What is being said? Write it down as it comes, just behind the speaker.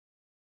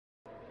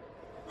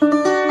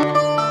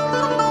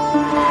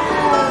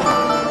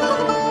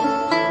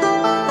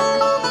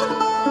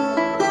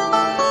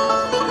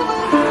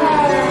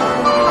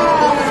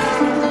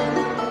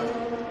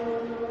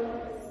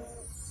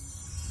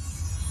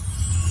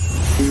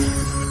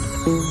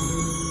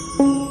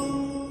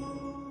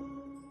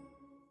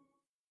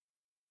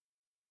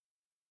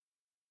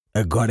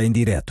Agora em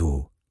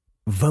direto,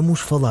 vamos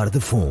falar de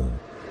FUN,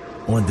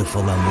 onde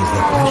falamos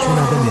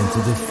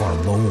apaixonadamente de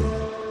Fórmula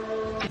 1.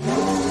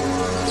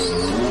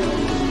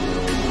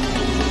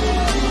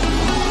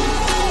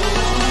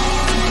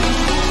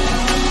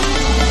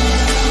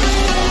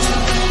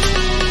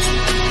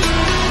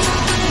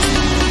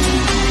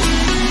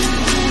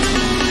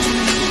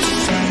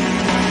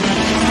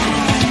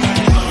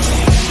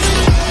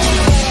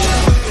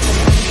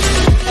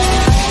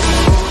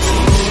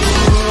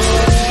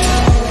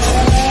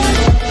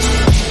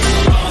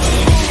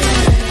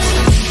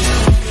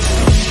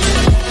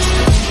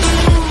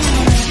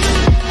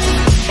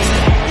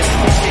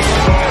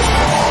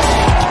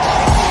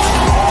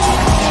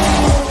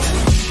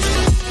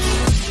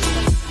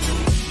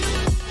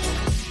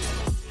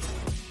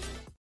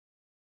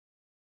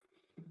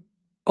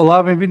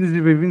 Olá, bem-vindos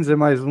e bem-vindos a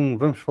mais um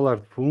Vamos Falar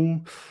de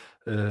FUN.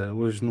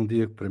 Hoje num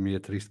dia que para mim é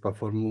triste para a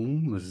Fórmula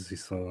 1, mas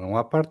isso não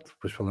há parte,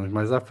 depois falamos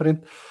mais à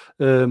frente.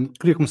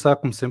 Queria começar,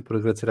 como sempre, por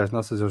agradecer às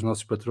nossas e aos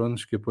nossos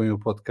patronos que apoiam o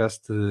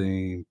podcast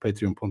em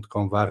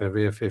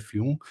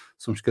patreon.com/bff1.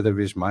 Somos cada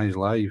vez mais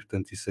lá e,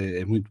 portanto, isso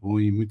é muito bom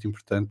e muito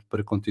importante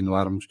para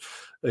continuarmos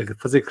a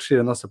fazer crescer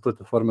a nossa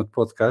plataforma de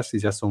podcast, e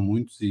já são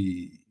muitos,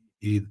 e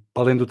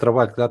além do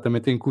trabalho que dá,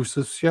 também tem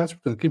custos associados.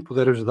 Portanto, quem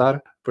puder ajudar,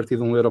 a partir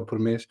de €1 por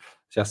mês,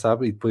 já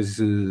sabe. E depois,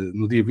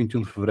 no dia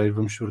 21 de fevereiro,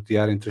 vamos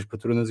sortear entre as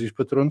patronas e os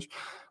patronos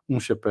um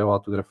chapéu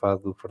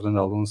autografado do Fernando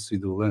Alonso e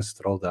do Lance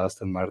Stroll da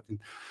Aston Martin.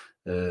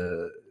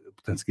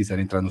 Portanto, se quiser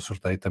entrar no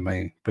sorteio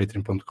também,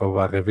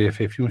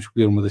 patreon.com/bff1,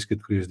 escolher uma das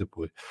categorias de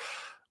apoio.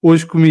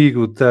 Hoje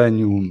comigo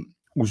tenho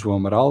o João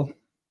Amaral,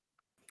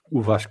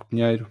 o Vasco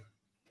Pinheiro,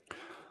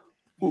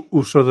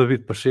 o Sr.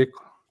 David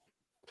Pacheco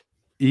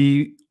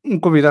e um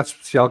convidado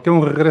especial, que é um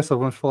regresso ao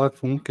Vamos Falar de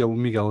FUN, que é o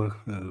Miguel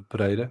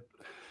Pereira,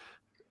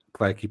 que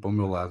vai aqui para o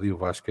meu lado, e o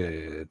Vasco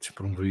é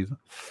despromovido.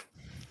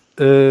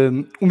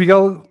 O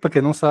Miguel, para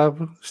quem não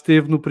sabe,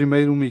 esteve no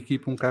primeiro Uma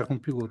Equipa, um Carro, um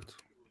Piloto,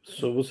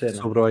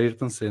 sobre o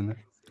Ayrton Senna.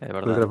 É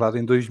verdade. Foi gravado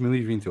em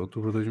 2020, em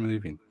outubro de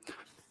 2020.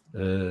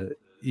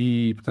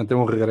 E, portanto, é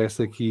um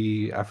regresso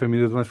aqui à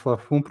família do Vamos Falar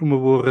de FUN por uma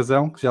boa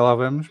razão, que já lá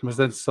vamos, mas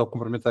antes só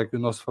cumprimentar aqui o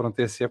nosso Fórum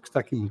TSF, que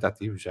está aqui muito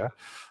ativo já.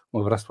 Um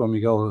abraço para o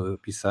Miguel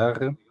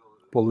Pissarra,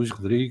 para o Luís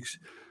Rodrigues,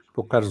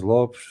 para o Carlos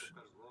Lopes,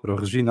 para o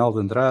Reginaldo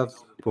Andrade,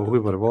 para o Rui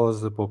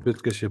Barbosa, para o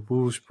Pedro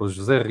Cachapuz, para o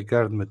José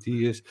Ricardo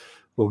Matias,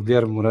 para o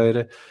Guilherme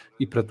Moreira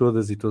e para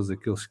todas e todos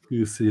aqueles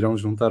que se irão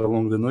juntar ao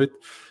longo da noite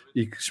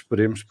e que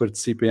esperemos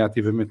participem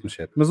ativamente no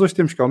chat. Mas hoje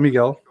temos cá o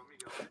Miguel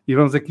e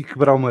vamos aqui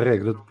quebrar uma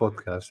regra do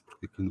podcast,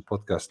 porque aqui no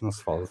podcast não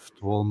se fala de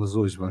futebol, mas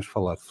hoje vamos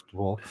falar de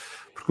futebol,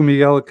 porque o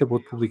Miguel acabou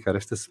de publicar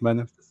esta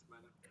semana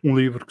um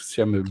livro que se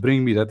chama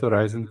Bring Me That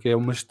Horizon, que é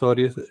uma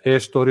história, é a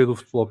história do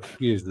futebol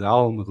português, da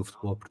alma do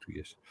futebol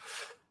português,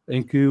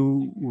 em que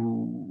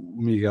o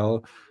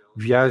Miguel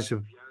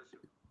viaja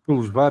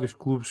pelos vários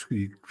clubes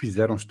que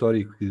fizeram história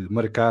e que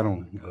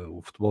marcaram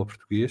o futebol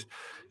português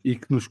e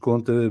que nos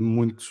conta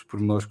muitos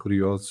pormenores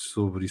curiosos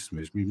sobre isso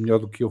mesmo. E melhor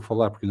do que eu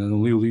falar, porque ainda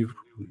não li o livro,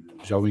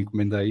 já o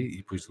encomendei e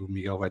depois o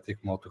Miguel vai ter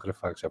que me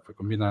autografar, que já foi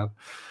combinado.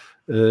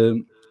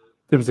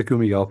 Temos aqui o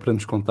Miguel para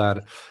nos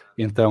contar,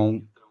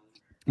 então,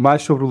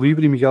 mais sobre o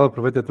livro, e Miguel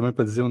aproveita também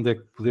para dizer onde é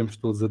que podemos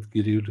todos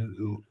adquirir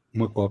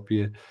uma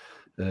cópia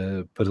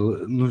para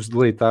nos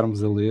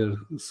deleitarmos a ler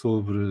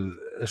sobre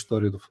a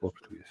história do futebol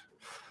português.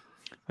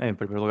 Bem, em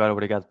primeiro lugar,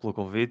 obrigado pelo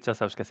convite. Já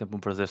sabes que é sempre um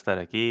prazer estar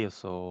aqui. Eu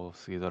sou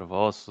seguidor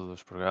vosso,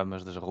 dos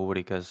programas, das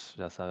rúbricas.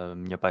 Já sabe, a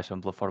minha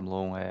paixão pela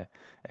Fórmula 1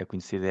 é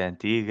conhecida, é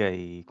antiga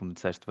e, como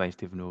disseste bem,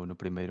 estive no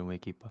primeiro Uma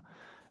Equipa.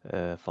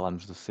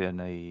 Falámos do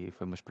Senna e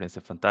foi uma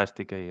experiência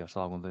fantástica e acho que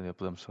algum dia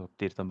podemos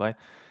repetir também.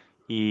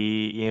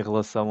 E em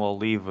relação ao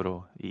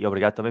livro, e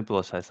obrigado também pela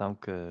exceção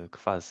que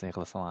fazes em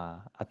relação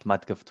à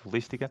temática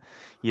futebolística,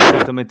 e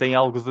assim também tem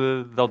algo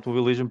de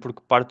automobilismo, porque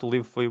parte do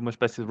livro foi uma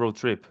espécie de road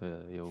trip.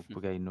 Eu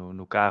peguei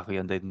no carro e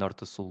andei de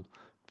norte a sul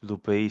do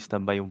país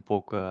também um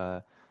pouco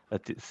a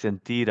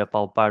sentir, a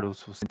palpar o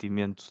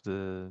sentimento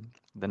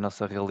da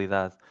nossa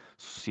realidade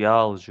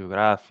social,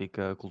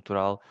 geográfica,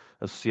 cultural,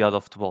 associada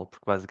ao futebol,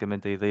 porque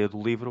basicamente a ideia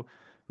do livro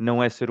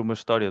não é ser uma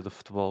história de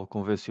futebol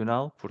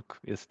convencional, porque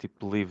esse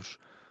tipo de livros,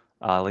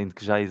 além de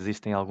que já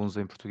existem alguns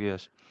em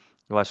português,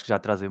 eu acho que já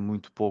trazem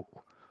muito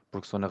pouco,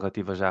 porque são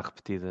narrativas já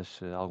repetidas,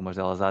 algumas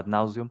delas ad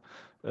nauseam.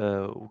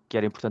 O que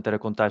era importante era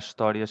contar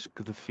histórias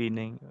que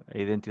definem a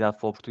identidade do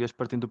futebol português,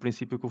 partindo do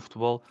princípio que o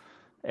futebol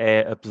é,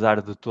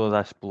 apesar de todas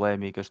as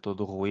polémicas,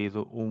 todo o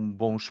ruído, um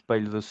bom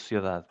espelho da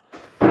sociedade.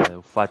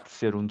 O facto de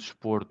ser um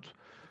desporto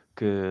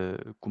que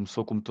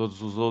começou como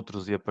todos os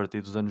outros e a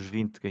partir dos anos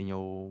 20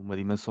 ganhou uma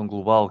dimensão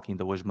global que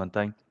ainda hoje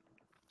mantém,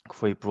 que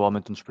foi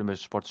provavelmente um dos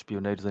primeiros esportes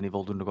pioneiros a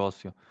nível do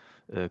negócio,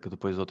 que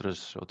depois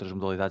outras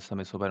modalidades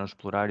também souberam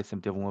explorar e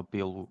sempre teve um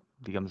apelo,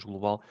 digamos,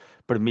 global,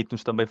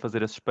 permite-nos também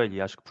fazer esse espelho.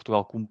 E acho que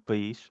Portugal, como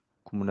país,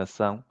 como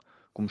nação,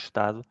 como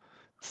Estado,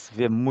 se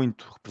vê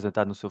muito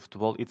representado no seu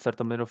futebol e de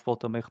certa maneira o futebol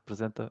também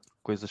representa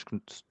coisas que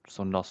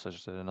são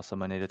nossas, a nossa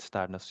maneira de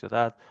estar na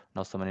sociedade, a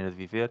nossa maneira de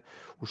viver.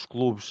 Os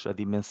clubes, a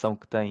dimensão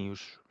que têm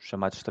os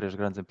chamados três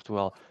grandes em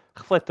Portugal,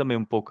 reflete também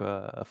um pouco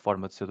a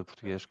forma de ser do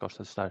português,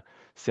 gosta de estar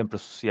sempre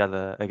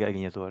associada a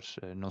ganhadores.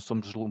 Não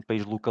somos um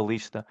país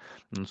localista,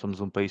 não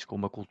somos um país com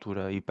uma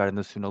cultura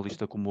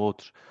hipernacionalista como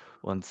outros,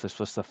 onde as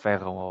pessoas se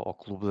aferram ao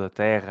clube da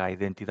terra, à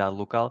identidade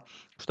local.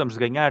 Gostamos de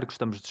ganhar,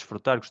 gostamos de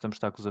desfrutar, gostamos de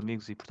estar com os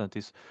amigos e, portanto,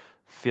 isso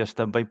fez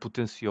também,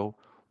 potenciou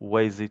o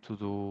êxito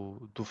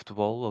do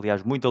futebol.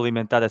 Aliás, muito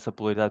alimentada essa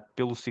polaridade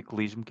pelo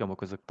ciclismo, que é uma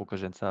coisa que pouca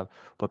gente sabe,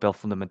 o papel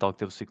fundamental que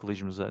teve o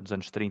ciclismo dos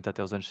anos 30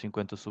 até os anos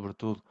 50,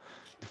 sobretudo,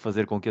 de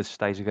fazer com que esses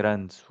tais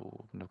grandes,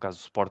 no caso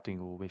o Sporting,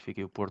 o Benfica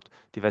e o Porto,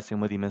 tivessem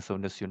uma dimensão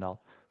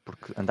nacional.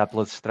 Porque andar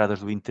pelas estradas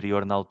do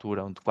interior na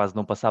altura, onde quase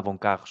não passavam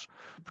carros,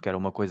 porque era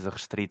uma coisa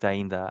restrita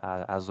ainda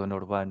à zona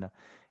urbana,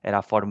 era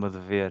a forma de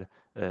ver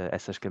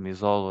essas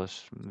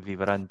camisolas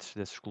vibrantes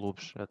desses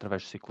clubes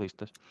através dos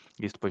ciclistas.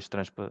 E isso depois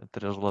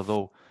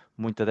trasladou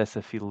muita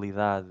dessa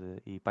fidelidade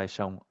e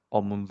paixão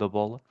ao mundo da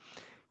bola.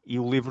 E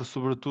o livro,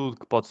 sobretudo,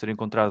 que pode ser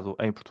encontrado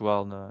em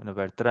Portugal na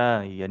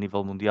Bertrand e a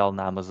nível mundial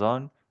na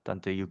Amazon,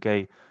 tanto a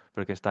UK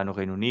para quem está no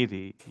Reino Unido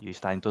e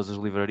está em todas as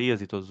livrarias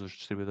e todos os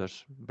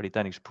distribuidores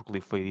britânicos, porque o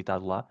livro foi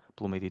editado lá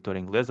por uma editora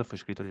inglesa, foi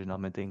escrito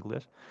originalmente em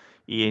inglês.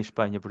 E em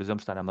Espanha, por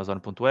exemplo, está na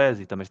Amazon.es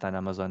e também está na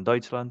Amazon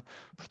Deutschland.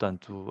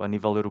 Portanto, a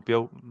nível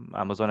europeu,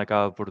 a Amazon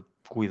acaba por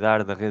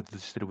cuidar da rede de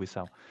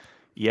distribuição.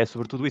 E é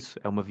sobretudo isso,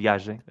 é uma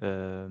viagem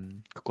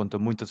que conta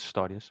muitas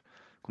histórias,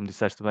 como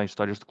disseste bem,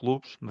 histórias de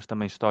clubes, mas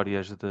também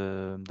histórias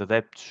de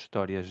adeptos,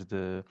 histórias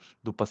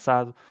do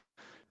passado,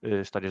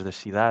 histórias das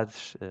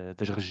cidades,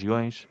 das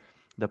regiões,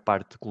 da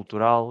parte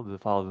cultural,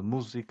 fala de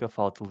música,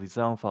 fala de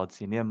televisão, fala de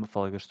cinema,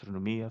 fala de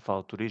gastronomia,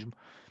 fala de turismo,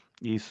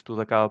 e isso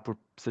tudo acaba por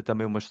ser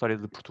também uma história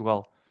de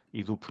Portugal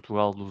e do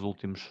Portugal dos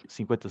últimos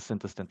 50,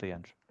 60, 70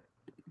 anos.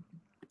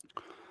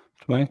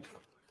 Muito bem.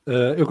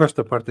 Eu gosto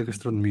da parte da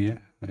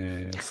gastronomia,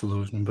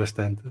 seduz-me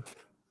bastante.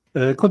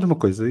 Conta uma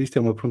coisa, isto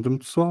é uma pergunta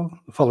muito pessoal.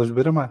 Falas do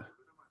Beira-Mar?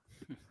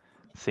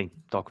 Sim,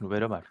 toco no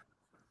Beira-Mar.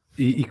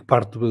 E que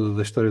parte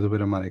da história do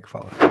Beira-Mar é que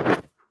fala?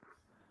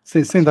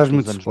 Sem dar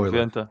muito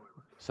spoiler.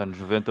 Os anos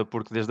 90,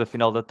 porque desde a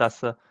final da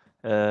taça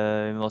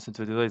em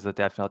 1992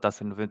 até à final da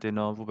taça em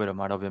 99, o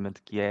Beira-Mar obviamente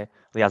que é...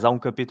 Aliás, há um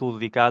capítulo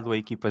dedicado a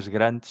equipas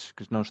grandes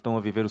que não estão a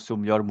viver o seu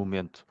melhor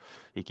momento.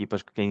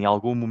 Equipas que em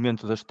algum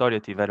momento da história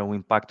tiveram um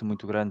impacto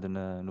muito grande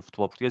no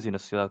futebol português e na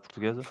sociedade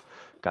portuguesa.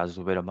 Casos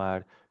do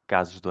Beira-Mar,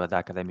 casos da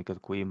Académica de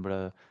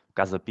Coimbra,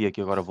 Casa Pia,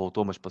 que agora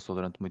voltou, mas passou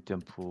durante muito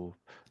tempo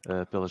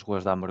pelas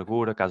ruas da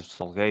Amargura, casos de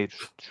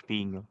Salgueiros, de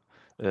Espinho.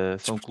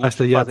 São clubes Despertaste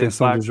que aí a fazem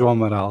atenção parte... do João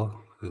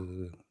Amaral,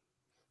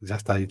 já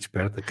está aí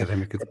desperto,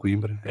 Académica de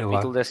Coimbra. É lá.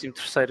 Capítulo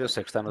 13º, eu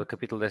sei que está no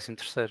capítulo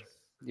 13º.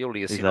 Eu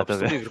li a sinopse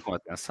do livro com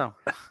atenção.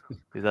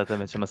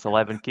 Exatamente, chama-se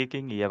Alive and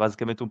Kicking e é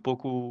basicamente um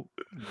pouco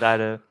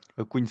dar a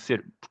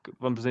conhecer, porque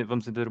vamos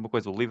entender uma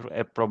coisa, o livro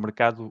é para o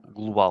mercado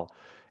global,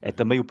 é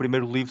também o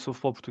primeiro livro sobre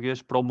futebol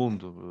português para o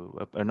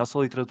mundo. A nossa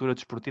literatura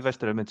desportiva é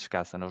extremamente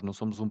escassa, nós não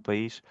somos um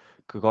país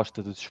que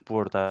gosta de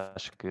desporto,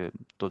 acho que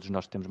todos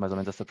nós temos mais ou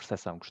menos essa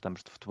percepção,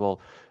 gostamos de futebol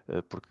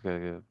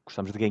porque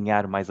gostamos de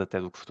ganhar mais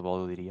até do que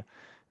futebol, eu diria.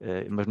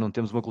 Mas não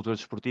temos uma cultura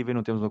desportiva e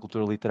não temos uma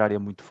cultura literária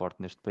muito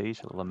forte neste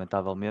país,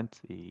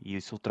 lamentavelmente, e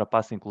isso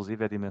ultrapassa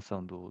inclusive a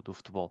dimensão do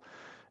futebol.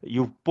 E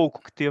o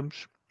pouco que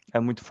temos é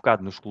muito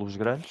focado nos clubes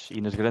grandes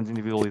e nas grandes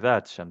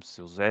individualidades,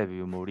 chama-se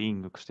Eusébio,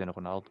 Mourinho, Cristiano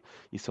Ronaldo,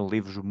 e são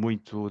livros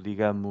muito,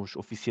 digamos,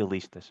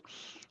 oficialistas.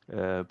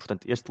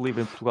 Portanto, este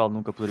livro em Portugal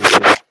nunca poderia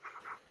ser,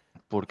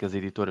 porque as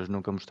editoras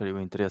nunca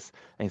mostrariam interesse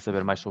em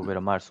saber mais sobre o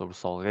Beira-Mar, sobre o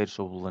Salgueiros,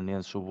 sobre o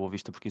Belenenses, sobre o Boa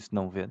Vista, porque isso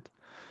não vende.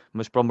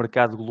 Mas para o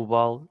mercado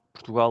global,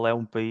 Portugal é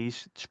um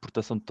país de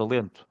exportação de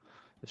talento.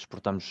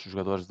 Exportamos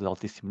jogadores de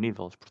altíssimo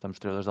nível, exportamos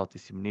treinadores de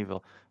altíssimo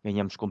nível,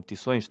 ganhamos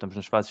competições, estamos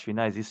nas fases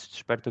finais, isso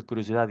desperta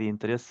curiosidade e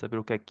interesse saber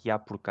o que é que há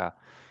por cá.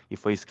 E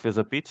foi isso que fez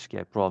a Pitch, que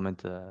é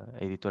provavelmente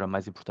a editora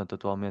mais importante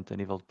atualmente a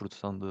nível de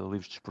produção de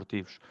livros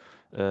desportivos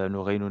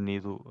no Reino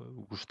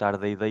Unido, gostar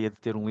da ideia de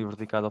ter um livro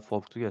dedicado ao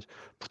futebol português.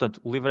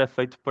 Portanto, o livro é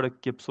feito para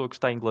que a pessoa que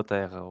está em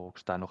Inglaterra ou que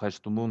está no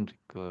resto do mundo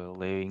e que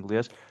lê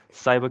inglês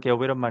saiba que é o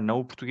Beira-Mar, não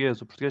o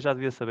português. O português já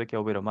devia saber que é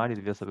o Beira-Mar e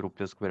devia saber o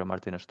peso que o Beira-Mar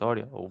tem na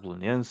história, ou o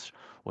Belenenses,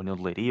 ou o União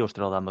de Leiria, ou o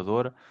Estrela da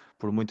Amadora,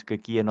 por muito que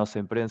aqui a nossa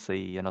imprensa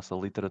e a nossa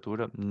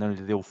literatura não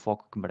lhe dê o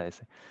foco que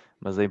merecem.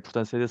 Mas a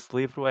importância desse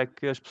livro é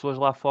que as pessoas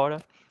lá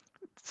fora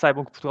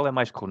saibam que Portugal é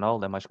mais que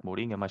Ronaldo, é mais que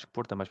Mourinho, é mais que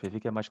Porto, é mais que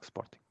Benfica, é mais que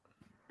Sporting.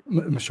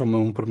 Mas só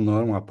um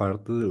pormenor, à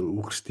parte,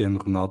 o Cristiano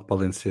Ronaldo, para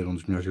além de ser um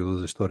dos melhores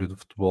jogadores da história do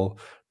futebol,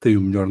 tem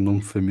o melhor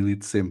nome de família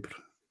de sempre,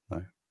 não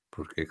é?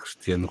 Porque é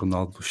Cristiano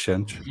Ronaldo dos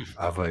Santos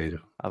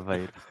Aveiro.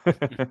 Aveiro.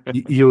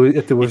 E eu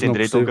até E hoje tem não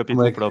direito a um percebo como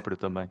capítulo é que... próprio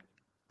também.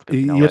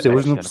 E até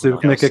hoje não Cristiano percebo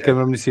Ronaldo. como é que a É o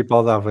Câmara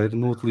Municipal de Aveiro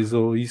não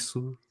utilizou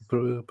isso para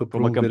Por uma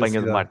promover a campanha de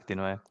cidade. marketing,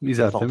 não é?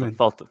 Exatamente.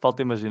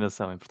 Falta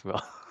imaginação em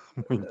Portugal.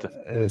 Muita.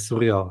 É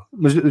surreal.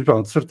 Mas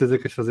pronto, de certeza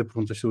que queres fazer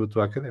perguntas sobre a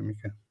tua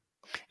académica.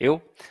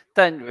 Eu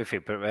tenho,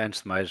 enfim,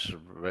 antes de mais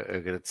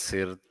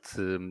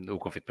agradecer-te o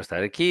convite para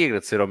estar aqui,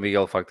 agradecer ao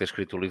Miguel o facto de ter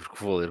escrito o livro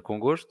que vou ler com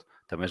gosto,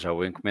 também já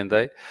o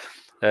encomendei.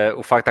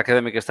 O facto da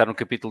Académica estar no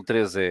capítulo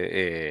 13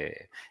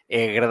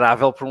 é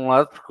agradável por um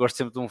lado, porque gosto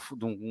sempre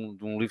de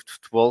um livro de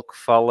futebol que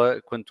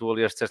fala, quando tu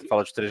aliás disseste que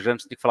fala dos três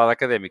grandes, tinha que falar da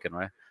Académica, não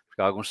é?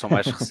 Porque alguns são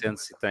mais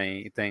recentes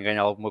e têm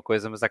ganho alguma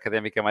coisa, mas a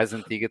Académica é mais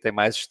antiga, tem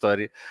mais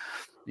história.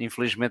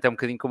 Infelizmente é um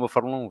bocadinho como a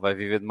Fórmula 1, vai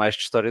viver de mais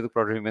de história do que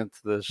propriamente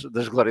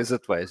das glórias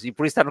atuais. E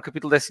por isso está no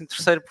capítulo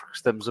 13º, porque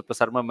estamos a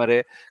passar uma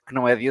maré que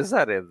não é de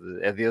azar,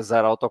 é de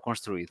azar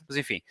autoconstruído. Mas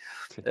enfim,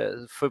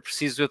 foi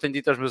preciso, eu tenho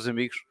dito aos meus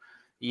amigos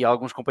e a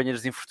alguns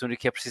companheiros de infortúnio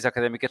que é preciso a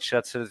Académica descer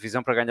à terceira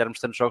divisão para ganharmos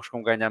tantos jogos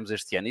como ganhámos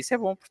este ano. Isso é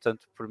bom,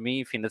 portanto, por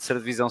mim, enfim, na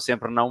terceira divisão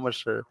sempre não,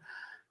 mas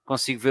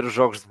consigo ver os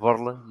jogos de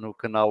borla no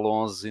canal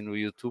 11 e no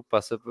YouTube,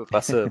 passa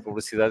a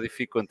publicidade e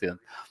fico contente.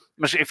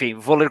 Mas, enfim,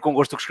 vou ler com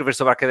gosto o que escrever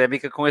sobre a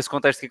Académica com esse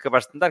contexto que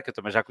acabaste de me dar, que eu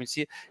também já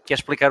conhecia, que é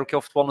explicar o que é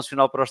o futebol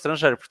nacional para o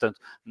estrangeiro. Portanto,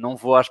 não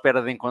vou à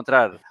espera de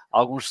encontrar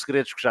alguns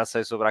segredos que já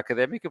sei sobre a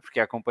Académica, porque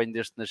a acompanho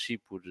desde que nasci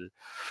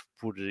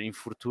por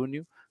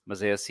infortúnio,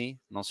 mas é assim,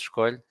 não se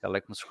escolhe, ela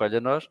é que nos escolhe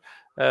a nós.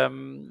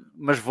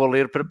 Mas vou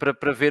ler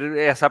para ver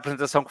essa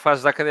apresentação que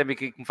fazes da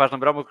Académica e que me faz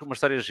lembrar uma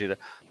história gira.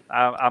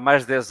 Há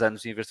mais de 10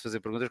 anos, em vez de fazer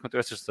perguntas, contei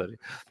esta história.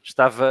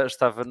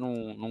 Estava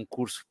num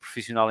curso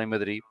profissional em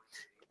Madrid,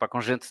 com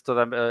gente de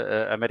toda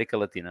a América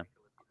Latina.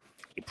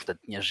 E, portanto,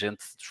 tinha gente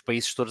dos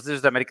países todos,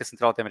 desde a América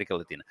Central até a América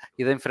Latina.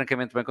 E dei-me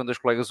francamente bem com 2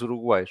 colegas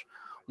uruguaios,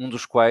 um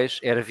dos quais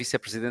era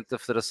vice-presidente da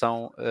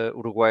Federação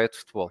Uruguaia de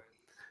Futebol.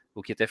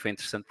 O que até foi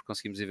interessante porque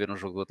conseguimos ir ver um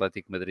jogo do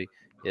Atlético de Madrid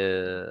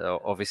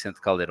ao Vicente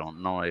Calderón,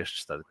 não a este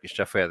estádio, porque isto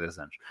já foi há 10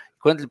 anos.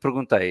 Quando lhe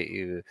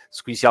perguntei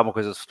se conhecia alguma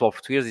coisa de futebol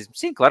português, disse-me,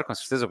 sim, claro, com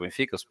certeza, o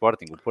Benfica, o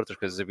Sporting, o Porto, as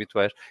coisas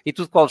habituais. E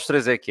tudo qual dos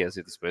três é que és?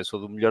 Eu disse, bem, eu sou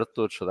do melhor de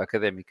todos, sou da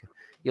Académica.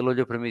 E ele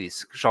olhou para mim e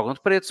disse, jogam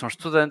de preto, são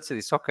estudantes. Eu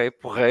disse, ok,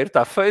 porreiro,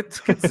 está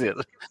feito, quer dizer,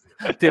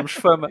 temos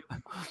fama.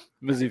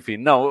 Mas enfim,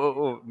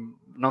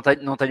 não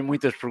tenho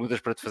muitas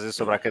perguntas para te fazer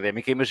sobre a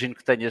Académica. Imagino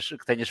que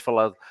tenhas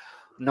falado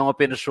não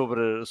apenas sobre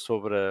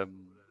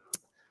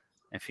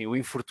enfim, o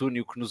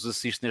infortúnio que nos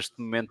assiste neste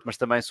momento, mas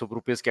também sobre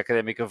o peso que a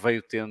Académica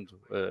veio tendo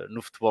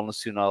no futebol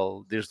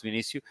nacional desde o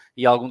início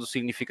e algum do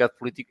significado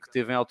político que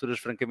teve em alturas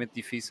francamente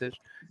difíceis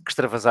que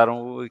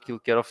extravasaram aquilo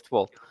que era o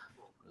futebol.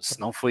 Se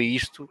não foi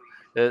isto,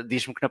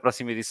 diz-me que na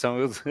próxima edição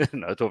eu...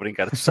 Não, eu estou a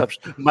brincar, tu sabes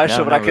mais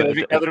sobre a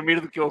Académica a dormir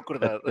do que eu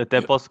acordado.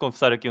 Até posso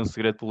confessar aqui um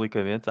segredo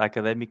publicamente, a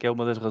Académica é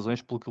uma das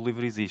razões pelo que o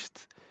livro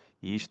existe.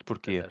 E isto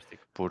porquê?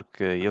 Fantástico.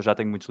 Porque eu já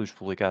tenho muitos livros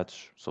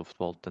publicados sobre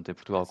futebol, tanto em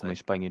Portugal como em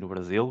Espanha e no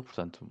Brasil,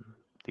 portanto,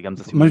 digamos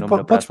assim, Mas o nome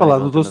na podes praça a falar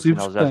nível dos outros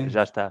livros internacional que já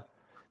tens. está.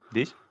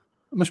 Diz?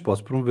 Mas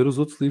podes promover os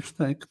outros livros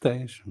que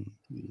tens.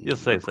 Eu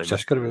sei, Porque já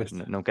mas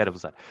escreveste. não quero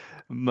abusar.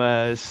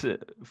 Mas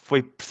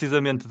foi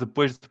precisamente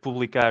depois de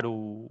publicar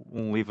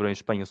um livro em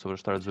Espanha sobre a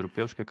história dos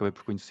europeus que acabei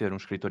por conhecer um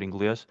escritor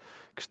inglês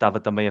que estava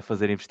também a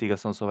fazer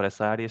investigação sobre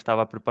essa área,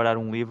 estava a preparar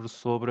um livro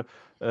sobre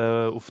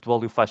o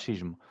futebol e o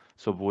fascismo,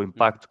 sobre o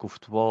impacto que o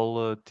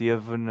futebol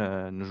teve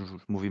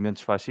nos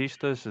movimentos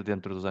fascistas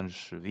dentro dos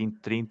anos 20,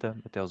 30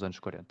 até os anos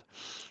 40.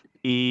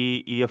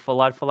 E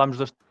falámos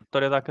da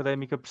história da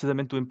Académica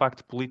precisamente do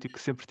impacto político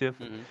que sempre teve.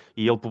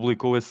 E ele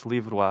publicou esse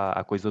livro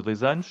há coisa de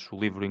 2 anos. O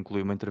livro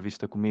inclui uma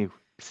entrevista comigo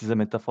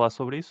precisamente a falar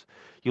sobre isso.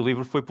 E o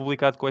livro foi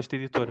publicado com esta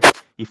editora.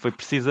 E foi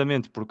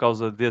precisamente por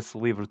causa desse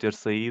livro ter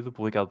saído,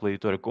 publicado pela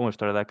editora com a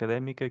história da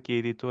Académica, que a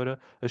editora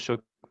achou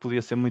que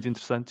podia ser muito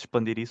interessante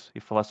expandir isso e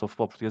falar sobre o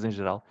futebol português em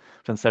geral.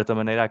 Portanto, de certa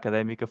maneira, a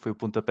Académica foi o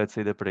pontapé de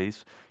saída para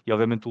isso. E,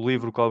 obviamente, o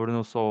livro cobre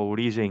não só a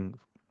origem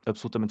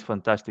absolutamente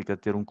fantástica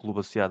de ter um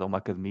clube associado a uma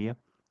academia,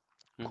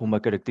 com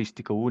uma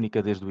característica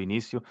única desde o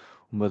início,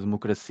 uma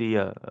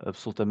democracia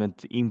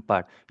absolutamente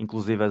ímpar,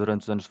 inclusive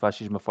durante os anos de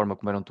fascismo, a forma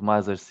como eram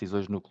tomadas as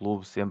decisões no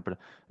clube, sempre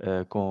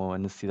com a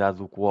necessidade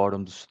do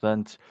quórum dos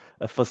estudantes,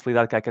 a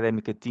facilidade que a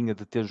Académica tinha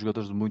de ter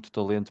jogadores de muito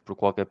talento, por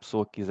qualquer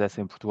pessoa que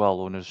quisesse em Portugal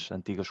ou nas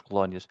antigas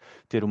colónias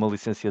ter uma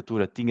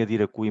licenciatura, tinha de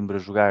ir a Coimbra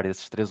jogar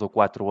esses 3 ou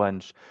 4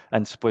 anos,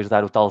 antes depois de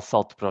dar o tal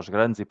salto para os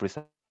grandes, e por isso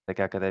é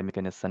que a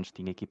Académica nesses anos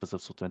tinha equipas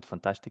absolutamente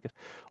fantásticas.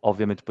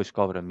 Obviamente depois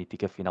cobra a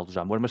mítica final do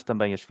Jamor, mas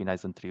também as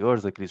finais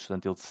anteriores, a crise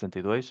estudantil de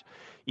 62,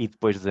 e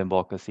depois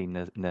desemboca assim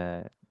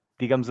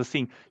digamos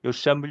assim, eu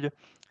chamo-lhe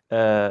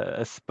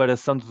a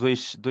separação de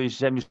dois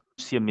gêmeos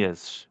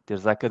siameses,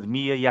 teres a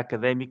academia e a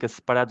académica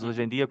separados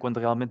hoje em dia, quando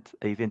realmente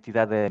a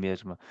identidade é a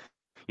mesma.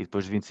 E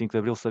depois de 25 de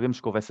Abril sabemos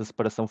que houve essa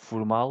separação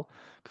formal,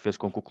 que fez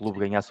com que o clube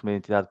ganhasse uma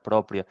identidade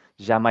própria,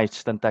 já mais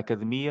distante da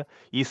academia,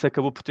 e isso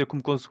acabou por ter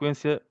como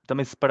consequência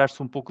também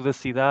separar-se um pouco da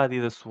cidade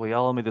e da sua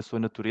alma e da sua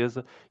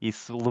natureza, e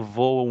isso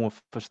levou a um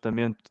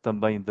afastamento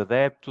também de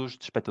adeptos,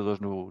 de espectadores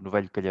no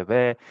velho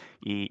Calhabé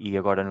e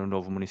agora no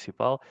novo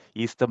Municipal,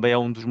 e isso também é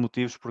um dos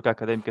motivos porque a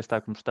Académica está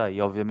como está, e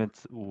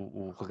obviamente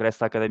o regresso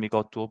da Académica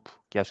ao topo,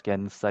 que acho que é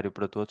necessário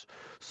para todos,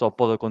 só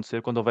pode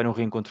acontecer quando houver um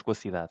reencontro com a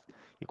cidade.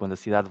 E quando a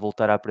cidade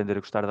voltar a aprender a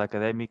gostar da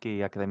Académica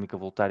e a Académica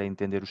voltar a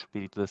entender o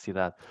espírito da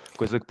cidade.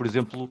 Coisa que, por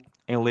exemplo,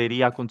 em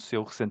Leiria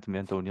aconteceu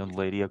recentemente. A União de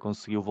Leiria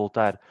conseguiu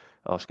voltar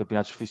aos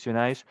campeonatos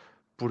profissionais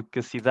porque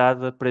a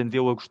cidade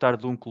aprendeu a gostar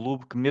de um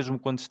clube que, mesmo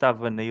quando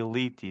estava na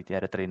elite e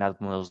era treinado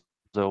por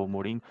José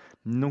Mourinho,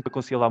 nunca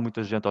conseguia lá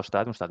muita gente ao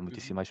estádio, um estádio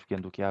muitíssimo mais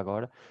pequeno do que é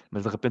agora,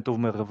 mas de repente houve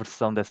uma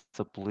reversão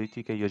dessa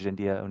política e hoje em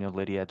dia a União de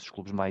Leiria é dos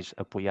clubes mais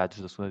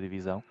apoiados da segunda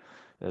divisão,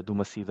 de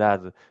uma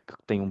cidade que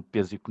tem um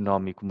peso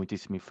económico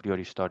muitíssimo inferior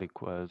e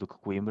histórico do que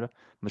Coimbra,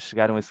 mas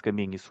chegaram a esse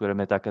caminho e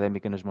seguramente a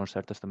Académica nas mãos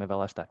certas também vai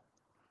lá estar.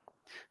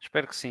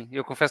 Espero que sim.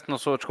 Eu confesso que não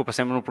sou, desculpa,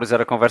 sem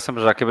monopolizar a conversa,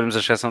 mas já que abrimos a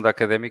exceção da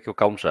Académica, eu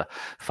calmo já.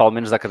 Falo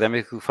menos da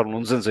Académica que do Fórmula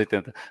 1 dos anos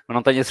 80, mas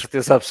não tenho a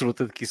certeza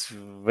absoluta de que isso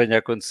venha a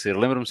acontecer.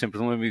 Lembro-me sempre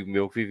de um amigo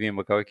meu que vivia em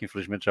Macau e que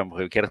infelizmente já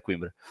morreu, que era de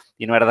Coimbra.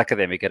 E não era da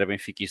Académica, era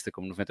benfiquista,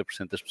 como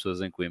 90% das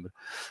pessoas em Coimbra.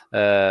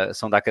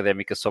 São da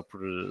Académica só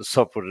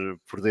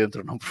por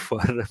dentro, não por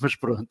fora, mas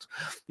pronto.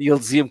 E ele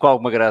dizia-me com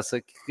alguma graça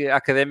que a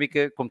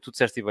Académica, como tu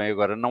disseste bem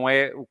agora, não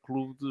é o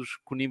clube dos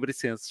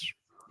conimbricenses.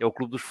 É o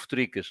clube dos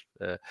futricas.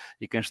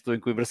 E quem estudou em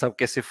Coimbra sabe o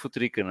que é ser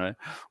futrica, não é?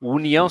 O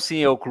União,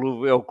 sim, é o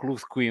clube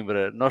de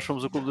Coimbra. Nós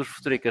somos o clube dos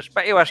futricas.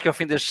 Bem, eu acho que ao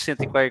fim destes 100 e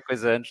qualquer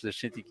coisa anos, destes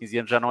 115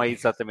 anos, já não é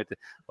exatamente,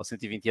 ou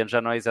 120 anos, já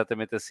não é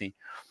exatamente assim.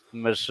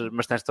 Mas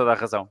tens toda a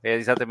razão. É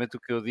exatamente o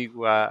que eu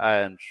digo há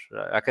anos.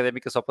 A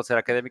Académica só pode ser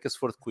Académica se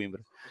for de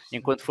Coimbra.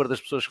 Enquanto for das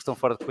pessoas que estão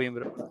fora de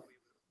Coimbra,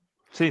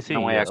 Sim,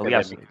 não é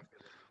aliás, Académica.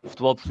 o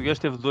futebol português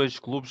teve dois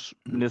clubes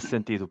nesse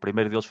sentido. O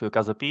primeiro deles foi o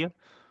Casa Pia,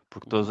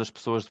 porque todas as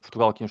pessoas de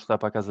Portugal que iam estudar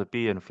para a Casa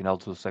Pia no final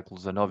do século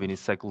XIX e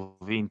início do século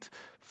XX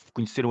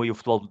conheceram aí o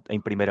futebol em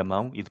primeira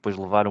mão e depois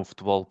levaram o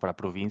futebol para a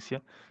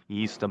província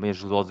e isso também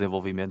ajudou ao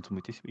desenvolvimento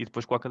muitíssimo. E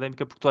depois com a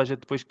Académica, porque toda a gente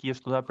depois que ia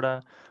estudar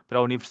para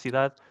a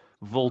universidade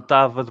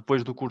voltava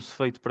depois do curso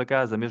feito para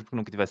casa, mesmo que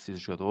nunca tivesse sido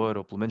jogador,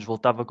 ou pelo menos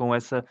voltava com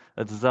essa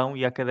adesão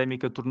e a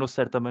Académica tornou-se, de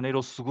certa maneira,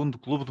 o segundo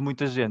clube de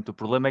muita gente. O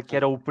problema é que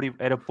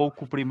era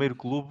pouco o primeiro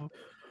clube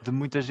de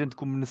muita gente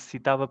como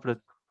necessitava para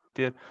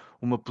ter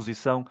uma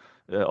posição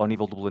ao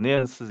nível do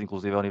Belenenses,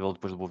 inclusive ao nível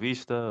depois do Boa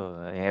Vista,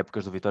 em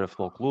épocas do Vitória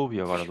Futebol Clube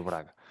e agora do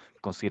Braga.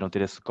 Conseguiram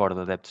ter esse core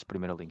de adeptos de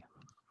primeira linha.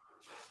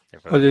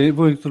 Olha, eu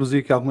vou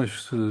introduzir aqui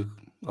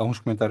alguns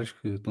comentários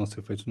que estão a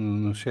ser feitos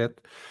no chat.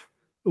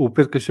 O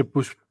Pedro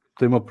Cachapuz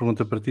tem uma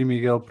pergunta para ti,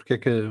 Miguel.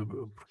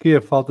 Porquê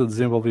a falta de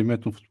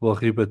desenvolvimento no futebol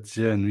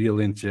ribatejano e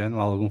alentejano?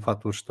 Há algum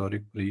fator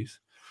histórico para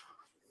isso?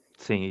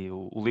 Sim, e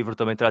o livro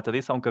também trata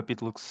disso. Há um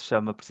capítulo que se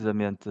chama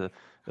precisamente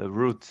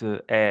Route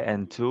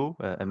EN2,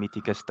 a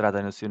mítica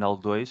Estrada Nacional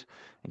 2,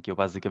 em que eu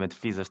basicamente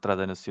fiz a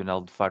Estrada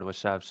Nacional de Faro a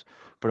Chaves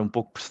para um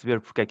pouco perceber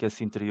porque é que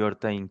esse interior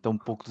tem tão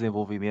pouco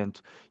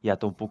desenvolvimento e há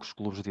tão poucos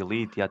clubes de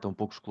elite e há tão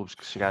poucos clubes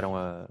que chegaram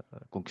a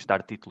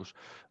conquistar títulos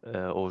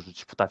ou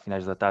disputar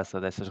finais da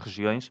taça dessas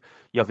regiões.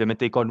 E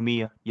obviamente a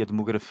economia e a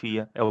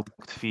demografia é o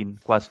que define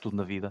quase tudo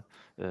na vida,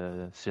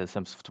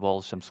 chame-se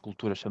futebol, chame-se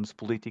cultura, chame-se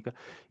política.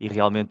 E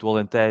realmente o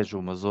Alentejo,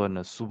 uma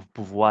zona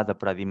subpovoada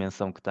para a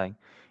dimensão que tem,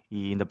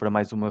 e ainda para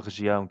mais uma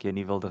região que a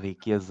nível de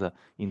riqueza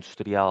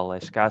industrial é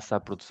escassa, a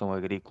produção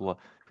agrícola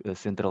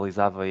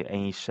centralizava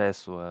em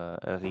excesso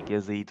a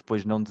riqueza e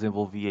depois não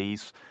desenvolvia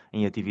isso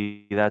em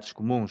atividades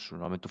comuns.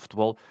 Normalmente o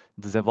futebol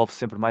desenvolve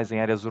sempre mais em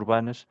áreas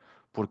urbanas,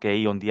 porque é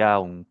aí onde há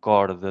um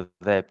core de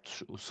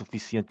adeptos o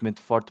suficientemente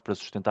forte para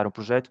sustentar um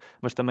projeto,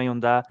 mas também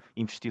onde há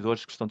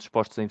investidores que estão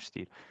dispostos a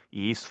investir.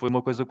 E isso foi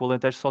uma coisa que o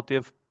Alentejo só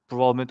teve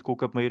provavelmente com o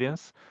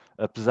Cameirense,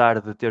 apesar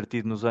de ter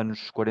tido nos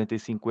anos 40 e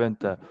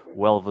 50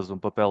 o Elvas um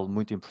papel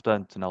muito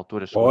importante na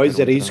altura, chegou a ter Pois,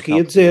 um era isso que internacional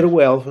ia dizer, português,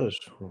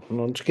 o Elvas.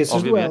 Não te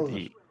esqueças do obviamente,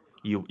 Elvas.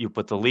 e o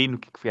Patalino,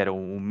 que era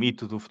um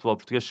mito do futebol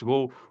português,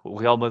 chegou o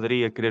Real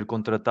Madrid a querer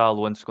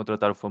contratá-lo antes de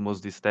contratar o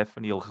famoso Di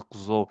Stefano, e ele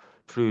recusou,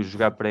 preferiu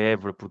jogar para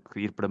Évora porque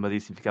ir para Madrid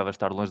significava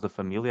estar longe da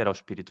família, era o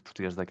espírito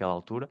português daquela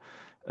altura,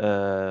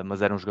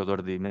 mas era um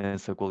jogador de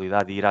imensa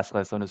qualidade e ir à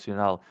seleção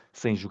nacional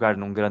sem jogar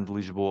num grande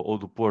Lisboa ou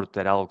do Porto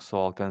era algo só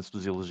ao alcance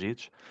dos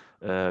elegidos.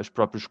 Os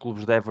próprios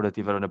clubes de Évora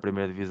tiveram na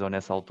primeira divisão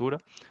nessa altura.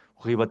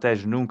 O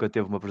Ribatejo nunca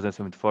teve uma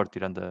presença muito forte,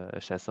 tirando a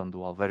exceção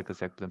do Alverca,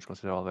 se é que podemos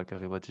considerar o Alverca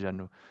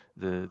ribatejano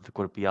de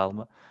corpo e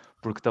alma,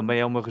 porque também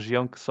é uma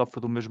região que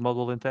sofre do mesmo mal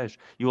do Alentejo.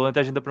 E o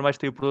Alentejo ainda por mais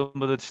tem o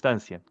problema da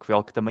distância, que foi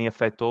algo que também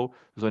afetou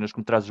zonas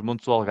como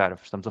Trás-os-Montes ou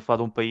Algarve. Estamos a falar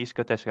de um país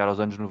que até chegar aos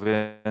anos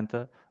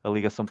 90, a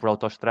ligação por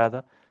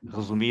autoestrada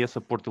resumia-se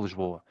a Porto e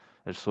Lisboa.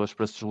 As pessoas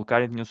para se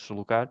deslocarem tinham de se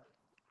deslocar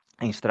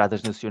em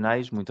estradas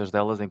nacionais, muitas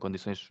delas em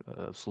condições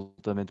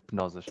absolutamente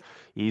penosas.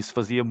 E isso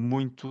fazia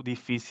muito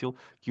difícil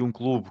que um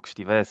clube que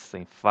estivesse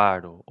em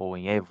Faro, ou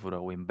em Évora,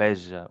 ou em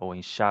Beja, ou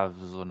em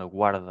Chaves, ou na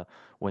Guarda,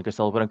 ou em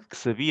Castelo Branco, que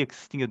sabia que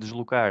se tinha de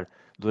deslocar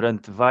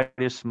durante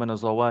várias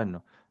semanas ao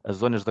ano as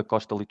zonas da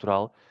costa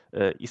litoral,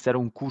 isso era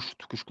um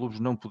custo que os clubes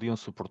não podiam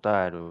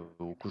suportar,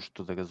 o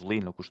custo da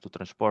gasolina, o custo do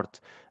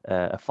transporte,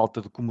 a falta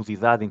de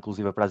comodidade,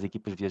 inclusive para as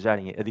equipas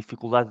viajarem, a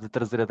dificuldade de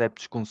trazer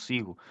adeptos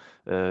consigo,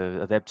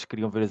 adeptos que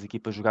queriam ver as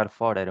equipas jogar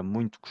fora, era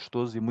muito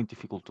custoso e muito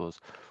dificultoso.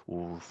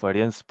 O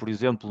Farense, por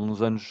exemplo,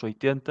 nos anos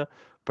 80,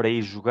 para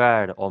ir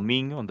jogar ao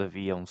Minho, onde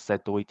haviam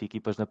 7 ou 8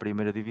 equipas na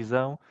primeira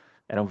divisão,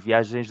 eram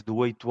viagens de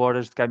 8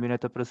 horas de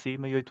caminhoneta para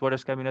cima e 8 horas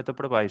de caminhoneta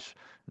para baixo.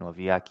 Não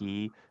havia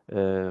aqui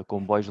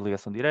comboios de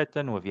ligação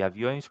direta, não havia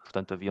aviões,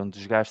 portanto havia um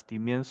desgaste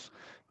imenso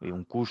e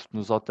um custo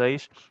nos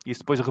hotéis, e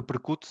isso depois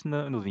repercute-se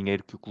no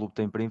dinheiro que o clube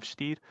tem para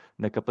investir,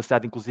 na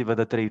capacidade inclusive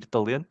de atrair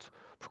talento,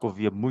 porque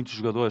havia muitos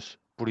jogadores,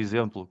 por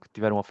exemplo, que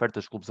tiveram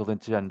ofertas de clubes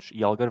alentejanos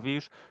e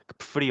algarvios, que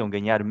preferiam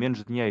ganhar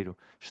menos dinheiro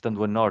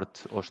estando a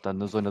norte ou estando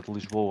na zona de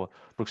Lisboa,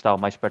 porque estavam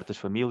mais perto das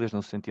famílias,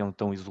 não se sentiam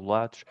tão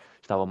isolados,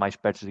 estavam mais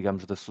perto,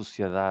 digamos, da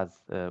sociedade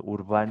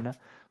urbana,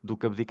 do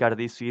que abdicar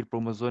disso e ir para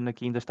uma zona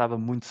que ainda estava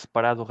muito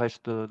separada do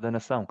resto da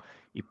nação.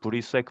 E por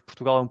isso é que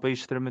Portugal é um país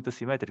extremamente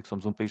assimétrico.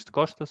 Somos um país de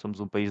costa, somos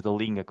um país da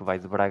linha que vai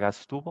de Braga a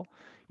Setúbal,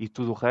 e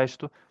tudo o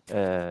resto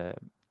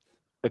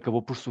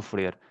acabou por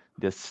sofrer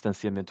desse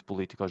distanciamento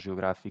político,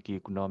 geográfico e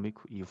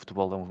económico, e o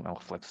futebol é um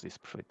reflexo disso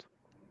perfeito.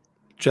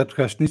 Já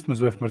tocaste nisto,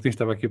 mas o F. Martins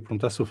estava aqui a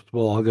perguntar se o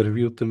futebol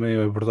algarvio também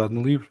é abordado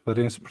no livro,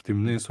 Parense,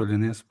 Portimonense,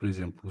 Olhanense, por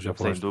exemplo. Já Sem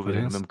falaste de dúvida, no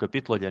Parense? mesmo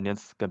capítulo,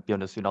 Olhanense campeão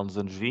nacional nos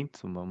anos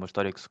 20, uma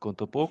história que se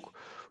conta pouco.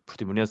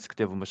 Portimonense que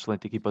teve uma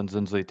excelente equipa nos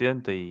anos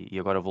 80 e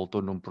agora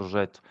voltou num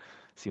projeto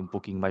assim, um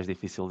pouquinho mais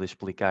difícil de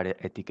explicar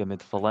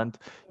eticamente falando,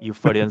 e o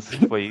Farense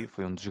que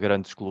foi um dos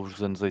grandes clubes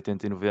dos anos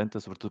 80 e 90,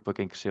 sobretudo para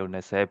quem cresceu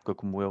nessa época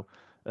como eu,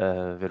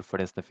 ver o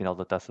Farense na final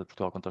da Taça de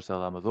Portugal contra o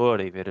Estrela da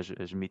Amadora e ver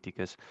as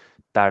míticas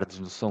tardes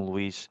no São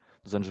Luís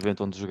dos anos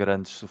 90, onde os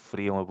grandes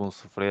sofriam a bom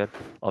sofrer.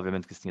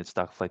 Obviamente que isso tinha de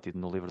estar refletido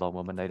no livro de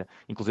alguma maneira.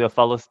 Inclusive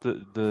fala-se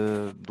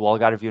do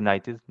Algarve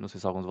United, não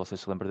sei se algum de vocês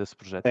se lembra desse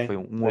projeto, que foi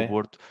um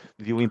aborto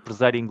de um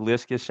empresário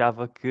inglês que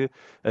achava que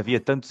havia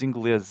tantos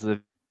ingleses a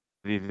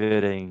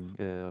viverem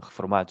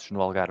reformados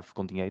no Algarve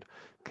com dinheiro,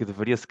 que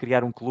deveria-se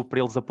criar um clube para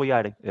eles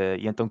apoiarem.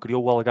 E então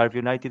criou o Algarve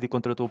United e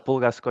contratou o Paul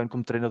Gascoigne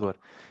como treinador.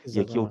 Exatamente. E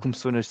aquilo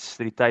começou nas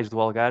distritais do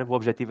Algarve, o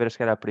objetivo era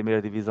chegar à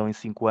primeira divisão em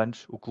 5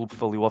 anos, o clube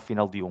faliu ao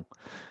final de 1.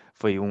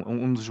 Foi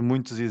um dos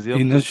muitos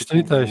exemplos. E nas de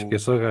distritais, como... que é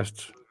só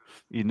gastos.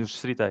 E nos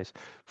distritais.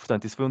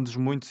 Portanto, isso foi um dos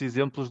muitos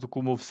exemplos de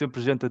como houve sempre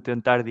gente a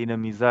tentar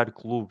dinamizar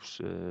clubes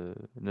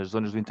nas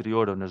zonas do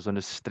interior ou nas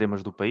zonas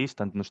extremas do país,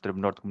 tanto no extremo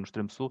norte como no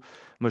extremo sul,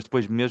 mas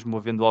depois, mesmo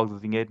havendo algo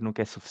de dinheiro,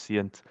 nunca é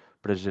suficiente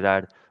para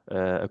gerar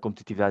a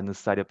competitividade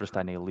necessária para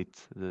estar na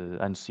elite,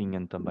 ano sim,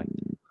 ano também.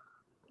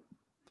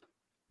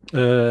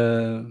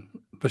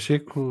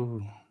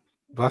 Pacheco,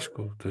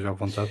 Vasco, esteja à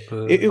vontade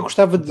para... Eu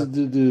gostava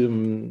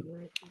de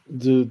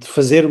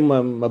fazer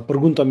uma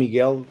pergunta ao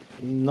Miguel,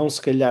 não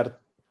se calhar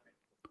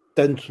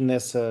tanto na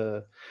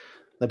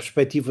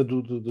perspectiva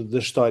da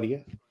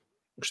história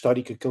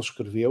histórica que ele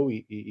escreveu,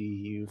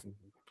 e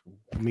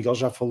o Miguel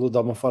já falou de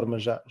alguma forma,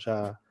 já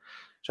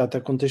até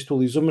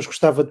contextualizou, mas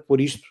gostava de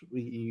pôr isto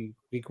e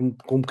com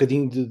um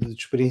bocadinho de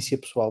experiência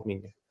pessoal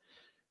minha.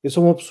 Eu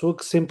sou uma pessoa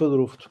que sempre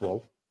adorou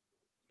futebol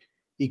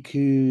e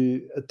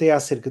que até há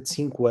cerca de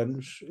 5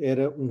 anos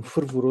era um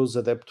fervoroso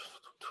adepto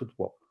de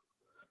futebol.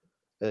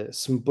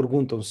 Se me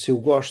perguntam se eu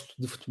gosto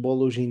de futebol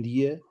hoje em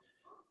dia,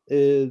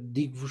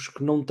 digo-vos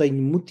que não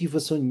tenho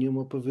motivação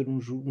nenhuma para ver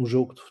um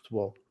jogo de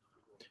futebol.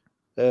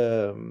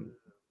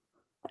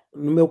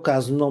 No meu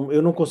caso,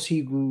 eu não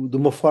consigo, de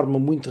uma forma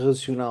muito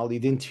racional,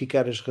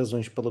 identificar as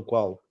razões pela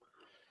qual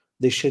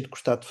deixei de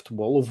gostar de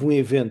futebol. Houve um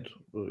evento,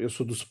 eu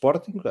sou do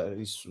Sporting,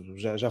 isso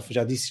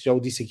já o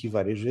disse aqui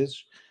várias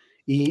vezes,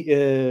 e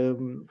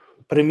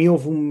para mim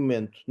houve um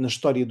momento na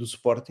história do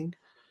Sporting,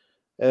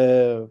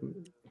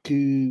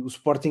 que o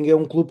Sporting é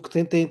um clube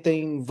que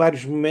tem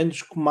vários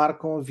momentos que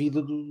marcam a vida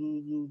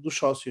dos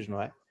sócios,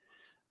 não é?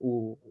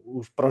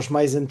 Para os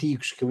mais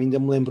antigos, que eu ainda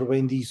me lembro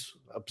bem disso,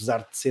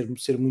 apesar de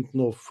ser muito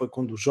novo, foi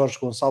quando o Jorge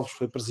Gonçalves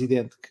foi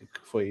presidente, que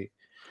foi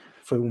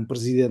um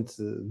presidente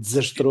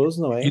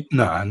desastroso, não é?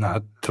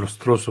 Não,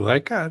 trouxe o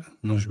Raikar,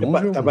 não jogou um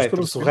jogo. Está bem,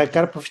 trouxe o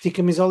Raikar para vestir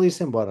camisola e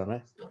ir-se embora, não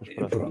é?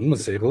 Pronto,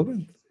 mas é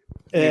irrelevante.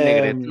 E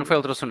Negrete, não foi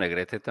ele trouxe o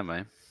Negrete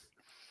também?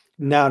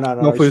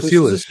 Não, foi o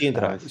Silas.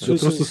 Eu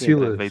trouxe o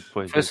Silas.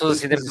 Foi o Sousa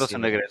Sintra que trouxe o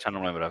Negrete, já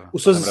não me lembrava. O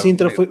Sousa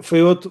Sintra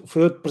foi outro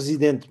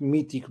presidente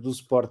mítico do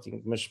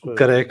Sporting, mas o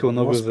Careca, o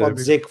não se pode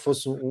dizer que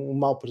fosse um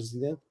mau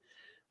presidente.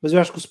 Mas eu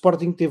acho que o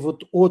Sporting teve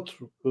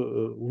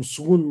um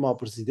segundo mau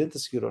presidente a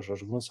seguir ao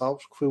Jorge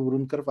Gonçalves, que foi o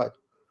Bruno Carvalho.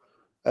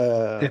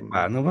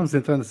 Não vamos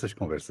entrar nessas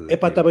conversas.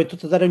 Está bem,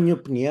 estou-te a dar a minha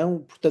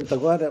opinião, portanto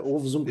agora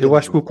ouves um Eu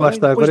acho que o que lá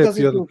está agora é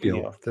pior do que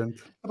ele,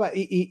 portanto...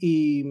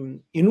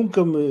 E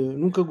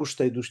nunca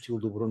gostei do estilo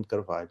do Bruno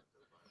Carvalho,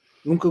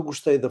 nunca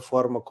gostei da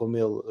forma como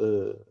ele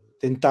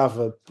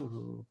tentava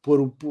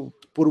pôr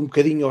um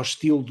bocadinho ao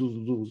estilo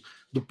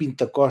do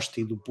Pinto da Costa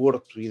e do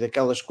Porto e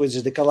daquelas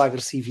coisas, daquela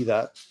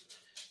agressividade.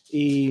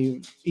 E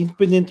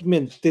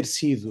independentemente de ter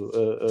sido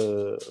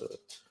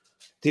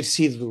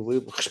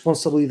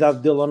responsabilidade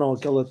dele ou não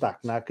aquele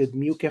ataque na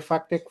academia, o que é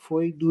facto é que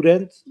foi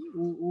durante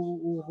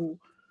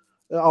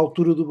a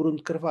altura do Bruno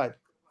de Carvalho.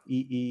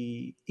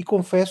 E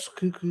confesso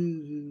que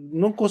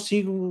não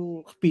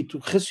consigo, repito,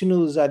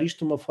 racionalizar isto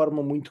de uma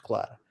forma muito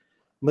clara.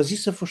 Mas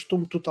isso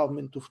afastou-me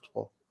totalmente do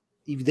futebol.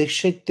 E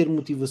deixei de ter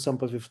motivação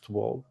para ver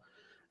futebol.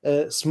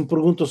 Se me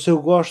perguntam se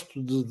eu gosto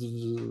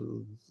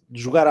de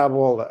jogar à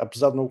bola,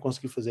 apesar de não o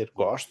conseguir fazer,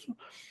 gosto.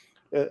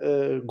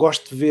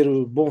 Gosto de ver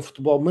bom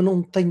futebol, mas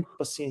não tenho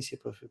paciência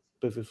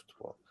para ver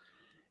futebol.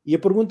 E a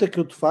pergunta que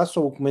eu te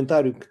faço, ou o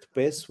comentário que te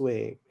peço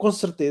é, com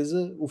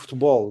certeza o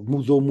futebol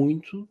mudou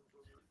muito,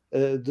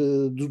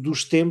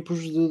 dos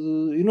tempos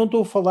e não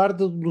estou a falar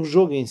do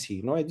jogo em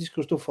si, não é disso que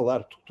eu estou a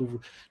falar.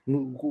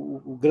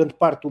 Grande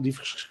parte do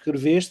livro que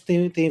escreveste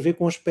tem a ver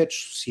com aspectos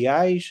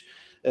sociais,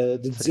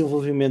 de Sim.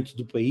 desenvolvimento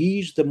do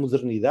país, da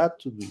modernidade,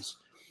 tudo isso.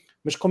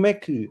 Mas como é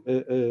que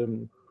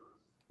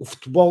o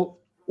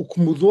futebol, o que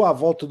mudou à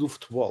volta do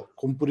futebol,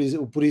 como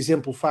por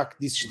exemplo o facto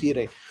de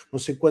existirem não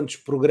sei quantos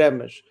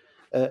programas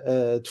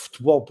de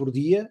futebol por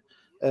dia,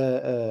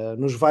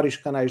 nos vários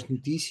canais de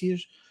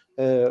notícias,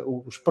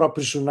 os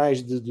próprios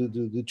jornais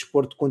de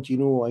desporto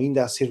continuam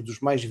ainda a ser dos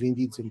mais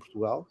vendidos em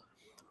Portugal,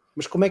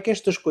 mas como é que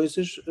estas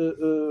coisas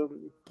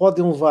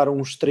podem levar a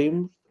um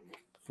extremo?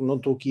 Não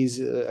estou aqui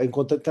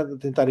a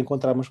tentar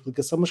encontrar uma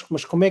explicação,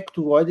 mas como é que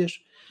tu olhas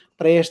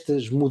para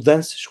estas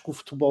mudanças que o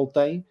futebol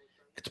tem,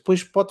 que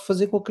depois pode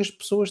fazer com que as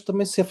pessoas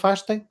também se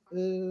afastem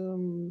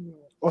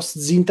ou se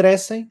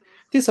desinteressem?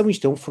 Atenção,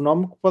 isto é um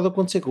fenómeno que pode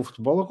acontecer com o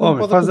futebol, como Homem,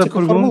 pode faz a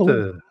acontecer com a Fórmula 1.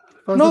 pergunta.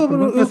 Faz Não, a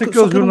pergunta. eu Parece só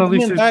aqueles quero um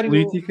jornalistas de comentário.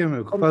 política,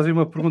 meu, que fazem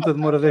uma pergunta,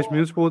 demora 10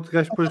 minutos, para o outro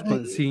gajo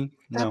depois sim,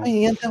 Está não.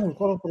 bem, então,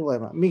 qual é o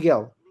problema?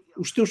 Miguel,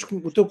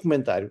 o teu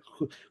comentário,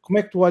 como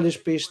é que tu olhas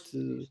para Eu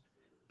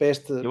para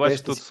acho que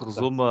esta tudo se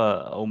situação? resume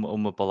a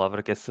uma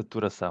palavra que é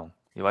saturação.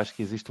 Eu acho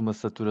que existe uma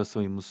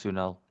saturação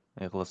emocional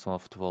em relação ao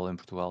futebol em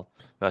Portugal.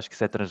 Eu acho que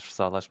isso é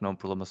transversal, acho que não é um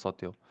problema só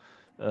teu.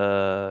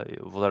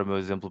 Eu vou dar o meu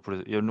exemplo.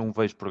 Eu não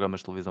vejo programas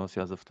de televisão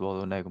associados a futebol,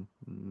 eu nego-me.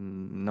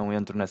 Não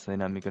entro nessa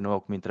dinâmica, não é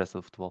o que me interessa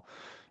do futebol.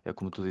 É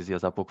como tu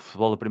dizias há pouco,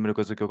 futebol, a primeira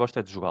coisa que eu gosto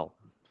é de jogá-lo.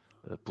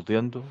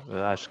 Podendo,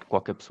 acho que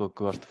qualquer pessoa que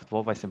gosta de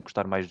futebol vai sempre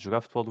gostar mais de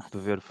jogar futebol do que de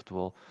ver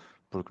futebol,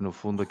 porque no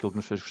fundo aquilo que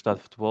nos fez gostar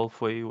de futebol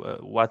foi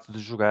o ato de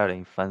jogar, a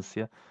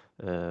infância,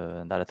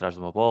 andar atrás de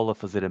uma bola,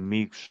 fazer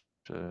amigos,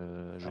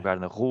 jogar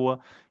na rua,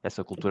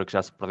 essa cultura que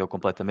já se perdeu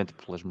completamente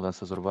pelas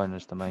mudanças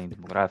urbanas também,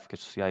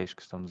 demográficas, sociais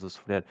que estamos a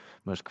sofrer,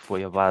 mas que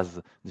foi a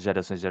base de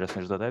gerações e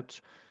gerações de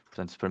adeptos.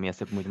 Portanto, isso para mim é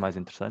sempre muito mais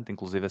interessante.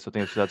 Inclusive, se eu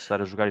tenho a possibilidade de estar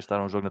a jogar e estar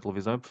a um jogo na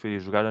televisão, eu prefiro ir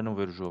jogar a não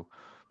ver o jogo,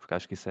 porque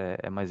acho que isso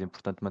é mais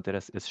importante, manter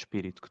esse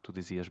espírito que tu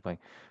dizias bem.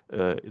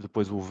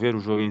 Depois, o ver o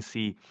jogo em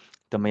si,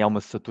 também há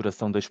uma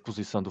saturação da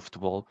exposição do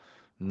futebol.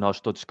 Nós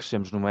todos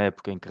crescemos numa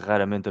época em que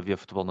raramente havia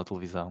futebol na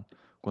televisão.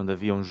 Quando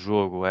havia um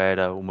jogo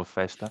era uma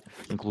festa,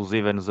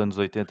 inclusive nos anos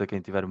 80,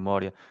 quem tiver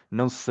memória,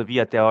 não se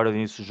sabia até a hora do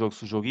início do jogo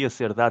se o jogo ia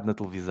ser dado na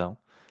televisão.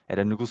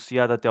 Era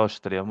negociado até ao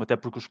extremo, até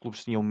porque os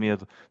clubes tinham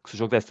medo que se o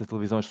jogo desse na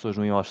televisão as pessoas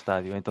não iam ao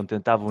estádio, então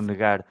tentavam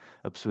negar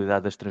a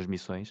possibilidade das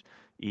transmissões,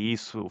 e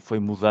isso foi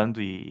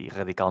mudando e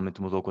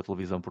radicalmente mudou com a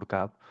televisão por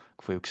cabo,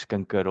 que foi o que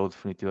escancarou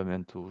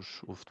definitivamente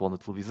o futebol na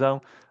televisão,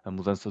 a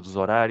mudança dos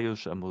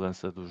horários, a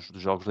mudança dos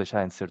jogos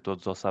deixarem de ser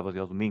todos ao sábado e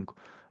ao domingo,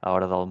 à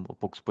hora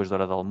pouco depois da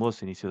hora do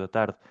almoço, início da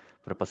tarde,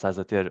 para passares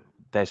a ter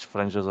 10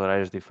 franjas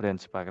horárias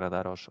diferentes para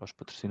agradar aos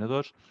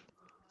patrocinadores.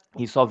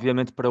 Isso,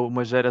 obviamente, para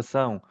uma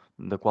geração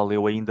da qual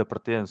eu ainda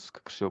pertenço,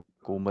 que cresceu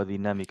com uma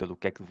dinâmica do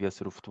que é que devia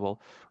ser o futebol,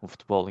 um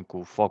futebol em que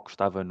o foco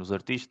estava nos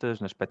artistas,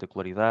 na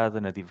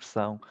espetacularidade, na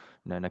diversão,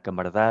 na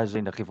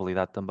camaradagem, na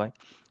rivalidade também,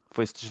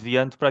 foi-se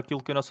desviando para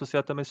aquilo que a nossa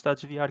sociedade também se está a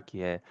desviar,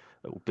 que é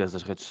o peso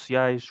das redes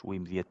sociais, o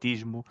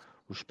imediatismo,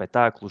 o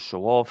espetáculo, o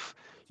show-off,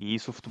 e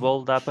isso o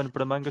futebol dá pano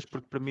para mangas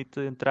porque permite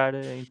entrar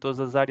em todas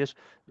as áreas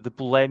de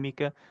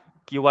polémica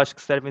que eu acho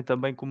que servem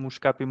também como um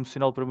escape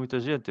emocional para muita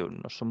gente.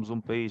 Nós somos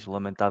um país,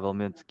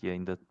 lamentavelmente, que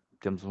ainda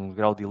temos um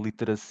grau de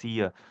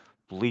iliteracia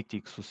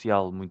político,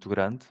 social muito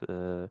grande,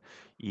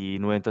 e,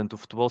 no entanto, o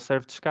futebol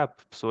serve de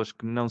escape. Pessoas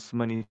que não se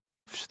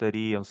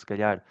manifestariam, se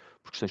calhar,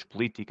 por questões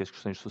políticas,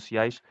 questões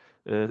sociais,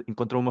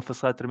 encontram uma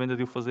facilidade tremenda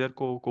de o fazer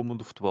com o mundo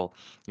do futebol.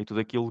 E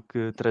tudo aquilo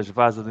que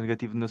transvasa de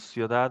negativo na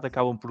sociedade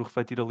acabam por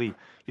refletir ali.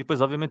 E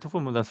depois, obviamente, houve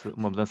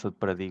uma mudança de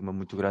paradigma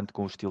muito grande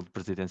com o estilo de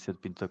presidência de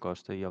Pinto da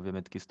Costa, e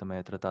obviamente que isso também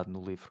é tratado no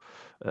livro,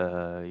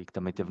 e que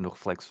também teve no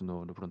reflexo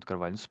no Bruno de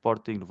Carvalho no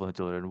Sporting, no Valente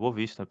Loureiro no Boa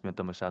Vista, no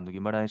Pimenta Machado no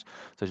Guimarães,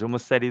 ou seja, uma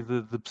série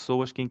de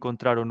pessoas que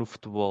encontraram no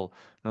futebol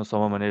não só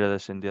uma maneira de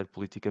ascender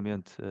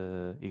politicamente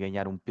e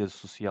ganhar um peso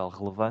social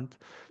relevante,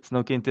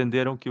 senão que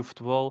entenderam que o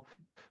futebol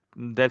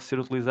deve ser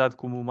utilizado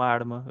como uma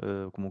arma,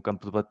 como um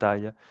campo de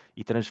batalha,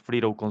 e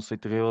transferiram o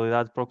conceito de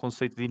rivalidade para o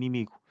conceito de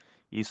inimigo.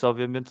 E isso,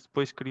 obviamente,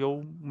 depois criou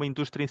uma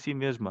indústria em si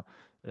mesma.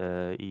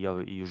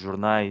 E os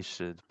jornais,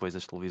 depois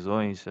as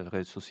televisões, as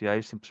redes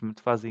sociais,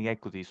 simplesmente fazem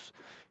eco disso.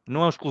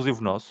 Não é um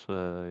exclusivo nosso.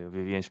 Eu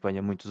vivi em Espanha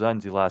há muitos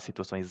anos e lá a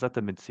situação é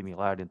exatamente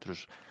similar entre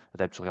os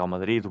adeptos do Real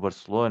Madrid, do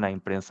Barcelona. A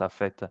imprensa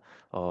afeta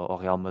ao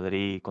Real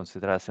Madrid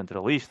considerada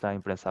centralista, a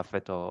imprensa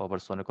afeta ao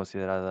Barcelona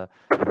considerada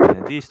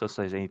independentista, ou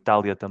seja, em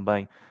Itália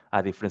também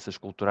há diferenças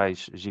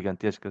culturais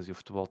gigantescas e o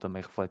futebol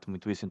também reflete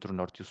muito isso entre o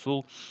Norte e o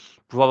Sul.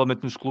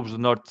 Provavelmente nos clubes do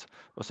Norte,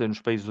 ou seja,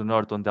 nos países do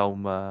Norte, onde há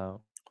uma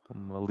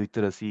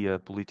literacia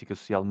política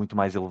social muito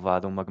mais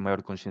elevada, uma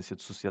maior consciência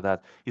de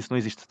sociedade. Isso não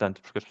existe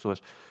tanto, porque as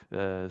pessoas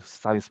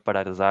sabem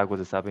separar as águas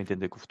e sabem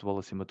entender que o futebol,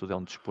 acima de tudo, é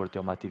um desporto,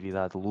 é uma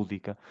atividade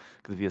lúdica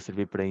que devia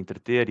servir para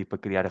entreter e para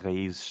criar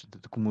raízes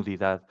de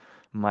comodidade,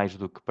 mais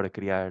do que para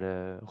criar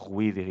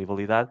ruído e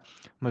rivalidade.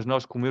 Mas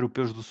nós, como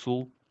europeus do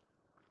Sul,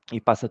 e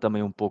passa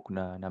também um pouco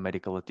na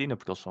América Latina,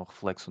 porque eles são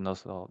reflexo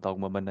nosso de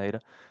alguma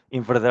maneira,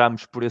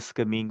 enverdámos por esse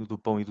caminho do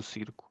pão e do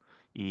circo,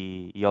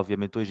 E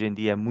obviamente hoje em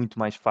dia é muito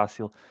mais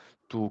fácil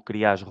tu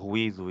criares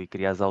ruído e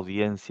criares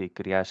audiência e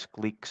criares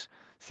cliques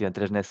se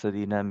entras nessa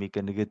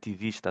dinâmica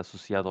negativista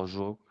associada ao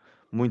jogo,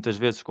 muitas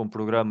vezes com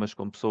programas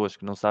com pessoas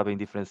que não sabem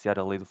diferenciar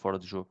a lei do fora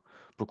de jogo,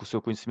 porque o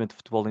seu conhecimento de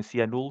futebol em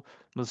si é nulo,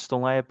 mas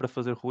estão lá é para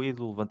fazer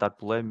ruído, levantar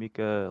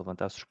polémica,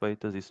 levantar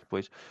suspeitas, isso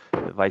depois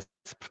vai-se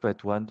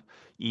perpetuando.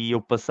 E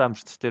eu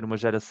passamos de ter uma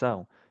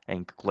geração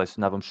em que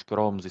colecionávamos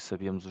cromos e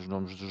sabíamos os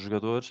nomes dos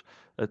jogadores,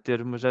 a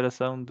ter uma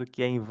geração de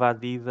que é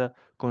invadida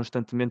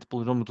constantemente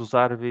pelo nome dos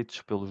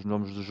árbitros, pelos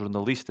nomes dos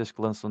jornalistas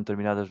que lançam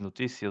determinadas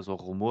notícias ou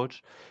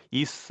rumores,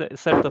 e isso, de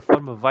certa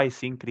forma, vai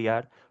sim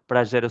criar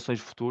para as gerações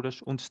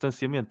futuras um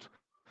distanciamento.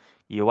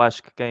 E eu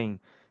acho que quem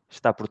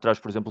está por trás,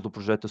 por exemplo, do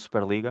projeto da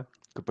Superliga,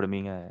 que para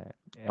mim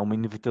é uma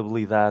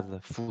inevitabilidade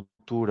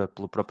futura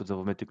pelo próprio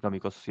desenvolvimento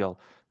económico e social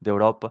da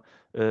Europa,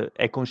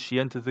 é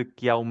consciente de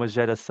que há uma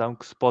geração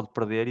que se pode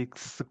perder e que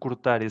se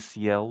cortar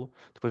esse elo,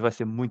 depois vai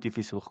ser muito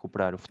difícil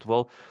recuperar. O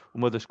futebol,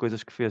 uma das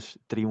coisas que fez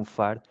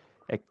triunfar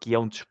é que é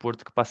um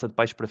desporto que passa de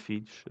pais para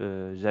filhos,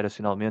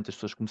 geracionalmente. As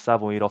pessoas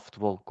começavam a ir ao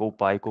futebol com o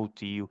pai, com o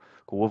tio,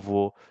 com o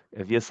avô.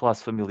 Havia esse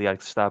laço familiar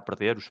que se está a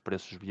perder, os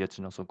preços dos bilhetes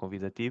não são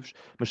convidativos,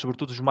 mas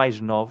sobretudo os mais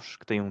novos,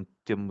 que têm um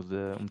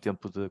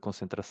tempo de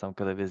concentração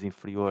cada vez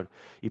inferior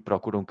e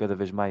procuram cada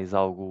vez mais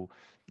algo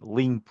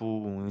limpo,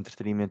 um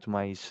entretenimento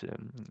mais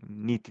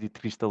nítido e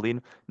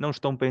cristalino, não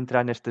estão para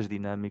entrar nestas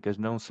dinâmicas,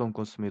 não são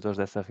consumidores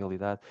dessa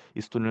realidade.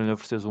 E se tu não lhe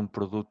ofereces um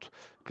produto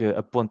que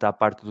aponta à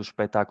parte do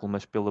espetáculo,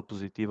 mas pela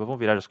positiva, vão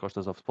virar as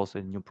costas ao futebol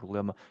sem nenhum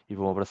problema e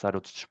vão abraçar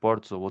outros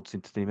desportos ou outros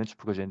entretenimentos,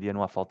 porque hoje em dia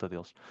não há falta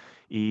deles.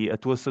 E a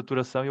tua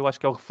saturação, eu acho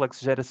que é o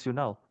reflexo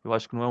geracional. Eu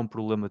acho que não é um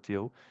problema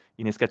teu,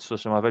 e nem sequer te estou a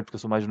chamar velho porque eu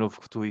sou mais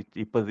novo que tu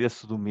e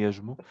padeço do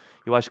mesmo.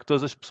 Eu acho que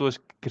todas as pessoas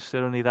que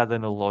cresceram na idade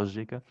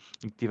analógica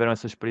e que tiveram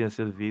essa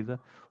experiência de vida,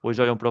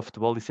 hoje olham para o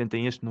futebol e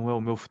sentem este não é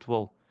o meu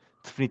futebol.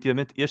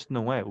 Definitivamente este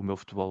não é o meu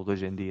futebol de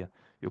hoje em dia.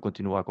 Eu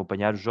continuo a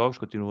acompanhar os jogos,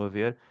 continuo a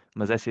ver,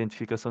 mas essa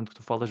identificação de que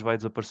tu falas vai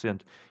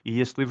desaparecendo. E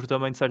este livro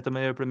também, de certa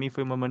maneira, para mim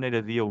foi uma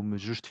maneira de eu me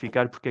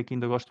justificar porque é que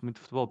ainda gosto muito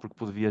de futebol, porque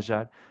pude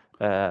viajar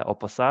ao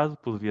passado,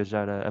 pude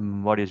viajar a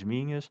memórias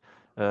minhas,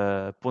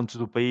 pontos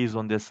do país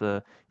onde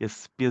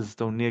esse peso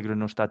tão negro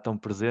não está tão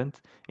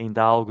presente,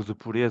 ainda há algo de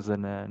pureza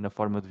na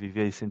forma de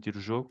viver e sentir o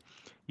jogo,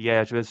 e é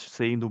às vezes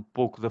saindo um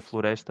pouco da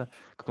floresta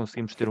que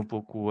conseguimos ter um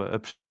pouco a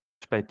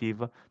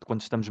perspectiva de quando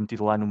estamos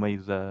metidos lá no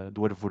meio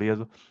do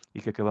arvoredo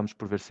e que acabamos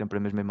por ver sempre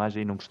a mesma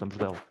imagem e não gostamos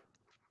dela.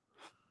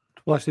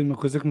 Tu falaste aí uma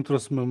coisa que me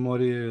trouxe uma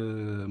memória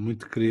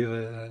muito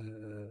querida,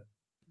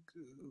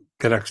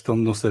 que era a questão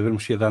de não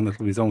sabermos se ia dar na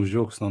televisão o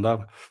jogo, se não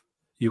dava.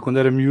 E eu, quando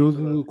era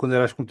miúdo, quando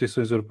eram as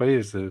competições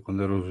europeias,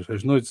 quando eram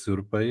as noites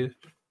europeias,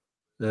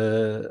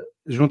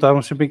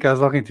 juntávamos sempre em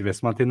casa alguém que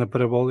tivesse uma antena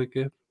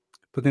parabólica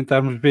para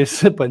tentarmos ver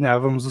se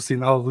apanhávamos o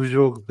sinal do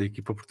jogo da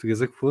equipa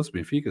portuguesa que fosse,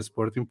 Benfica,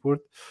 Sporting,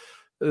 Porto,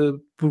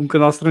 por um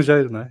canal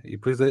estrangeiro, não é? E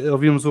depois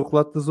ouvíamos o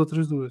relato das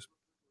outras duas.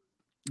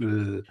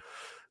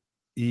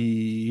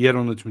 E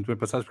eram noites muito bem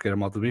passadas, porque era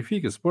malta do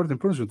Benfica, Sporting,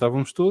 pronto,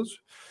 juntávamos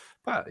todos,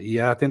 pá,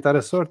 ia a tentar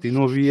a sorte, e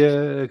não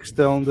havia a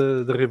questão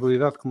da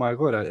rivalidade como há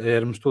agora,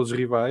 éramos todos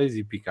rivais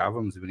e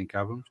picávamos e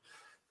brincávamos,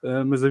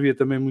 mas havia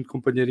também muito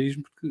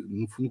companheirismo, porque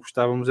no fundo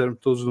gostávamos, éramos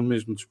todos do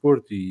mesmo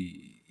desporto,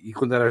 e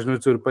quando eram as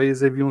noites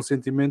europeias havia um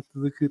sentimento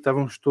de que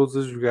estávamos todos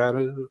a jogar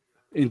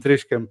em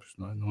três campos,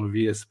 não é? Não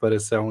havia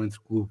separação entre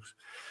clubes,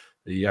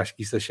 e acho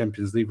que isso a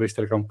Champions League vai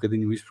estragar um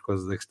bocadinho isso por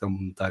causa da questão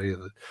monetária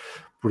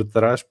por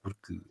trás,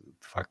 porque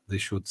de facto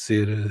deixou de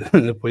ser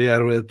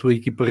apoiar a tua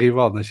equipa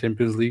rival na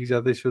Champions League,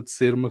 já deixou de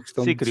ser uma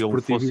questão Sim, de criou um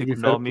fosso desportivismo e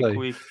fair play.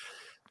 económico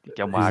e que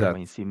é uma arma Exato.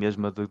 em si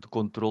mesma de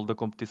controle da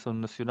competição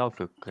nacional,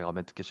 foi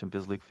realmente o que a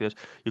Champions League fez. E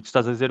o que tu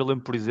estás a dizer, eu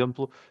lembro, por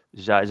exemplo,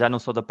 já não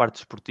só da parte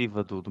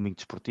desportiva, do domingo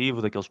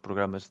desportivo, daqueles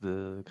programas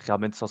que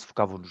realmente só se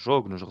focavam no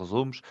jogo, nos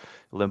resumos.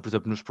 Eu lembro, por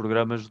exemplo, nos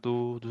programas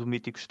do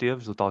Mítico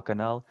Esteves, do tal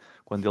canal,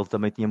 quando ele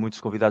também tinha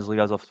muitos convidados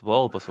ligados ao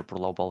futebol, passou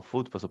por lá o Paulo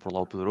Futo, passou por lá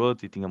o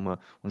Pedroto, e tinha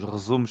uns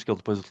resumos que ele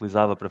depois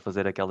utilizava para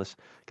fazer aquelas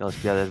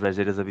piadas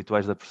brejeiras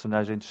habituais da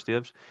personagem de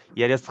Esteves,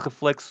 e era esse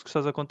reflexo que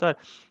estás a contar.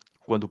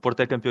 Quando o Porto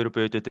é campeão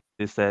europeu em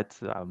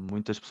 87, há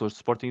muitas pessoas do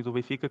Sporting e do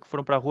Benfica que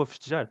foram para a rua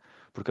festejar,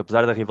 porque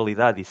apesar da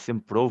rivalidade, e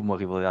sempre houve uma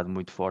rivalidade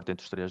muito forte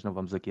entre os três, não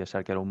vamos aqui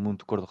achar que era um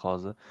mundo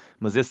cor-de-rosa,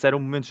 mas esses eram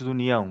momentos de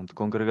união, de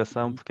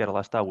congregação, porque era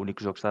lá está, o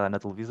único jogo que está a dar na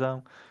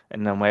televisão,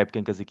 numa época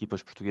em que as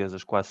equipas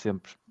portuguesas quase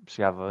sempre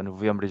chegava a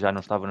novembro e já não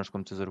estavam nas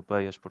competições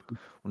europeias, porque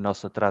o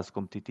nosso atraso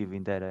competitivo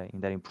ainda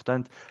era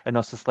importante, a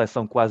nossa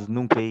seleção quase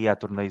nunca ia a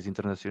torneios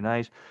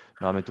internacionais,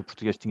 normalmente o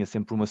português tinha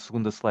sempre uma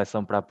segunda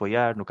seleção para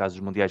apoiar, no caso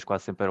dos mundiais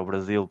quase sempre era o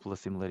Brasil, pela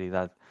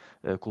similaridade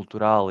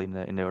cultural, e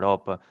na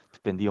Europa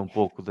dependia um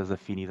pouco das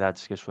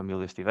afinidades que as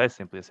famílias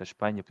tivessem, podia ser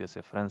Espanha, podia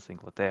ser França,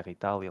 Inglaterra,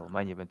 Itália,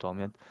 Alemanha,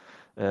 eventualmente.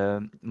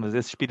 Mas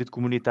esse espírito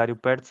comunitário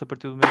perde-se a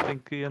partir do momento em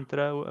que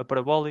entra a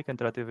parabólica,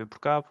 entra a TV por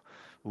cabo,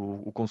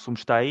 o consumo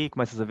está aí,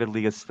 começas a ver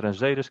ligas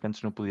estrangeiras que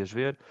antes não podias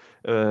ver.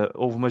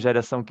 Houve uma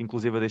geração que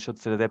inclusive deixou de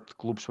ser adepto de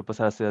clubes para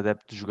passar a ser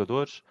adepto de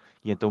jogadores,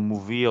 e então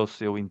movia o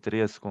seu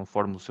interesse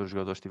conforme o seu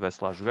jogador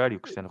estivesse lá a jogar, e o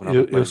Cristiano Ronaldo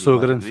é Eu sou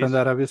paradigmático grande fã disso. da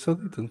Arábia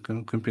Saudita,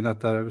 no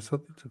campeonato da Arábia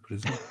Saudita, por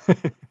exemplo.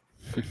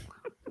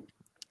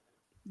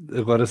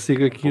 Agora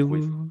sigo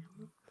aquilo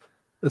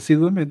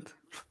assiduamente.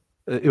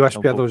 Eu acho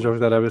piada aos jogos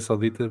da Arábia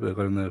Saudita,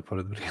 agora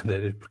fora de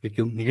brincadeira, porque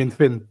aquilo ninguém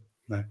defende,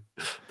 não é?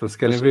 Então se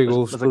querem ver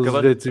golos de todos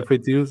os jeitos e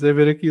feitios, é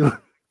ver aquilo.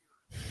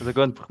 Mas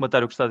acabando por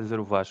rematar o que está a dizer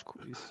o Vasco,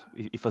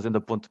 e fazendo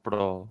a ponte para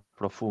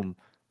o fumo,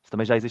 isso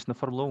também já existe na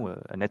Fórmula 1.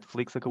 A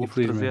Netflix acabou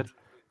por trazer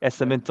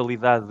essa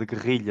mentalidade de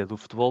guerrilha do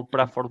futebol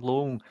para a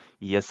Fórmula 1,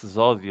 e esses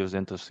ódios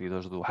entre os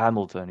seguidores do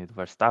Hamilton e do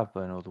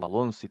Verstappen ou do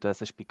Alonso e todas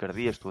essas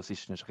picardias que tu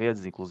assistes nas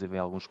redes, inclusive em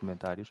alguns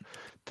comentários,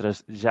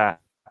 já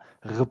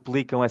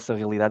replicam essa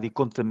realidade e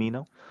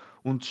contaminam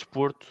um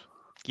desporto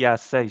que há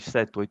 6,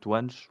 7, 8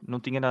 anos não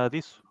tinha nada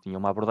disso. Tinha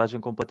uma abordagem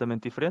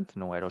completamente diferente.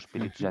 Não era o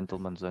espírito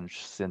gentleman dos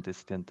anos 60 e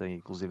 70 e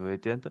inclusive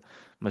 80,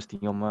 mas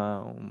tinha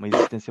uma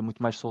existência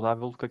muito mais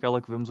saudável do que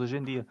aquela que vemos hoje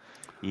em dia.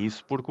 E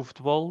isso porque o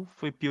futebol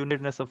foi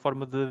pioneiro nessa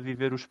forma de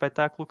viver o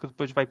espetáculo, que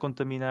depois vai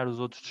contaminar os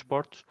outros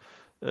desportos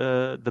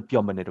da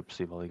pior maneira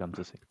possível, digamos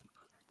assim.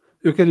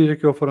 Eu quero ir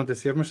aqui ao Fórum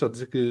TCF, mas só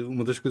dizer que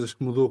uma das coisas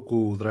que mudou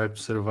com o Drive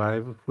to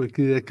Survive foi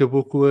que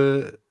acabou com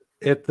a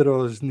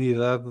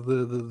heterogeneidade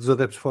dos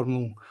adeptos de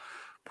Fórmula 1.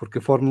 Porque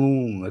a Fórmula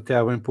 1, até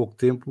há bem pouco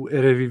tempo,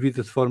 era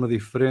vivida de forma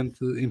diferente,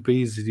 em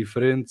países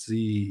diferentes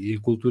e em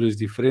culturas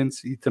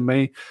diferentes, e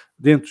também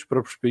dentro dos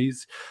próprios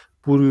países,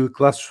 por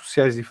classes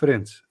sociais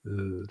diferentes.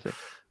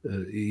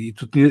 E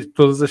tu tinhas,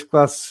 todas as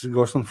classes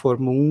gostam de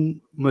Fórmula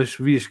 1, mas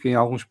vias que em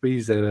alguns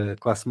países era a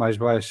classe mais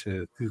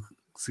baixa que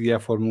seguia a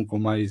Fórmula 1 com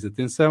mais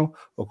atenção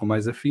ou com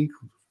mais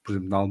afinco, por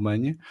exemplo, na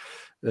Alemanha.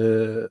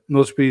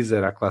 Noutros países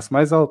era a classe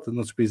mais alta,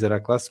 noutros países era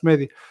a classe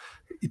média.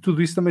 E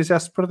tudo isso também já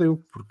se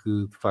perdeu, porque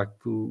de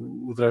facto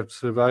o Drive to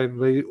Survive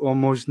veio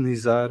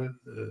homogeneizar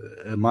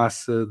a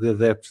massa de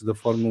adeptos da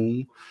Fórmula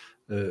 1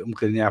 um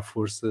bocadinho à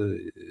força,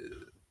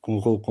 com o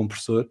rolo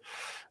compressor.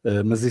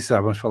 Mas isso já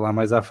vamos falar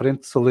mais à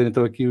frente. Só ler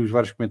então aqui os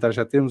vários comentários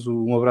já temos.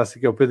 Um abraço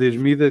aqui ao Pedro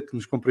Esmida, que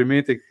nos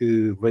cumprimenta,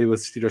 que veio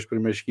assistir aos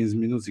primeiros 15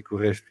 minutos e que o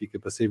resto fica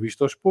para ser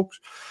visto aos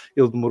poucos.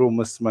 Ele demorou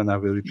uma semana a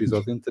ver o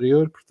episódio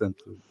anterior,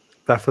 portanto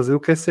está a fazer o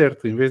que é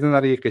certo. Em vez de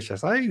andar aí a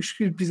queixar-se, os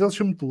episódios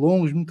são muito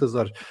longos, muitas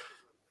horas.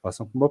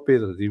 Façam como o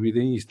Pedro,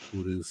 dividem isto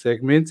por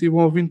segmentos e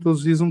vão ouvindo todos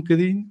os dias um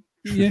bocadinho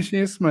e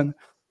enchem a semana.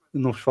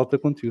 Não vos falta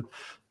conteúdo.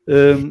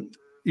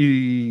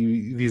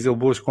 E diz ele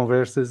boas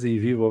conversas e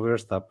viva o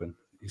Verstappen.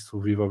 Isso,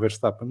 viva o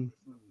Verstappen,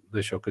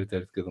 deixa ao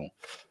critério de cada um.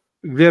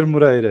 Guilherme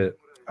Moreira,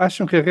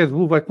 acham que a Red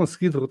Bull vai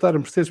conseguir derrotar a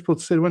Mercedes pelo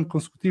terceiro ano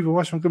consecutivo ou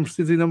acham que a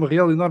Mercedes ainda é uma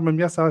real e enorme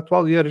ameaça à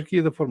atual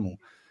hierarquia da Fórmula 1?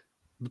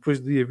 Depois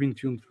do dia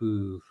 21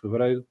 de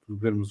fevereiro, de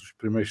vermos os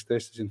primeiros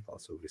testes, a gente fala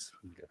sobre isso.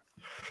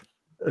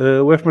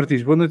 O F.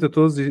 Martins, boa noite a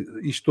todos e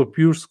estou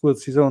pior-se com a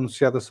decisão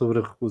anunciada sobre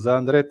a recusa a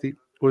Andretti.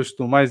 Hoje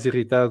estou mais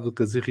irritado do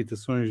que as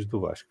irritações do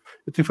Vasco.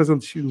 Eu tenho que fazer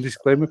um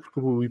disclaimer porque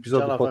o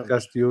episódio do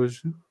podcast de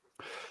hoje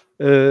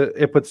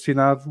é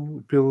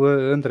patrocinado pela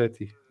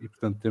Andretti e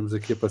portanto temos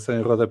aqui a passar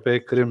em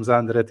rodapé. Queremos a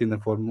Andretti na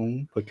Fórmula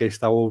 1 para quem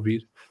está a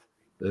ouvir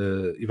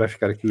e vai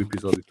ficar aqui o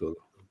episódio todo.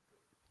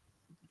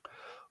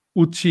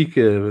 O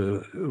Chica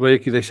veio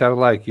aqui deixar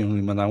like e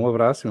mandar um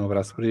abraço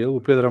para ele. O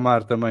Pedro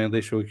Amar também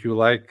deixou aqui o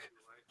like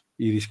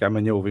e diz que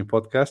amanhã ouvem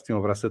podcast. Um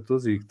abraço a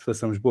todos e que te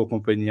façamos boa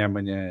companhia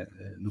amanhã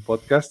no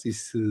podcast. E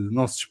se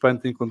não se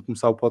espantem quando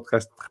começar o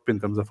podcast, de repente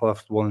estamos a falar de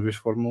futebol em vez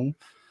de Fórmula 1.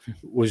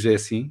 Hoje é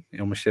assim,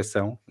 é uma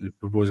exceção,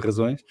 por boas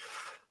razões.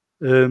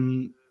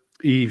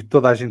 E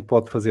toda a gente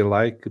pode fazer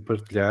like,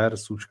 partilhar,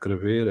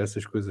 subscrever,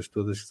 essas coisas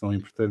todas que são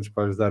importantes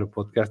para ajudar o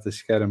podcast a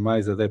chegar a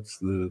mais adeptos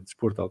de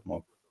desporto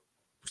automóvel.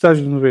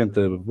 Estágio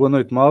 90, boa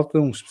noite malta,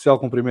 um especial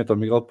cumprimento ao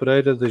Miguel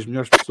Pereira, das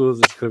melhores pessoas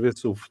a escrever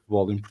sobre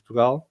futebol em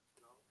Portugal.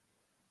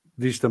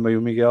 Diz também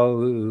o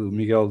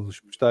Miguel dos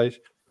Postais,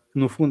 que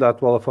no fundo a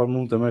atual Fórmula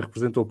 1 também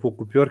representa um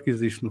pouco o pior que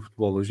existe no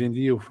futebol hoje em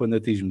dia, o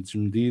fanatismo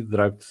desmedido,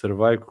 drive to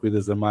survive,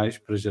 corridas a mais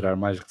para gerar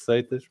mais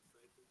receitas.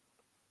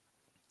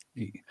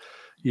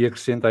 E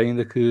acrescenta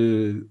ainda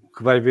que o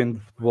que vai vendo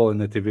de futebol é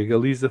na TV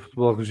Galiza,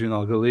 futebol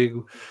regional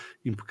galego,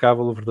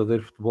 impecável, o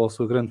verdadeiro futebol,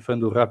 sou grande fã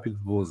do Rápido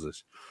de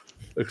Bouzas.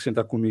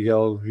 Acrescentar que o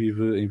Miguel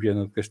vive em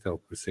Viana do Castelo,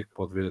 por isso é que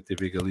pode ver a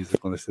TV Galiza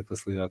com esta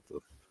facilidade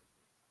toda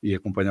e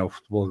acompanhar o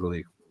futebol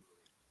galego.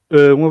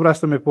 Um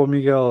abraço também para o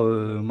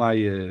Miguel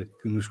Maia,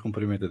 que nos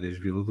cumprimenta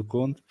desde Vila do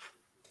Conde.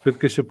 Pedro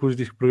Cachapuz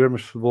diz que programas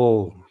de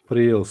futebol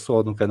para ele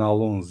só no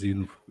Canal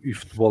 11 e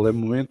futebol é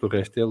momento, o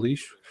resto é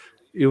lixo.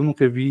 Eu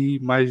nunca vi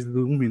mais de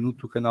 1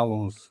 minuto do Canal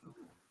 11.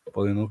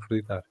 Podem não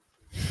acreditar.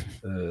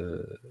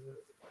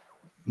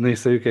 Nem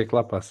sei o que é que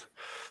lá passa.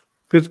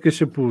 Pedro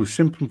Cachapuz,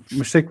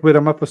 mas sei que o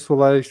Beira-Mar passou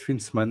lá este fim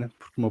de semana,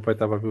 porque o meu pai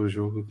estava a ver o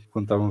jogo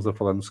quando estávamos a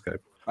falar no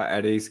Skype.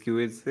 Era isso que eu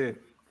ia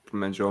dizer.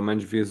 Pelo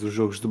menos vias os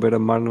jogos do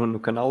Beira-Mar no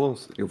Canal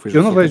 11.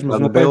 Eu não vejo, mas o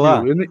meu pai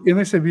viu. Eu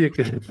nem sabia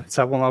que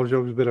passavam lá os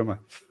jogos do Beira-Mar.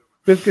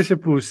 Pedro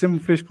Cachapuz, sempre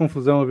me fez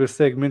confusão haver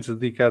segmentos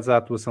dedicados à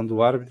atuação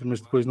do árbitro,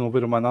 mas depois não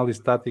haver uma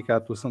análise tática à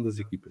atuação das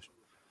equipas.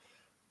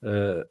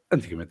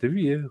 Antigamente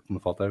havia, o que me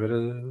falta era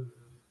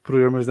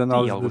programas de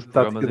análise alguns de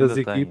tática programas das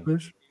ainda têm.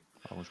 equipas.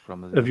 Alguns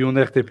programas ainda Havia um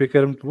na RTP que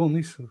era muito bom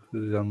nisso,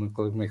 já não me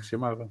lembro como é que se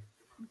chamava.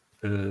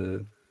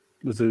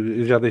 Mas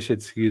eu já deixei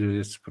de seguir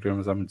estes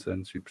programas há muitos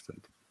anos e,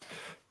 portanto...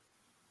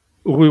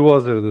 O Rui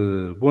Wozer,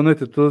 boa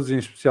noite a todos, em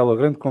especial ao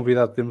grande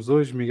convidado que temos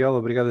hoje. Miguel,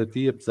 obrigado a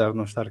ti, apesar de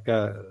não estar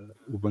cá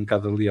ao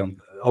Bancada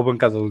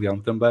Leão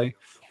também,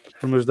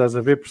 por me ajudares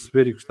a ver,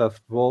 perceber e gostar de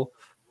futebol.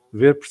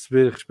 Ver,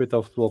 perceber e respeitar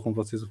o futebol como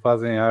vocês o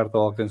fazem, a arte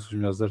ao alcance dos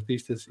melhores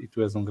artistas, e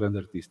tu és um grande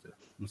artista.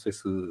 Não sei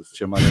se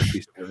chamar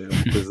artista é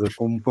uma coisa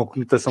com uma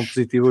conotação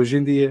positiva hoje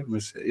em dia,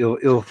 mas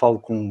ele fala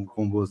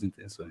com boas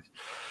intenções.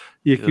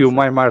 E aqui o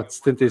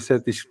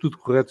MyMart77 diz que tudo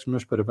correto,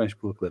 meus parabéns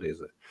pela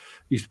clareza.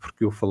 Isto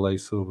porque eu falei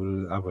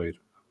sobre Aveiro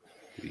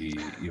e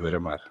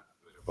Beira-Mar,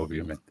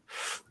 obviamente.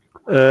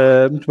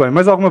 Muito bem,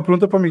 mais alguma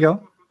pergunta para o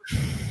Miguel?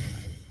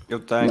 Eu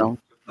tenho. Não.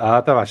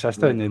 Tá bem, já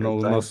estranho.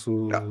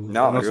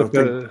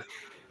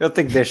 Eu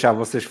tenho que deixar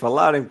vocês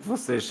falarem, porque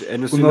vocês, a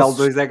Nacional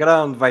 2 é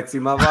grande, vai de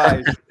cima a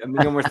baixo, a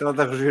minha é uma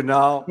estrada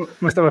regional.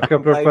 Mas estava a ficar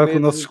preocupado com o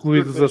nosso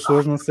excluído dos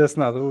Açores não dissesse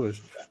nada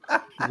hoje.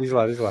 Diz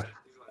lá.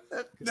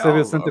 Sabe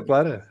o Santa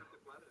Clara?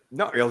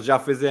 Não, ele já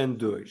fez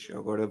N2,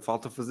 agora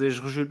falta fazer as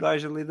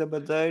regionais ali da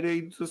Madeira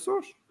e dos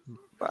Açores.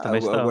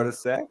 Agora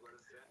segue.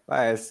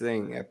 É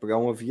assim, é pegar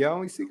um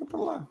avião e siga para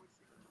lá.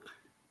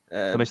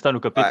 Também está no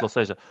capítulo, ou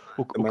seja,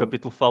 o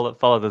capítulo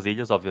fala das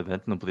ilhas,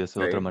 obviamente, não podia ser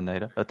de outra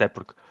maneira, até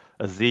porque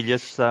as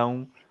ilhas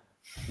são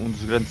um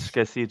dos grandes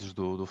esquecidos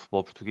do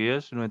futebol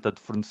português. No entanto,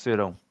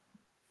 forneceram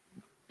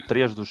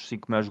 3 dos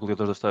 5 maiores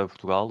goleadores da história de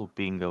Portugal, o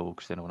Pinga, o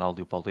Cristiano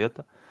Ronaldo e o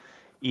Pauleta,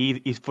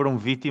 e foram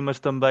vítimas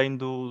também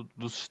do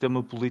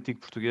sistema político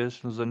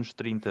português nos anos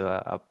 30.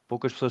 Há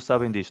poucas pessoas que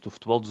sabem disto. O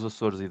futebol dos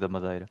Açores e da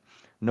Madeira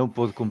não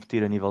pôde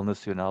competir a nível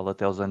nacional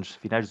até os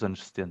finais dos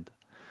anos 70.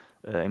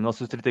 Em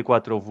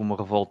 1934 houve uma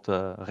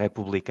revolta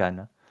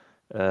republicana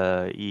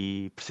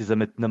e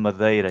precisamente na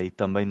Madeira e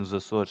também nos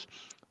Açores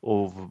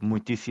houve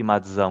muitíssima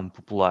adesão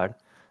popular,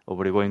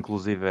 obrigou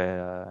inclusive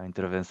a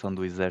intervenção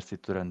do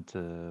exército durante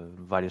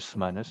várias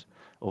semanas.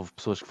 Houve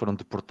pessoas que foram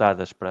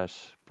deportadas para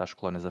as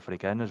colónias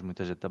africanas,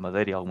 muita gente da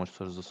Madeira e algumas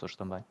pessoas dos Açores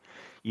também.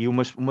 E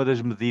uma das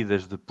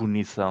medidas de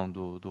punição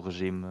do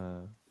regime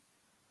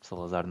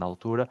Salazar na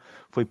altura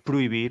foi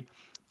proibir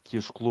que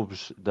os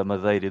clubes da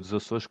Madeira e dos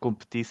Açores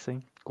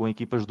competissem com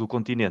equipas do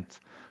continente.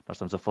 Nós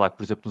estamos a falar que,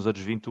 por exemplo, nos anos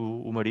 20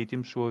 o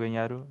Marítimo chegou a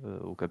ganhar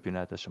o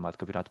campeonato, chamado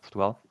Campeonato de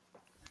Portugal.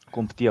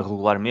 Competia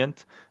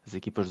regularmente, as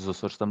equipas dos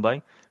Açores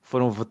também,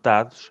 foram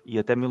vetados e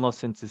até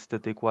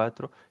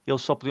 1974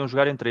 eles só podiam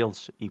jogar entre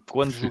eles. E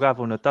quando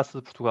jogavam na Taça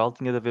de Portugal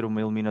tinha de haver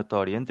uma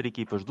eliminatória entre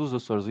equipas dos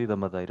Açores e da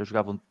Madeira,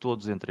 jogavam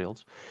todos entre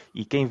eles,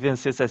 e quem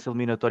vencesse essa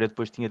eliminatória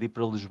depois tinha de ir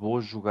para Lisboa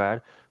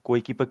jogar com a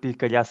equipa que lhe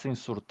calhasse em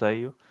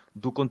sorteio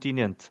do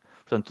continente.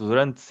 Portanto,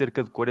 durante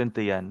cerca de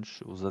 40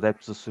 anos, os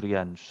adeptos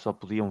açorianos só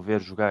podiam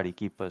ver jogar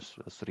equipas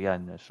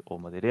açorianas ou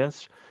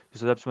madeirenses, e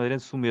os adeptos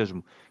madeirenses o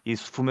mesmo.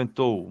 Isso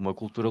fomentou uma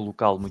cultura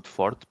local muito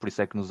forte, por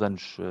isso é que nos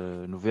anos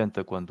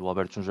 90, quando o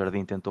Alberto João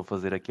Jardim tentou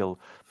fazer aquele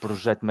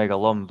projeto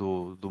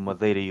megalómano do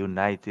Madeira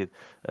United,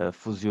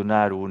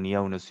 fusionar o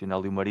União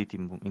Nacional e o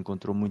Marítimo,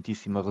 encontrou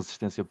muitíssima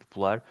resistência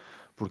popular,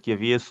 porque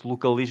havia esse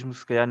localismo que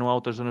se calhar não há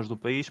outras zonas do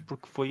país,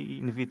 porque foi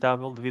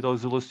inevitável devido ao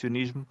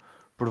isolacionismo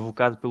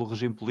provocado pelo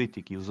regime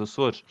político. E os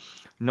Açores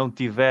não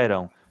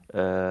tiveram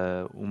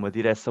uma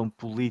direção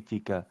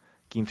política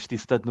que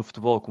investisse tanto no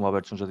futebol como o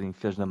Alberto João Jardim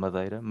fez na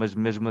Madeira, mas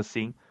mesmo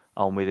assim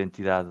há uma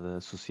identidade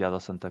associada ao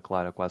Santa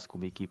Clara quase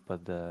como equipa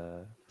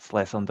da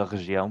seleção da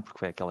região, porque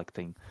foi aquela que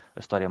tem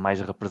a história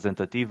mais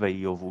representativa,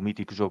 e houve o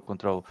mítico jogo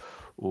contra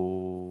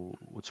o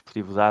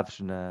Desportivo de Aves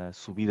na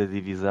subida de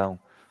divisão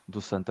do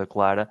Santa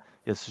Clara.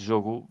 Esse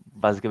jogo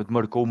basicamente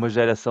marcou uma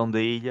geração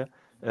da ilha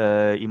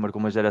e marcou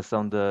uma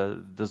geração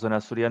da zona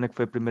açoriana, que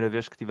foi a primeira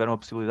vez que tiveram a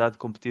possibilidade de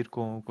competir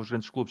com os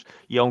grandes clubes.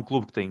 E é um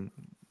clube que tem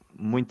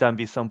muita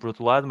ambição por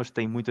outro lado, mas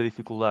tem muita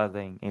dificuldade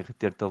em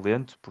reter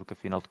talento, porque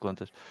afinal de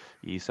contas,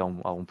 e isso é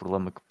um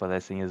problema que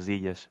padecem as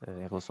ilhas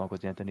em relação ao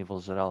continente a nível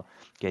geral,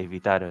 que é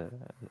evitar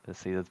a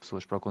saída de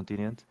pessoas para o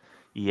continente,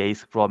 e é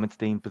isso que provavelmente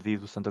tem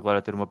impedido o Santa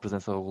Clara ter uma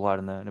presença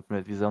regular na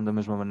primeira divisão, da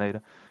mesma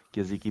maneira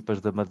que as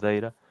equipas da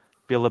Madeira,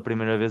 pela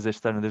primeira vez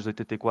este ano, desde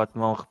 84,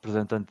 não há um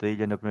representante da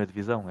ilha na primeira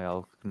divisão. É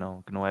algo que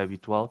não é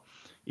habitual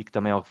e que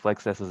também é um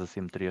reflexo dessas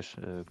assimetrias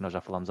que nós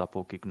já falámos há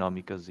pouco,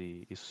 económicas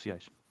e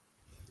sociais.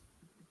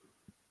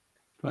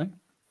 Bem?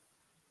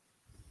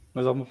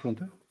 Mais alguma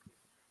pergunta?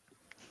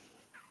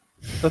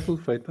 Está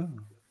tudo feito.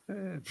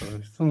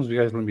 São uns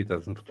gajos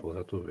limitados no futebol,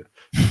 já estou a ver.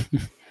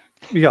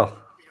 Miguel,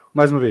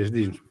 mais uma vez,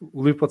 diz-nos,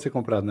 o livro pode ser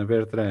comprado na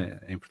Bertrand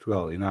em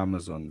Portugal e na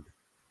Amazon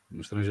no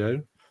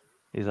estrangeiro.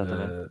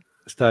 Exatamente.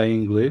 Está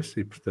em inglês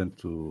e,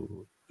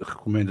 portanto,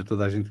 recomendo a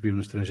toda a gente que vive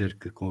no estrangeiro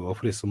que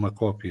ofereça uma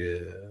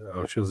cópia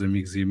aos seus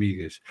amigos e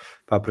amigas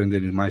para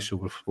aprenderem mais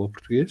sobre o futebol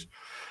português.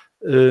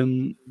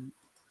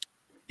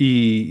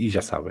 E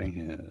já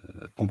sabem,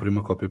 comprei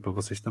uma cópia para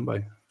vocês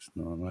também. Isto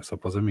não é só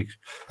para os amigos.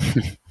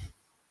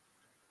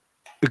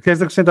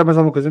 Queres acrescentar mais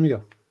alguma coisa,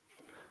 Miguel?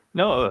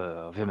 Não,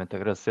 obviamente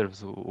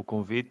agradecer-vos o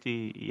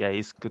convite e é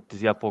isso que eu te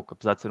dizia há pouco,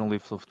 apesar de ser um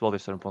livro sobre futebol,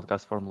 este ser um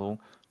podcast de Fórmula 1,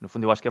 no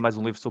fundo eu acho que é mais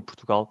um livro sobre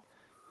Portugal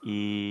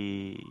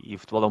e o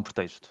futebol é um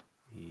pretexto.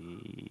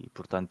 E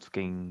portanto,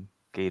 quem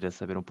queira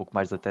saber um pouco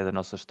mais até da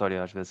nossa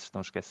história, às vezes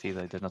tão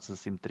esquecida, e das nossas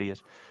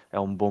assimetrias, é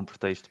um bom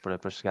pretexto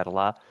para chegar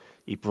lá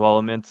e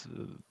provavelmente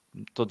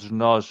todos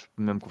nós,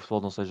 mesmo que o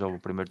futebol não seja o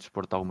primeiro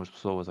desporto de algumas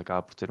pessoas,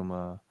 acaba por ter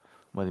uma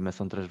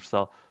dimensão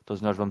transversal,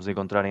 todos nós vamos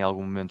encontrar em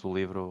algum momento o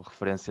livro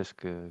referências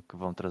que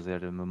vão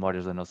trazer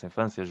memórias da nossa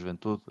infância,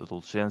 juventude,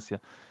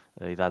 adolescência,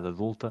 a idade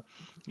adulta,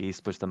 e isso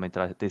depois também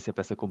tem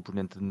sempre essa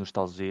componente de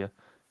nostalgia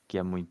que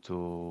é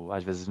muito,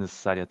 às vezes,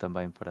 necessária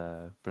também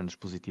para nos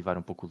positivar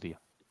um pouco o dia.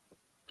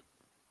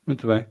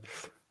 Muito bem.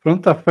 Pronto,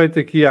 está feita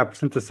aqui a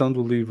apresentação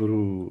do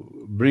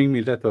livro Bring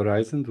Me That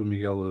Horizon, do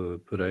Miguel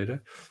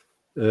Pereira.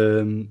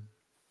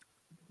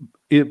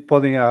 E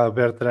podem ir à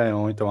Bertrand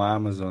ou então à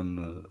Amazon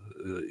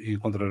e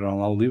encontrarão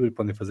lá o livro e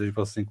podem fazer as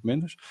vossas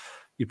encomendas.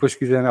 E depois, se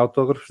quiserem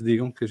autógrafos,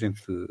 digam que a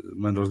gente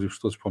manda os livros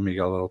todos para o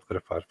Miguel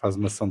autografar. Faz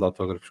uma sessão de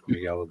autógrafos com o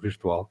Miguel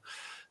virtual.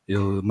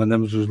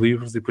 Mandamos os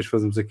livros e depois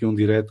fazemos aqui um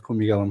direto com o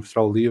Miguel a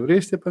mostrar o livro.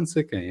 Este é para não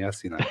sei quem, é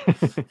assinar.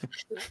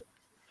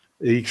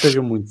 E que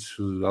sejam muitos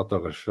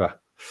autógrafos. Vá.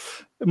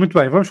 Muito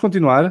bem, vamos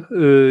continuar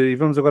e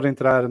vamos agora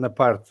entrar na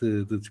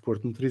parte de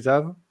desporto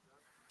motorizado.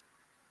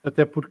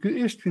 Até porque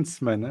este fim de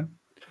semana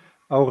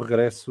há o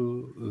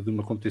regresso de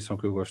uma competição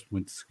que eu gosto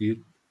muito de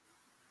seguir,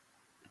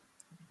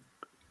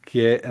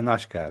 que é a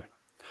NASCAR.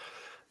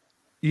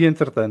 E,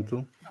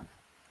 entretanto,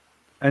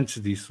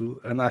 antes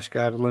disso, a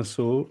NASCAR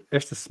lançou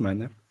esta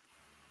semana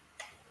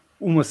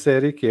uma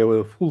série que é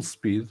a Full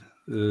Speed,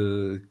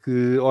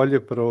 que olha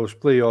para os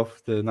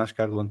playoffs da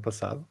NASCAR do ano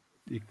passado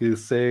e que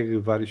segue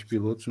vários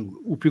pilotos.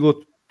 O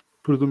piloto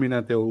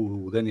predominante é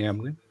o Danny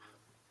Hamlin,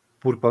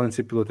 porque além de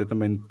ser piloto é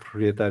também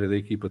proprietário da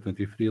equipa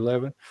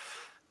 23XI,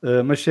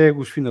 mas segue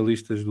os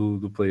finalistas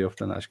do playoff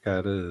da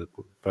NASCAR,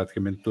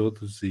 praticamente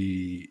todos,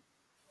 e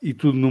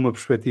tudo numa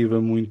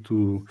perspectiva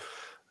muito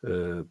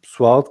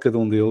pessoal de cada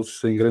um deles,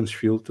 sem grandes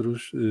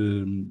filtros,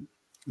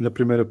 na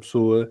primeira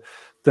pessoa,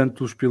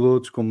 tanto os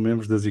pilotos como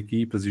membros das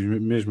equipas e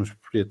mesmo os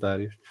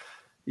proprietários.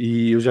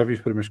 E eu já vi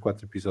os primeiros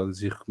 4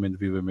 episódios e recomendo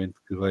vivamente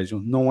que vejam.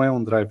 Não é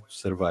um Drive to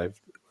Survive.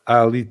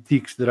 Há ali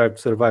tiques de Drive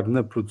to Survive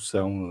na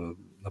produção,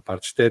 na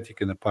parte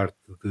estética, na parte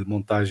de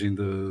montagem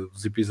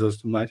dos episódios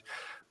e tudo mais,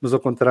 mas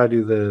ao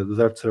contrário do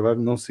Drive to Survive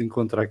não se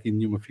encontra aqui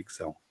nenhuma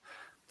ficção.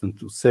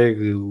 Portanto,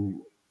 segue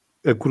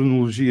a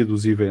cronologia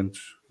dos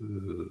eventos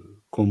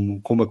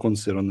como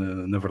aconteceram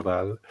na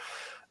verdade.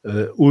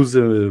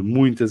 Usa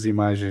muitas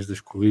imagens das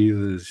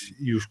corridas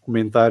e os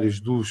comentários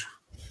dos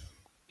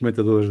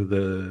comentadores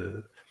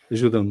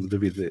ajudam-me,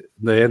 David,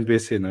 da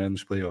NBC, não é?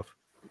 Nos playoffs.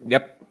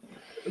 Yep.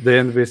 Da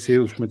NBC,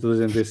 os comentadores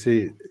da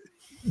NBC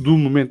do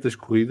momento das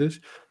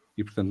corridas,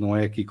 e portanto não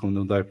é aqui como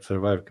no Drive to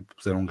Survive que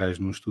puseram um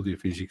gajo num estúdio e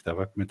fingi que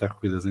estava a comentar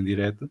corridas em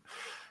direto.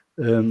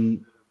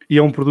 E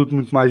é um produto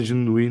muito mais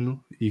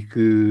genuíno e que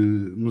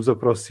nos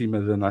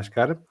aproxima da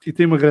NASCAR e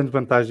tem uma grande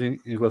vantagem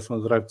em relação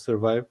ao Drive to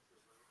Survive,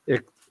 é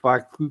que de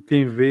facto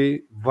quem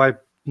vê vai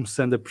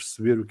começando a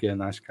perceber o que é a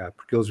NASCAR,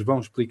 porque eles vão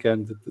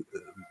explicando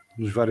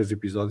nos vários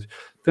episódios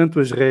tanto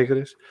as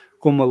regras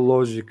como a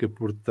lógica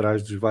por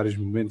trás dos vários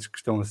momentos que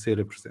estão a ser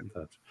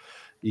apresentados.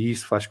 E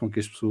isso faz com que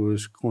as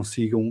pessoas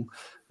consigam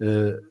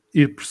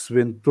ir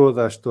percebendo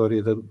toda a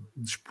história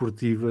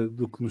desportiva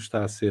do que nos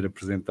está a ser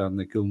apresentado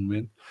naquele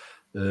momento.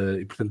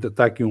 E portanto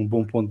está aqui um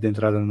bom ponto de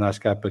entrada na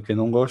NASCAR para quem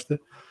não gosta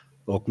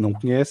ou que não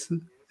conhece,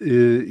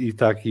 e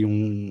está aqui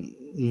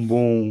um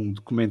bom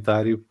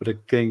documentário para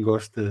quem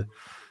gosta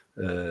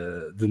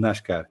de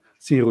NASCAR.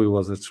 Sim, Rui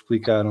Rosa, te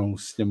explicaram o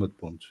sistema de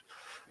pontos.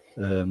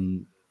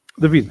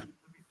 David,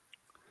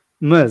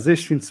 mas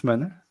este fim de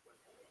semana,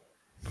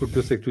 porque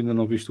eu sei que tu ainda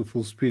não viste o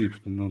Full Speed,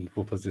 portanto não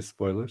vou fazer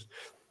spoilers,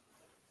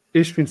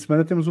 este fim de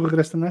semana temos o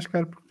regresso da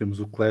NASCAR, porque temos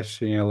o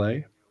Clash em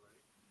LA,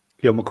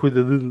 que é uma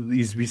corrida de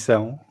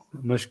exibição,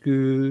 mas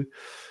que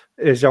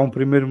é já um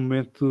primeiro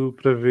momento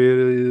para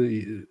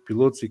ver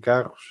pilotos e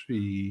carros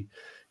e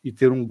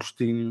ter um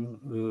gostinho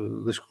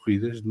das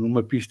corridas,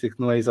 numa pista que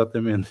não é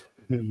exatamente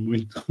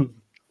muito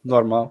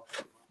normal,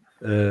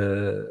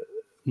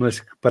 mas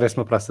que parece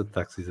uma praça de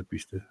táxis a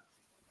pista.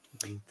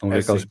 Estão a ver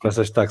aquelas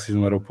praças de táxis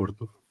no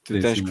aeroporto? Tu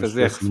tens que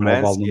fazer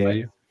referência, no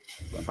meio.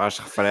 Faz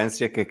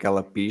referência que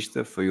aquela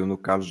pista foi onde o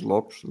Carlos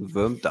Lopes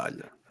levou a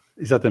medalha.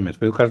 Exatamente,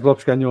 foi o Carlos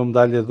Lopes que ganhou a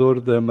medalha de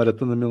ouro da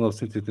Maratona de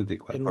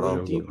 1984.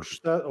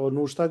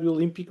 No Estádio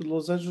Olímpico de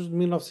Los Angeles de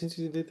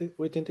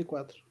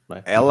 1984.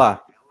 É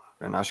lá.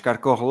 A NASCAR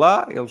corre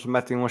lá, eles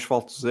metem um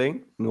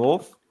asfaltozinho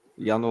novo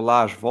e andam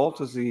lá às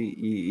voltas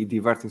e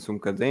divertem-se um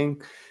bocadinho.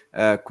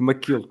 Como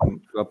aquilo, como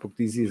há pouco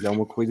dizias, é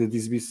uma corrida de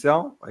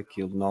exibição,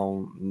 aquilo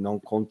não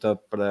conta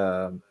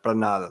para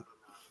nada.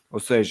 Ou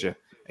seja,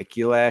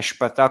 aquilo é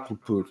espetáculo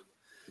puro.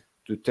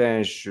 tu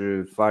tens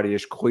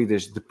várias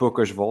corridas de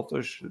poucas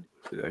voltas.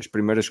 As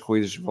primeiras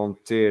corridas vão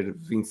ter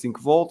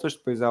 25 voltas,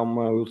 depois há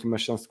uma última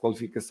chance de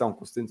qualificação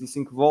com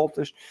 75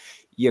 voltas,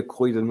 e a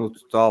corrida no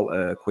total,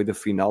 a corrida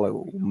final,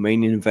 o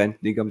main event,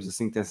 digamos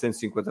assim, tem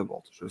 150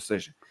 voltas. Ou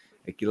seja,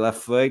 aquilo é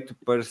feito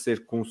para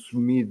ser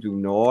consumido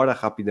na hora,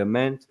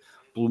 rapidamente.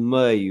 Pelo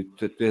meio,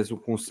 tu tens um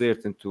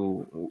concerto entre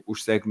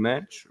os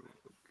segmentos.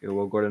 Eu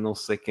agora não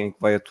sei quem é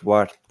que vai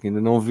atuar, porque ainda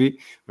não vi,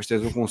 mas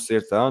tens um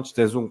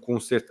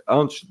concerto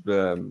antes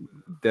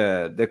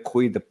da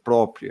corrida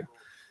própria,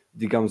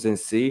 digamos em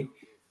si.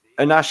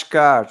 A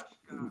NASCAR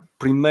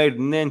primeiro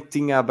nem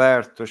tinha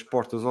aberto as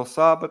portas ao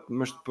sábado,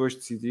 mas depois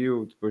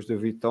decidiu, depois de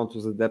haver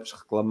tantos adeptos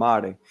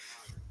reclamarem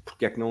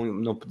porque é que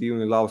não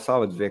podiam ir lá ao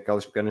sábado ver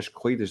aquelas pequenas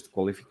corridas de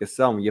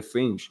qualificação e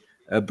afins,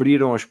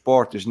 abriram as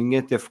portas,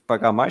 ninguém teve que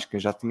pagar mais, quem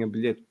já tinha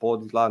bilhete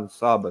pode ir lá no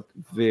sábado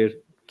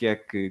ver o que é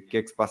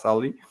que se passa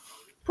ali.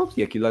 Pronto,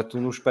 e aquilo é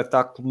tudo um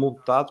espetáculo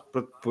montado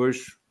para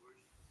depois,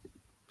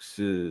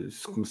 se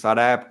começar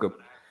a época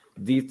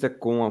dita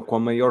com a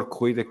maior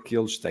corrida que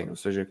eles têm, ou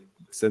seja,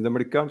 sendo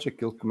americanos,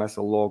 aquilo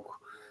começa logo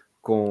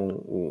com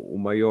o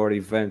maior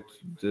evento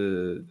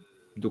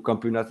do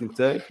campeonato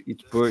inteiro e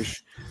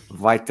depois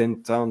vai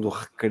tentando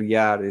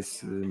recriar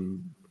esse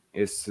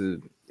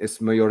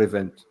maior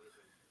evento.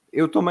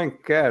 Eu também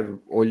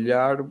quero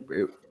olhar,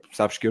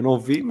 sabes que eu não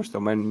vi, mas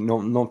também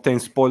não tem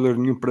spoiler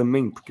nenhum para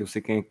mim, porque eu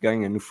sei quem é que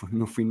ganha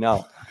no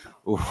final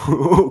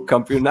o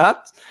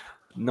campeonato.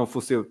 Não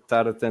fosse eu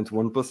estar atento o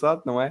ano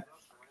passado, não é?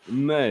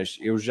 Mas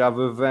eu já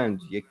vou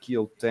vendo, e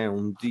aquilo tem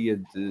um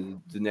dia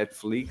de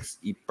Netflix,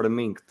 e para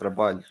mim que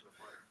trabalho,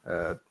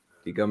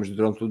 digamos,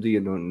 durante o dia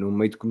no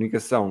meio de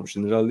comunicação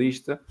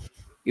generalista,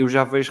 eu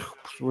já vejo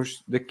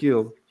repercussões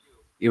daquilo.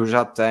 Eu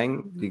já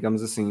tenho,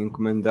 digamos assim,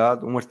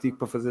 encomendado um artigo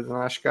para fazer da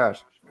NASCAR.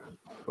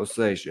 Ou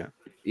seja,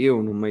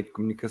 eu no meio de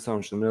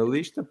comunicação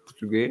generalista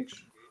português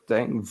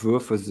vou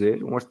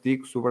fazer um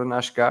artigo sobre a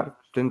NASCAR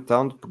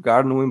tentando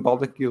pegar no embalo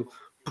daquilo.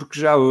 Porque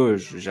já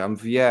hoje já me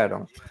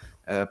vieram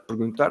a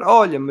perguntar,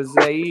 olha, mas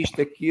é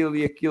isto, aquilo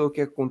e aquilo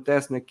que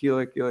acontece naquilo,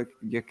 aquilo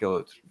e aquele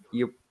outro.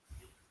 E eu,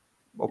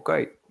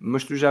 ok,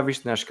 mas tu já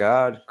viste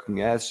NASCAR,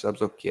 conheces,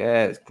 sabes o que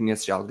é,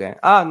 conheces alguém?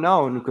 Ah,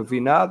 não, eu nunca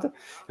vi nada,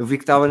 eu vi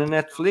que estava na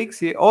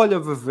Netflix e olha,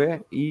 vou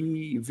ver,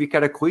 e vi que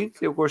era corrida,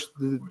 eu gosto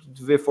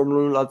de ver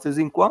Fórmula 1 lá de vez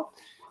em quando,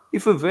 e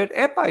fui ver,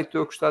 epá,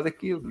 estou a gostar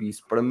daquilo, e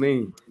isso para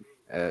mim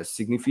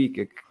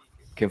significa que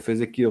quem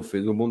fez aquilo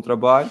fez um bom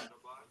trabalho,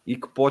 e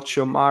que pode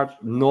chamar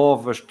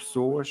novas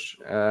pessoas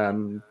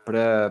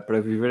para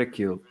viver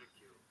aquilo.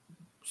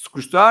 Se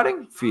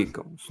gostarem,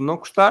 ficam. Se não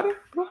gostarem,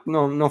 pronto,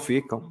 não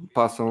ficam.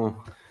 Passam,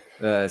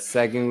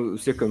 seguem o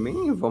seu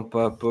caminho e vão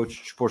para outros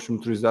desportos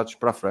motorizados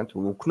para a frente.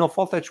 O que não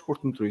falta é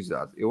desporto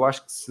motorizado. Eu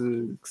acho que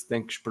se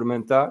tem que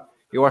experimentar.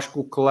 Eu acho que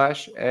o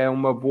Clash é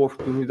uma boa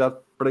oportunidade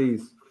para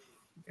isso.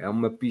 É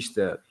uma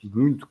pista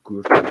muito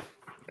curta.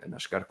 A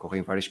NASCAR corre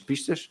em várias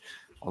pistas,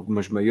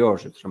 algumas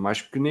maiores, outras mais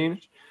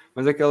pequeninas,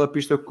 mas aquela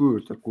pista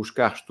curta, com os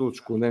carros todos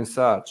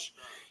condensados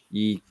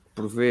e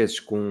por vezes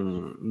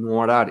num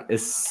horário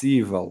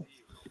acessível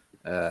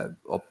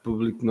ao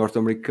público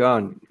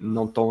norte-americano,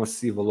 não tão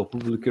acessível ao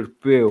público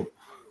europeu,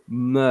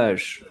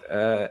 mas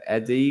é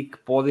daí que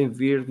podem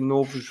vir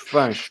novos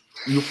fãs.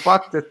 No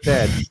facto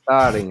até de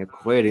estarem a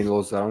correr em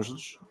Los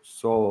Angeles,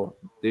 só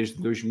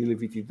desde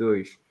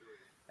 2022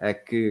 é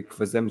que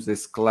fazemos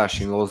esse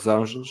clash em Los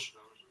Angeles,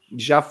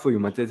 já foi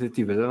uma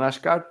tentativa da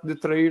NASCAR de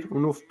atrair um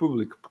novo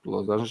público, porque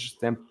Los Angeles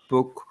tem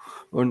pouco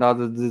ou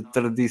nada de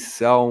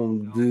tradição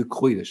de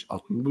corridas.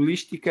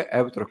 Automobilística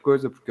é outra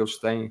coisa, porque eles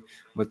têm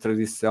uma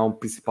tradição,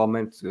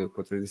 principalmente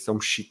com a tradição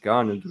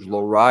mexicana, dos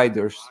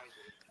lowriders,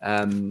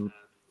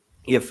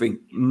 e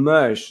enfim,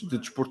 mas de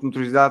desporto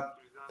motorizado,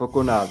 pouco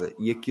ou nada,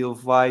 e aquilo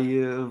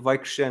vai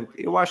crescendo.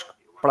 Eu acho que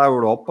para a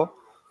Europa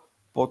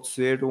pode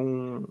ser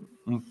um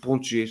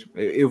ponto giro.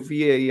 Eu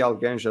vi aí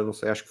alguém, já não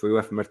sei, acho que foi o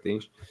F.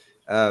 Martins,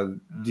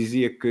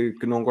 dizia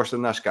que não gosta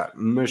de NASCAR,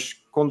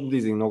 mas quando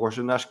dizem que não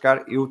gosta de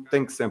NASCAR, eu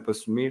tenho que sempre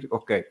assumir,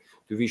 ok,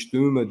 tu viste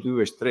 1,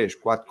 2, 3,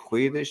 4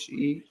 corridas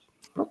e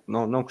pronto,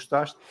 não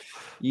gostaste.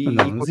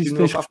 Não, mas isso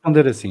tens que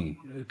responder assim.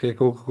 O que é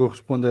que eu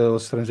respondo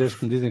aos estrangeiros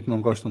que me dizem que não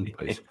gostam de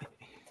peixe?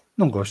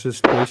 Não gostas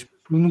de peixe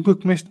porque nunca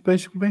comeste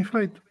peixe bem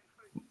feito.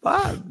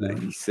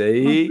 Isso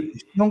aí.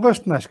 Não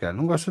gosto de NASCAR.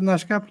 Não gosto de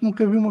NASCAR porque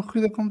nunca vi uma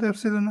corrida como deve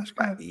ser da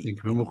NASCAR. Tem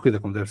que ver uma corrida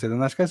como deve ser da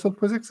NASCAR só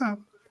depois é que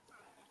sabe.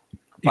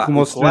 E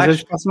como os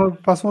estrangeiros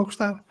passam a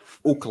gostar.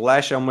 O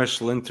Clash é uma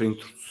excelente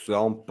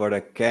introdução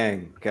para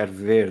quem quer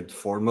ver de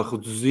forma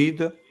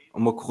reduzida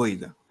uma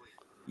corrida.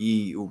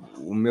 E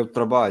o meu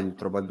trabalho, o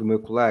trabalho do meu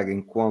colega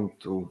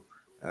enquanto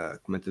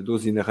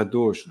comentadores e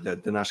narradores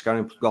da NASCAR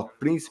em Portugal,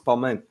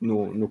 principalmente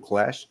no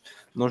Clash,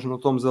 nós não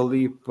estamos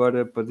ali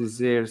para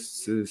dizer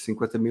se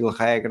 50 mil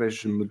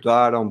regras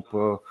mudaram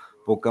para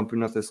o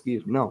campeonato a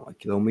seguir. Não,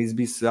 aquilo é uma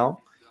exibição.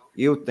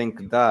 Eu tenho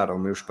que dar ao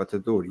meu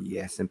espectador, e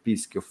é sempre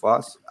isso que eu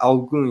faço,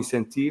 algum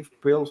incentivo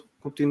para ele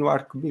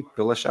continuar comigo,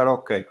 para ele achar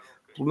ok.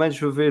 Pelo menos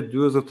vou ver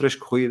 2 ou 3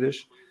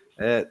 corridas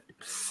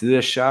se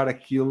achar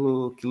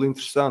aquilo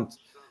interessante.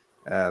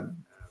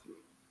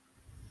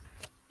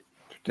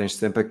 tens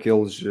sempre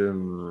aquelas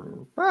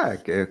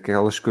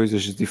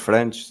coisas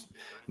diferentes.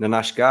 Na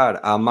NASCAR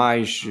há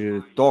mais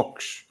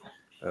toques,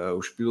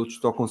 os pilotos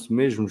tocam-se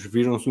mesmos,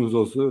 viram-se uns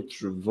aos outros,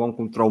 vão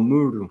contra o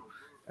muro.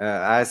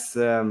 Há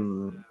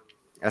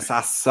essa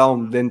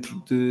ação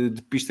dentro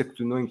de pista que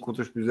tu não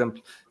encontras, por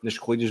exemplo, nas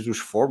corridas dos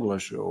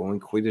Fórmulas ou em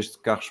corridas de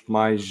carros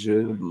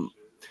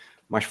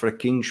mais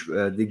fraquinhos,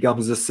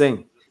 digamos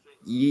assim.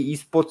 E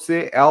isso pode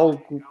ser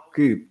algo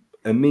que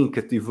a mim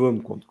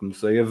cativou-me quando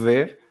comecei a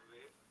ver,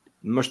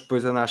 mas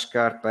depois a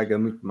NASCAR pega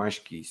muito mais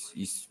que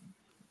isso.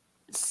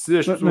 Se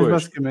as Mas pessoas...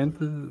 basicamente,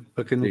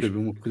 para quem nunca Diz.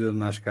 viu uma corrida de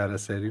NASCAR a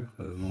sério,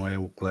 não é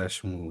o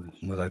Clash,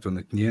 uma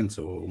Daytona 500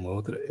 ou uma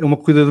outra, é uma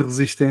corrida de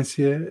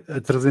resistência a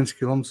 300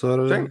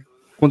 km/h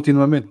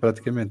continuamente,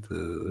 praticamente.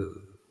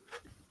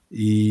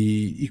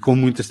 E com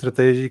muita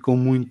estratégia e com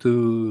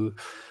muita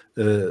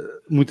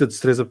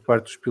destreza por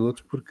parte dos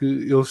pilotos, porque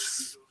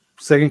eles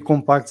seguem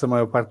compactos a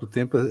maior parte do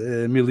tempo,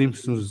 a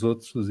milímetros uns dos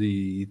outros,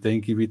 e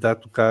têm que evitar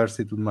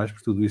tocar-se e tudo mais,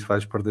 porque tudo isso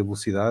faz perder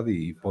velocidade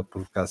e pode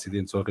provocar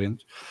acidentes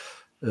horrendos.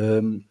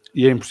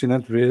 E é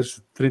impressionante ver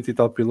 30 e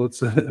tal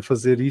pilotos a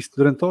fazer isto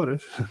durante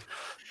horas,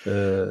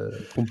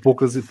 com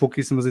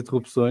pouquíssimas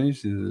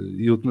interrupções,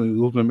 e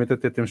ultimamente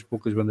até temos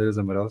poucas bandeiras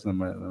amarelas na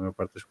maior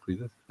parte das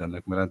corridas, não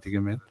é como era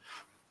antigamente.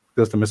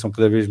 Eles também são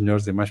cada vez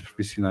melhores e mais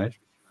profissionais,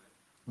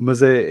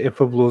 mas é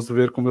fabuloso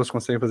ver como eles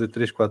conseguem fazer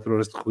 3, 4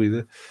 horas de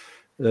corrida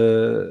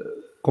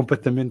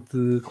completamente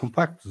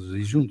compactos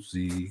e juntos.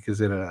 E quer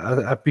dizer,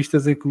 há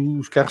pistas em que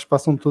os carros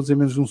passam todos em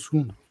menos de um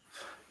segundo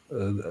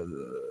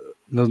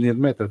na linha de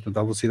meta. Portanto,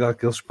 a velocidade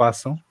que eles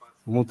passam,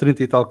 vão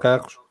 30 e tal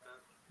carros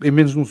em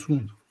menos de um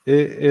segundo.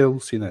 É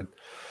alucinante.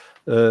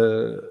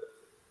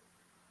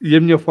 E a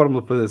minha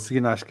fórmula para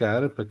seguir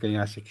NASCAR, para quem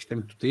acha que isto é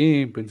muito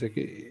tempo,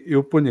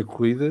 eu ponho a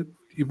corrida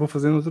e vou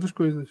fazendo outras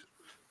coisas.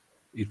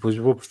 E depois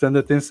vou prestando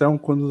atenção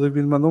quando o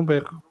David manda um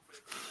berro.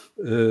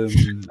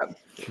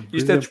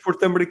 Isto é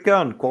desporto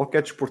americano.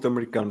 Qualquer desporto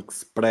americano que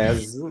se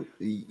preze,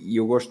 e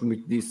eu gosto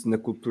muito disso na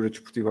cultura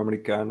desportiva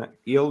americana,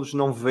 eles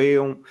não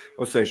veem...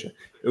 Ou seja,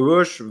 eu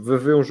hoje vou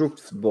ver um jogo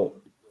de futebol.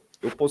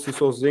 Eu posso ir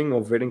sozinho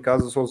ou ver em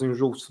casa sozinho um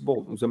jogo de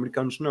futebol. Os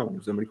americanos não.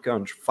 Os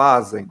americanos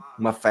fazem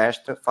uma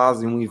festa,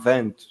 fazem um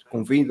evento,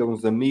 convidam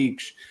os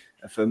amigos,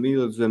 a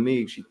família dos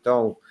amigos e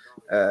tal,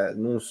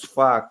 num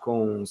sofá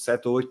com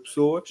 7 ou 8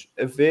 pessoas,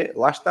 a ver,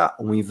 lá está,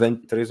 um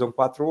evento de 3 ou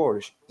 4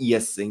 horas. E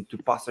assim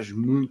tu passas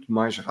muito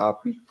mais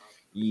rápido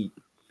e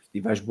se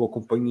tiveres boa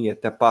companhia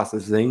até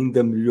passas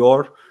ainda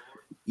melhor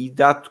e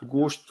dá-te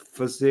gosto de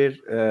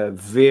fazer,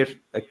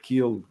 ver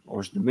aquilo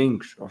aos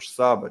domingos, aos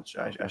sábados,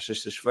 às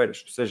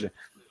sextas-feiras. Ou seja,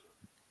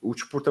 o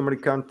desporto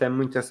americano tem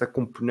muito essa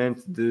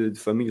componente de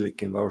família.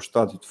 Quem vai ao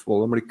estádio de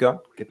futebol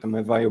americano, quem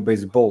também vai ao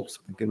beisebol, se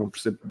bem que eu não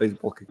percebo de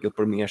beisebol, que aquilo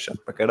para mim é chato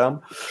para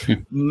caramba,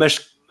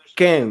 mas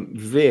quem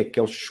vê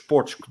aqueles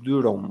esportes que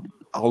duram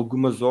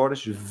algumas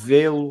horas,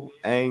 vê-lo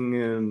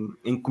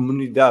em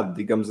comunidade,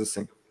 digamos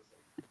assim.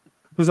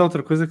 Depois há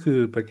outra coisa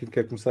que, para quem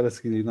quer começar a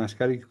seguir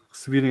NASCAR e que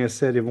se virem a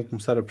série vão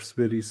começar a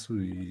perceber isso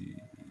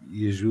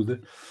e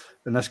ajuda.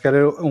 A NASCAR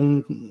é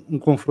um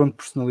confronto de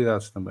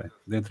personalidades também,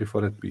 dentro e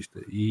fora de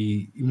pista.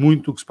 E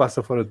muito o que se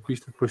passa fora de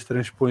pista depois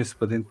transpõe-se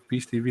para dentro de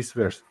pista e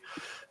vice-versa.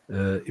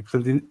 E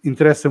portanto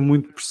interessa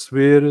muito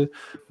perceber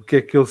o que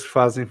é que eles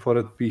fazem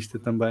fora de pista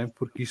também,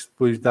 porque isso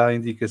depois dá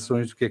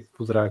indicações do que é que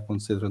poderá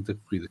acontecer durante a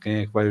corrida. Quem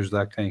é que vai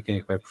ajudar quem é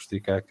que vai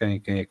prejudicar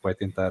quem é que vai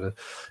tentar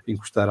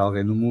encostar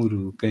alguém no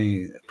muro,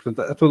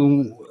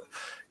 portanto,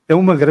 é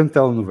uma grande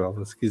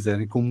telenovela, se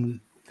quiserem, com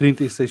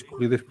 36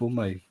 corridas pelo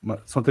meio.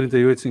 São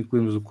 38 se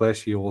incluímos o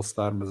Clash e o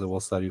All-Star, mas o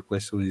All-Star e o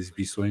Clash são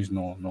exibições,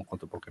 não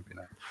conta para o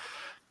campeonato.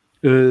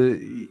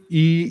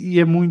 E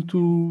é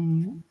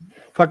muito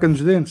faca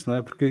nos dentes, não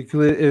é? Porque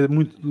aquilo é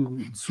muito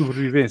de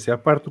sobrevivência. A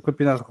parte do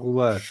campeonato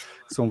regular,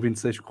 que são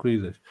 26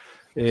 corridas,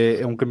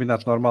 é um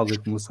campeonato normal de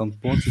acumulação de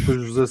pontos, e depois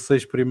os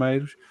 16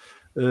 primeiros,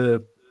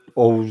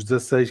 ou os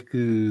 16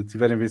 que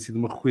tiverem vencido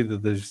uma corrida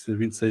das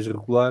 26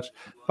 regulares,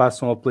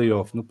 passam ao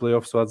play-off. No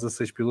play-off só há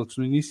 16 pilotos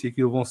no início e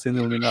aquilo vão sendo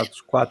eliminados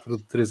 4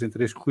 de 3 em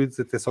 3 corridas,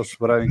 até só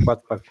sobrarem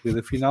 4 para a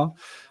corrida final,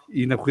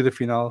 e na corrida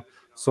final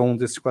só um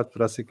desses 4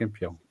 poderá ser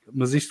campeão.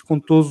 Mas isto com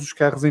todos os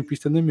carros em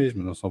pista na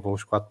mesma, não são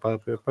os 4 para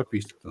a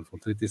pista. Portanto, são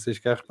 36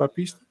 carros para a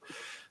pista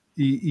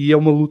e é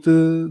uma luta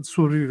de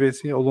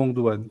sobrevivência ao longo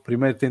do ano.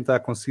 Primeiro tentar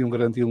conseguir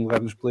garantir um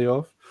lugar nos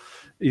playoffs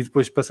e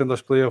depois passando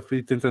aos playoffs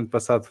e tentando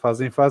passar de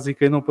fase em fase, e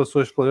quem não passou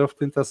aos playoffs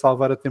tenta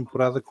salvar a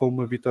temporada com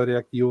uma vitória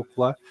aqui ou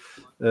lá,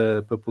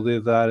 para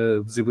poder dar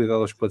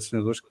visibilidade aos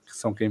patrocinadores, que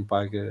são quem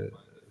paga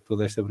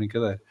toda esta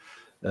brincadeira.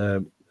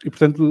 E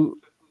portanto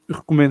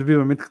recomendo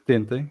vivamente que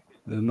tentem.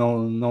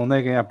 Não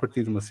neguem a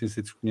partir de uma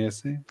ciência que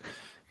desconhecem,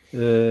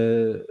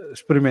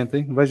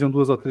 experimentem, vejam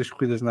 2 ou 3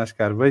 corridas na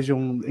NASCAR,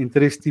 vejam em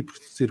 3 tipos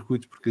de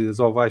circuitos, porque as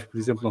ovais, por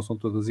exemplo, não são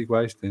todas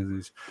iguais.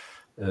 Tens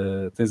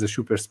as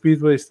super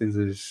speedways, tens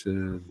as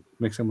como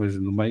é que chamas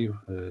no meio?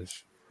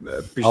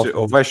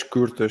 Ovais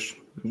curtas,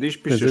 diz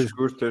pistas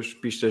curtas,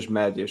 pistas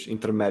médias,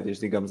 intermédias,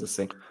 digamos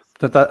assim.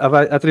 Portanto,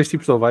 há 3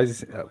 tipos de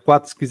ovais,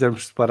 4 se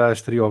quisermos separar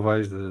as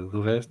triovais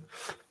do resto.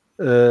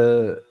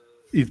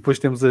 E depois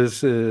temos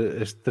as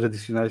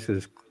tradicionais,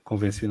 as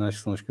convencionais,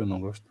 que são as que eu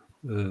não gosto.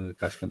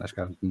 Que acho que a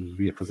NASCAR não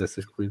devia fazer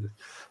essas corridas.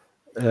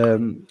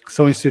 Que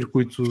são em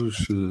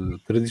circuitos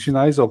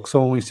tradicionais ou que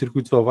são em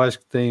circuitos ovais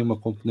que têm uma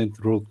componente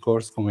de road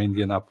course, como a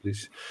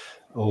Indianapolis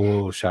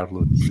ou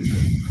Charlotte, por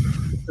exemplo.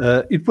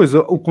 E depois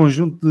o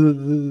conjunto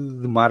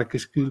de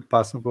marcas que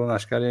passam pela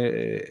NASCAR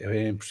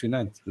é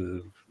impressionante.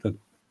 Portanto,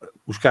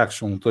 os carros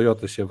são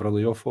Toyota,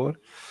 Chevrolet ou Ford,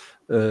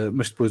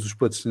 mas depois os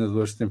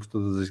patrocinadores, sempre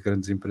todas as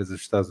grandes empresas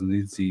dos Estados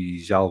Unidos e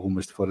já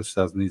algumas de fora dos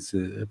Estados Unidos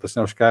a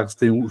patrocinar os carros,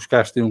 os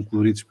carros têm um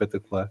colorido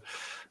espetacular.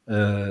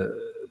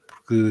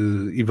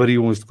 E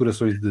variam as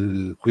decorações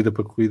de corrida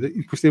para corrida.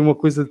 E depois tem uma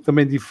coisa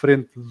também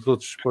diferente dos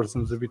outros esportes que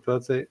estamos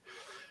habituados, é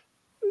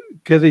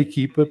cada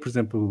equipa, por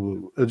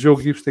exemplo, a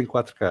Joe Gibbs tem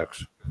 4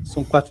 carros.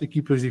 São 4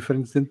 equipas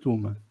diferentes dentro de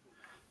uma.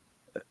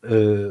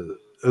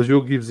 A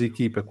Joe Gibbs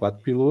equipa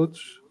 4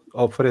 pilotos,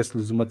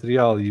 oferece-lhes o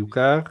material e o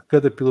carro,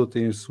 cada piloto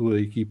tem a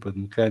sua equipa de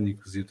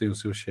mecânicos e tem o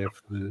seu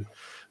chefe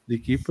de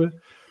equipa,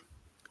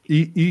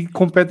 e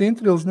competem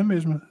entre eles na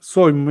mesma.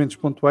 Só em momentos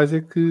pontuais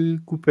é que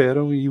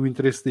cooperam e o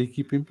interesse da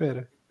equipa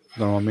impera.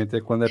 Normalmente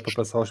é quando é para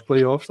passar aos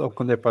playoffs ou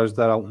quando é para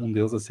ajudar um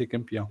deles a ser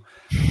campeão.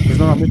 Mas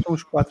normalmente estão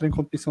os 4 em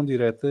competição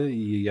direta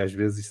e às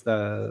vezes isso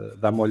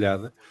dá uma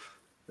olhada.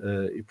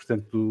 E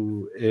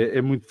portanto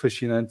é muito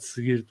fascinante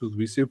seguir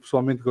tudo isso. Eu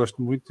pessoalmente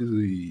gosto muito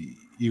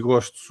e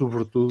gosto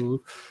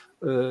sobretudo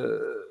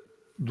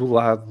do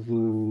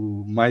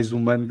lado mais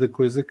humano da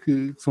coisa,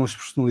 que são as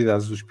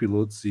personalidades dos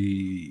pilotos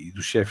e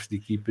dos chefes de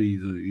equipa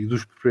e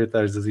dos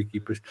proprietários das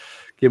equipas,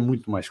 que é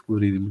muito mais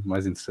colorido e muito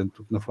mais interessante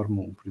do que na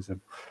Fórmula 1, por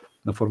exemplo.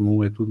 Na Fórmula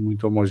 1 é tudo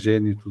muito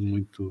homogéneo, tudo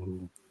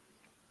muito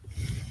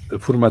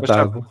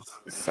formatado.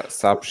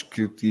 Sabes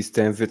que isso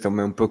tem a ver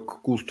também um pouco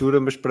com cultura,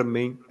 mas para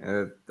mim,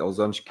 aos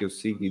anos que eu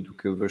sigo e do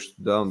que eu vou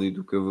estudando e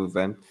do que eu vou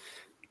vendo,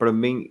 para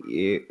mim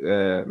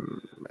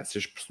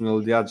essas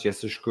personalidades e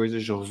essas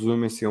coisas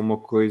resumem-se a uma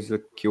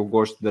coisa que eu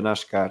gosto da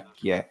NASCAR,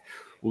 que é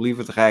o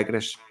livro de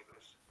regras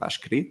está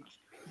escrito,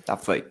 está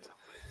feito,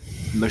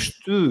 mas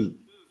tu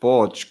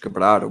podes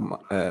quebrar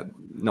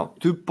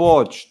tu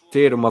podes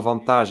ter uma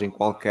vantagem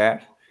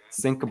qualquer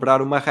sem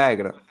quebrar uma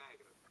regra.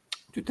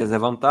 Tu tens a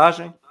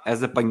vantagem,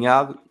 és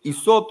apanhado, e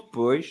só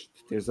depois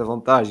de teres a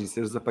vantagem e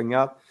seres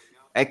apanhado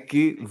é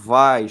que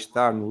vai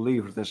estar no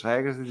livro das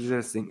regras e dizer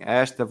assim,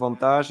 esta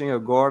vantagem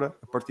agora,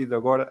 a partir de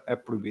agora, é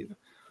proibida.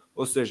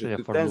 Ou seja, É a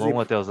tu Fórmula tens 1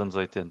 até os anos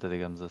 80,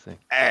 digamos assim.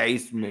 É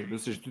isso mesmo. Ou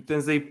seja, tu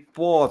tens a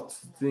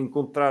hipótese de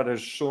encontrar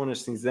as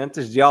zonas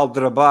cinzentas, de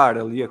aldrabar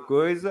ali a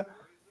coisa,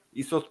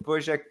 e só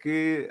depois é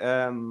que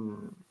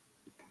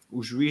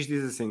o juiz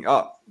diz assim,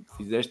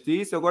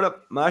 fizeste isso, agora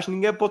mais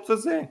ninguém pode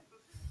fazer.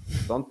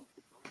 Portanto,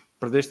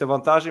 perdeste a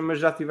vantagem, mas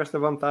já tiveste a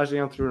vantagem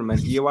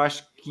anteriormente. E eu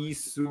acho que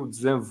isso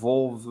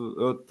desenvolve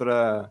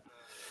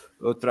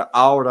outra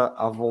aura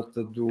à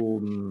volta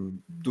do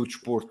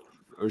desporto.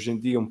 Hoje em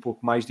dia é um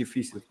pouco mais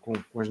difícil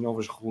com as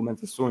novas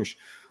regulamentações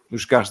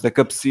nos carros da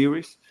Cup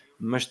Series,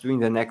 mas tu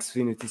ainda na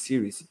Xfinity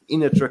Series e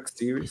na Truck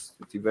Series,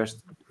 tu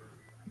tiveste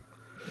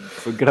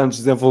foi grandes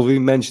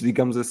desenvolvimentos,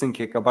 digamos assim,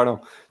 que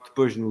acabaram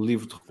depois no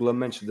livro de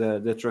regulamentos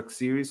da Truck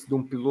Series, de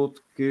um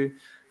piloto que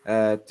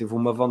teve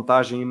uma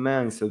vantagem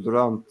imensa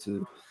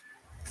durante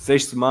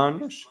 6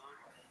 semanas,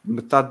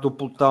 metade do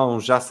pelotão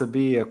já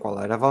sabia qual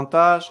era a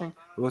vantagem,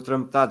 a outra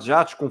metade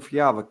já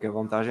desconfiava que a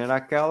vantagem era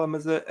aquela,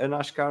 mas a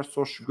NASCAR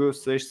só chegou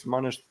 6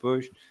 semanas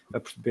depois a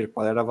perceber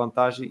qual era a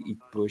vantagem e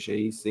depois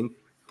aí sim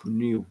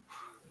puniu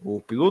o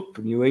piloto,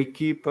 puniu a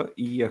equipa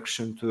e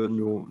acrescentou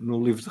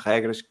no livro de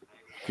regras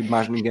que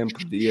mais ninguém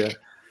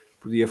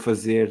podia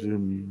fazer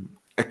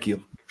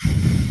aquilo.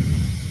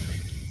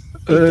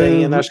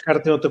 E a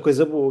NASCAR tem outra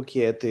coisa boa,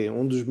 que é ter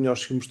um dos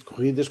melhores filmes de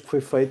corridas que foi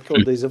feito, que é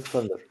o Days of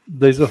Thunder.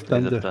 Days of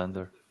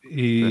Thunder.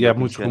 E há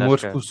muitos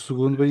rumores que o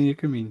segundo vem a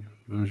caminho.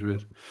 Vamos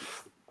ver.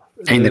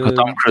 Ainda com o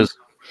Tom Cruise.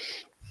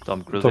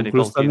 Tom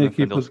Cruise está na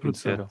equipa de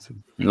produção.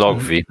 Logo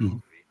vi.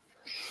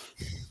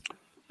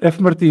 F.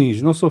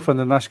 Martins, não sou fã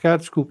da NASCAR,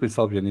 desculpem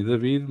Salviano e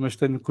David, mas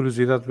tenho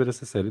curiosidade de ver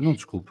essa série. Não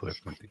desculpo,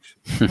 F. Martins.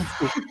 Não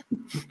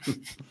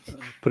desculpo.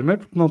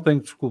 Primeiro porque não tenho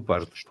que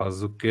desculpar, tu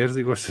fazes o que queres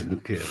e gostas do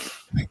que queres.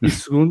 E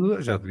segundo,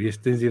 já devias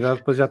ter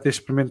idade para já ter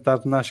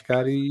experimentado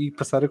NASCAR e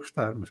passar a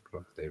gostar, mas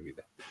pronto, é a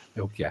vida,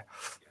 é o que há.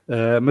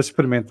 Mas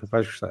experimenta,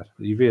 vais gostar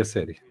e vê a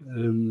série.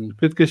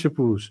 Pedro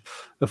Queixapuz,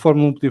 a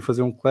Fórmula 1 podia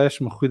fazer um clash,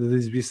 uma corrida de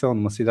exibição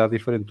numa cidade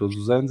diferente todos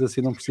os anos,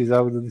 assim não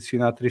precisava de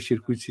adicionar 3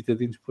 circuitos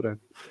citadinos por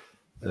ano.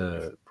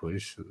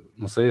 Pois,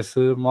 não sei se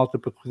a malta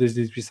para corridas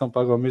de exibição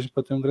paga o mesmo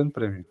para ter um grande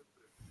prémio.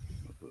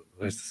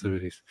 Resta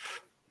saber isso.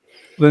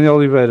 Daniel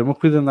Oliveira, uma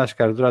corrida de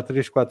NASCAR durar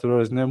 3-4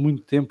 horas não é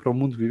muito tempo para o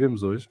mundo que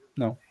vivemos hoje?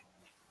 Não.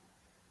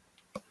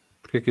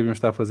 Porque é que devemos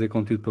estar a fazer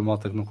conteúdo para a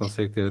malta que não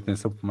consegue ter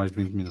atenção por mais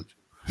de 20 minutos?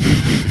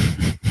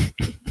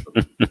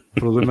 O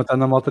problema está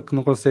na malta que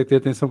não consegue ter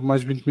atenção por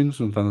mais de 20 minutos,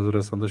 não está na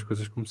duração das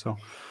coisas como são.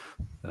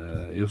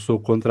 Eu sou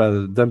contra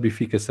a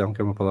dumbificação,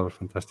 que é uma palavra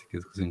fantástica que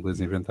os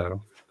ingleses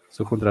inventaram.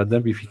 Sou contra a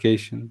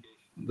dumbification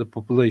da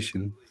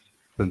population.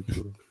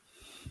 Portanto,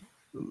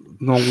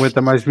 não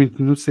aguenta mais 20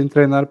 minutos sem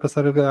treinar,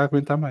 passar a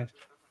aguentar mais.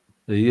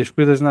 E as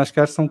corridas de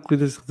NASCAR são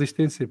corridas de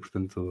resistência,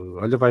 portanto,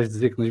 olha, vais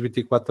dizer que nas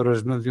 24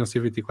 horas não deviam ser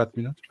 24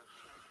 minutos?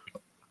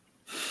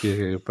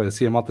 Que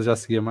parecia a malta já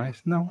seguia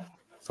mais? Não,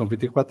 são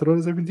 24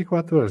 horas, é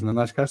 24 horas. Na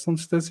NASCAR são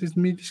distâncias de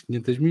milhas,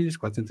 500 milhas,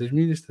 400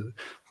 milhas,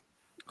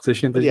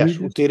 600 Aliás,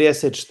 milhas. o ter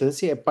essa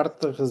distância é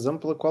parte da razão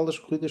pela qual as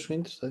corridas são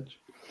interessantes.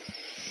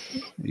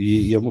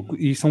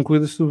 E são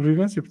corridas de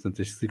sobrevivência, portanto,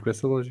 tens de seguir com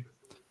essa lógica.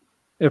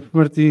 F.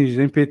 Martins,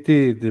 em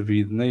PT,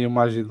 David, nem a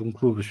margem de um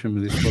clube as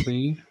famílias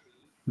podem ir.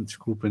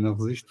 Desculpem, não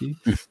resisti.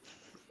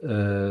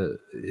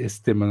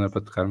 Esse tema não é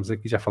para tocarmos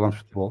aqui, já falámos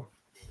de futebol,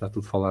 está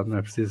tudo falado, não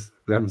é preciso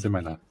pegarmos em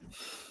mais nada.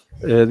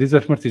 Diz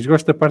F. Martins,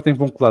 gosto da parte em que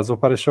vão colados ou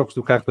para-choques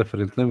do carro da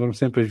frente. Lembro-me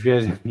sempre as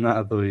viagens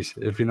na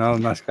A2. Afinal,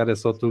 na NASCAR é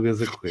só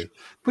tugas a correr.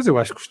 Pois eu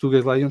acho que os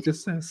tugas lá iam ter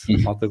sucesso.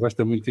 A malta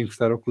gosta muito de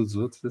encostar ao cu dos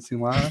outros. Assim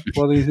lá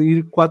podem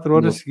ir 4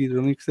 horas seguidas,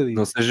 ali encostadinho.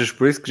 Não sejas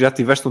por isso que já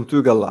tiveste um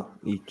tuga lá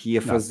e que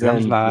ia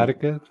fazendo... Na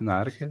arca.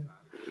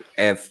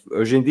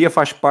 Hoje em dia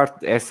faz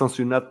parte, é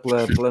sancionado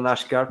pela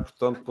NASCAR,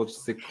 portanto pode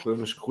ser que correu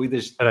nas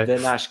corridas da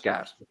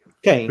NASCAR.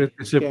 Quem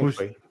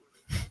foi?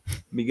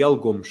 Miguel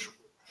Gomes.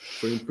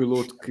 Foi um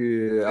piloto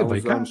que há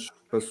uns anos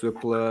passou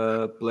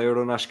pela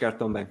Euronascar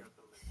também.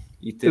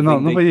 E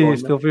não veio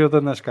este, ele veio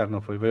da NASCAR,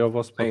 não foi? Veio ao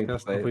vosso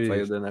podcast,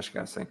 veio da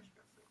NASCAR, sim.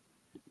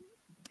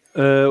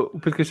 O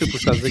Pedro Caixapur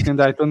está a dizer que em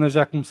Daytona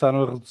já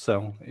começaram a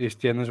redução.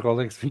 Este ano as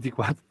Rolex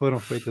 24 foram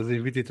feitas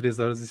em 23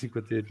 horas e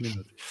 58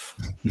 minutos.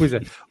 Pois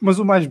é, mas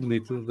o mais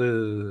bonito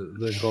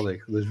das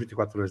Rolex, das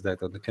 24 horas de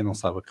Daytona, quem não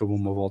sabe, acabou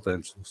uma volta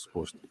antes do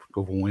suposto, porque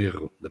houve um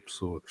erro da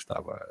pessoa que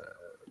estava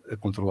a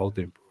controlar o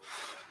tempo.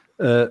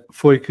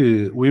 Foi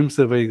que o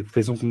IMSA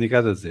fez um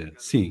comunicado a dizer: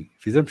 sim,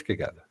 fizemos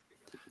cagada.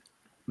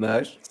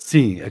 Mas?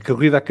 Sim, a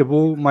corrida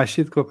acabou mais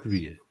cedo que o que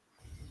devia.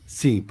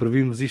 Sim,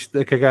 previmos isto,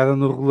 a cagada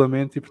no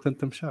regulamento e portanto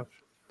estamos chaves.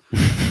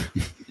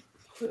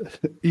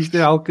 Isto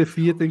é algo que a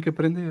FIA tem que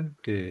aprender,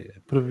 que é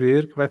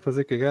prever que vai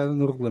fazer cagada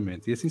no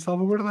regulamento e assim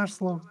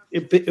salvaguardar-se logo.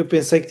 Eu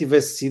pensei que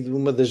tivesse sido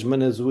uma das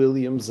manas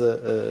Williams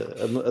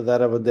a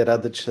dar a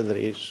bandeirada de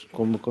xadrez,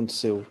 como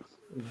aconteceu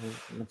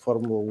na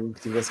Fórmula 1,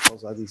 que tivesse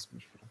causado isso.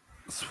 Mas,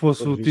 se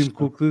fosse o Tim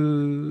Cook,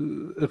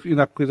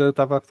 ainda a corrida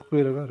estava a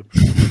decorrer agora,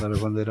 porque dar a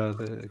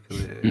bandeirada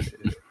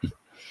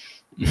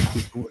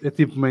é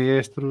tipo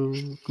maestro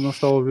que não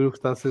está a ouvir o que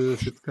está a ser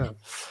tocado.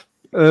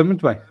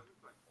 Muito bem,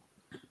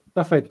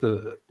 está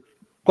feito.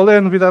 Qual é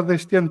a novidade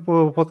deste ano para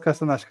o podcast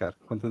da NASCAR?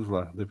 Conta-nos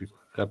lá, David,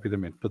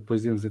 rapidamente, para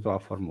depois irmos então à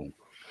Fórmula 1.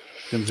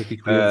 Temos aqui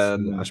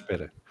clientes à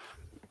espera.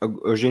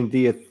 Hoje em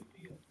dia,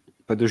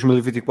 para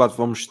 2024,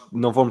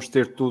 não vamos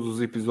ter todos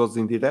os episódios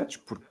em diretos,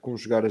 porque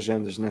conjugar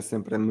agendas nem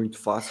sempre é muito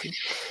fácil.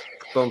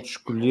 Portanto,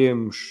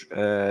 escolhemos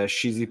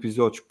X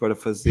episódios para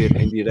fazer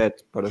em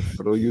direto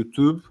para o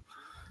YouTube.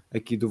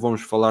 Aqui do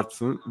Vamos Falar de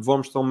Fundo.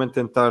 Vamos também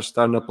tentar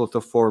estar na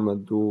plataforma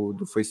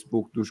do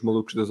Facebook dos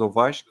Malucos das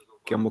Ovais,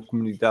 que é uma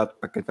comunidade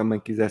para quem também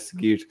quiser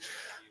seguir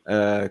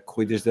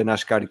corridas da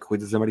NASCAR e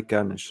corridas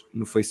americanas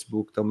no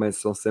Facebook, também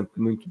são sempre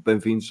muito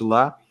bem-vindos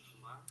lá.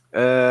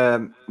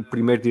 O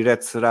primeiro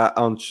direto será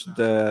antes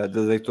da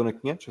Daytona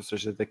 500, ou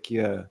seja, daqui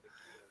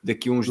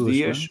a uns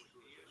dias.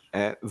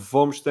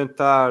 Vamos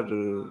tentar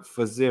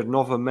fazer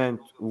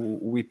novamente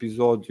o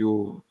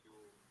episódio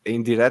em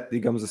direto,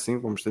 digamos assim,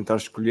 vamos tentar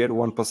escolher.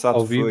 O ano passado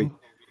ao vivo.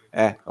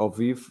 Ao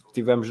vivo.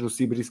 Tivemos no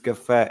Ciberis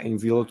Café em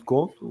Vila de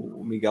Conde,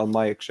 o Miguel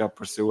Maia, que já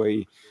apareceu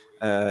aí,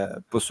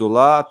 passou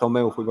lá.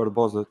 Também o Rui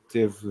Barbosa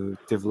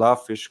teve lá,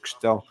 fez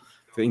questão.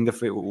 Ainda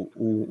foi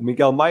o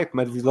Miguel Maia, como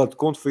é de Vila de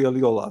Conde, foi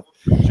ali ao lado.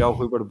 Já o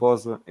Rui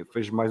Barbosa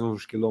fez mais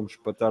uns quilómetros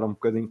para estar um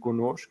bocadinho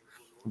connosco.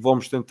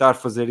 Vamos tentar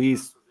fazer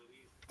isso,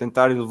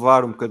 tentar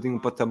elevar um bocadinho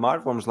o patamar.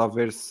 Vamos lá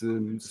ver se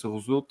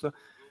resulta.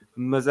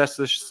 Mas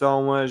estas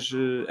são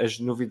as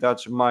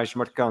novidades mais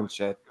marcantes.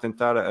 É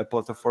tentar a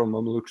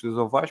plataforma Malucos dos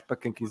Ovais, para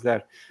quem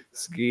quiser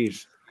seguir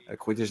a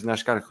corridas de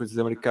NASCAR, corridas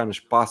americanas,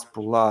 passe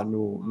por lá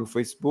no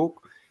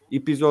Facebook.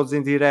 Episódios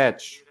em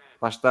diretos,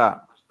 lá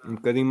está, um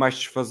bocadinho mais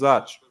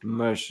desfasados,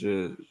 mas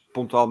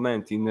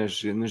pontualmente e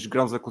nos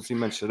grandes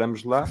acontecimentos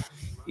estaremos lá.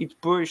 E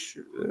depois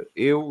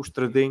eu, o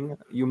Estradinha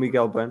e o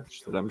Miguel Bantes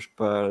estaremos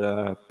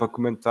para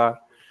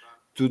comentar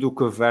tudo o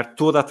que houver,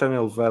 toda a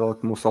telenovela,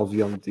 como o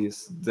Salviano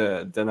disse,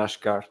 da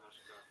NASCAR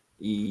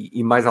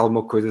e mais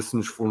alguma coisa, se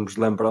nos formos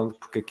lembrando,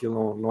 porque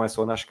aquilo não é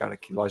só NASCAR,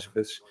 aquilo às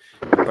vezes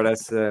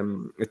parece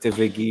a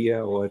TV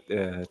Guia ou a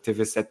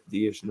TV 7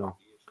 Dias, não,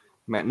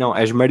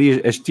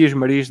 as tias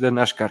Marias da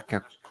NASCAR,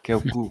 que é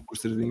o que o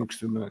Estradinho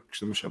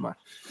costuma chamar.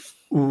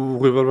 O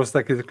Rui Barbosa está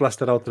a dizer que lá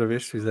estará outra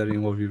vez, se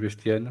fizerem ao vivo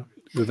este ano.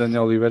 E o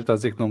Daniel Oliveira está a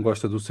dizer que não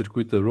gosta do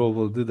circuito da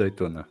Roval de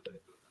Daytona.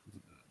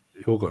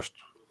 Eu gosto.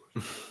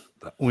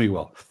 Um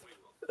igual.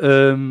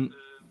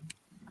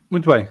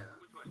 Muito bem.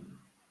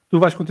 Tu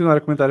vais continuar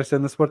a comentar este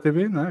ano na Sport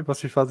TV, não é?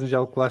 Vocês fazem já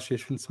o Clash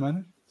este fim de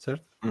semana,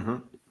 certo? Uhum.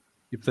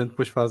 E portanto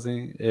depois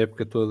fazem a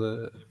época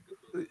toda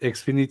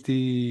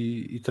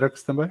Xfinity e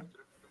Trucks também?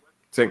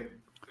 Sim.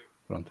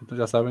 Pronto, então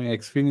já sabem,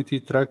 Xfinity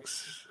e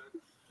Trucks.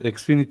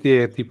 Xfinity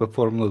é tipo a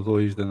Fórmula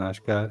 2 da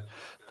NASCAR,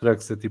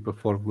 Trucks é tipo a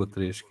Fórmula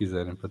 3, se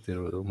quiserem, para ter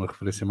uma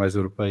referência mais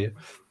europeia.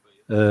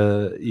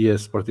 e a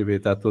Sport TV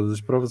está a todas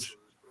as provas.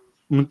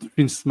 Muitos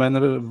fins de semana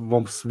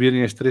vão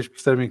perceberem as três,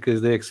 percebem que as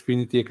da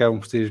Xfinity acabam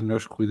por ser as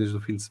melhores corridas do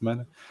fim de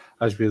semana.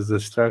 Às vezes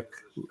as Track,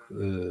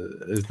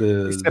 as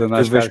da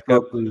NASCAR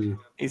Cup.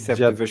 Isso é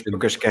porque vês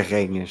poucas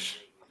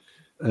carrinhas.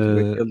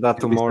 Ele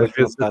dá-te uma hora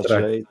que não está a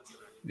jeito.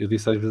 Eu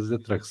disse às vezes a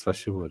Track, se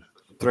faz favor.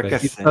 Okay?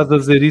 Estás a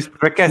dizer isso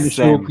porque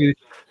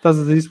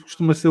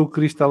costuma ser o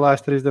Cristo lá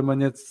às 3 da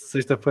manhã de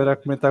sexta-feira a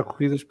comentar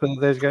corridas para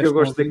 10 gajos. Eu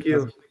gosto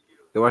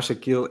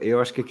daquilo. Eu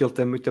acho que aquilo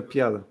tem muita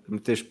piada.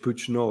 Meteres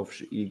putos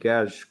novos e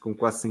gajos com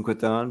quase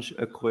 50 anos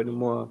a correr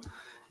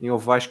em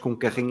ovais com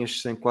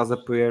carrinhas sem quase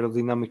apoio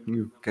aerodinâmico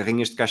nenhum.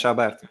 Carrinhas de caixa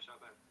aberta.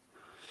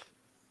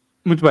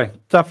 Muito bem,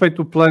 está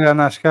feito o plano à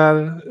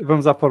NASCAR.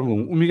 Vamos à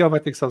Fórmula 1. O Miguel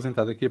vai ter que se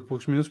ausentar daqui a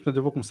poucos minutos, portanto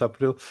eu vou começar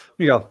por ele.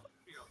 Miguel,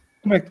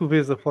 como é que tu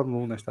vês a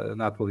Fórmula 1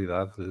 na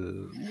atualidade?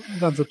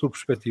 Dá-nos a tua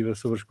perspectiva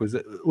sobre as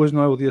coisas. Hoje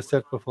não é o dia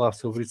certo para falar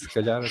sobre isso, se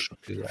calhar,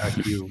 porque há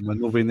aqui uma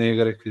nuvem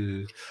negra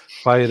que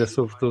paira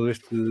sobre todo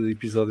este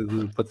episódio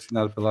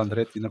patrocinado pela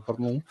Andretti na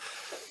Fórmula 1.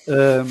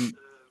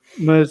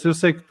 Mas eu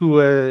sei que tu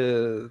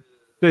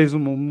tens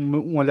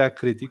um olhar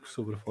crítico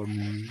sobre a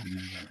Fórmula 1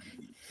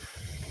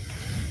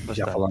 e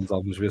já falámos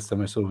algumas vezes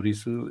também sobre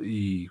isso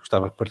e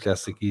gostava que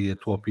partilhasse aqui a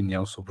tua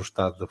opinião sobre o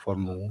estado da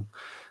Fórmula 1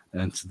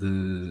 antes de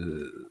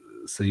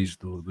saís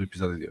do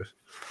episódio de hoje.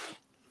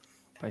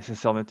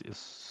 Essencialmente, eu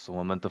sou um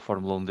amante da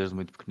Fórmula 1 desde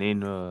muito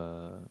pequenino.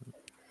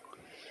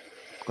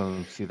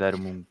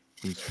 Considero-me um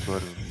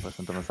conhecedor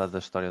bastante avançado da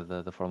história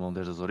da Fórmula 1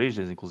 desde as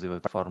origens, inclusive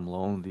a Fórmula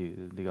 1,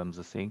 digamos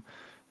assim.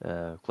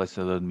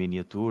 Colecionador de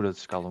miniaturas,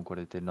 escala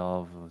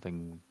 49,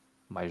 tenho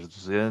mais de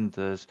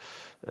 200,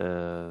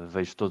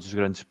 vejo todos os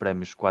grandes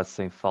prémios quase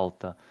sem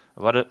falta.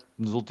 Agora,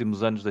 nos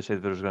últimos anos, deixei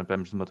de ver os grandes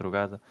prémios de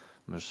madrugada,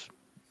 mas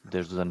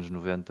desde os anos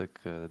 90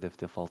 que deve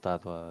ter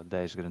faltado a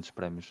 10 grandes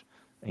prémios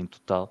em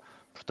total.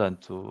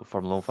 Portanto, a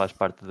Fórmula 1 faz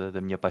parte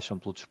da minha paixão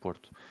pelo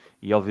desporto.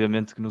 E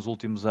obviamente que nos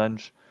últimos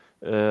anos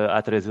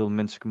há 3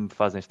 elementos que me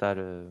fazem estar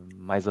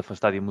mais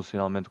afastado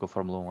emocionalmente com a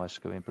Fórmula 1.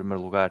 Acho que, em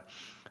primeiro lugar,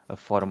 a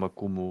forma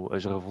como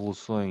as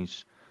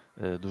revoluções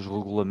dos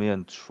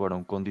regulamentos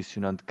foram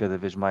condicionando cada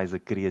vez mais a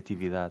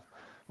criatividade.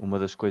 Uma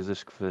das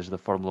coisas que fez da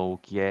Fórmula 1 o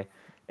que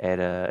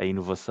era a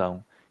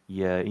inovação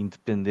e a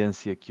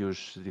independência que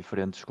os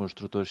diferentes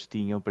construtores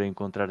tinham para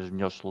encontrar as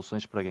melhores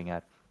soluções para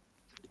ganhar.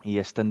 E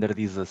a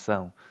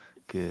standardização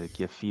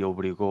que a FIA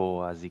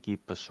obrigou às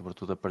equipas,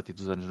 sobretudo a partir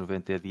dos anos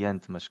 90 e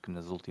adiante, mas que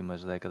nas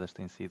últimas décadas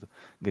tem sido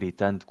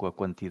gritante com a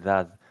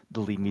quantidade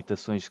de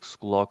limitações que se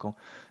colocam,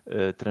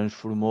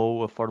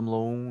 transformou a Fórmula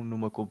 1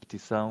 numa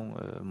competição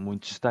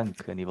muito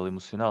estanque a nível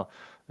emocional.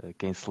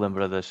 Quem se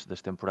lembra das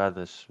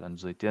temporadas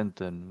anos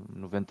 80,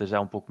 90 já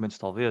um pouco menos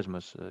talvez,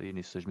 mas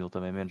início de 2000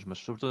 também menos, mas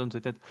sobretudo anos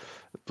 80,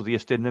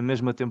 podias ter na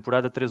mesma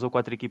temporada 3 ou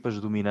 4 equipas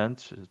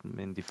dominantes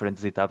em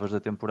diferentes etapas da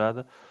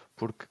temporada,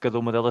 porque cada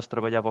uma delas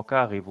trabalhava o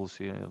carro e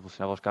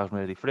evolucionava os carros de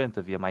maneira diferente,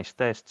 havia mais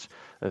testes,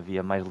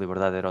 havia mais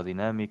liberdade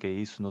aerodinâmica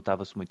e isso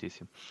notava-se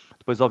muitíssimo.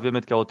 Depois,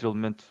 obviamente, que há outro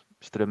elemento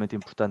extremamente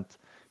importante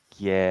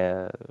que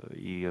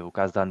e o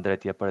caso da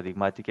Andretti é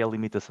paradigmático, é a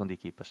limitação de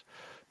equipas.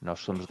 Nós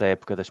somos da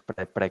época das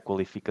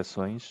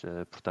pré-qualificações,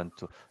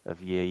 portanto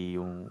havia aí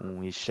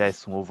um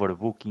excesso, um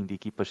overbooking de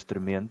equipas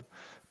tremendo,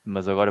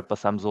 mas agora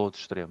passamos ao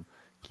outro extremo,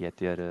 que é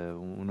ter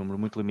um número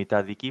muito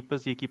limitado de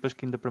equipas e equipas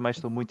que ainda para mais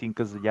estão muito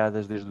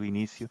encasilhadas desde o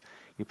início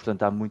e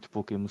portanto há muito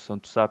pouca emoção.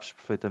 Tu sabes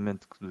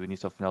perfeitamente que do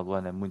início ao final do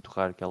ano é muito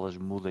raro que elas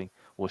mudem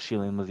ou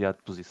oscilem demasiado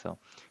de posição.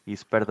 E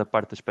isso perde a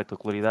parte da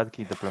espetacularidade,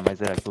 que ainda para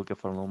mais era aquilo que a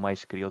Fórmula 1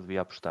 mais queria ou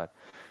devia apostar.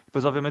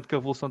 Depois, obviamente, que a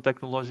evolução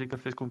tecnológica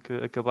fez com que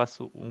acabasse,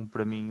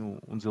 para mim,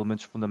 um dos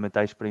elementos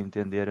fundamentais para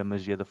entender a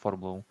magia da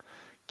Fórmula 1,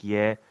 que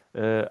é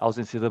a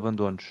ausência de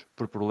abandonos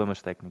por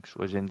problemas técnicos.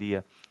 Hoje em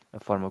dia, a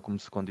forma como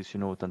se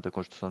condicionou tanto a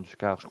construção dos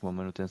carros como a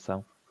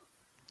manutenção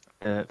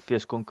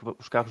fez com que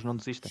os carros não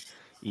desistam.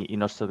 E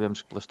nós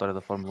sabemos que pela história da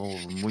Fórmula 1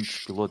 houve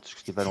muitos pilotos que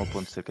estiveram a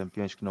ponto de ser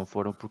campeões que não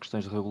foram por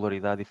questões de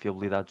regularidade e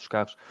fiabilidade dos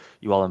carros.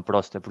 E o Alan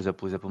Prost é, por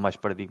exemplo, o exemplo mais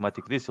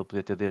paradigmático disso. Ele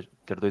podia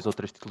ter 2 ou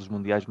 3 títulos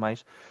mundiais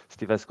mais se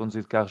tivesse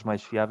conduzido carros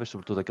mais fiáveis,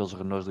 sobretudo aqueles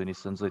Renaults do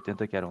início dos anos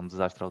 80, que eram um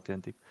desastre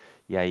autêntico.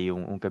 E há aí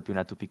um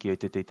campeonato do Piquet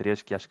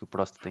 83, que acho que o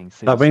Prost tem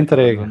 6 Está bem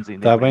entregue,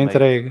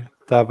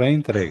 está bem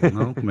entregue,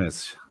 não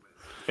comeces.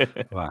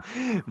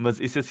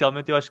 Mas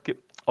essencialmente eu acho que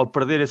ao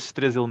perder esses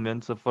 3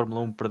 elementos a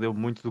Fórmula 1 perdeu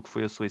muito do que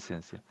foi a sua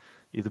essência.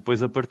 E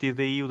depois a partir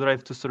daí o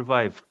Drive to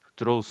Survive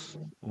trouxe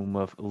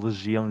uma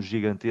legião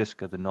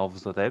gigantesca de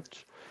novos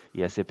adeptos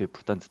e a SCP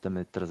portanto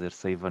também trazer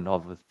seiva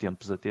nova de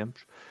tempos a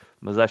tempos,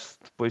 mas acho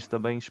que depois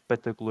também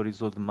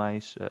espetacularizou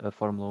demais a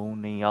Fórmula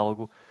 1 em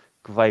algo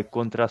que vai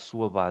contra a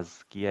sua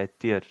base, que é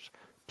ter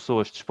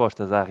pessoas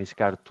dispostas a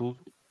arriscar tudo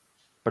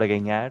para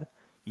ganhar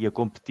e a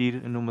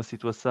competir numa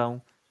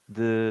situação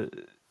de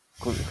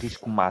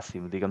risco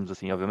máximo, digamos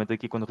assim. Obviamente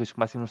aqui quando o risco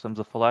máximo não estamos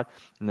a falar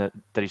na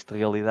triste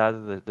realidade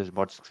das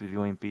mortes que se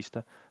viviam em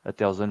pista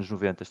até aos anos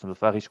 90. Estamos a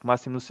falar de risco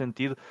máximo no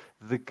sentido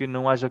de que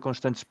não haja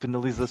constantes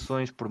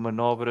penalizações por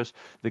manobras,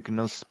 de que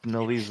não se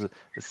penalize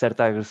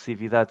certa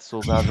agressividade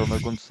saudável na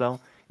condução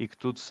e que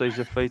tudo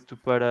seja feito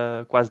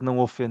para quase não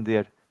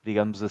ofender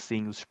digamos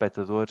assim, os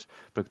espectadores,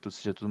 para que tudo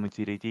seja tudo muito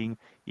direitinho,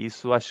 e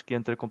isso acho que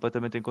entra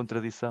completamente em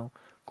contradição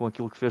com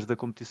aquilo que fez da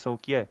competição o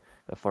que é.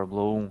 A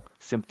Fórmula 1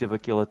 sempre teve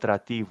aquele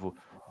atrativo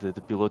de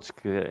pilotos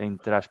que,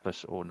 entre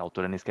aspas, ou na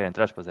altura nem sequer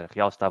entre aspas, era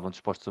real, estavam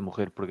dispostos a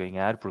morrer por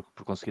ganhar, por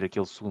conseguir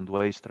aquele segundo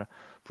extra,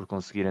 por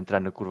conseguir entrar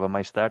na curva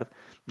mais tarde,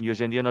 e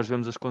hoje em dia nós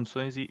vemos as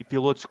condições e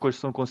pilotos que hoje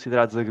são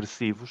considerados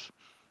agressivos,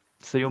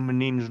 seriam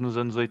meninos nos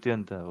anos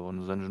 80 ou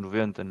nos anos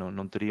 90,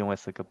 não teriam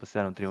essa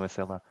capacidade, não teriam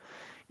essa lá.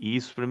 E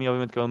isso para mim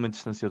obviamente que é um elemento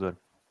distanciador.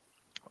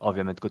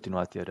 Obviamente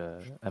continua a ter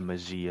a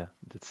magia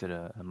de ser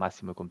a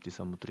máxima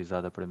competição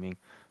motorizada para mim,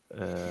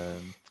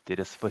 ter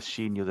esse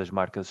fascínio das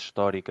marcas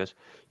históricas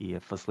e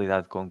a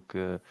facilidade com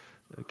que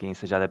quem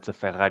seja adepto da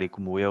Ferrari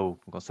como eu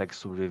consegue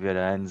sobreviver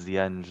a anos e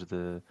anos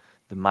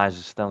de má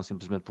gestão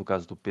simplesmente por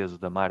causa do peso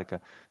da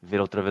marca, ver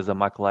outra vez a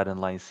McLaren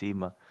lá em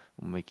cima,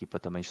 uma equipa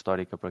também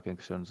histórica para quem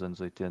cresceu nos anos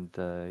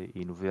 80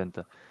 e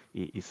 90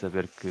 e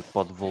saber que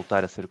pode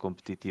voltar a ser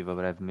competitiva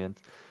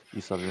brevemente.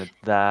 Isso obviamente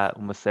dá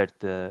um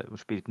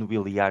espírito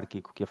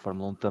nobiliárquico que a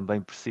Fórmula 1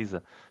 também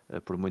precisa,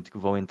 por muito que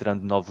vão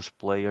entrando novos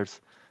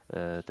players,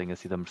 tenha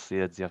sido a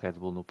Mercedes e a Red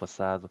Bull no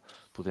passado,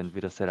 podendo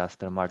vir a ser a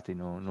Aston Martin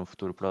no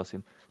futuro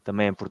próximo,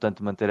 também é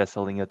importante manter essa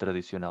linha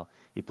tradicional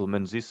e pelo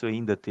menos isso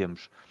ainda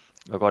temos.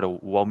 Agora,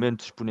 o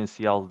aumento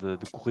exponencial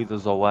de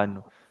corridas ao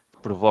ano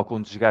provoca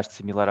um desgaste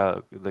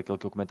similar daquilo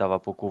que eu comentava há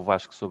pouco com o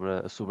Vasco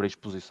sobre a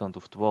exposição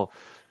do futebol.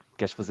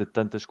 Queres fazer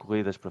tantas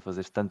corridas para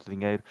fazeres tanto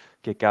dinheiro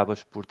que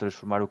acabas por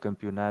transformar o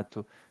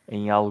campeonato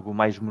em algo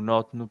mais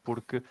monótono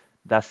porque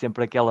dá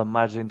sempre aquela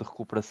margem de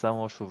recuperação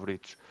aos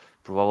favoritos.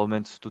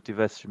 Provavelmente se tu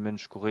tivesses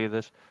menos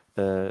corridas,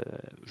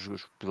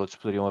 os pilotos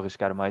poderiam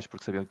arriscar mais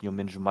porque sabiam que tinham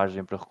menos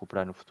margem para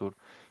recuperar no futuro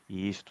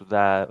e isto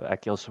dá,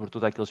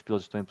 sobretudo àqueles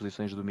pilotos que estão em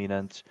posições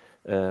dominantes,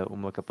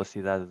 uma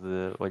capacidade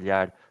de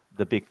olhar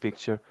da big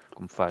picture,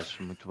 como faz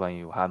muito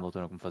bem o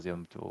Hamilton, como fazia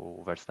muito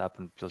o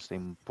Verstappen, porque eles têm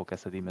um pouco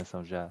essa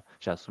dimensão já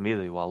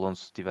assumida, e o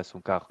Alonso, se tivesse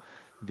um carro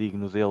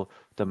digno dele,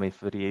 também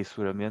faria isso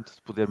seguramente,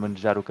 de poder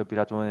manejar o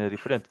campeonato de uma maneira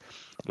diferente.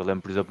 Eu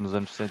lembro, por exemplo, nos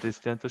anos 60 e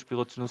 70, os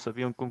pilotos não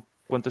sabiam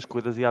quantas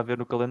corridas ia haver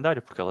no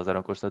calendário, porque elas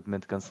eram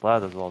constantemente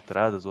canceladas, ou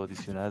alteradas, ou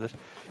adicionadas,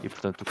 e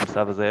portanto tu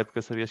começavas a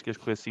época, sabias que ias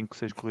correr 5,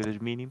 6 corridas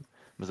mínimo,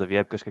 mas havia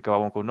épocas que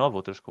acabavam com 9,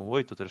 outras com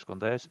 8, outras com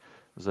 10.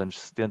 Nos anos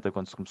 70,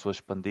 quando se começou a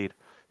expandir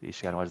e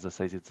chegaram às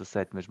 16 e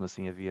 17, mesmo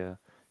assim havia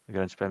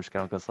grandes prémios que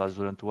eram cancelados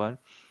durante o ano.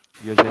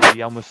 E hoje em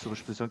dia há uma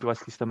sobreexposição que eu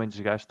acho que isso também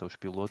desgasta os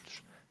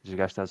pilotos,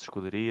 desgasta as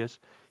escuderias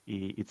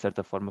e de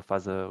certa forma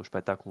faz o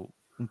espetáculo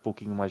um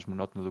pouquinho mais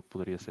monótono do que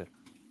poderia ser.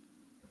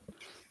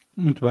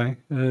 Muito bem.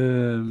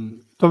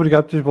 Muito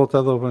obrigado por teres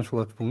voltado ao Vamos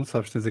Falar de Fórmula 1.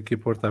 Sabes que tens aqui a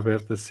porta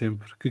aberta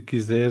sempre que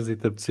quiseres e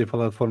te apetecer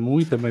falar de Fórmula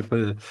 1 e também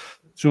para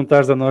te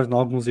juntares a nós em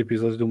alguns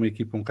episódios de uma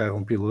equipa, um carro,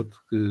 um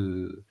piloto,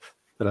 que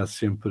traz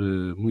sempre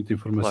muita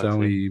informação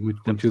Claro que sim. e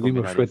muito Temos de conteúdo e uma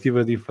combinar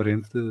perspectiva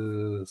diferente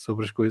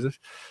sobre as coisas.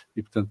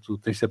 E portanto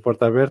tens a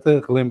porta aberta.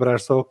 Relembrar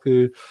só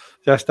que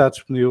já está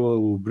disponível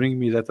o Bring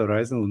Me That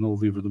Horizon, o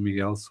novo livro do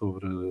Miguel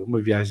sobre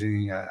uma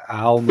viagem à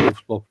alma do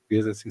futebol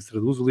português, assim se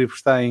traduz. O livro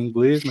está em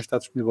inglês, mas está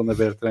disponível na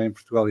Bertrand em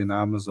Portugal e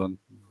na Amazon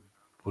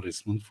por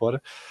esse mundo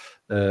fora.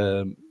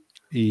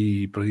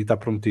 E está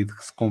prometido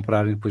que se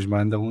comprarem depois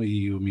mandam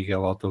e o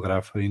Miguel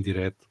autografa em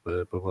direto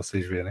para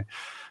vocês verem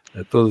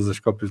todas as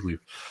cópias do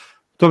livro.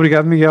 Muito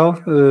obrigado, Miguel.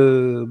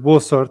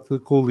 Boa sorte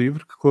com o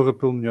livro, que corra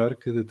pelo melhor,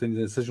 que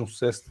seja um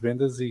sucesso de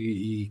vendas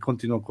e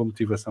continue com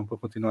motivação para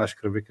continuar a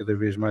escrever cada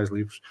vez mais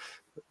livros.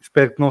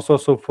 Espero que não só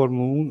sobre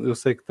Fórmula 1, eu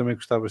sei que também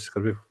gostavas de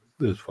escrever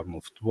de Fórmula 1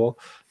 de futebol,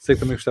 sei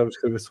que também gostavas de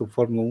escrever sobre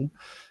Fórmula 1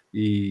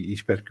 e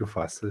espero que o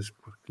faças.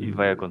 Porque... E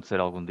vai acontecer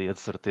algum dia, de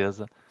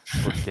certeza,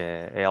 porque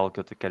é algo que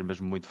eu quero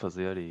mesmo muito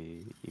fazer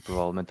e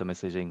provavelmente também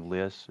seja em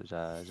inglês.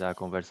 Já há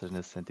conversas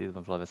nesse sentido,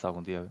 vamos lá ver se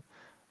algum dia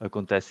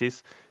acontece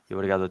isso. E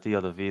obrigado a ti,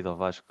 ao David, ao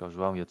Vasco, ao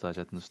João e a toda a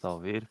gente que nos está a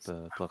ouvir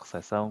pela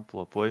recepção,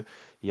 pelo apoio.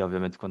 E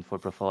obviamente, quando for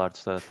para falar de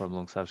história de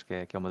Fórmula 1, que sabes que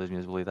é uma das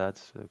minhas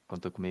habilidades,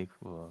 conta comigo.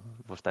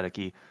 Vou estar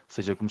aqui,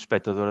 seja como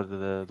espectador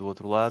do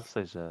outro lado,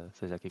 seja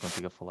aqui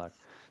contigo a falar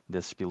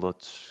desses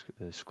pilotos,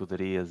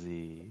 escuderias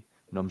e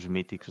nomes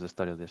míticos da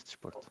história deste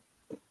desporto.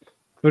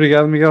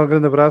 Obrigado, Miguel. Um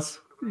grande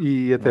abraço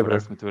e até breve. Um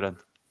abraço muito grande.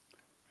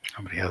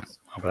 Obrigado.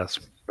 Um abraço.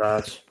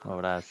 Um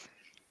abraço.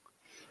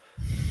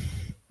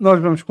 Nós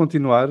vamos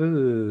continuar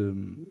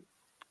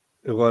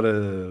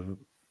agora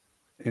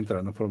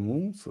entrar na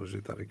Fórmula 1, só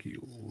ajeitar aqui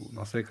o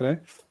nosso ecrã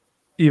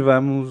e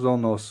vamos ao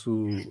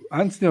nosso...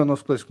 Antes de ir ao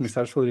nosso colégio de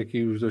comissários, falei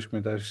aqui os dois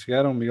comentários que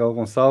chegaram. Miguel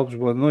Gonçalves,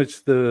 boa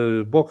noite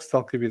da Box de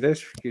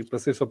Alcabides,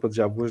 passei só para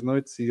desejar boas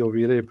noites e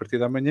ouvirei a partir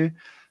da manhã.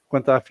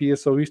 Quanto à FIA,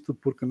 só isto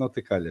porque não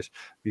te calhas.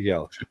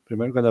 Miguel,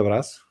 primeiro um grande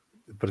abraço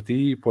para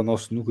ti e para o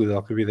nosso núcleo de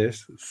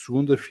Alcabides.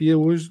 Segundo, a FIA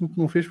hoje o que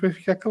não fez foi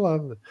ficar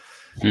calada.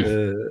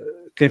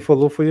 Quem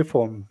falou foi a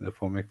fome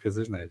é que fez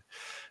a asneira.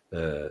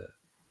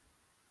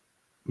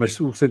 Mas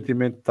o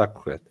sentimento está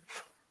correto.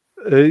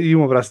 E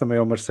um abraço também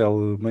ao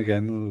Marcelo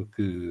Magano,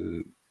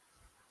 que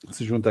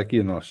se junta aqui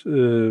a nós.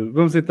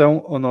 Vamos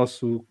então ao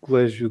nosso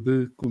Colégio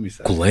de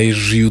Comissários.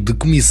 Colégio de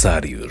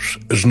Comissários.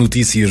 As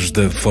notícias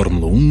da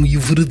Fórmula 1 e o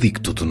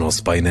veredicto do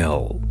nosso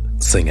painel.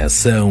 Sem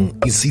ação,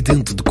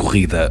 incidente de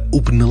corrida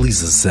ou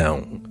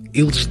penalização.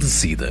 Eles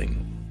decidem.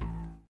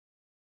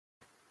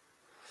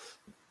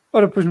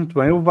 Ora, pois muito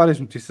bem, houve várias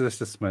notícias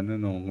esta semana,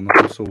 não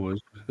começou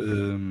hoje.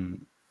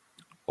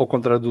 Ao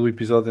contrário do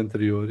episódio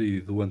anterior e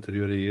do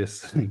anterior a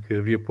esse, em que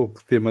havia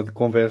pouco tema de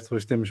conversa,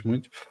 hoje temos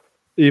muitos.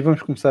 E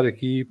vamos começar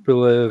aqui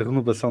pela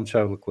renovação de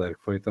Charles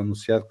Leclerc. Foi então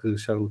anunciado que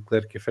Charles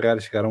Leclerc e a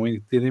Ferrari chegaram a um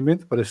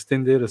entendimento para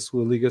estender a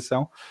sua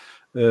ligação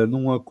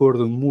num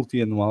acordo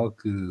multianual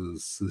que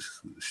se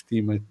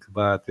estima que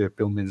vai até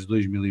pelo menos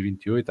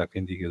 2028, há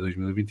quem diga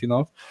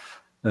 2029.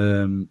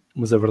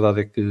 Mas a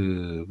verdade é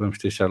que vamos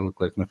ter Charles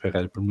Leclerc na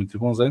Ferrari por muitos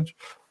bons anos.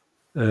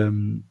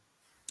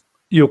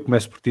 E eu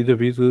começo por ti,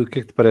 David. O que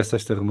é que te parece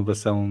esta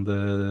renovação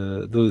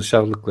de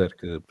Charles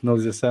Leclerc?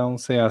 Penalização,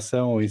 sem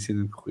ação ou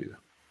incidente de corrida?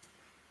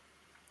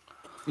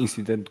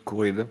 Incidente de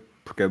corrida,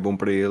 porque é bom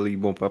para ele e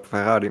bom para a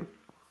Ferrari.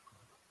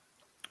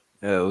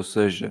 Ou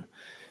seja,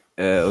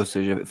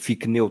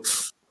 fique neutro.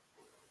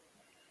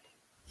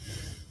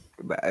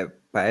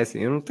 É assim,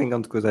 eu não tenho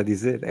grande coisa a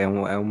dizer. É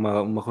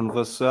uma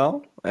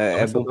renovação.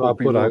 É bom para o por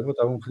piloto. água,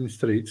 estava um bocadinho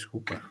distraído,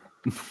 desculpa.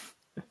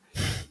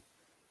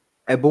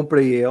 É bom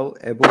para ele,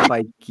 é bom para a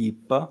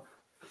equipa.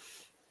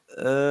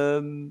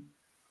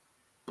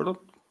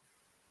 Pronto.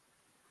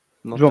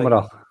 Não João tenho-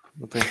 Amaral.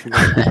 Não tenho assim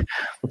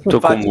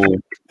Estou como.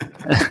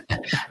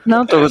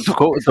 Não,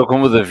 estou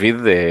como o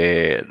David.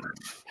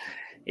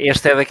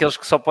 Este é daqueles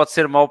que só pode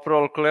ser mau para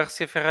o Leclerc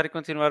se a Ferrari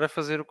continuar a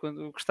fazer o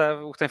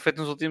que tem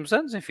feito nos últimos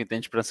anos. Enfim, tenho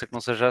esperança que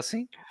não seja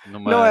assim.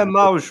 Não é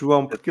mau,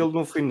 João, porque ele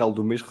no final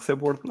do mês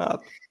recebe o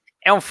ordenado.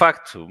 É um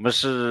facto,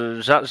 mas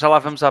já lá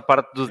vamos à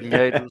parte do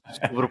dinheiro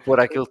sobrepor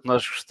àquilo que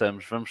nós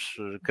gostamos.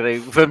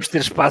 Vamos ter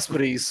espaço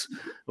para isso.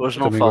 Hoje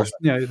não Também falta. gosto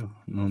de dinheiro.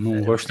 Não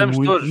gosto Gostamos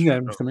muito todos. de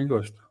dinheiro, mas também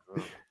gosto.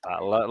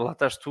 Lá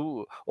estás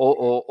tu,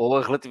 ou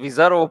a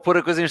relativizar ou a pôr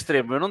a coisa em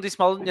extremo. Eu não disse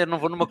mal do dinheiro, não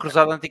vou numa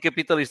cruzada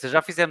anticapitalista.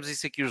 Já fizemos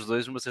isso aqui os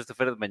dois, uma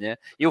sexta-feira de manhã.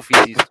 Eu fiz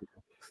isso.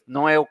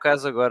 Não é o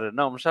caso agora.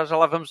 Não, mas já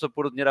lá vamos a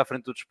pôr o dinheiro à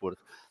frente do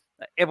desporto.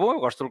 É bom, eu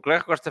gosto do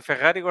Leclerc, gosto da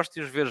Ferrari e gosto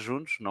de os ver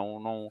juntos.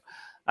 Não,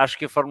 acho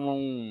que a Fórmula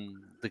 1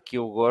 de que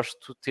eu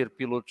gosto, ter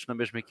pilotos na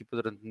mesma equipa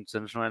durante muitos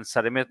anos não é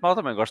necessariamente mal.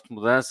 Também gosto de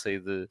mudança e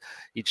de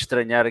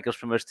estranhar aqueles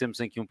primeiros tempos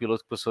em que um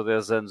piloto que passou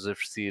 10 anos a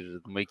vestir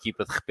de uma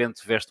equipa de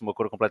repente veste uma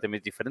cor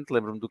completamente diferente.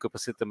 Lembro-me do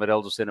capacete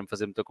amarelo do Senna me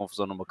fazer muita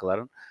confusão no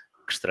McLaren,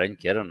 que estranho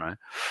que era, não é?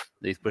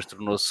 E depois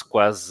tornou-se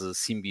quase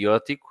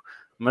simbiótico.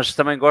 Mas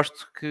também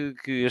gosto que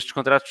estes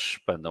contratos se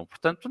expandam.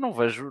 Portanto, não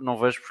vejo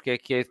porque é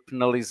que é de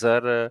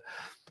penalizar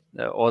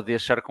ou de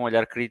achar com um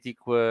olhar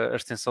crítico a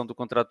extensão do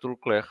contrato do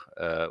Leclerc.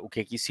 O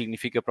que é que isso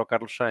significa para o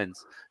Carlos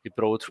Sainz e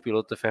para o outro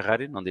piloto da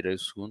Ferrari, não direi o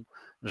segundo,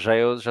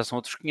 já são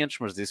outros 500,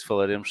 mas disso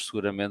falaremos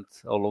seguramente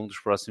ao longo dos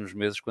próximos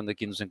meses, quando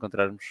aqui nos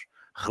encontrarmos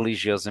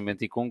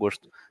religiosamente e com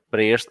gosto.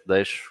 Para este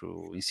deixo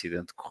o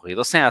incidente de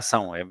corrida, ou sem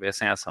ação, é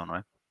sem ação, não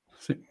é?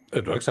 Sim,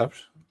 tu é que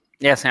sabes.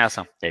 É sem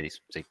ação, é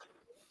disso, sim.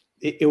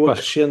 Eu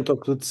acrescento ao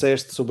que tu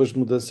disseste sobre as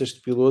mudanças de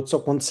piloto, só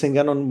quando se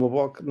enganam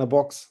na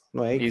box,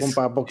 não é? E vão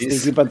para a box da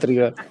equipa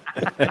anterior.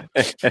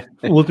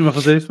 O último a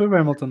fazer isso foi o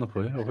Hamilton, não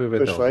foi? Ou foi o Pois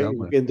Vettel? foi,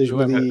 Não, em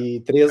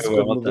 2013, Foi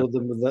o quando mudou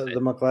Hamilton.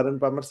 da McLaren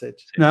para a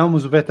Mercedes. não,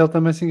 mas o Vettel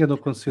também se enganou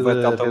quando O saiu da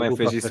Vettel Red também Bull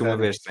fez para a isso uma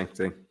Ferrari. vez,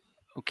 sim.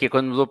 O que é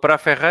quando mudou para a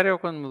Ferrari ou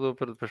quando mudou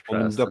para depois para a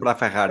Quando mudou para a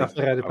Ferrari.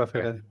 Para a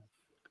Ferrari.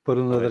 Para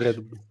uma da Pois.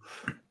 Red Bull.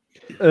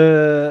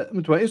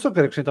 Muito bem, eu só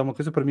quero acrescentar uma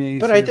coisa para mim.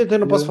 Espera aí, eu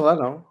não posso falar,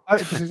 não. Eu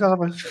pensei que já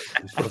estavas.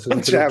 Vocês não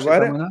queriam Já acrescentar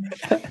agora? mais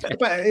nada?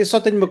 Epá, eu só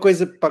tenho uma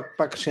coisa para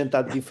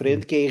acrescentar de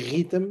diferente, que é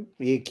irrita-me,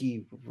 e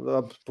aqui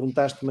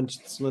perguntaste-me antes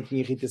se não tinha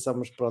irritação,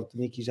 mas pronto,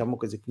 tenho aqui já uma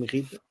coisa que me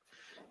irrita,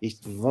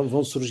 isto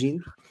vão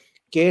surgindo,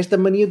 que é esta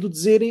mania de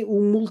dizerem o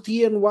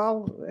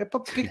multianual.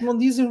 Porque é que não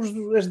dizem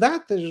as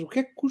datas? O que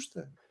é que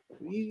custa?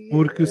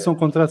 Porque são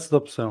contratos de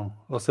opção.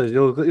 Ou seja,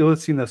 ele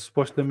assina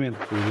supostamente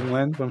por um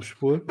ano, vamos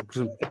supor, por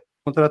exemplo,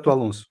 o contrato do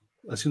Alonso.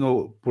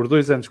 Assinou por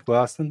 2 anos com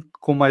a Aston,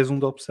 com mais um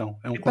de opção.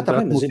 É um Tá contrato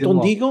bem, mas então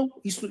multianual.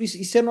 digam,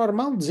 isso é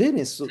normal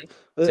dizerem. é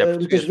Muitas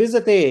português. vezes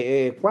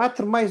até é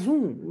 4 mais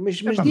 1, mas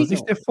Epá, digam. mas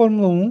isto é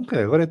Fórmula 1,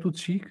 cara. Agora é tudo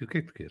chique. O que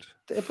é que tu queres?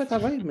 Está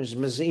bem,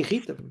 mas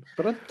irrita-me.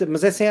 Pronto,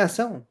 mas é sem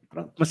ação.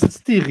 Pronto. Mas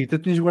se te irrita,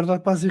 tens de guardar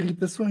para as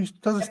irritações. Tu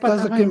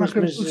estás a queimar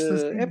recursos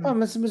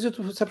assim. Mas eu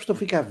sabes que estou a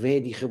ficar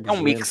velho e É rabugento.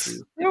 um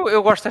mix.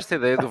 Eu gosto desta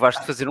ideia do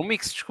Vasco de fazer um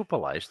mix. Desculpa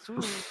lá,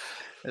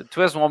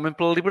 tu és um homem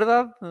pela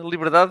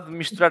liberdade de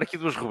misturar aqui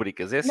duas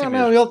rubricas. É assim mesmo.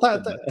 Não, ele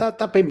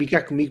está para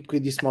embicar comigo porque eu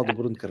disse mal do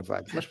Bruno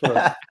Carvalho. Mas pronto.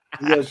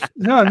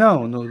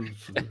 Não,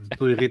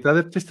 estou irritado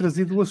é por teres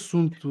trazido o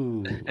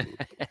assunto.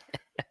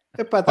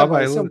 Está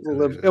bem, isso é um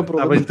problema.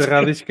 Estava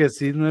enterrado e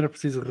esquecido, não era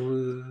preciso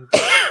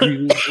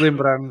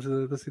lembrarmos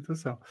da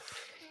situação.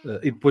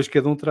 E depois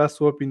cada um terá a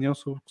sua opinião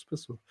sobre o que se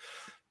passou.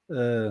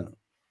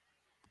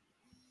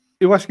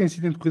 Eu acho que é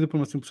incidente de corrida por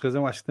uma simples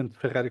razão. Acho que tanto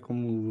Ferrari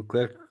como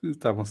Leclerc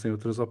estavam sem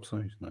outras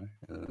opções, não é?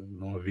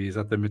 Não havia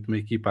exatamente uma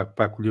equipa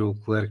para acolher o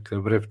Leclerc a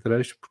breve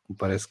trecho, porque me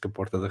parece que a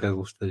porta da Red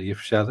Bull estaria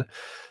fechada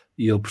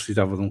e ele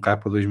precisava de um carro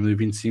para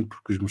 2025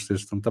 porque os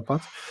Mercedes estão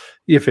tapados,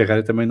 e a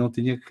Ferrari também não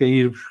tinha quem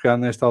ir buscar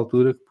nesta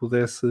altura que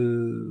pudesse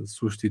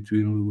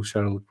substituir o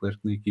Charles Leclerc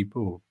na equipa,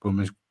 ou pelo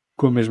menos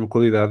com a mesma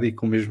qualidade e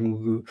com a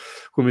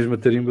mesma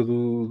tarimba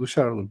do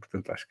Charles.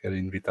 Portanto, acho que era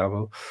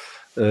inevitável.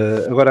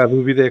 Agora a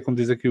dúvida é, como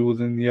diz aqui o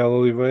Daniel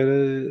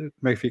Oliveira,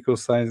 como é que fica o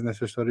Sainz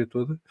nesta história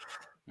toda?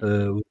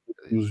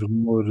 Os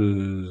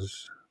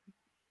rumores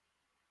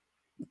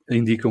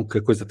indicam que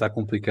a coisa está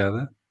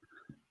complicada.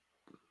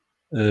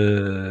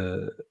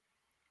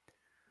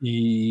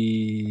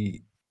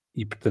 E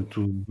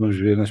portanto vamos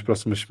ver nas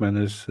próximas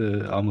semanas se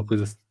alguma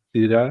coisa se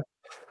decidirá.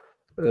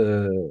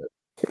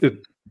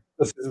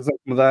 A sensação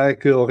que me dá é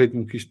que ao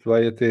ritmo que isto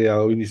vai até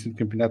ao início do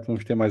campeonato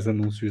vamos ter mais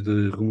anúncios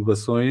de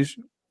renovações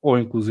ou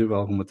inclusive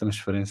alguma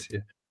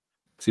transferência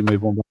assim meio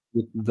bomba.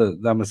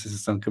 Dá-me a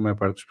sensação que a maior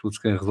parte dos pilotos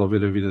querem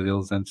resolver a vida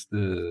deles antes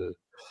de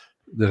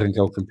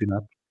arrancar o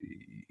campeonato,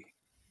 e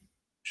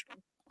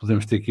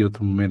podemos ter aqui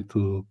outro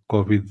momento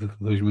Covid de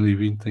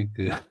 2020 em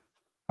que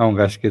há um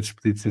gajo que é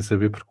despedido sem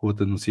saber porque o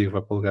outro anuncia que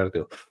vai para o lugar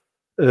dele.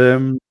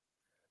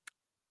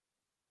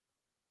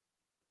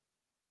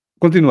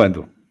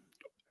 Continuando,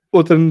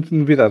 outra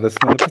novidade da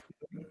semana passada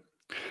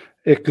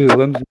é que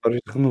Lando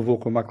Norris renovou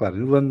com a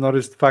McLaren. O Lando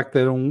Norris de facto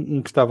era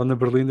um que estava na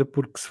berlinda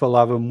porque se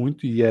falava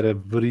muito, e era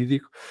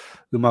verídico,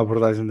 de uma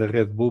abordagem da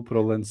Red Bull para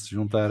o Lando se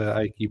juntar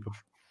à equipa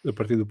a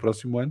partir do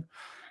próximo ano,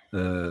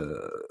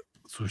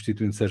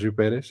 substituindo Sérgio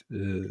Pérez.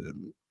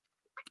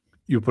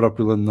 E o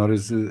próprio Lando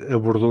Norris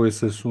abordou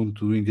esse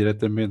assunto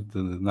indiretamente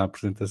na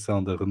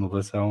apresentação da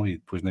renovação e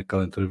depois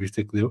naquela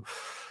entrevista que deu,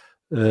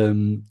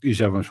 e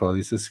já vamos falar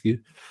disso a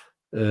seguir.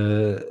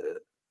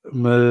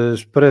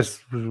 Mas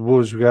parece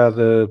boa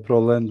jogada para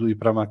o Lando e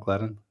para a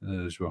McLaren,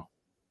 João?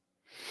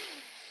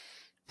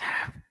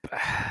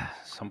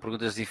 São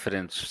perguntas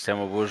diferentes. Se é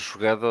uma boa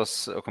jogada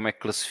ou como é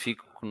que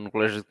classifico no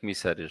colégio de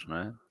comissários, não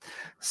é?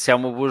 Se é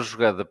uma boa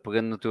jogada,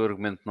 pegando no teu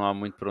argumento, não há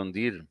muito para onde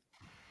ir,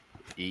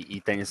 e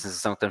tenho a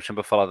sensação que estamos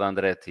sempre a falar da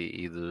Andretti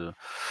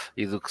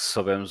e do que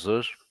soubemos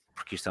hoje,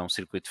 porque isto é um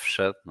circuito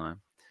fechado, não é?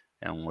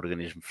 É um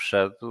organismo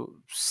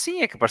fechado.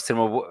 Sim, é capaz de ser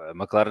uma boa. A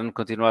McLaren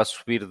continua a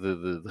subir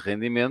de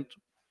rendimento.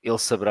 Ele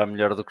saberá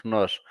melhor do que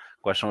nós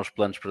quais são os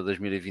planos para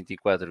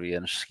 2024 e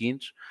anos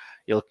seguintes.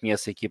 Ele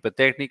conhece a equipa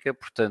técnica,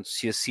 portanto,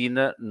 se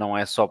assina, não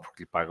é só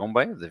porque lhe pagam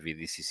bem, David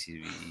disse isso,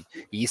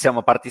 e isso é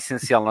uma parte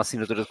essencial na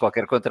assinatura de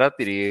qualquer contrato,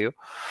 diria eu,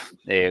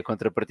 é a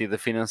contrapartida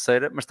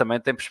financeira, mas também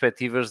tem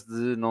perspectivas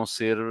de não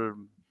ser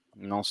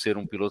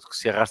um piloto que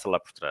se arrasta lá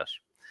por trás.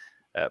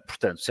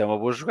 Portanto, se é uma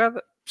boa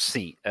jogada,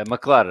 sim. A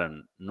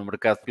McLaren, no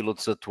mercado de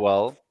pilotos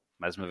atual,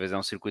 mais uma vez é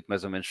um circuito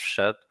mais ou menos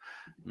fechado,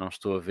 não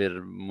estou a ver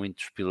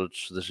muitos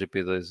pilotos da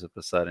GP2 a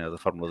passarem, ou da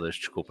Fórmula 2,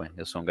 desculpem,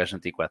 eu sou um gajo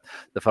antiquado,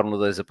 da Fórmula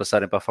 2 a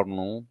passarem para a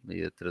Fórmula 1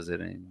 e a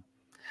trazerem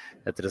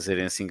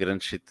assim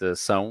grande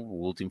excitação.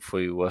 O último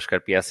foi o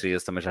Oscar Piastri, e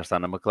esse também já está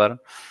na McLaren.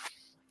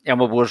 É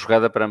uma boa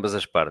jogada para ambas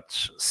as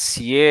partes.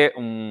 Se é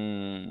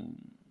um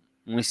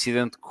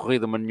incidente de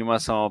corrida, nenhuma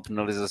ação ou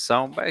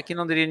penalização, bem, aqui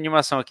não diria nenhuma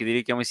ação, aqui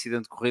diria que é um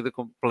incidente de corrida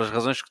pelas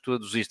razões que tu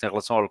aduziste em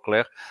relação ao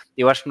Leclerc.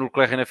 Eu acho que no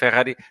Leclerc e na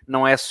Ferrari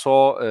não é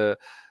só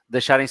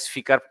deixarem-se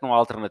ficar porque não há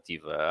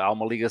alternativa. Há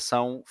uma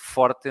ligação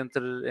forte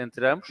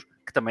entre ambos,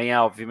 que também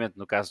há, obviamente,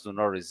 no caso do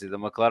Norris e da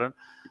McLaren,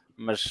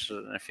 mas,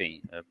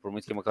 enfim, por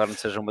muito que a McLaren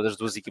seja uma das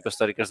duas equipas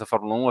históricas da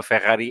Fórmula 1, a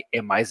Ferrari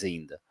é mais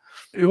ainda.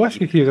 Eu acho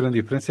que aqui a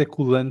grande diferença é que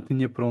o Lando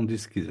tinha para onde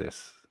se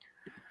quisesse.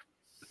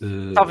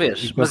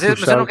 Talvez, mas eu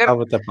não quero...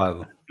 estava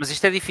tapado. Mas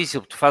isto é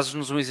difícil, tu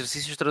fazes-nos um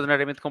exercício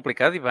extraordinariamente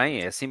complicado e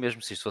bem, é assim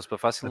mesmo, se isto fosse para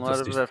fácil não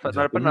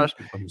era para nós.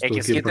 É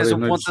que a seguir tens um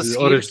ponto a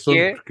seguir que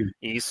é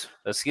isso.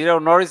 A seguir é o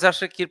Norris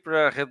acha que ir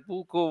para a Red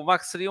Bull com o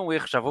Max seria um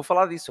erro, já vou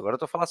falar disso, agora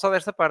estou a falar só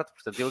desta parte,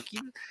 portanto eu aqui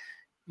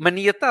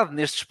maniatado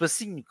neste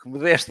espacinho que me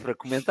deste para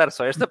comentar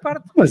só esta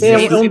parte. Mas é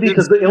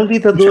um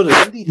ditador,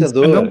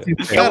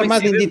 está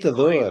armado em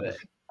ditador.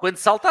 Quando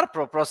saltar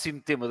para o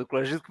próximo tema do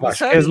Colégio de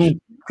Comissários...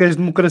 Queres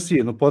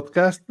democracia no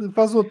podcast,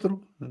 faz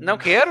outro. Não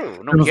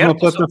quero. Temos uma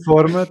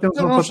plataforma,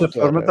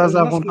 estás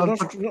à vontade.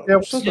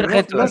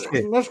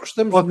 Nós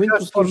gostamos muito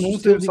do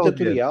sistema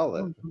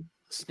ditatorial.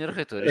 Senhor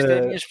Reitor, isto é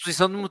a minha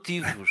exposição de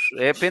motivos.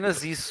 É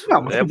apenas isso. É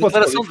uma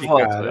declaração de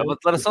voto. É uma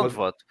declaração de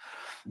voto.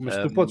 Mas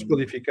tu podes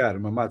qualificar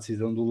uma má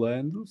decisão do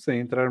Lando sem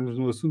entrarmos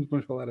no assunto que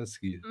vamos falar a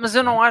seguir. Mas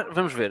eu não acho,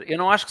 vamos ver, eu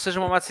não acho que seja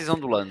uma má decisão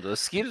do Lando. A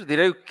seguir,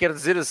 direi o que quero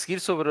dizer a seguir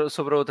sobre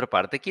a outra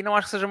parte. Aqui não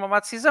acho que seja uma má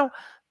decisão.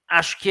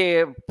 Acho que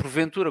é,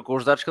 porventura, com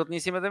os dados que ele tinha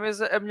em cima da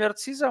mesa, a melhor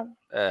decisão.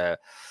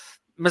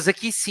 Mas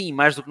aqui sim,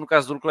 mais do que no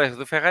caso do Leclerc e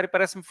do Ferrari,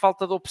 parece-me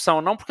falta de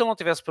opção. Não porque ele não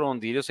tivesse para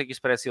onde ir, eu sei que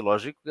isso parece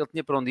ilógico, ele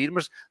tinha para onde ir,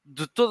 mas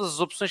de todas as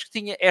opções que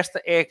tinha,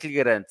 esta é a que lhe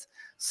garante.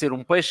 Ser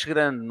um peixe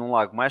grande num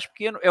lago mais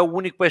pequeno, é o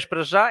único peixe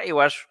para já, eu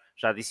acho,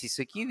 já disse isso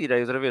aqui,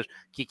 direi outra vez,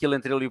 que aquilo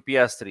entre ele e o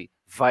Piastri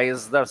vai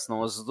azedar, se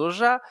não azedou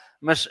já,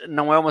 mas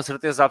não é uma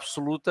certeza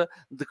absoluta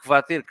de que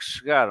vai ter que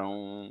chegar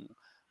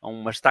a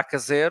uma estaca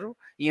zero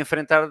e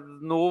enfrentar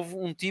de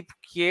novo um tipo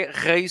que é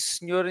rei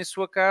senhor em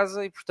sua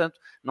casa e, portanto,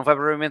 não vai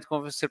provavelmente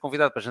ser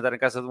convidado para jantar em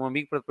casa de um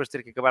amigo para depois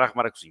ter que acabar a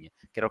arrumar a cozinha,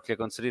 que era o que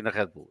aconteceria na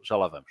Red Bull. Já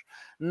lá vamos.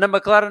 Na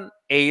McLaren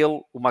é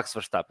ele o Max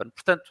Verstappen.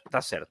 Portanto,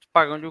 está certo.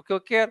 Pagam-lhe o que ele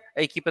quer,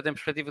 a equipa tem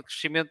perspectiva de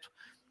crescimento,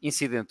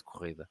 incidente de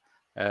corrida.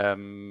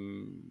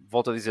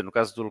 Volto a dizer, no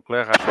caso do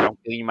Leclerc, acho que há um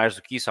bocadinho mais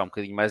do que isso, há um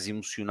bocadinho mais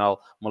emocional,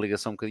 uma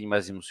ligação um bocadinho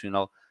mais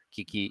emocional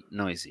que aqui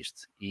não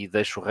existe. E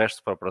deixo o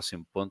resto para o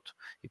próximo ponto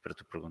e para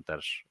tu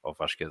perguntares ao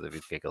Vasco e ao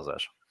David o que é que eles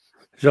acham.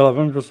 Já lá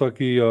vamos, vou só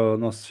aqui ao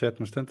nosso chat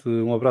no instante.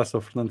 Um abraço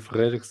ao Fernando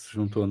Ferreira, que se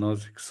juntou a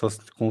nós e que só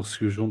se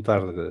conseguiu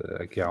juntar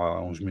aqui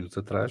há uns minutos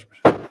atrás.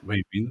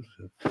 Bem-vindo.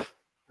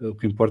 O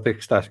que importa é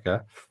que estás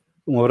cá.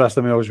 Um abraço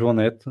também ao João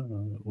Neto,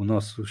 o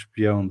nosso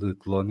espião de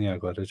Colónia,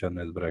 agora já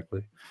não é de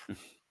Brackley.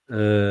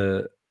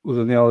 O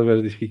Daniel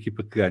Oliveira diz que a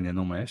equipa que ganha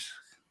não mexe.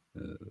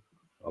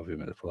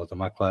 Obviamente, a falar da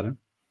McLaren.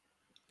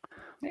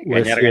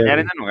 Ganhar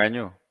ainda não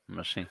ganhou,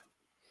 mas sim.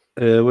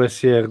 O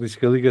SR diz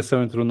que a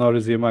ligação entre o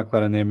Norris e a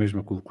McLaren é a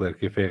mesma que o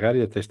Leclerc e a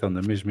Ferrari, até estão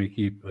na mesma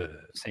equipa,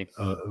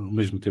 ao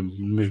mesmo tempo,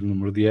 no mesmo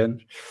número de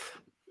anos,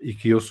 e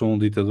que eu sou um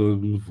ditador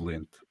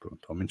benevolente. Pronto,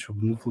 ao menos sou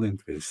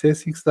benevolente. Isso é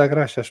assim que se dá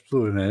graxa às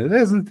pessoas, não é?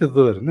 És um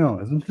ditador. Não,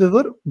 és um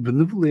ditador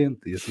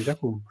benevolente. E assim já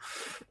como.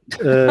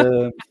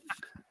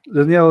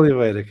 Daniel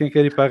Oliveira, quem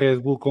quer ir para a Red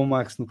Bull com o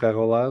Max no carro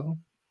ao lado?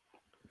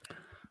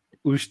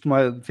 O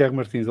Tiago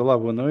Martins, olá,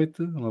 boa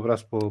noite. Um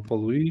abraço para o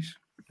Luís.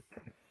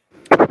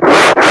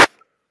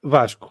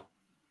 Vasco.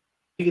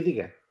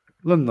 Diga.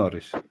 Lando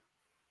Norris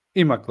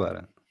e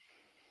McLaren.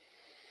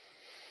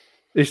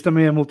 Este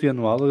também é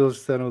multianual, eles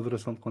disseram a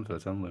duração de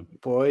contrato, já não lembro.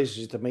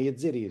 Pois, também ia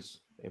dizer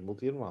isso. É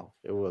multianual,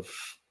 é outro.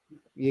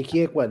 E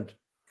aqui é quanto?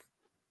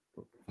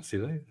 Essa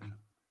ideia.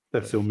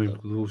 Deve ser o mesmo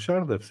do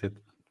Luchar, deve ser.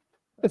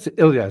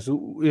 Aliás,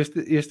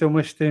 este é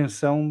uma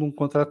extensão de um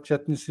contrato que já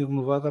tinha sido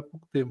renovado há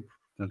pouco tempo.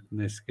 Portanto,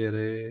 nem sequer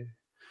é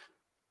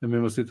a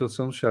mesma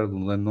situação do Charles. O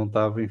Lando não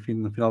estava, enfim,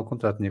 no final do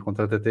contrato. Tinha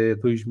contrato até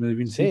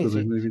 2025 ou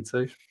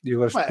 2026 e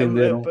agora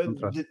estenderam o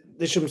contrato.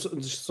 Deixa-me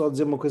só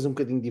dizer uma coisa um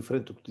bocadinho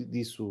diferente do que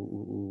disse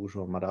o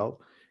João Amaral,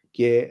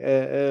 que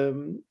é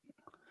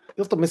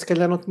ele também se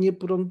calhar não tinha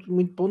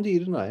muito para onde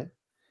ir, não é?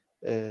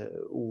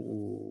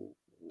 O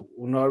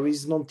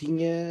Norris não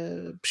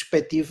tinha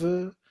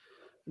perspectiva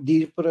de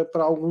ir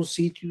para algum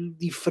sítio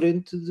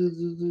diferente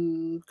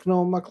que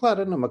não a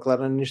McLaren. A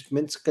McLaren neste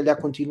momento se calhar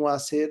continua a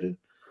ser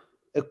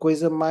a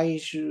coisa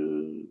mais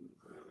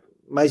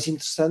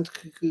interessante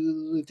que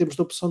em termos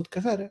de opção de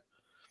carreira.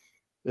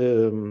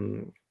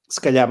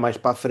 Se calhar mais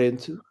para a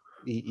frente,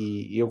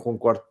 e eu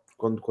concordo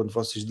quando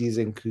vocês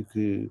dizem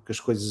que as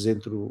coisas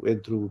entre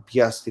o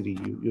Piastri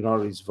e o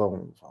Norris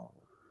vão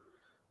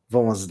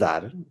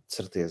azedar, de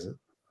certeza.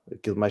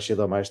 Aquilo mais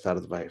cedo ou mais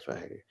tarde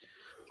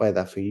vai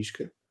dar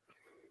faísca.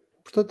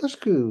 Portanto, acho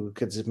que,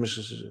 quer dizer, mas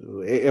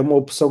é uma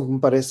opção que me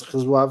parece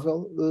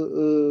razoável.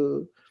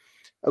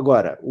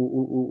 Agora,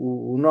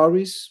 o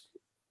Norris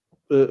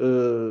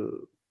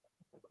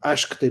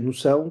acho que tem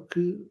noção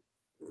que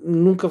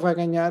nunca vai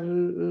ganhar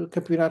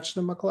campeonatos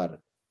na McLaren.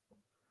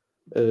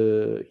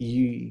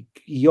 E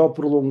ao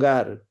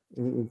prolongar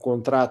um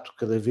contrato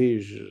cada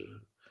vez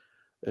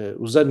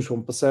os anos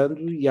vão passando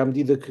e à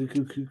medida que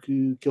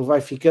ele vai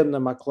ficando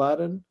na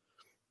McLaren,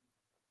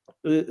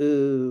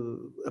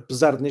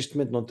 apesar de neste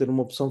momento não ter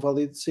uma opção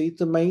válida de sair,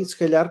 também se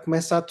calhar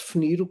começa a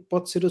definir o que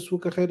pode ser a sua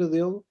carreira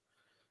dele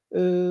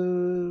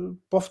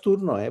para o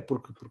futuro, não é?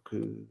 Porque...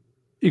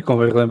 E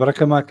convém lembrar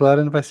que a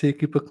McLaren vai ser a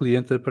equipa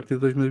cliente a partir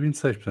de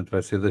 2026, portanto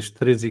vai ser das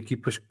 3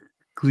 equipas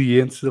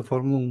clientes da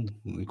Fórmula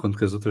 1, enquanto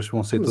que as outras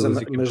vão ser todas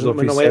as equipas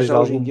oficiais. Mas não é já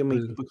hoje em dia uma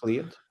equipa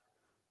cliente?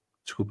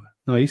 Desculpa,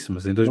 não é isso,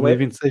 mas em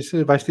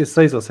 2026 vais ter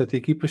 6 ou 7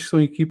 equipas que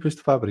são equipas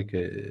de fábrica.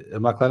 A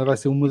McLaren vai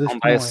ser uma das que não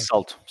vai esse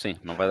salto, sim,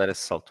 não vai dar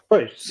esse salto.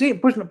 Pois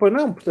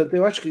não, portanto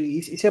eu acho que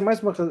isso é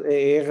mais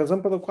a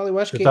razão pela qual eu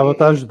acho que estava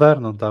a ajudar,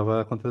 não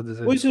estava a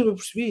contradizer. Pois eu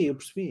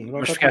percebi.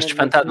 Mas ficaste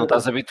espantado, não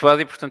estás habituado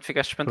e portanto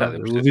ficaste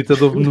espantado. O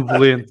ditador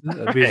benevolente,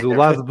 o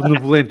lado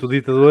benevolente, o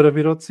ditador a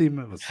virou de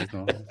cima, vocês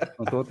não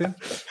estão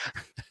atentos?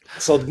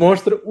 Só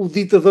demonstra o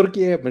ditador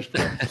que é, mas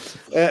pronto.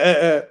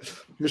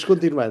 Mas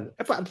continuando,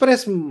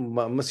 parece-me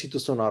uma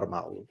situação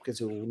normal. Quer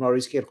dizer, o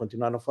Norris quer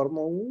continuar na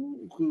Fórmula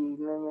 1,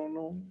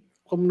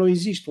 como não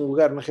existe um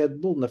lugar na Red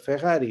Bull, na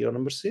Ferrari ou na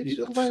Mercedes,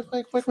 ele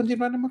vai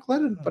continuar na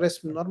McLaren.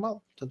 Parece-me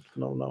normal. Portanto,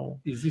 não...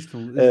 Existe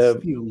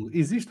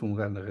um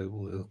lugar na Red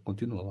Bull, ele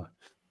continua lá.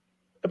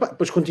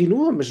 Pois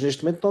continua, mas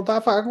neste momento não está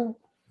vago.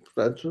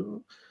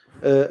 Portanto,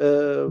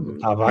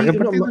 está vago a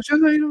partir de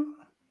janeiro.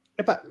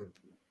 Está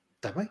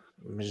bem.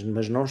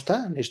 Mas não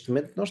está, neste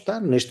momento não está.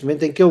 Neste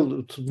momento em que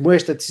ele tomou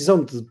esta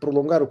decisão de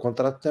prolongar o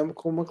contrato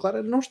com a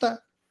McLaren, não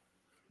está.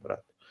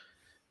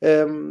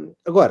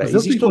 Agora, mas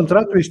ele tem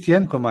contrato este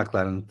ano com a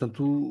McLaren,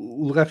 portanto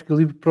o lugar fica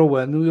livre para o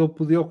ano e ele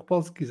podia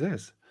ocupá-lo se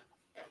quisesse.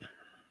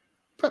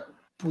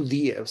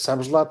 Podia,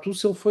 sabes lá tu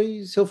se ele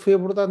foi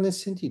abordado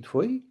nesse sentido.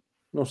 Foi?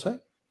 Não sei,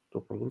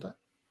 estou a perguntar.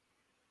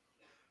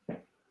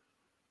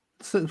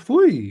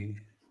 Foi.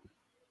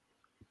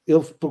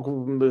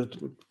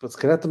 se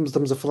calhar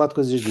estamos a falar de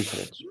coisas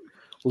diferentes.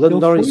 O Lando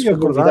Ele Norris foi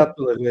convidado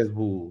pela Red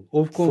Bull.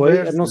 Houve Foi?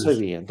 conversas Não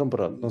sabia. Então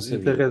pronto, não entre a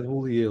sabia. Red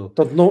Bull e ele.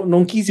 Portanto,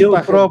 não quis ir Ele para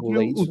a Red Bull,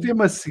 próprio, é isso? o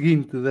tema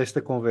seguinte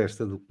desta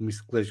conversa do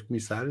Colégio de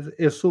Comissários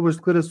é sobre as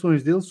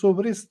declarações dele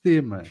sobre esse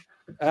tema.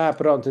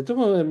 Pronto.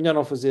 Então é melhor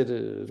não fazer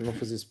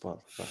spot.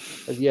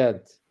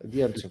 Adiante,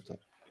 Sr.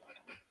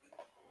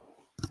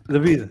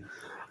 David.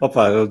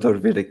 Opa, eu adoro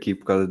vir aqui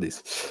por causa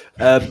disso.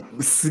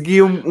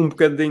 Segui um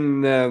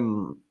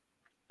bocadinho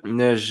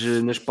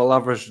nas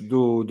palavras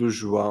do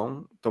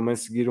João, também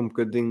seguir um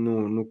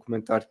bocadinho no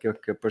comentário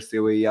que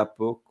apareceu aí há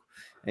pouco,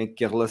 em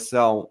que a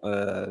relação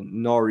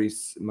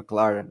Norris,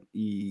 McLaren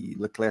e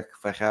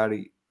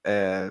Leclerc-Ferrari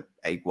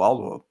é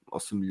igual ou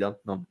semelhante,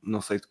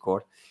 não sei de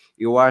cor.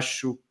 Eu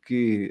acho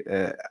que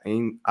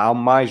há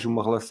mais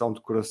uma relação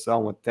de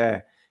coração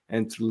até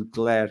entre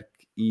Leclerc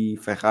e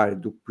Ferrari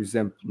do que, por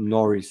exemplo,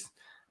 Norris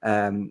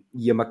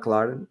e a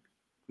McLaren,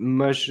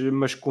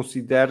 mas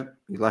considero,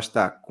 e lá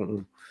está,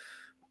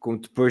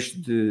 depois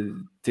de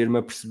ter-me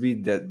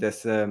apercebido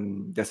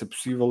dessa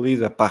possível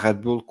ida para a Red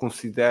Bull,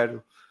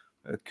 considero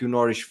que o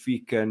Norris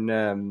fica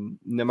na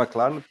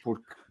McLaren,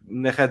 porque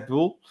na Red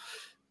Bull,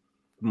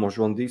 como o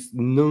João disse,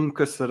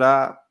 nunca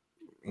será,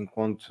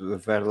 enquanto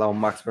houver lá o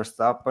Max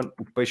Verstappen,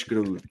 o peixe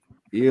graúdo.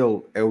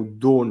 Ele é o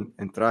dono,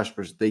 entre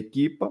aspas, da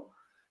equipa.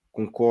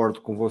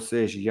 Concordo com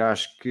vocês e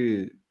acho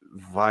que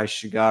vai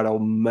chegar ao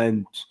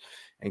momento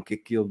em que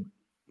aquilo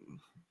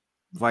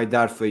vai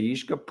dar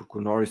faísca, porque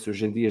o Norris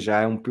hoje em dia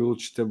já é um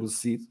piloto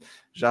estabelecido,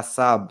 já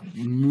sabe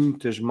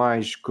muitas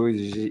mais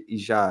coisas e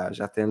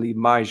já tem ali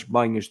mais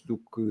banhas do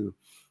que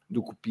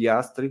o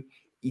Piastri,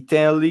 e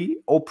tem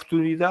ali a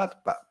oportunidade,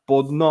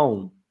 pode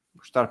não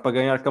estar para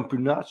ganhar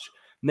campeonatos,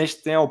 mas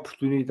tem a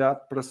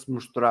oportunidade para se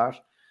mostrar,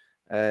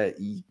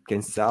 e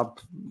quem sabe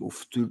o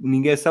futuro,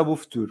 ninguém sabe o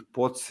futuro,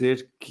 pode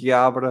ser que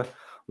abra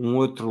um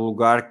outro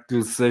lugar que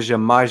lhe seja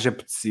mais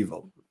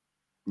apetecível,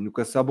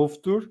 nunca sabe o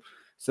futuro.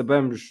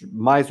 Sabemos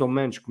mais ou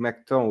menos como é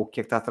que estão, o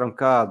que é que está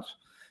trancado,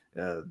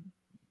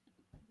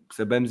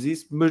 sabemos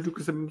isso, mas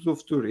nunca sabemos o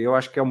futuro. Eu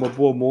acho que é uma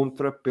boa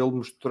montra para ele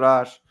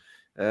mostrar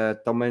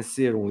também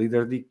ser um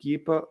líder de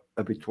equipa,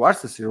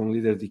 habituar-se a ser um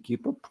líder de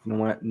equipa, porque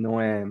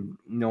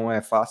não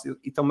é fácil,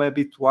 e também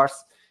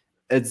habituar-se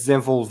a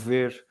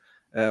desenvolver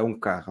um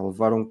carro, a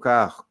levar um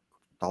carro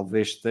que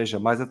talvez esteja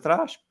mais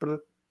atrás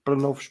para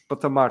novos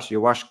patamares.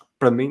 Eu acho que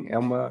para mim é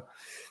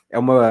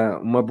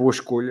uma boa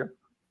escolha.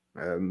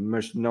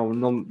 Mas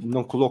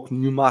não coloco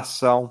nenhuma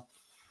ação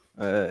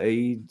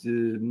aí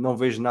não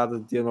vejo nada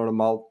de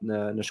anormal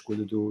na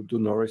escolha do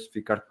Norris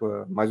ficar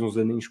mais uns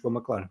aninhos com a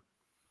McLaren.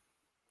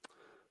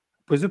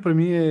 Pois para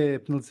mim é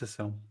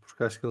penalização,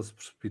 porque acho que ele se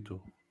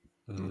precipitou.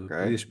 Okay.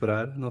 Podia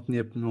esperar,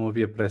 não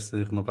havia pressa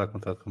de renovar o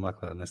contrato com a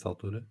McLaren nesta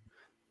altura.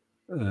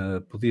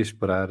 Podia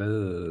esperar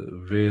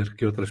ver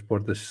que outras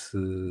portas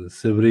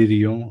se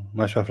abririam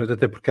mais para a frente,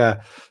 até porque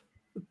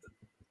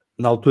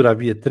na altura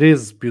havia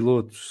 13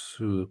 pilotos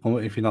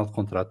em final de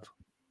contrato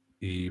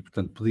e,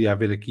 portanto, podia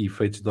haver aqui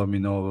efeitos de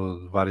dominó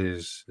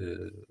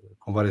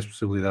com várias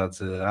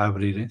possibilidades a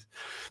abrirem-se.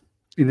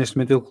 E neste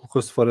momento ele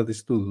colocou-se fora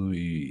disso tudo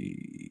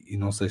e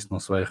não sei se não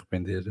se vai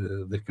arrepender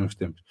daqui a uns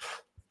tempos.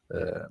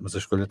 Mas a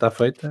escolha está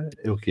feita,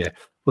 é o que é.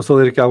 Vou só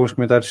ler aqui alguns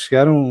comentários que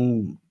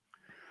chegaram.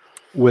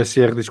 O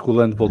SR diz que o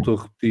Lando voltou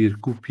a repetir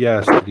que o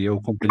Piastri é o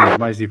companheiro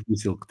mais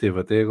difícil que teve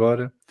até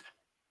agora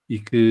e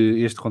que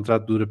este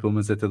contrato dura pelo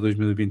menos até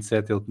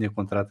 2027, ele tinha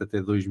contrato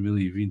até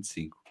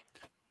 2025.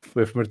 O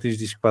F. Martins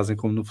diz que fazem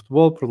como no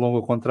futebol, prolonga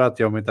o contrato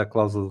e aumenta a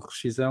cláusula de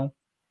rescisão.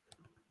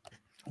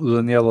 O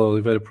Daniel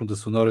Oliveira pergunta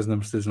se o Norris na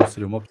Mercedes não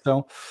seria uma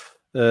opção.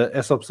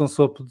 Essa opção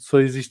só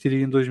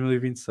existiria em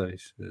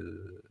 2026.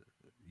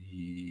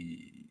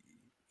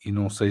 E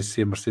não sei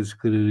se a Mercedes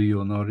quereria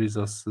o Norris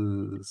ou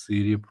se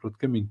iria por outro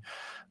caminho.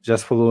 Já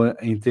se falou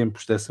em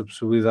tempos dessa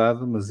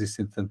possibilidade, mas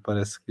isso, entretanto,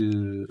 parece que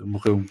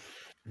morreu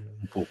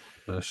um pouco.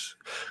 Mas,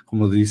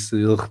 como eu disse,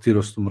 ele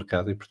retirou-se do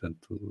mercado e,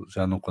 portanto,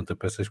 já não conta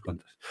para essas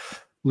contas.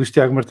 Luís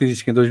Tiago Martins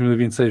diz que em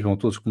 2026 vão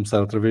todos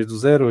começar outra vez do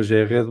zero. Hoje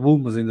é a Red Bull,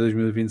 mas em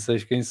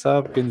 2026 quem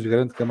sabe, quem nos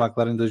garante que a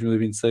McLaren em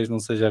 2026 não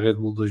seja a Red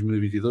Bull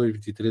 2022,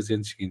 2023 e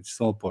anos seguintes.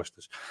 São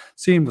apostas.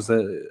 Sim, mas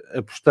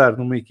apostar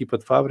numa equipa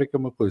de fábrica é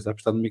uma coisa,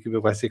 apostar numa equipa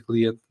que vai ser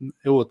cliente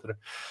é outra.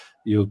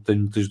 E eu tenho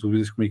muitas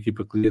dúvidas que uma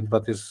equipa cliente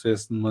vai ter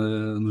sucesso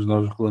nos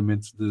novos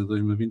regulamentos de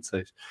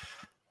 2026.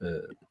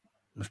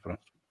 Mas pronto.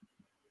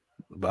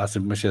 Há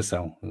sempre uma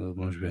exceção,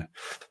 vamos ver.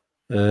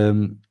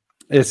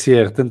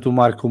 SR, tanto o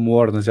Marco como o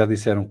Orna já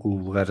disseram que o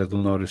lugar era do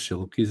Norris se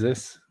ele o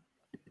quisesse,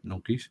 não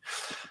quis.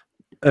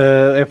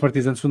 F.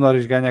 Martins, antes do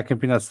Norris ganhar a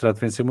campeonato, se trata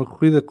de vencer uma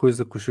corrida,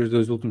 coisa que os seus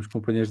dois últimos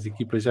companheiros de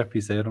equipa já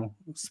fizeram.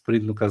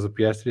 Sprint, no caso do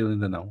Piastri, ele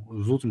ainda não.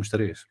 Os últimos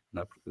três,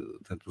 não é? Porque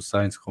tanto o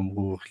Sainz como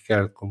o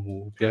Ricardo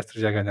como o Piastri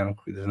já ganharam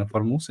corridas na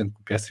Fórmula 1, sendo que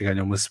o Piastri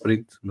ganhou uma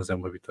sprint, mas é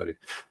uma vitória.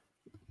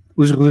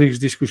 Luís Rodrigues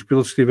diz que os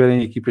pilotos que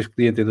estiverem em equipas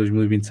cliente em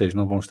 2026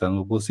 não vão estar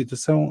numa boa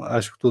situação.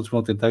 Acho que todos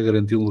vão tentar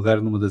garantir um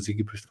lugar numa das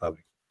equipas de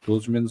fábrica.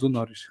 Todos menos o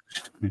Norris.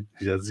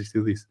 Já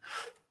desistiu disso.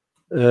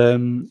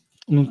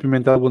 Nuno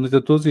Pimentel, boa noite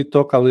a todos, e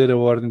toca a ler a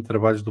ordem de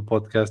trabalhos do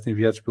podcast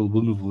enviados pelo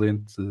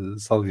benevolente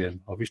Salviano.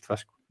 Ouviste,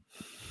 Vasco?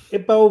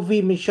 Epá,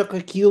 ouvi, mas só que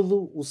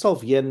aquilo, o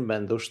Salviano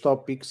manda os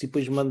tópicos e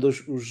depois manda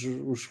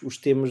os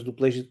temas do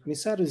Colégio de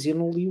Comissários, e eu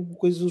não li o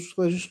coisa dos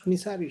Colégios de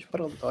Comissários.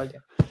 Pronto,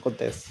 olha,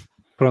 acontece.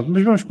 Pronto,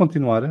 mas vamos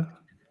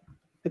continuar.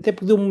 Até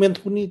porque deu um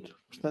momento bonito,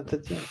 portanto,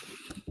 adiante.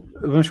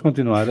 Vamos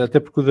continuar, até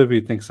porque o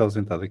David tem que se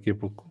ausentar daqui a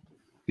pouco,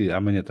 e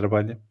amanhã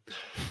trabalha.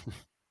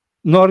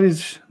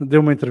 Norris deu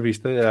uma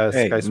entrevista à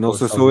Sky Sports. Não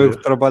sou eu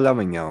que trabalho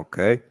amanhã,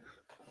 ok?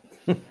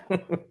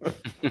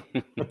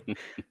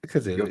 Quer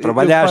dizer, eu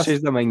trabalho às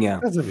 6 da manhã.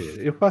 Estás a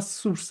ver? Eu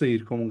faço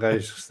sobressair como um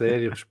gajo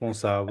sério,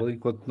 responsável,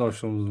 enquanto nós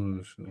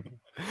somos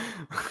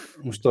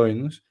uns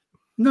toinos.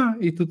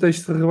 Não, e tu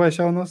tens de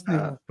rebaixar o nosso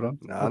nível.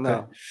 Pronto.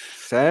 Não.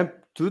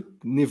 Sempre tudo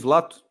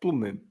nivelado, tudo pelo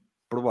mesmo,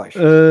 por baixo.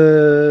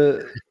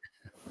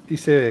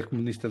 Isso é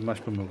comunista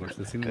demais para o meu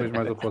gosto. Assim não vejo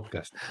mais o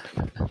podcast.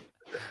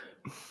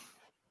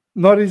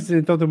 Norris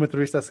então deu uma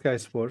entrevista à Sky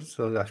Sports,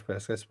 acho que foi a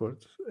Sky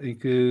Sports, em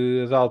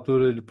que da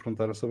altura lhe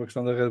perguntaram sobre a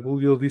questão da Red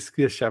Bull e ele disse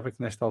que achava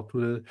que nesta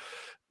altura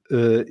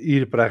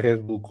ir para a Red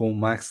Bull com o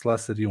Max lá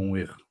seria um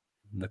erro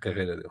na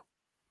carreira dele.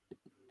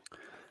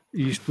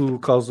 E isto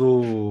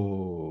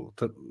causou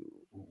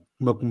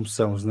uma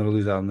comoção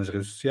generalizada nas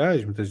redes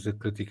sociais, muitas vezes a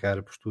criticar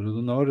a postura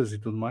do Norris e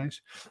tudo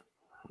mais.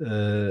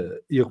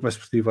 E eu começo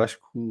por ti,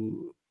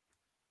 Vasco.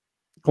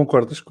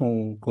 Concordas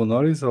com o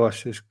Norris ou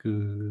achas que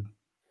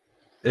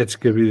é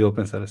descabido ele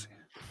pensar assim?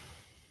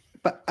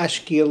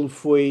 Acho que ele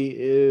foi...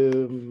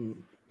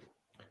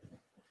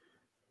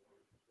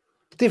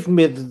 teve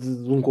medo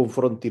de um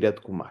confronto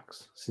direto com o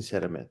Max,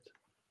 sinceramente.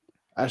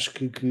 Acho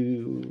que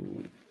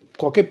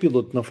qualquer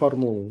piloto na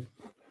Fórmula 1,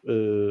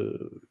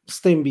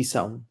 se tem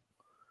ambição,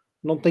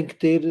 não tem que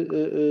ter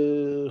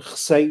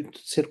receio de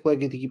ser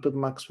colega de equipa de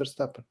Max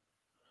Verstappen.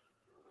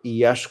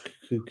 E acho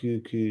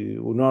que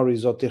o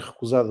Norris, ao ter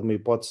recusado uma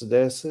hipótese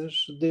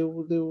dessas,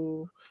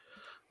 deu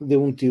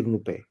um tiro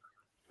no pé.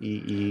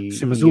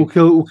 Sim, mas o que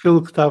ele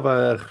estava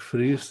a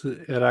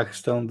referir-se era a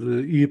questão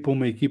de ir para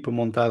uma equipa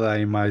montada à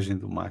imagem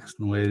do Max,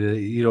 não era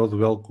ir ao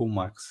duelo com o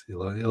Max.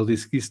 Ele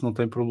disse que isso não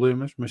tem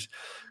problemas, mas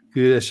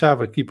que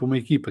achava que ir para uma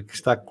equipa que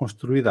está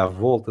construída à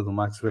volta do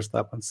Max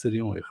Verstappen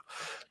seria um erro.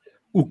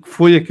 O que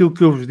foi aquilo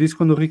que eu vos disse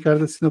quando o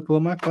Ricardo assinou pela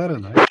McLaren,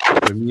 não é?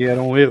 Para mim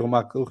era um erro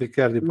o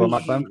Ricardo ir pela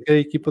McLaren porque é a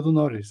equipa do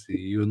Norris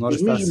e o Norris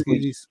está a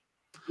seguir isso.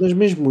 Mas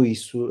mesmo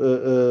isso,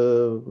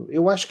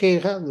 eu acho que é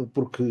errado,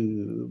 porque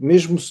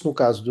mesmo se no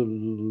caso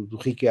do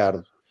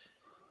Ricardo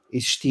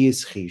existia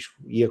esse risco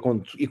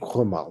e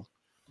correu mal,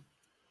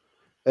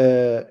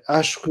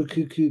 acho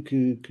que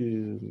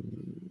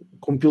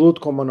com um piloto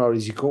como o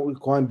Norris e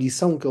com a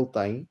ambição que ele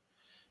tem,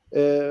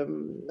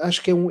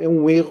 acho que é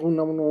um erro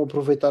não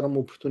aproveitar uma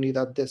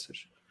oportunidade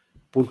dessas,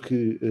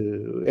 porque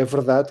é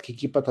verdade que a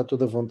equipa está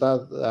toda à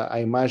vontade à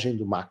imagem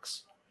do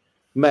Max,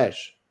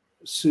 mas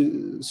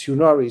se o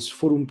Norris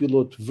for um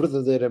piloto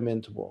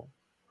verdadeiramente bom,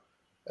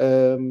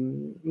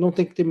 não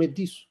tem que ter medo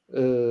disso.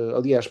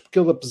 Aliás, porque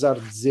ele, apesar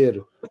de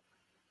dizer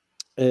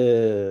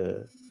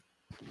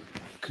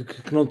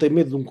que não tem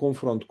medo de um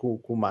confronto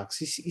com o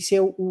Max, isso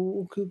é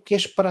o que é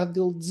esperado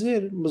dele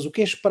dizer, mas o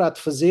que é esperado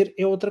fazer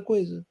é outra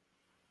coisa.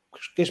 O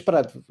que é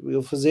esperado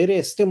ele fazer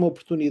é, se tem uma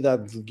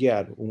oportunidade de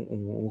guiar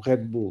um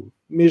Red Bull,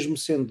 mesmo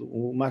sendo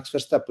o Max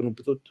Verstappen um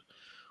piloto,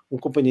 um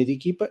companheiro de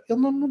equipa, ele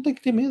não tem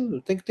que ter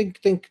medo, tem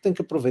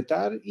que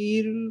aproveitar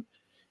e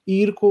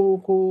ir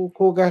com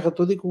a garra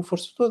toda e com a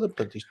força toda.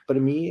 Portanto, isto para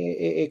mim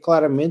é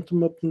claramente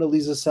uma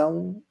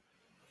penalização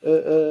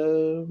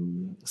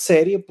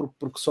séria,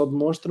 porque só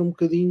demonstra um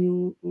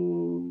bocadinho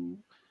o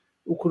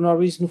que o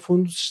Norris no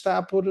fundo se está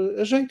a pôr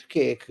a jeito,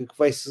 que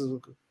vai se...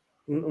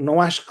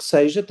 Não acho que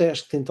seja, até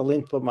acho que tem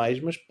talento para mais,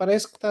 mas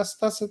parece que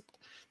está-se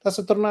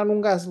a tornar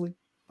um Gasly.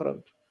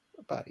 Pronto.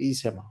 Epá,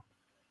 isso é mau.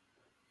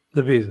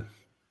 David.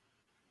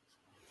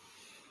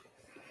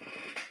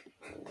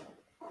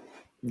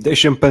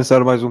 Deixa-me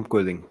pensar mais um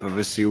bocadinho, para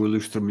ver se eu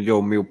ilustro melhor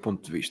o meu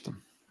ponto de vista.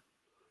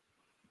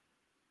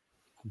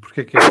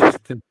 Porquê que este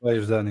tempo vai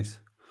ajudar nisso?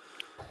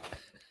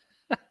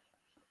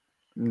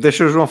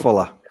 Deixa o João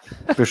falar,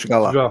 para eu chegar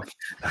lá. João.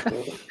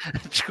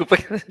 Desculpa,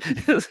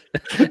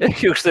 é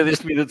que eu gostei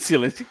deste minuto de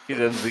silêncio que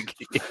fizemos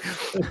aqui.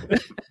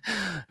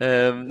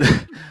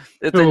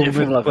 Eu tenho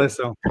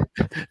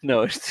Não,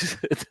 hoje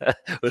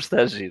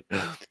está a giro.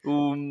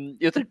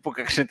 Eu tenho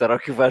pouco a acrescentar ao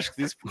que o Vasco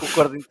disse, porque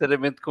concordo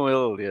inteiramente com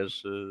ele.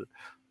 Aliás,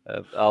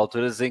 há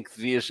alturas em que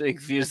devias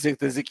dizer que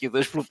tens aqui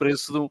 2 pelo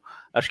preço de 1.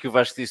 Acho que o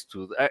Vasco disse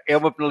tudo. É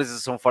uma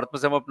penalização forte,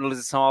 mas é uma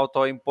penalização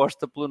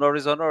autoimposta pelo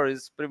Norris ao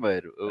Norris.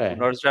 Primeiro, o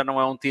Norris já não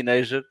é um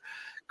teenager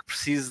que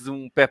precise de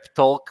um pep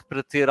talk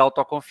para ter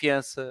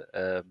autoconfiança.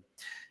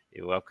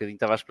 Eu há bocadinho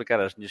estava a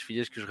explicar às minhas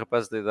filhas que os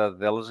rapazes da idade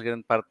delas,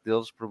 grande parte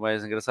deles, por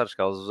mais engraçados que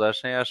elas os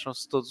achem,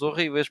 acham-se todos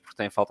horríveis, porque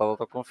têm falta de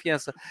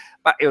autoconfiança.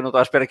 Eu não estou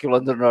à espera que o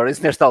Lando Norris,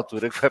 nesta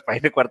altura, que vai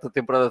na 4ª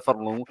temporada de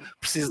Fórmula 1,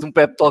 precise de um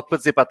pep talk para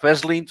dizer, tu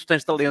és lindo, tu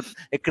tens talento,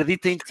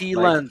 acredita em ti,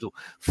 Lando,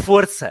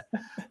 força!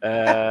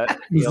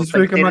 Mas isso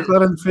foi o que a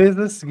McLaren fez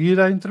a seguir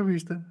à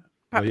entrevista.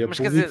 Mas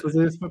quer dizer...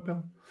 fazer esse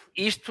papel.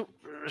 isto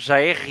já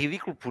é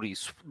ridículo por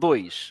isso.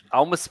 2,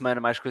 há uma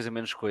semana, mais coisa,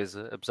 menos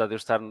coisa, apesar de eu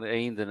estar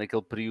ainda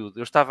naquele período,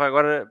 eu estava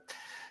agora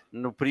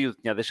no período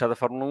que tinha deixado a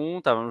Fórmula 1,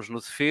 estávamos no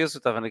defeso,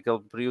 estava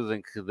naquele período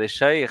em que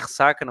deixei a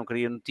ressaca, não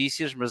queria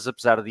notícias, mas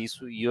apesar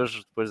disso, e hoje,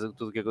 depois de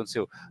tudo o que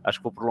aconteceu, acho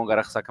que vou prolongar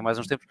a ressaca mais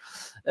uns tempos,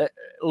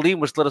 li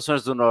umas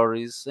declarações do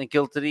Norris em que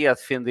ele teria a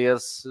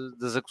defender-se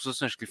das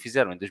acusações que lhe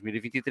fizeram em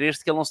 2023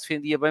 de que ele não se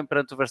defendia bem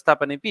perante o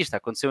Verstappen em pista.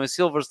 Aconteceu em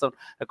Silverstone,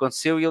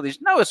 aconteceu, e ele diz,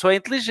 não, eu sou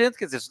inteligente,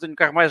 quer dizer, se eu tenho um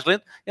carro mais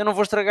lento, eu não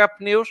vou estragar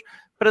pneus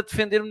para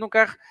defender-me de um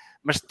carro.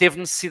 Mas teve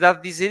necessidade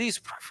de dizer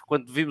isso, porque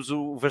quando vimos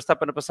o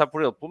Verstappen a passar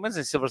por ele, pelo menos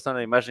em Silverstone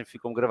a imagem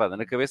ficou-me gravada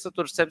na cabeça,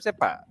 todos dissemos,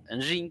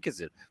 anjinho, quer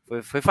dizer,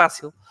 foi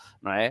fácil,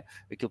 não é?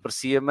 Aquilo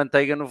parecia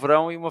manteiga no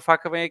verão e uma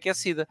faca bem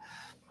aquecida.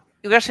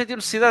 E o gajo sentiu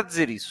necessidade de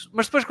dizer isso.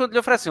 Mas depois, quando lhe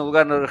oferecem um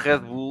lugar na Red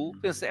Bull,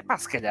 pensei,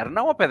 se calhar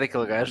não, ao pé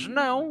daquele gajo,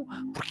 não,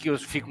 porque eu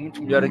fico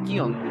muito melhor aqui,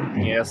 onde me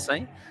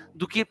conhecem,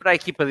 do que ir para a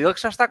equipa dele,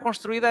 que já está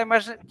construída a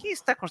imagem. Que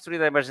isso está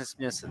construída a imagem e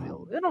semelhança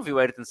dele? Eu não vi o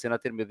Ayrton Senna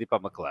ter medo de ir para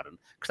a McLaren,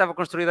 que estava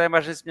construída a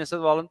imagem e semelhança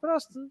do Alan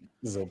Prost.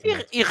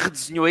 E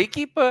redesenhou a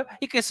equipa.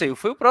 E quem saiu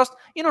foi o Prost.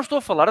 E não estou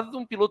a falar de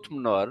um piloto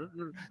menor,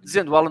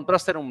 dizendo o Alan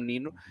Prost era um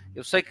menino.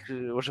 Eu sei que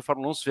hoje a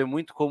Fórmula 1 se vê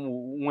muito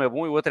como um é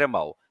bom e o outro é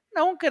mau.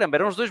 Não, caramba,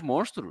 eram os dois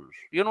monstros.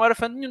 Eu não era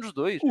fã de nenhum dos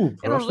dois. O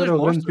Prost era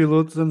o grande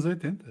piloto dos anos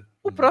 80.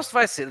 O Prost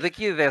vai ser,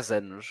 daqui a 10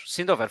 anos,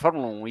 se ainda houver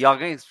Fórmula 1 e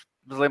alguém se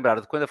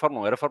lembrar de quando a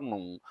Fórmula 1 era Fórmula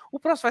 1, o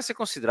Prost vai ser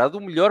considerado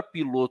o melhor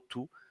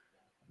piloto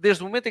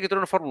desde o momento em que entrou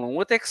na Fórmula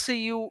 1 até que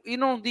saiu. E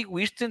não digo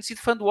isto tendo sido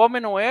fã do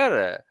homem, não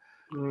era.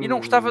 E não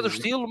gostava do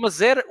estilo, mas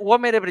o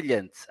homem era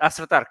brilhante. A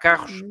acertar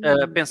carros,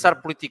 a pensar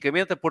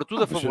politicamente, a pôr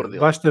tudo a favor dele.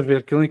 Basta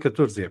ver que ele em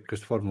 14 épocas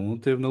de Fórmula 1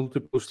 teve na luta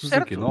pelos títulos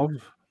aqui, 9.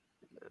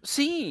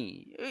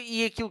 Sim,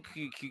 e aquilo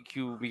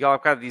que o Miguel há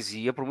bocado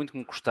dizia, por muito que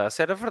me custasse,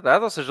 era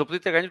verdade. Ou seja, ele podia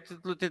ter ganho o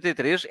título de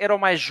 83, era o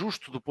mais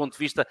justo do ponto de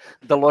vista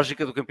da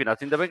lógica do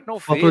campeonato. Ainda bem que não o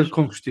fez. Faltou-lhe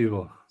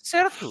combustível.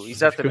 Certo,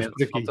 exatamente.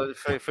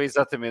 Foi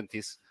exatamente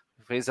isso.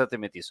 Foi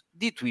exatamente isso.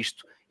 Dito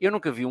isto, eu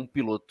nunca vi um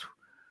piloto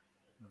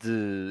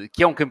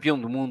que é um campeão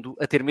do mundo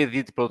a ter medo de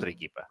ir para outra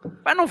equipa.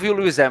 Não vi o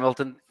Lewis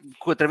Hamilton,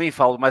 contra mim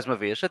falo mais uma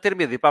vez, a ter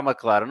medo de ir para a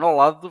McLaren ao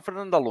lado do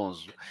Fernando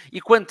Alonso.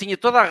 E quando tinha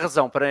toda a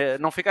razão para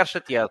não ficar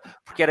chateado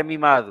porque era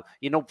mimado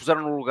e não o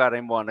puseram no lugar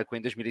em Mónaco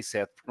em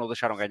 2007 porque não o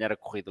deixaram ganhar a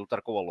corrida,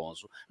 lutar com o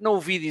Alonso, não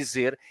ouvi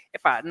dizer,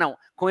 não,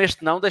 com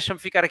este não, deixa-me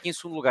ficar aqui em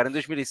segundo lugar em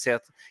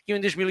 2007 e eu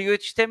em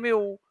 2008 isto é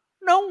meu.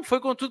 Não, foi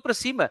com tudo para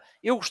cima.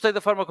 Eu gostei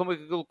da forma como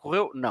aquilo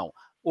correu? Não.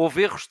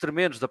 Houve erros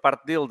tremendos da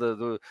parte dele,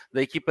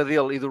 da equipa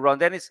dele e do Ron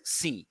Dennis?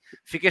 Sim.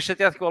 Fiquei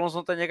chateado que o Alonso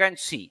não tenha ganho?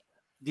 Sim.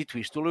 Dito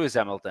isto, o Lewis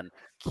Hamilton,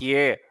 que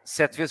é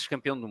 7 vezes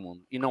campeão do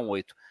mundo e não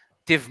 8,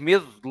 teve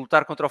medo de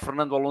lutar contra o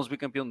Fernando Alonso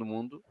bicampeão do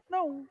mundo?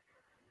 Não.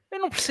 Eu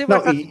não percebo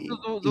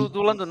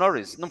do Lando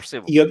Norris. Não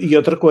percebo. E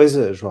outra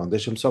coisa, João,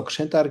 deixa-me só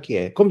acrescentar que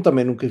é, como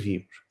também nunca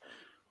vimos,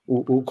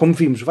 como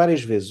vimos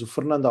várias vezes o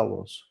Fernando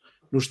Alonso,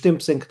 nos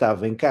tempos em que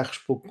estava em carros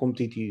pouco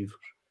competitivos,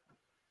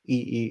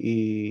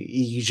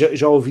 e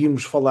já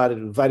ouvimos falar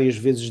várias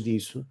vezes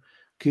disso,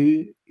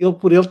 que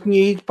ele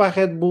tinha ido para a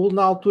Red Bull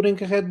na altura em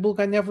que a Red Bull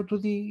ganhava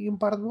tudo e um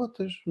par de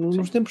botas,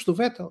 nos tempos do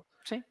Vettel.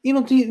 Sim. E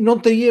não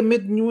teria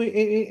medo nenhum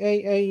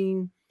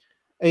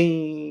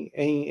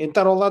em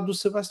estar ao lado do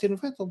Sebastian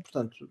Vettel.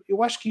 Portanto,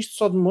 eu acho que isto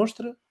só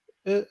demonstra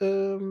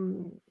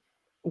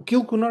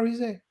aquilo que o Norris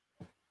é.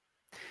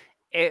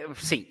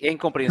 Sim, é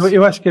incompreensível.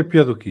 Eu acho que é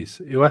pior do que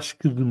isso. Eu acho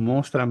que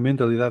demonstra a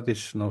mentalidade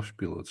destes novos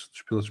pilotos,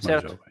 dos pilotos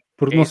mais jovens.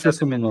 Porque não se vê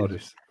como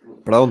Norris.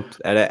 Pronto,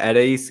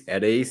 era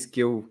isso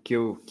que eu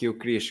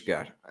queria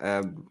chegar.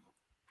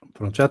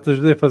 Pronto, já te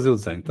ajudei a fazer o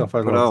desenho, então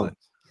faz lá o desenho.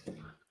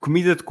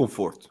 Comida de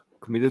conforto.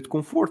 Comida de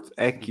conforto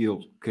é aquilo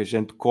que a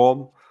gente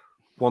come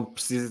quando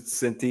precisa de se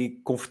sentir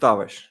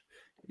confortáveis.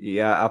 E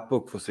há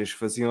pouco vocês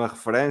faziam a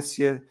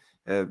referência,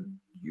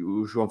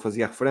 o João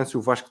fazia a referência,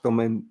 o Vasco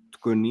também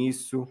tocou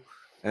nisso,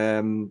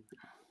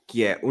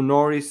 que é o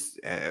Norris,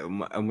 é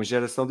uma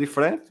geração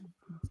diferente.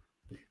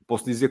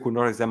 Posso dizer que o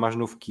Norris é mais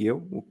novo que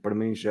eu, o que para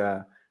mim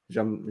já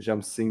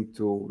me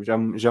sinto, já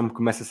me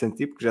começo a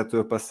sentir, porque já estou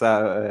a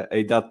passar a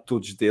idade de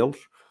todos deles.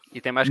 E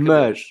tem mais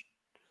cabelo.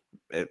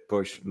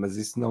 Mas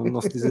isso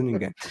não se diz a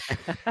ninguém.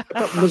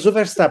 Mas o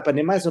Verstappen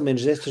é mais ou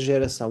menos desta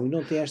geração e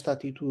não tem esta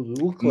atitude.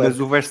 Mas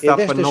o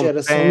Verstappen é desta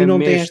geração e não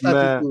tem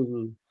esta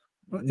atitude.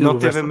 Não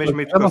teve a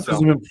mesma educação. Não fez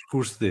o mesmo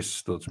percurso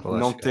destes todos.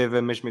 Não teve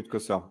a mesma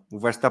educação. O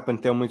Verstappen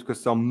tem uma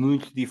educação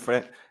muito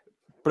diferente.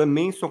 Para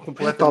mim, são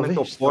completamente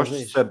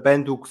opostos,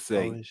 sabendo o que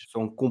sei.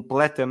 São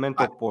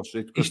completamente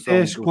opostos. Isto é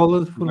a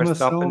escola de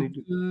formação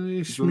que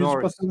estes meninos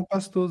passaram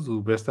quase todos.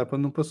 O Verstappen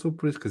não passou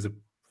por isso. Quer dizer,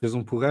 fez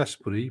um pulgaço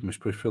por aí, mas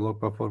depois foi logo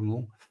para a Fórmula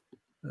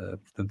 1.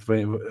 Portanto,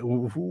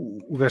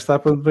 o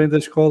Verstappen vem da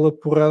escola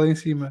porrada em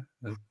cima.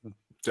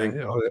 Sim.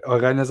 Ou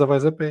ganhas ou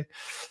vais a pé.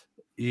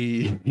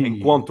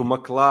 Enquanto o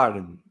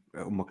McLaren,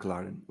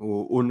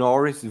 o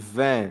Norris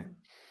vem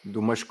de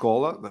uma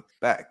escola,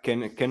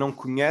 quem não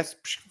conhece,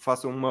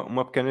 faça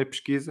uma pequena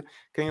pesquisa,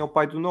 quem é o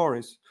pai do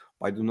Norris.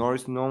 O pai do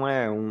Norris não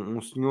é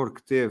um senhor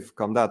que teve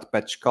que andar de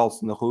pé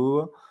descalço na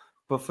rua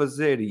para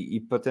fazer e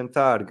para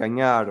tentar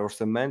ganhar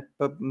orçamento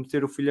para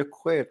meter o filho a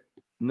correr.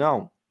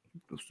 Não.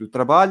 Se o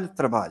trabalha,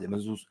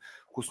 mas se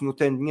o senhor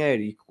tem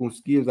dinheiro e que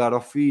conseguiu dar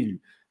ao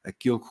filho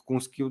aquilo que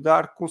conseguiu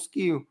dar,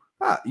 conseguiu.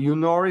 E o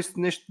Norris,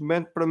 neste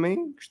momento, para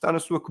mim, está na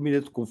sua comida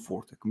de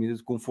conforto. A comida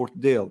de conforto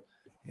dele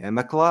é a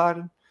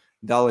McLaren,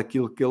 dá-lhe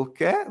aquilo que ele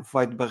quer,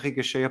 vai de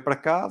barriga cheia para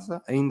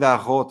casa, ainda há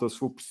rota se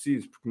for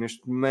preciso, porque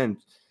neste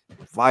momento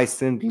vai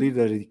sendo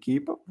líder de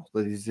equipa, volto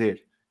a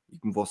dizer, e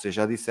como vocês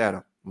já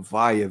disseram,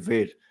 vai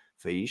haver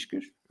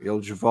faíscas,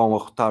 eles vão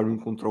arrotar um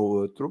contra o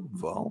outro,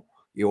 vão,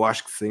 eu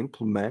acho que sim,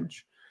 pelo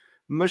menos,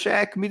 mas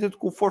é a comida de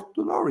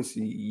conforto do Norris,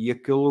 e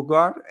aquele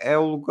lugar é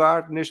o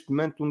lugar neste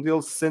momento onde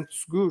ele se sente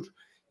seguro,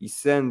 e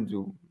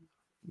sendo,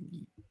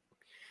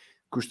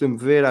 custa-me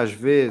ver às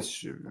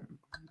vezes,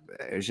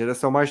 a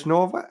geração mais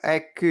nova, é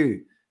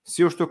que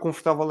se eu estou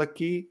confortável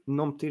aqui,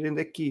 não me tirem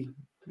daqui,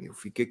 eu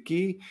fico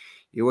aqui,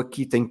 eu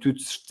aqui tenho tudo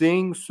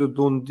certinho, sou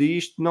dono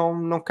disto,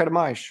 não quero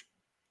mais,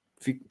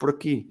 fico por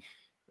aqui.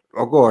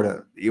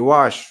 Agora,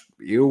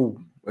 eu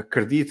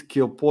acredito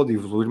que ele pode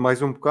evoluir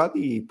mais um bocado,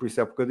 e por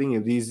isso há bocadinho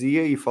eu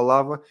dizia e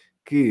falava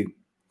que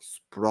se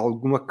por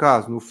algum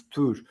acaso no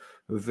futuro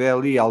houver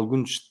ali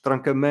algum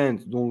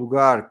destrancamento de um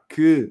lugar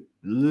que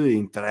lhe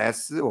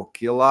interesse ou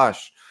que ele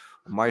ache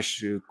o mais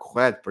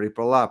correto para ir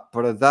para lá,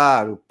 para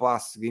dar o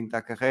passo seguinte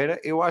à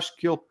carreira, eu acho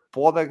que ele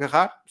pode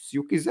agarrar, se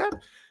o quiser.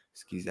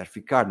 Se quiser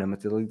ficar na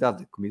materialidade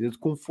da comida de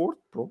conforto,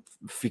 pronto,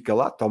 fica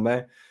lá,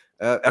 toma.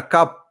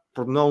 Acabo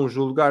por não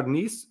julgar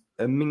nisso.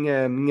 A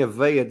minha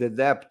veia de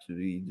adepto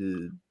e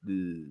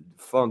de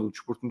fã do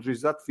desporto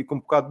motorizado fica um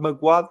bocado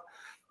magoado,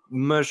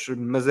 mas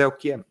é o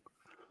que é.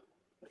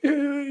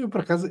 Eu,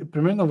 por acaso,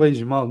 primeiro não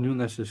vejo mal nenhum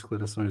nestas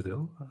declarações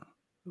dele,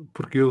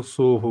 porque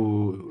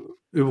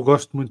eu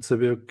gosto muito de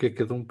saber o que é que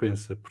cada um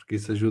pensa, porque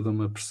isso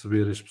ajuda-me a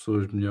perceber as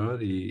pessoas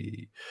melhor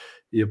e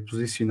a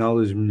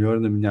posicioná-las melhor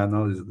na minha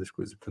análise das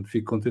coisas. Portanto,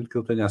 fico contente que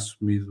ele tenha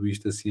assumido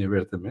isto assim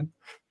abertamente.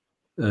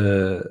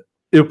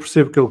 Eu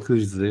percebo o que ele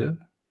quis dizer,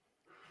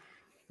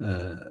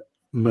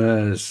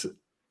 mas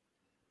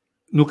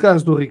no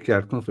caso do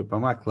Ricardo, quando foi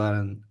para a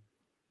McLaren,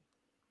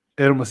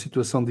 era uma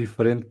situação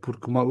diferente,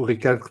 porque o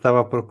Ricardo estava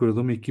à procura de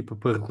uma equipa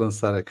para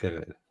relançar a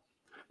carreira.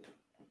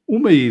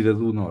 Uma ida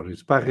do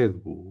Norris para a Red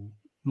Bull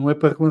não é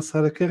para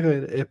relançar a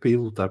carreira, é para ir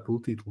lutar pelo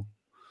título.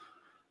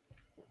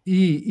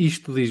 E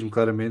isto diz-me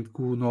claramente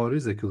que o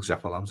Norris, aquilo que já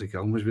falámos aqui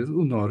algumas vezes,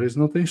 o Norris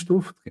não tem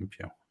estofo de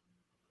campeão.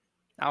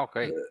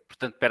 Ok.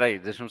 Portanto, espera aí,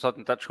 deixa-me só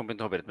tentar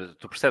interromper. Mas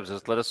tu percebes as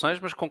declarações,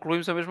 mas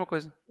concluímos a mesma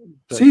coisa.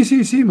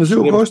 Sim, mas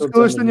eu gosto que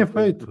ele as tenha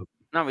feito.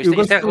 Não, isto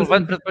é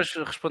relevante para depois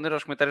responder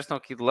aos comentários que estão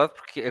aqui do lado,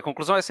 porque a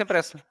conclusão é sempre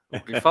essa.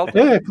 O que lhe falta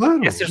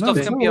claro. é ser estofo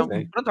de campeão.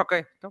 Pronto,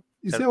 ok. Então,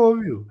 isso é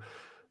óbvio.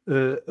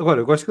 Agora,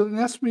 eu gosto que ele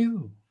tenha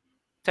assumido.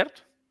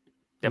 Certo?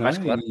 É mais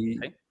claro.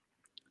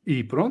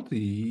 E pronto,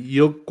 e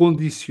ele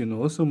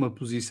condicionou-se a uma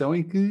posição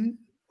em que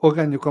ou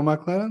ganha com a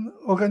McLaren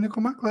ou ganha com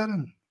a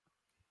McLaren.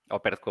 Ou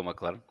perde com a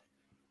McLaren.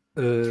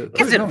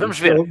 Quer dizer, vamos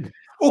ver.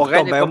 Ou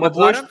ganha com a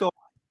McLaren,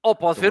 ou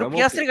pode ver o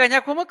Piastri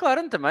ganhar com a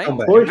McLaren também.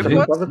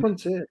 Pode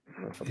acontecer.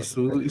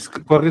 Isso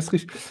corre esse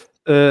risco.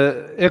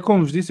 É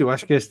como vos disse, eu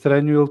acho que é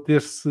estranho ele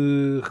ter-se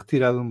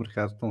retirado do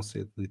mercado tão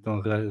cedo e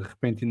tão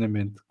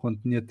repentinamente, quando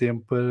tinha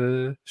tempo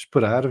para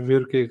esperar,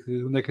 ver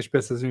onde é que as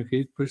peças iam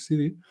cair e depois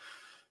decidir.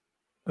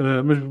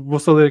 Mas vou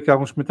só ler aqui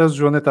alguns comentários. O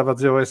João estava a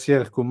dizer ao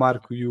SR que o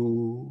Marco e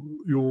o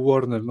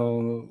Warner,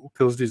 o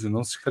que eles dizem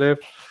não se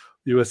escreve,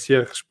 e o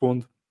SR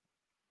responde: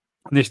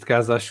 neste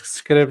caso acho que se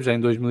escreve. Já em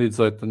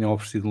 2018 tinham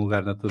oferecido um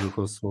lugar na Toro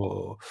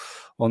Rosso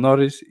ao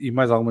Norris, e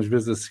mais algumas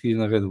vezes a seguir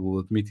na Red Bull,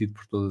 admitido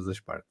por todas as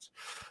partes.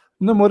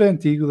 O namoro é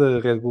antigo da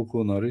Red Bull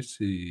com o Norris,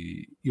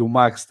 e o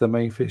Max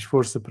também fez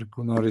força para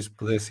que o Norris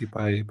pudesse ir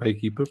para a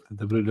equipa,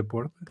 portanto abriu-lhe a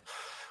porta.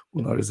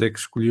 O Norris é que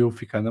escolheu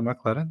ficar na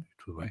McLaren,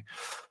 tudo bem.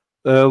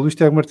 Luís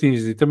Tiago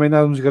Martins, e também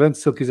nada nos garante,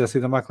 se ele quiser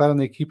sair da McLaren,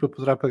 a equipa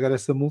poderá pagar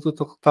essa multa,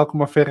 tal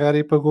como a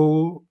Ferrari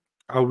pagou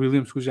ao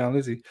Williams com o Jean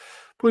Alesi.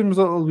 Pois, mas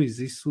Luís,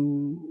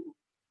 isso,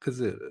 quer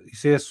dizer,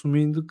 isso é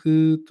assumindo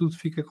que tudo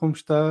fica como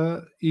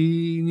está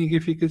e ninguém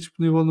fica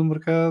disponível no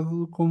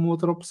mercado como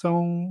outra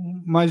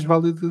opção mais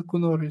válida que o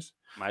Norris.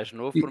 Mais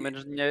novo, por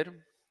menos dinheiro,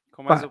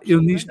 com mais opções.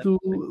 Eu nisto,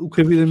 o que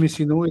a vida me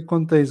ensinou é que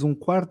quando tens um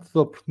quarto de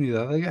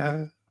oportunidade,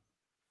 agarra.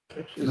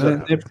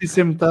 Não é preciso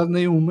ser metade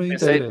nem uma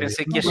inteira.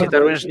 Pensei que ia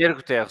citar o Engenheiro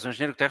Guterres. O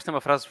Engenheiro Guterres tem uma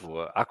frase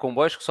boa: há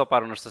comboios que só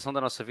param na estação da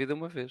nossa vida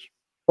uma vez.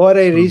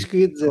 Ora, era isso que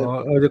eu ia dizer.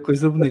 Olha,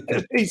 coisa bonita.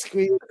 Era isso que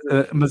eu ia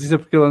dizer. Mas isso é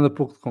porque ele anda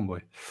pouco de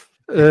comboio.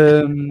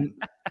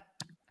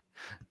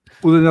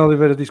 O Daniel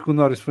Oliveira diz que o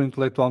Norris foi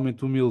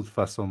intelectualmente humilde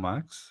face ao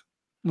Max.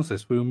 Não sei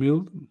se foi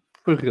humilde,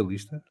 foi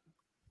realista.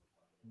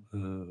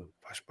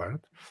 Faz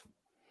parte.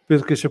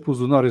 Pedro Cachapuz,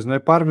 o Norris não é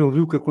parvo, ele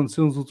viu o que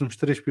aconteceu nos últimos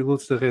 3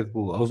 pilotos da Red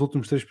Bull. Aos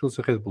últimos 3 pilotos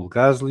da Red Bull: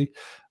 Gasly,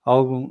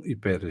 Albon e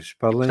Pérez.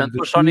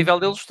 Portanto, só ao nível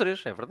deles os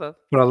 3, é verdade.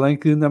 Para além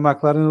que na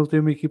McLaren ele tem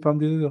uma equipa à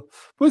medida dele.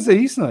 Pois é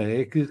isso, não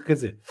é? É que, quer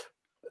dizer,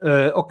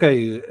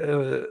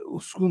 o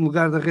segundo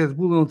lugar da Red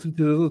Bull é um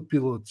triturador de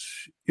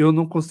pilotos. Eu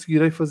não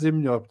conseguirei fazer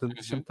melhor, portanto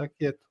deixa-me estar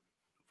quieto.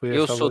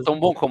 Eu sou tão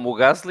bom como o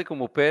Gasly,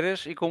 como o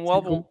Pérez e como o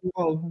Albon.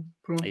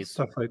 Pronto,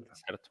 Isso. está feito.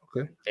 Certo.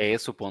 Okay. É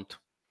esse o ponto.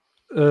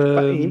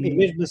 E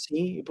mesmo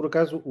assim, por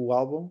acaso, o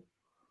Albon,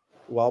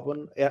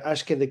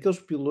 acho que é daqueles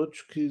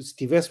pilotos que, se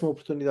tivesse uma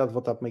oportunidade de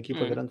voltar para uma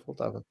equipa grande,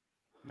 voltava.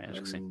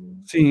 Acho que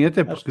sim. Sim,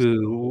 até porque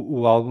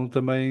o Albon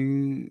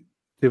também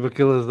teve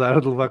aquele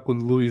azar de levar com o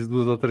Luís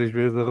 2 ou 3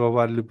 vezes a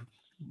roubar-lhe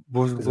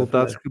bons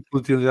resultados que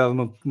podia dar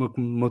uma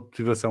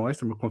motivação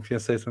extra, uma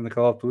confiança extra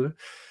naquela altura.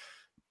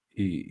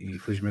 E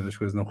infelizmente as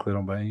coisas não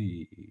correram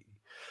bem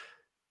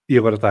e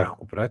agora está a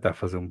recuperar, está a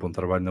fazer um bom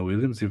trabalho na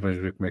Williams e vamos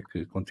ver como é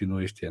que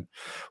continua este ano.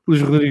 O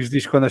Luís Rodrigues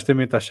diz que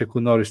honestamente acha que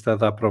o Norris está a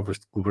dar provas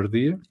de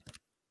cobardia.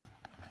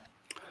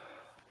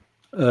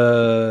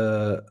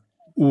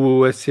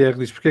 O SR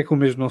diz porque é que o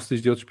mesmo não se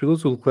diz de outros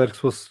pilotos. O Leclerc,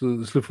 se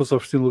lhe fosse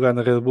oferecido lugar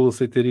na Red Bull,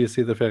 aceitaria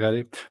sair da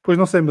Ferrari. Pois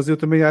não sei, mas eu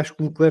também acho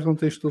que o Leclerc não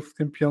tem estofo de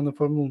campeão na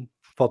Fórmula 1.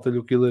 Falta-lhe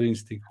o Killer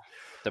Instinct.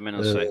 Também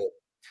não sei.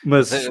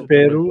 Mas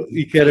espero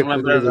e quero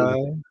acreditar.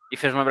 E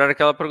fez-me lembrar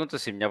aquela pergunta: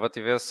 se a minha avó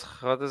tivesse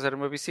rodas, era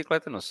uma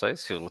bicicleta. Não sei.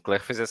 Se o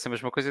Leclerc fizesse a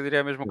mesma coisa, eu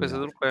diria a mesma coisa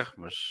do Leclerc.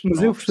 Mas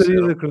eu gostaria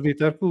de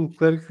acreditar que o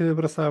Leclerc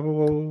abraçava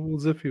o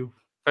desafio.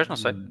 Pois não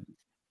sei.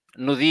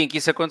 No dia em que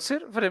isso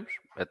acontecer, veremos.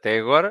 Até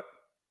agora.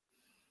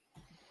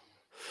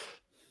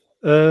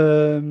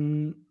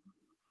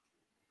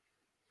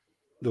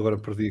 Agora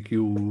perdi aqui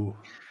o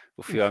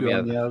fio à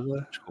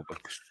meada. Desculpa.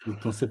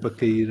 Estão sempre a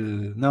cair.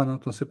 Não,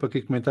 estão sempre a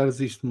cair comentários.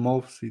 Isto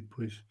move-se e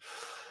depois.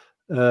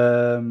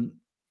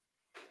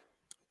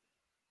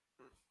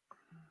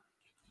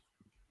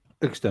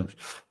 Aqui estamos.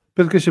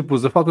 Pedro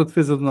Cachapuz, a falta de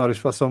defesa de Norris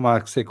face ao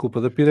Max é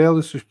culpa da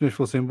Pirelli. Se os pneus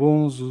fossem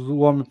bons, o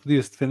homem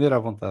podia se defender à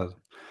vontade.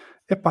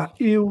 Epá,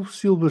 eu,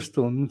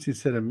 Silverstone, muito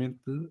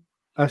sinceramente,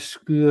 acho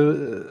que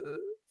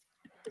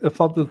a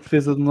falta de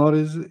defesa de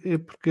Norris é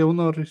porque é o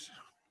Norris.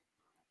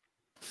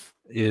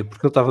 É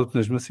porque ele estava de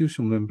pneus macios,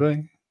 se me lembro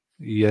bem,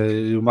 e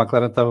o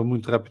McLaren estava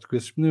muito rápido com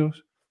esses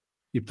pneus,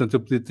 e portanto eu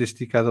podia ter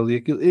esticado ali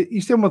aquilo.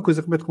 Isto é uma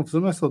coisa que mete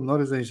confusão, não é só de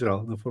Norris, é em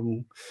geral, na Fórmula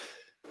 1.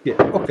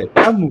 Ok,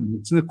 há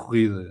momentos na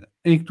corrida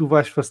em que tu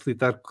vais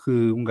facilitar que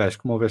um gajo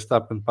como o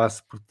Verstappen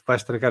passe porque vai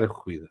estragar a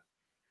corrida.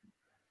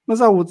 Mas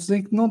há outros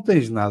em que não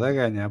tens nada a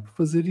ganhar por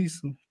fazer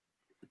isso.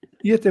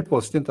 E até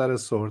podes tentar a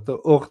sorte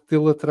ou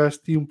retê-lo atrás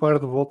de ti um par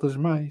de voltas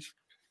mais.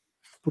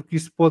 Porque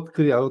isso pode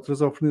criar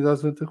outras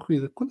oportunidades durante a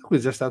corrida. Quando a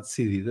coisa já está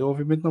decidida,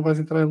 obviamente não vais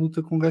entrar em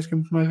luta com um gajo que é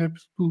muito mais rápido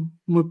que tu,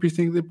 numa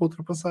pista em que dê para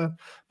ultrapassar.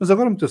 Mas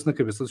agora meteu-se na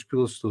cabeça dos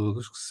pilotos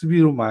todos que se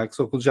vir o Max,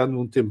 ou quando já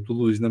num tempo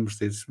do Lewis na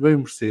Mercedes, se vem o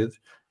Mercedes,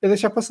 é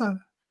deixar passar.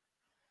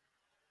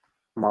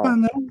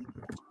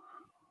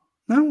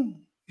 Não.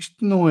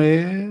 Isto não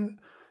é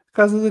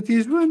casa da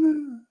tia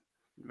Joana.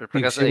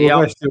 Tem que chegar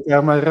o gajo ter o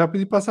carro mais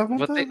rápido e passa à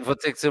vontade. Vou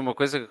ter que dizer uma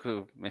coisa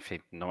que,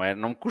 enfim,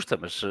 não me custa,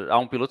 mas há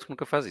um piloto que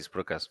nunca faz isso,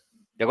 por acaso.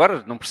 E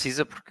agora não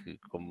precisa, porque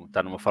como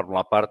está numa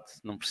Fórmula à parte,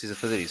 não precisa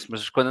fazer isso.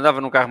 Mas quando andava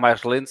num carro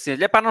mais lento,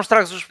 dizia-lhe, não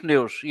estragues os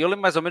pneus. E eu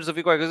lembro mais ou menos de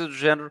ouvir qualquer coisa do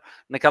género,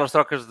 naquelas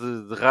trocas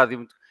de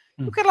rádio.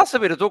 Eu quero lá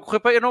saber, eu estou a correr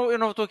para... Eu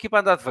não estou aqui para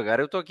andar devagar,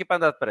 eu estou aqui para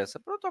andar depressa.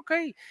 Pronto,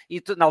 ok.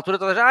 E na altura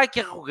toda a gente, ai, que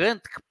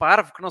arrogante, que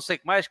parvo, que não sei o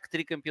que mais, que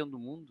tricampeão do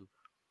mundo.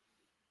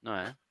 Não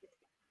é?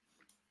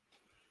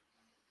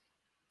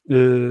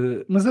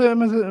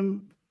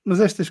 Mas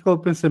esta escola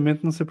de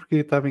pensamento, não sei porque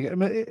estava em...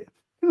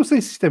 Eu não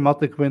sei se isto é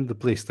malta que vem da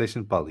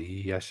PlayStation para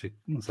ali e acha que...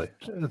 Não sei.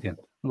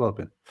 Adiante. Não vale a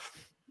pena.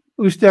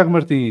 Luís Tiago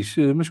Martins.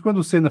 Mas quando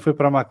o Senna foi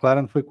para a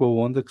McLaren, foi com a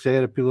Honda, que já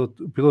era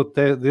piloto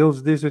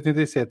deles desde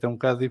 87. É um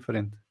bocado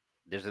diferente.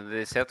 Desde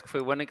 87, que foi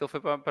o ano em que ele foi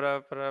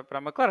para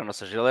a McLaren. Ou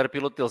seja, ele era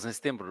piloto deles em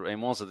setembro, em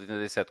Monza de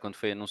 87, quando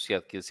foi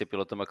anunciado que ia ser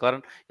piloto da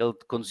McLaren. Ele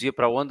conduzia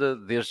para a Honda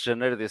desde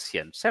janeiro desse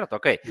ano. Certo?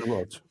 Ok.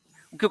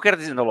 O que eu quero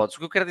dizer, o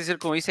que eu quero dizer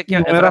com isso é que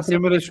não era a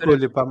primeira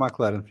escolha para a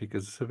McLaren,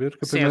 ficas a saber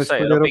que a primeira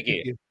escolha era o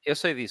Piquet. Eu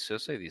sei disso.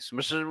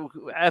 Mas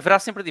haverá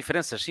sempre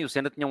diferenças. Sim, o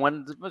Senna tinha um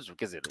ano de... Mas,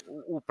 quer dizer,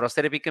 o Prost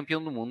era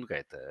bicampeão do mundo,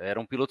 Gaeta. Era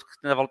um piloto que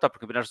andava a lutar por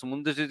campeonatos do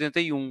mundo desde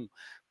 81.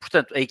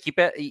 Portanto, a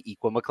equipa... E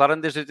com a McLaren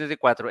desde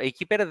 84. A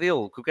equipa era dele.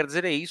 O que eu quero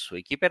dizer é isso. A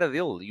equipa era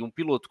dele. E um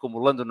piloto como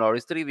o Lando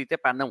Norris teria dito,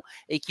 não,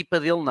 a equipa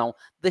dele não.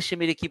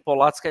 Deixa-me ir aqui para o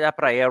lado, se calhar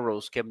para a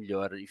Arrows, que é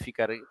melhor. E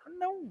ficar...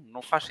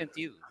 Não faz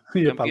sentido.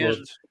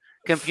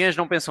 Campeões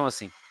não pensam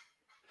assim.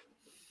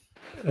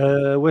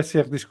 O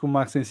SR diz que o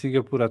Max em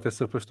Singapura até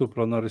se afastou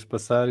para o Norris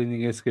passar e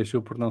ninguém se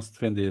queixou por não se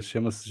defender.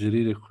 Chama-se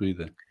gerir a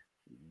corrida.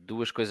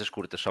 Duas coisas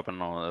curtas, só para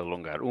não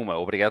alongar. Uma,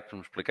 obrigado por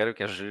me explicar o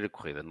que é gerir a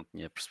corrida. Não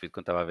tinha percebido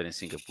quando estava a ver em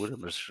Singapura,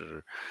 mas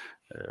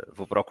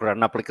vou procurar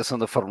na aplicação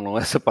da Fórmula 1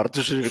 essa parte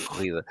do gerir a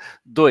corrida.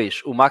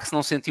 2, o Max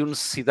não sentiu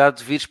necessidade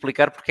de vir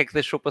explicar porque é que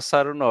deixou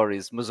passar o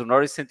Norris, mas o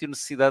Norris sentiu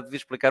necessidade de vir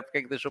explicar porque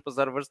é que deixou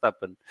passar o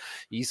Verstappen.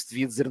 E isso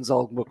devia dizer-nos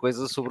alguma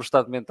coisa sobre o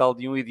estado mental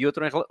de um e de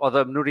outro, ou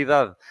da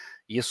minoridade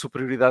e a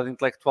superioridade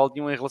intelectual de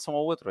um em relação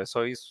ao outro. É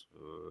só isso.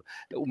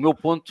 O meu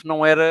ponto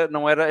não era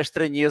a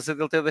estranheza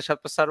dele ter deixado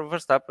passar o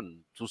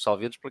Verstappen. Tu,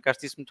 Salviano,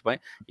 explicaste isso muito bem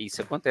e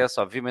isso acontece,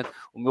 obviamente.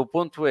 O meu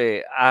ponto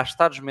é, há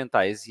estados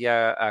mentais e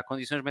há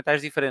condições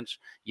mentais diferentes.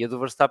 E a do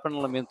Verstappen,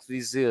 lamento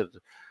dizer,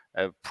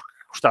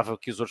 porque gostava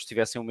que os outros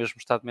tivessem o mesmo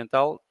estado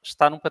mental,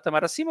 está num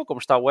patamar acima, como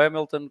está o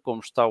Hamilton,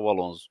 como está o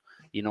Alonso.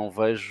 E não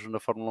vejo na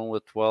Fórmula 1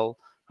 atual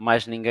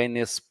mais ninguém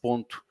nesse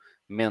ponto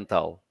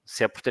mental.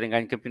 Se é por terem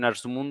ganho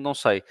campeonatos do mundo, não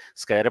sei.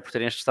 Se calhar é por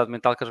terem este estado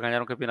mental que eles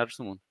ganharam campeonatos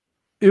do mundo.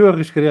 Eu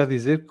arriscaria a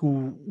dizer que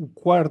o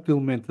quarto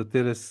elemento a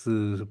ter esse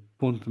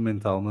ponto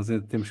mental, mas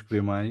ainda temos que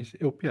ver mais,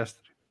 é o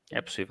Piastri.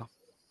 É possível.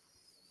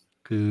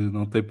 Que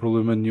não tem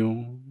problema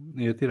nenhum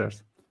em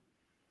atirar-se.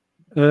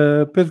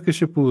 Pedro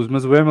Cachapuz,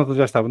 mas o Hamilton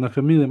já estava na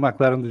família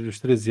McLaren desde os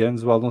 13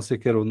 anos, o Alonso é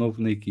que era o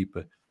novo na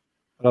equipa.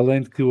 Para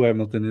além de que o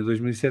Hamilton em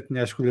 2007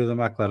 tinha a escolha da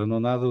McLaren, não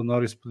nada, o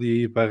Norris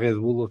podia ir para a Red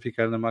Bull ou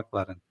ficar na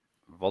McLaren.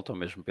 Volta ao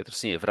mesmo, Pedro.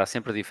 Sim, haverá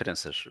sempre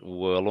diferenças.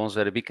 O Alonso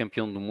era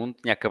bicampeão do mundo,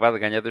 tinha acabado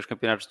de ganhar 2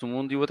 campeonatos do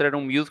mundo e o outro era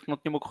um miúdo que não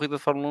tinha uma corrida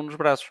de Fórmula 1 nos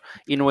braços.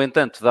 E, no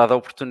entanto, dada a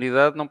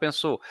oportunidade, não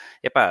pensou,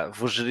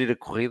 vou gerir a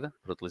corrida,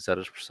 para utilizar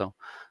a expressão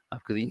há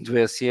bocadinho do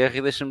SR,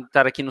 e deixa-me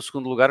estar aqui no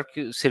segundo lugar,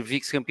 porque ser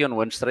vice-campeão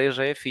no ano de estreia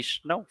já é fixe.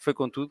 Não, foi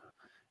com tudo.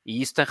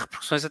 E isso tem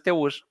repercussões até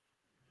hoje,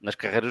 nas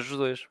carreiras dos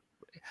dois.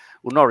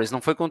 O Norris não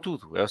foi com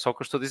tudo, é só o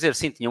que eu estou a dizer.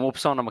 Sim, tinha uma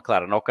opção na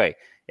McLaren, ok.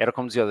 Era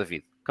como dizia o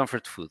David,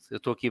 comfort food. Eu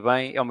estou aqui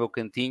bem, é o meu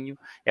cantinho,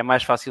 é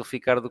mais fácil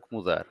ficar do que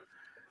mudar.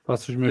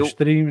 Faço os meus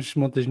streams,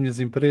 monto as minhas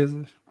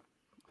empresas.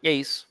 E é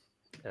isso.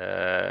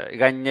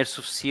 Ganho dinheiro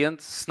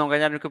suficiente. Se não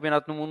ganhar no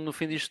campeonato do mundo no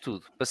fim disto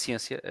tudo,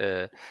 paciência.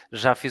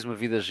 Já fiz uma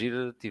vida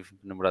gira, tive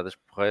namoradas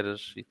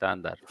porreiras e está a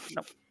andar.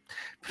 Não,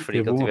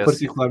 preferia que ele tivesse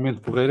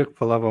particularmente porreira, que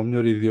falava o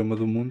melhor idioma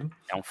do mundo.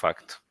 É um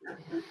facto.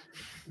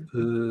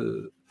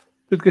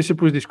 Pedro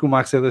Cachapuz diz que o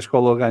Max é da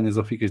escola ou ganhas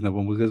ou ficas na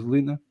bomba de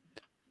gasolina.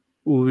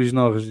 O Luís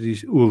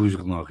Rodrigues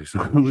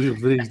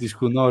diz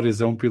que o Norris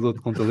é um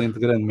piloto com talento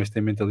grande, mas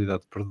tem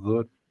mentalidade de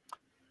perdedor.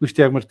 Luís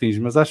Tiago Martins,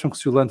 mas acham que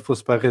se o Lando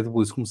fosse para a Red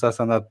Bull e se começasse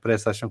a andar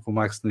depressa, acham que o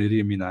Max não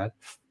iria minar?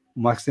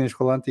 O Max tem a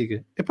escola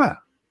antiga.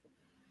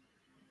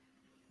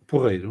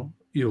 Porreiro,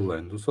 e o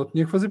Lando só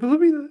tinha que fazer pela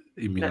vida.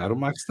 E minar o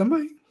Max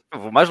também. Eu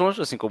vou mais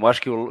longe, assim como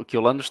acho que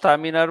o Lando está a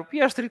minar o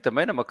Piastri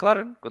também na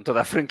McLaren, com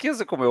toda a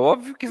franqueza, como é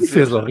óbvio. E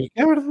fez ao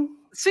Ricardo.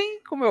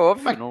 Sim, como é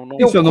óbvio. Bem, não...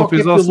 Qualquer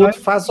piloto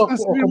faz ao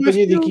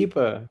companhia de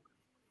equipa.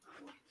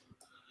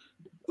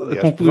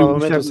 Aliás,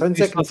 provavelmente o Sainz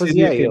é que não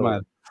fazia ele.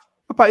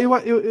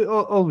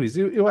 Luís,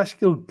 eu acho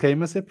que ele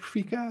queima-se é por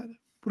ficar.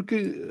 Porque,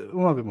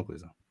 vamos lá ver uma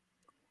coisa.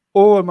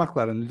 Ou a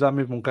McLaren lhe dá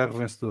mesmo um carro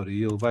vencedor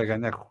e ele vai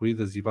ganhar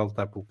corridas e vai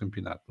lutar pelo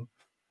campeonato.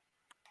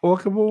 Ou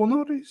acabou o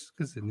Norris.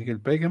 Quer dizer, ninguém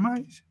lhe pega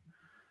mais.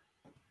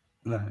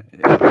 Não, é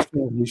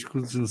um risco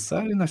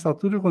desnecessário nesta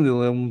altura, quando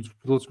ele é um dos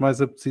pilotos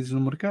mais apetecidos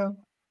no mercado.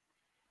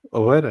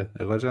 Ou era,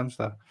 agora já não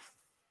está.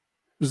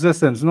 José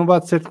Santos, não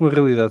bate certo com a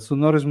realidade. Se o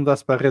Norris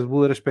mudasse para a Red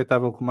Bull, era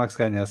expectável que o Max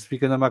ganhasse.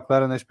 Fica na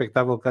McLaren, é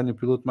expectável que ganhe o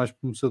piloto mais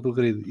promissor do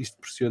grid. Isto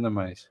pressiona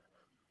mais.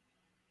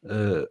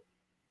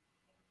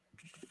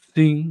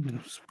 Sim,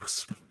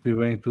 se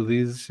bem tu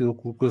dizes, ele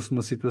colocou-se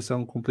numa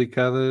situação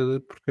complicada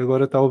porque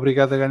agora está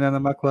obrigado a ganhar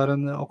na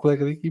McLaren ao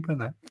colega de equipa,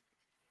 não é?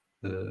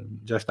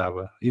 Já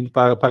estava. Indo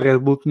para a Red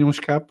Bull tinha um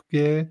escape que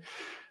é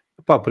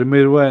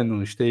primeiro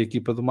ano, isto é a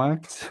equipa do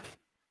Max.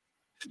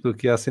 Estou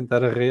aqui a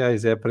assentar a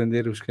reais, é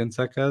aprender os cantos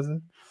à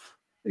casa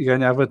e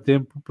ganhava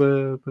tempo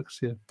para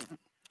crescer.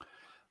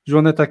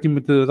 Joana está aqui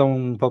a dar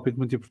um palpite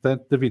muito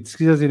importante. David, se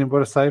quiseres ir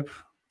embora, saiba,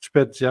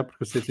 despede-te já,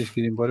 porque eu sei que tens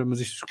que ir embora,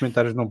 mas isto os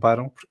comentários não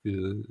param, porque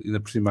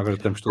ainda por cima agora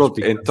estamos todos...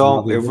 Pronto,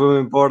 então eu vou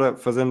embora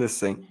fazendo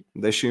assim.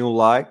 Deixem um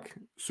like,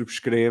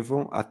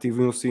 subscrevam,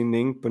 ativem o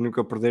sininho para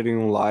nunca perderem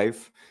um live.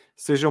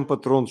 Sejam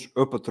patronos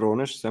ou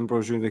patronas, sempre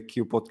ajuda aqui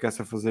o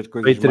podcast a fazer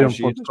coisas mais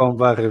giras.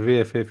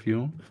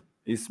 patreon.com/VFF1.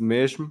 Isso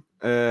mesmo.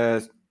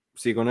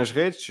 Sigam nas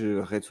redes,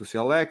 rede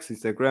social X,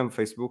 Instagram,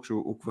 Facebook,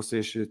 o que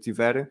vocês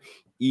tiverem.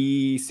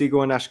 E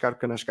sigam a NASCAR,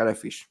 porque a NASCAR é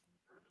fixe.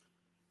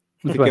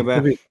 Fiquem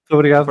bem. Muito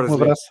obrigado, um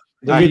abraço.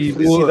 David,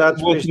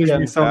 felicidades boa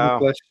transmissão do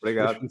Clash.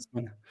 Obrigado.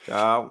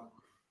 Tchau.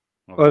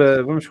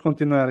 Ora, vamos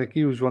continuar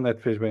aqui. O João Neto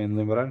fez bem em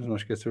lembrar-nos, não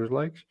esquecer os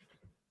likes.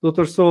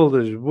 Dr.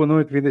 Soldas, boa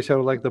noite, vim deixar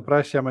o like da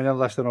praxe e amanhã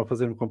lá estarão a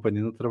fazer-me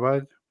companhia no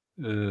trabalho.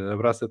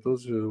 Abraço a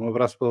todos, um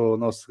abraço para o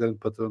nosso grande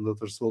patrão,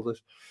 Dr.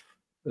 Soldas,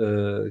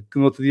 que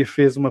no outro dia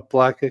fez uma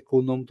placa com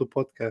o nome do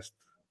podcast.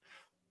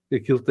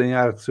 Aquilo tem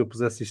ar que se eu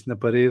pusesse isto na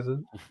parede,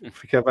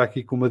 ficava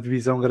aqui com uma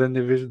divisão grande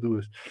em vez de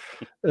duas.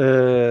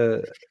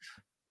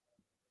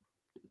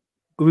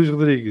 Luís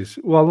Rodrigues,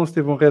 o Alonso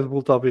teve um Red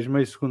Bull talvez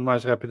meio segundo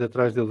mais rápido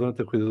atrás dele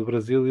durante a corrida do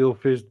Brasil e ele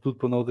fez tudo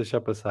para não o deixar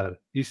passar.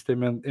 Isto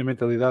é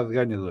mentalidade de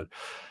ganhador.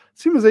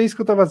 Sim, mas é isso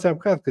que eu estava a dizer há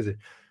bocado, quer dizer,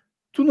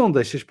 tu não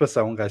deixas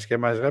passar um gajo que é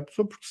mais rápido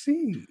só porque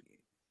sim,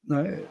 não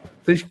é?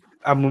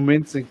 Há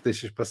momentos em que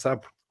deixas passar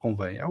porque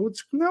convém, há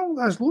outros que não,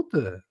 dás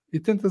luta e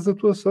tentas a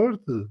tua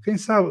sorte. Quem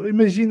sabe,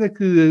 imagina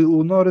que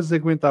o Norris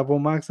aguentava o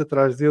Max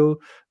atrás dele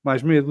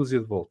mais meia dúzia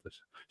de voltas.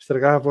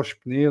 Estragava os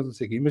pneus, não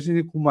sei o quê.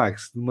 Imagina que o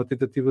Max, numa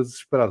tentativa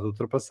desesperada de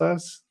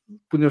ultrapassar-se,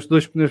 punha os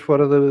 2 pneus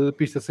fora da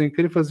pista sem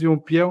querer, fazia um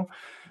peão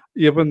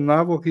e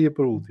abandonava ou que ia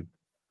para o último.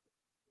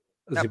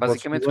 as hipóteses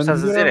Basicamente, o do que ano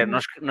estás a dizer é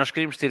melhoravam. nós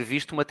queríamos ter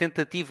visto uma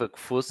tentativa que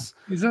fosse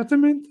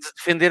Exatamente. de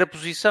defender a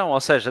posição,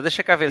 ou seja,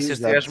 deixa cá ver se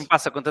este Exato. gajo me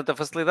passa com tanta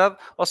facilidade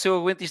ou se eu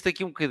aguento isto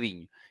aqui um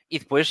bocadinho. E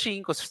depois,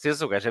 sim, com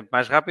certeza, o gajo é muito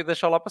mais rápido,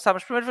 deixa lá passar,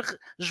 mas primeiro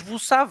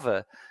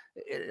esboçava.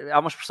 Há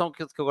uma expressão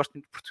que eu gosto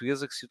muito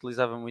portuguesa que se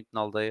utilizava muito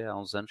na aldeia há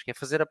uns anos, que é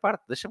fazer a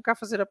parte. Deixa-me cá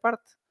fazer a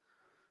parte.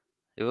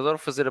 Eu adoro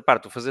fazer a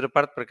parte. O fazer a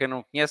parte, para quem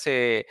não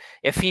conhece,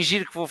 é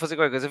fingir que vou fazer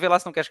qualquer coisa. Vê lá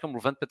se não queres que eu me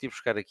levante para te ir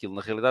buscar aquilo.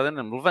 Na realidade, eu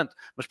não me levanto.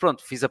 Mas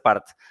pronto, fiz a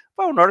parte.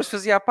 Pá, o Norris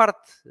fazia a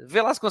parte.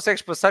 Vê lá se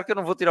consegues passar que eu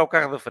não vou tirar o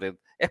carro da frente.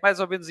 É mais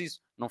ou menos isso.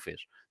 Não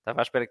fez.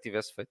 Estava à espera que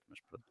tivesse feito, mas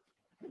pronto.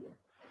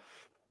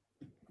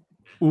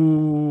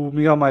 O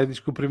Miguel Maia diz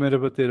que o primeiro a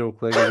bater é o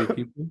colega de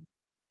equipa.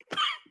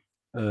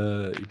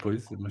 E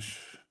depois, mas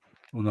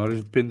o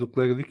Norris depende do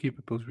colega de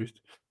equipa, pelos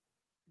vistos.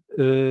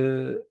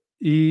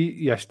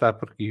 E acho que está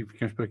por aqui,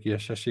 ficamos por aqui.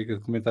 Acho que já chega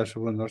de comentários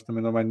sobre nós.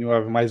 Também não vai nenhum.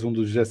 Há mais um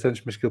dos José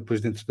Santos, mas que ele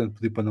depois, entretanto,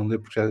 pediu para não ler,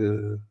 porque já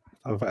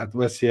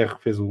o SR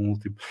fez um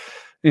último.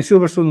 Em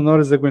Silverstone, o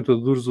Norris aguentou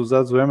duros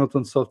usados, o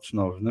Hamilton de softs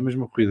novos, na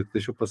mesma corrida que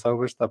deixou passar o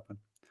Verstappen.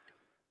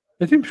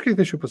 Então, porquê que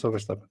deixou passar o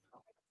Verstappen?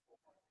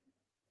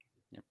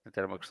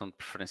 Era uma questão de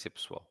preferência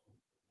pessoal.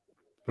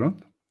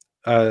 Pronto.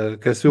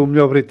 Quer ser o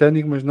melhor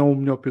britânico, mas não o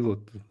melhor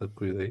piloto da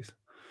corrida, é isso?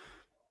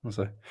 Não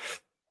sei.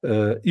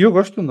 E eu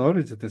gosto do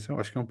Norris, atenção,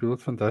 acho que é um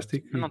piloto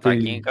fantástico Não e está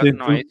aqui tem em causa,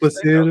 não é tudo isso para que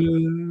está em ser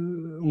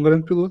causa. um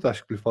grande piloto.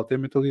 Acho que lhe falta a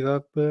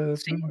mentalidade para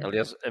Sim, mais.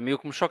 aliás, a mim o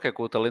que me choca é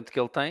com o talento que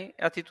ele tem,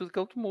 a atitude que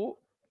ele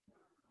tomou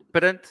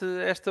perante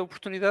esta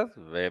oportunidade.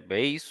 É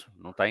isso.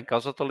 Não está em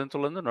causa o talento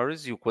do Lando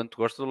Norris e o quanto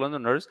gosto do Lando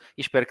Norris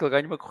e espero que ele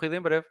ganhe uma corrida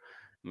em breve.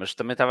 Mas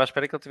também estava à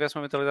espera que ele tivesse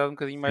uma mentalidade um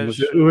bocadinho mais...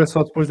 Mas eu é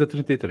só depois da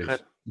 33.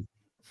 correta.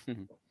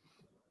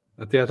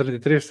 Até à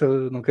 33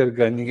 não quero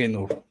ganhar ninguém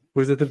novo.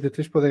 Depois da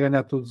 33 podem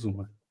ganhar todos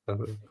uma. Tá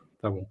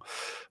bom.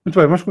 Muito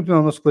bem, vamos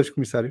continuar o nosso colégio de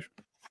comissários.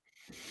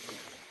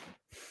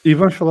 E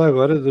vamos falar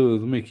agora de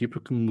uma equipa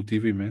que me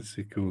motiva imenso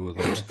e que eu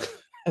adoro.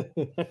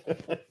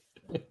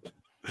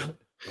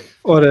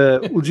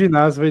 Ora, o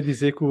Ginásio veio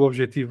dizer que o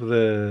objetivo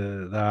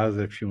da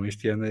ASA F1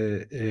 este ano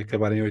é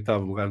acabar em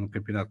 8º lugar no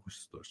Campeonato de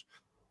Construtores.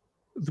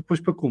 Depois,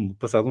 para como,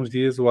 passados uns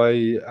dias, o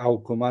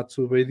Ao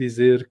Komatsu veio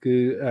dizer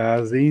que a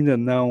ASA ainda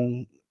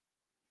não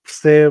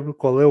percebe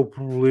qual é o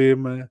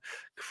problema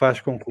que faz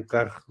com que o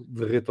carro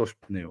derreta os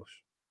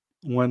pneus.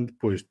 Um ano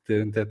depois de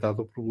terem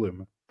detectado o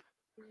problema.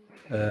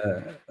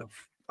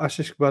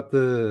 Achas que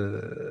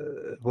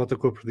bota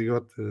com a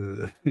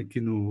perdigota aqui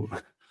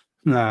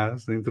na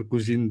ASA, entre o que o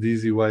Gino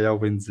diz e o Ayau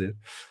vem dizer?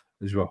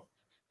 João.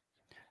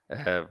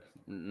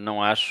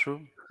 Não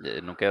acho,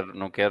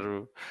 não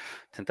quero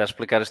tentar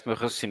explicar este meu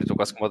raciocínio, estou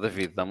quase como o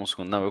David, dá-me um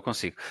segundo, não, eu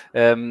consigo.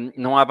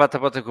 Não há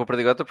bata-bata com a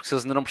perdigota, porque se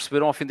eles ainda não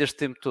perceberam ao fim deste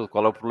tempo todo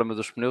qual é o problema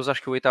dos pneus,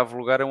 acho que o 8º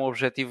lugar é um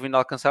objetivo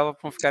inalcançável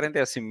para não ficar em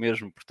 10º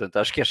mesmo, portanto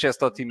acho que é excesso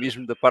de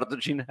otimismo da parte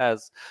do Gene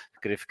Haas,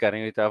 querer ficar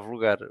em 8º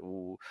lugar.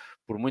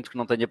 Por muito que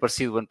não tenha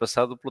aparecido o ano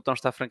passado, o pelotão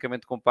está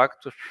francamente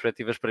compacto, as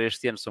perspectivas para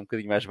este ano são um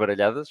bocadinho mais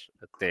baralhadas,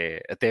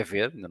 até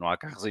ver, ainda não há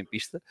carros em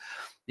pista,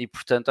 e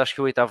portanto acho que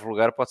o 8º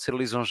lugar pode ser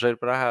lisonjeiro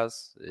para a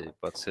Haas,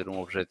 pode ser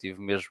um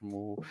objetivo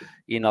mesmo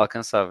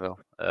inalcançável.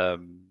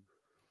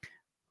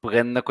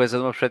 Pegando na coisa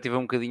de uma perspectiva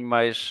um bocadinho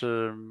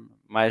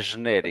mais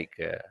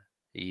genérica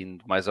e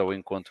indo mais ao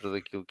encontro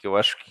daquilo que eu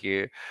acho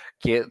que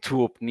é a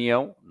tua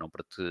opinião, não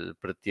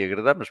para te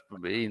agradar, mas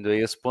indo a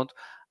esse ponto,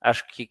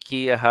 acho que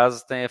aqui a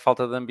Haas tem a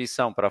falta de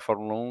ambição para a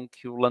Fórmula 1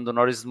 que o Lando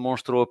Norris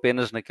demonstrou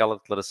apenas naquela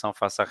declaração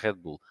face à Red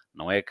Bull.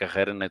 Não é a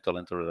carreira nem o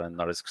talento do Lando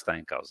Norris que está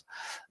em causa.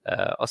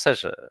 Ou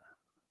seja,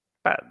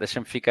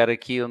 deixa-me ficar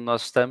aqui onde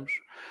nós estamos,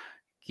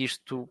 que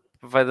isto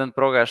vai dando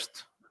para o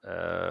gasto.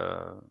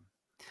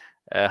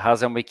 A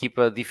Haas é uma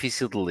equipa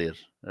difícil de ler.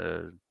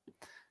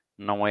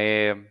 Não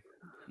é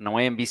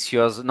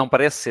ambiciosa, não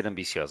parece ser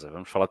ambiciosa,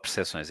 vamos falar de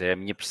percepções, é a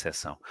minha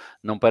percepção.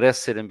 Não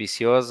parece ser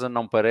ambiciosa,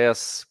 não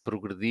parece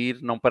progredir,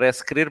 não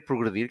parece querer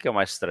progredir, que é o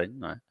mais estranho,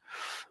 não é?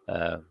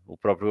 O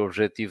próprio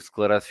objetivo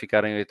declarado de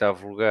ficar em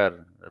 8º lugar,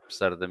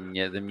 apesar da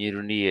minha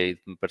ironia e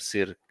de me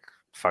parecer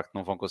que de facto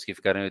não vão conseguir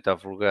ficar em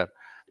 8º lugar,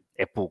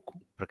 é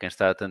pouco para quem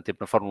está há tanto tempo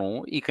na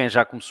Fórmula 1 e quem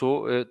já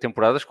começou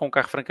temporadas com um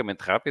carro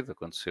francamente rápido,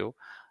 aconteceu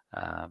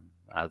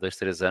há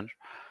 2-3 anos.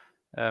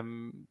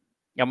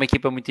 É uma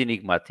equipa muito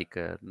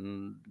enigmática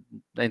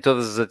em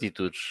todas as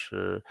atitudes.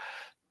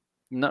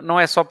 Não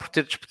é só por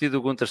ter despedido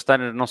o Gunther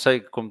Steiner, não sei,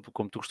 como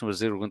tu costumas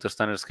dizer, o Gunther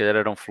Steiner se calhar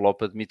era um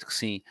flop, admito que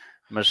sim,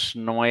 mas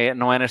não é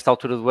nesta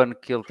altura do ano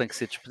que ele tem que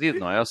ser despedido,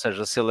 não é? Ou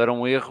seja, se ele era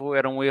um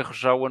erro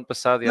já o ano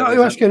passado. Não,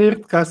 eu acho que era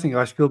erro de casting, eu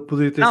acho que ele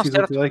poderia ter sido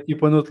certo. a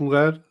equipa noutro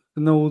lugar,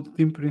 não o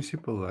time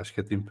principal. Acho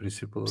que é time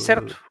principal.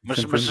 Certo,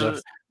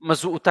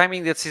 mas o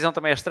timing da decisão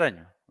também é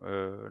estranho.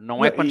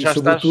 Não é quando já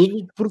estás...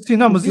 Porque sim,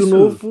 não, mas o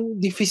novo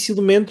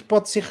dificilmente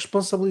pode ser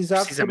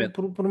responsabilizado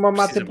por uma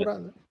má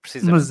temporada.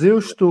 Mas eu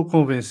estou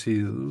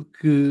convencido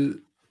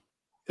que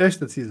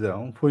esta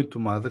decisão foi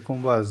tomada com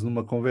base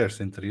numa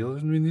conversa entre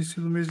eles no início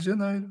do mês de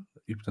janeiro.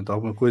 E, portanto,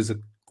 alguma coisa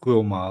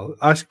correu mal.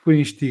 Acho que foi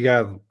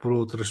instigado por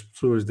outras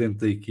pessoas dentro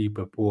da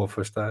equipa para o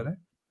afastarem.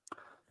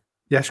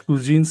 E acho que o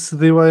Gino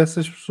cedeu a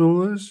essas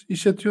pessoas e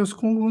chateou-se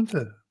com o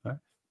Gunter. Não é?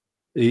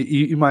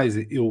 E mais,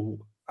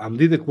 à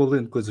medida que vou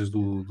lendo coisas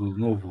do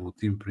novo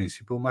time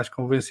principal, mais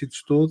convencido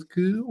estou de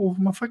que houve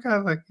uma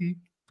facada aqui.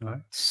 Não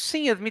é?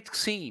 Sim, admito que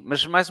sim,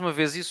 mas mais uma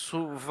vez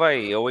isso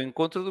vai ao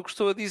encontro do que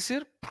estou a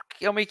dizer,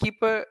 porque é uma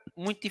equipa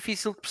muito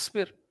difícil de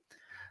perceber.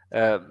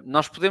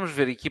 Nós podemos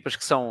ver equipas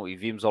que são, e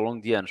vimos ao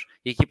longo de anos,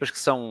 equipas que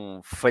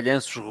são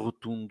falhanços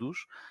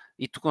rotundos,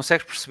 e tu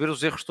consegues perceber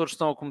os erros todos que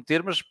estão a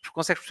cometer, mas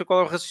consegues perceber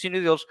qual é o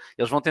raciocínio deles.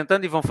 Eles vão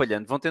tentando e vão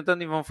falhando, vão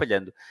tentando e vão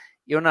falhando.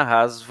 Eu na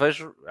Haas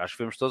vejo, acho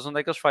que vemos todos onde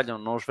é que eles falham,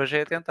 não os vejo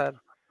é a tentar.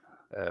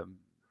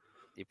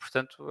 E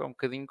portanto é um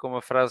bocadinho como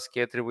a frase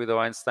que é atribuída ao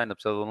Einstein,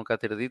 apesar de ele nunca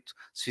ter dito: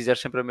 se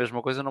fizeres sempre a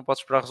mesma coisa não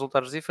podes esperar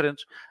resultados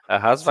diferentes. A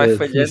Haas vai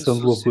falhando definição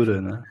de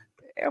loucura, não é?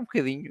 É um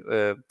bocadinho...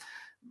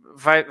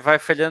 vai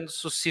falhando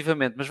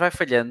sucessivamente, mas vai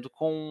falhando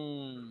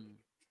com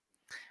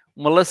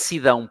uma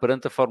lassidão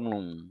perante a Fórmula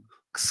 1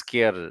 que se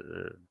quer,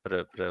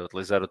 para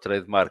utilizar o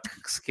trademark,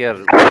 que se quer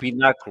o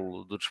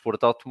pináculo do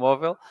desporto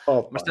automóvel,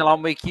 mas tem lá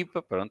uma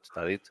equipa, pronto,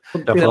 está dito.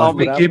 Tem lá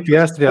uma equipa e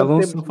Astrid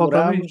Alonso não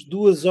faltava isto.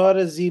 2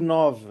 horas e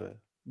 9.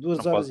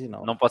 2 horas e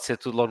 9. Não pode ser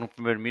tudo logo no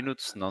primeiro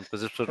minuto, senão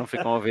depois as pessoas não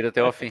ficam a ouvir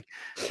até ao fim.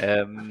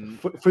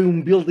 Foi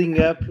um building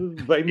up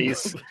bem...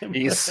 Isso.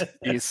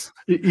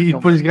 E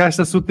depois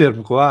gasta-se o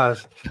termo com a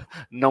Haas.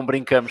 Não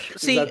brincamos.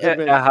 Sim,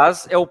 a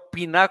Haas é o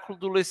pináculo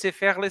do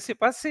laissez-faire,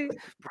 laissez-passer,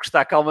 porque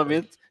está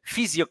calmamente,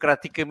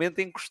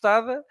 fisiocraticamente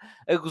encostada,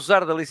 a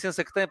gozar da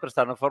licença que tem para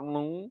estar na Fórmula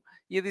 1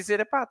 e a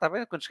dizer, está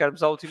bem, quando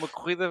chegarmos à última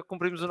corrida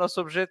cumprimos o nosso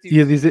objetivo. E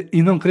a dizer,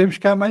 e não queremos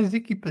cá mais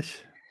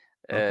equipas.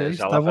 Okay,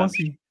 já lá vamos.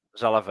 Assim.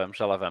 Já lá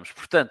vamos.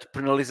 Portanto,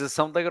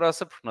 penalização da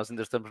grossa, porque nós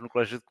ainda estamos no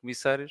colégio de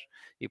comissários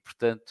e,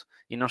 portanto,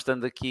 e não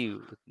estando aqui,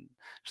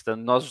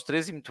 estando nós os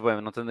três, e muito bem,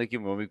 mas não estando aqui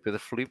o meu amigo Pedro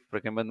Filipe, para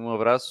quem manda um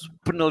abraço,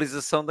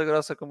 penalização da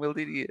grossa, como ele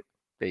diria.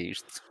 É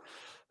isto.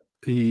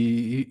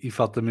 E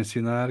falta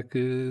mencionar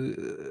que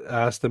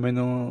a AS também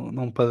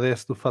não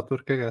padece do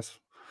fator cagaço.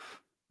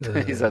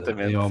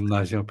 Exatamente. Em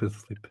homenagem ao Pedro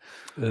Filipe.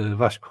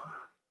 Vasco.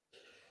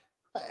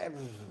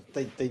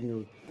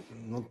 Tenho...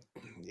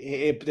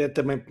 É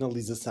também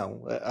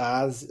penalização.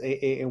 A AS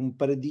é um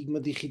paradigma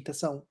de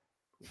irritação.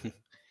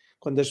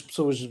 Quando as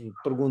pessoas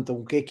perguntam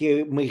o que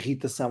é uma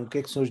irritação, o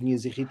que são as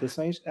minhas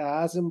irritações,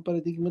 a AS é um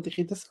paradigma de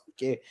irritação,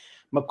 que é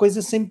uma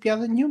coisa sem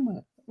piada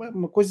nenhuma,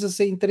 uma coisa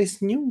sem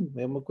interesse nenhum,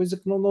 é uma coisa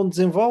que não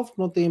desenvolve, que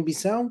não tem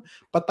ambição,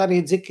 para estarem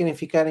a dizer que querem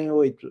ficar em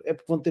 8, é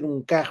porque vão ter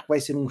um carro que vai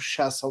ser um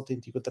chasso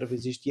autêntico outra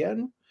vez este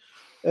ano,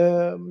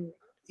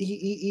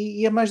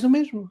 e é mais do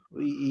mesmo.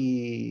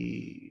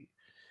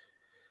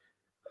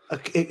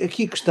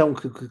 Aqui a questão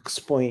que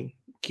se põe,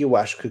 que eu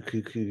acho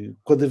que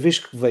cada vez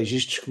que vejo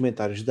estes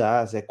comentários da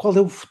AS, é qual é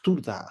o futuro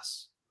da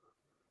AS?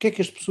 O que é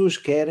que as pessoas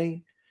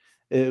querem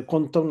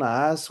quando estão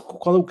na AS?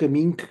 Qual é o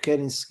caminho que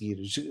querem seguir?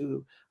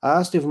 A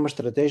AS teve uma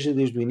estratégia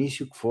desde o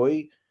início que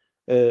foi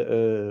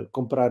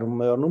comprar o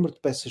maior número de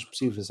peças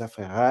possíveis à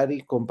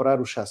Ferrari, comprar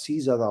o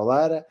chassis à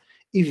Dallara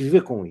e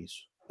viver com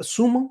isso.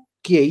 Assumam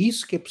que é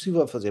isso que é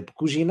possível fazer,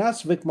 porque o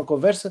ginásio veio com uma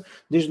conversa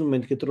desde o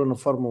momento que entrou na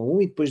Fórmula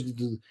 1 e depois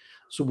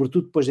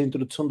sobretudo depois da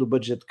introdução do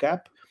budget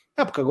cap,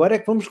 porque agora é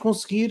que vamos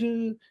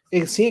conseguir,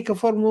 assim é que a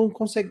Fórmula 1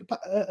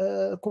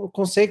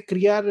 consegue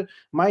criar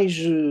mais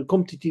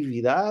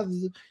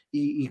competitividade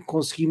e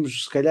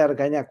conseguimos se calhar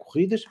ganhar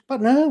corridas.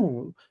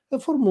 Não, a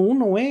Fórmula 1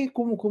 não é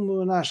como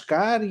a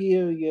NASCAR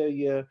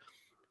e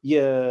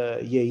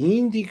a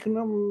Indy, que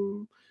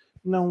não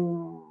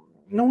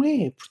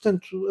é.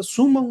 Portanto,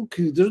 assumam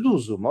que das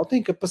duas uma, ou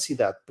têm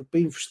capacidade para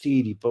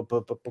investir e para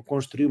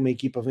construir uma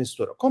equipa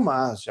vencedora, como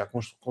a AS já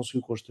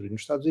conseguiu construir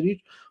nos Estados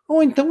Unidos,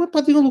 ou então é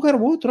para dar lugar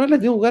ao outro. Olha,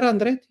 deu lugar a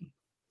Andretti.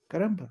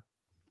 Caramba.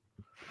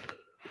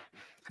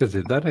 Quer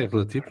dizer, dar é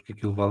relativo, porque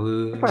aquilo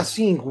vale...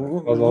 Sim,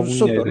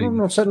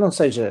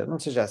 não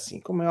seja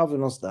assim. Como é óbvio,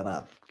 não se dá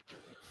nada.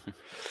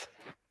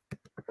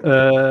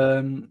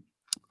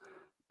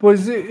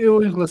 Pois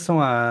eu, em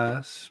relação à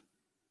AS...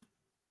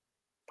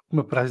 O que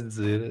me apraz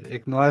dizer é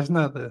que não há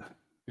nada.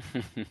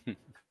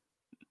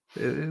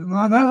 Não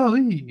há nada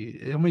ali.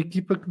 É uma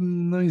equipa que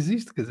não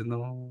existe, quer dizer,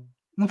 não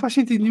faz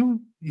sentido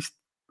nenhum. Isto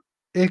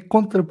é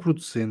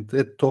contraproducente,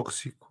 é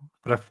tóxico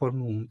para a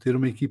Fórmula 1 ter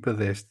uma equipa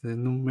desta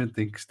no momento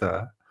em que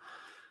está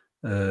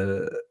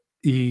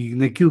e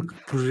naquilo que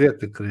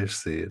projeta querer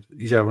ser,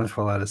 e já vamos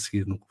falar a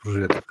seguir no que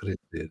projeta querer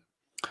ser.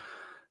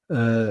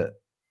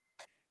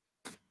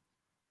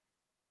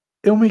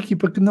 É uma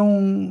equipa que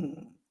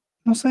não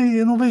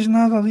sei, eu não vejo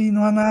nada ali,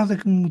 não há nada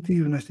que me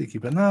motive nesta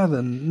equipa,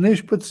 nada, nem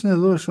os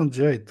patrocinadores são de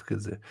jeito, quer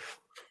dizer,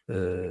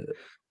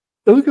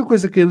 a única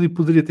coisa que ali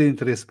poderia ter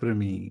interesse para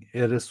mim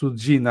era se o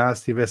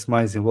ginásio estivesse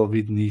mais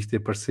envolvido nisto, e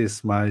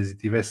aparecesse mais e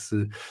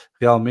estivesse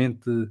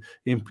realmente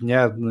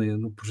empenhado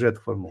no projeto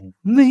de Fórmula 1.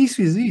 Nem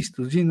isso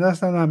existe, o ginásio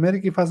está na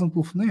América e faz um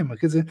telefonema,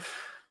 quer dizer,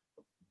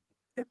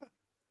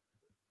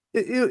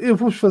 eu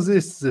vou-vos fazer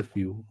este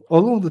desafio,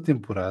 ao longo da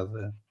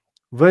temporada.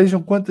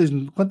 Vejam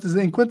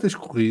em quantas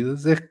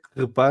corridas é que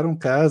reparam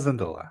que a AS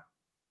anda lá.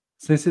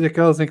 Sem ser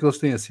aquelas em que eles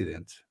têm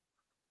acidentes.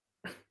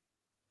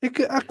 É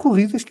que há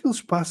corridas que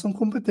eles passam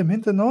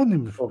completamente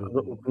anónimos.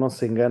 Ou que não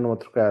se enganam a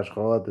trocar as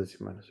rodas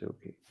e mais não sei o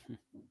quê.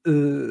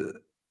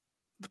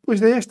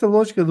 Depois é esta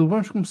lógica do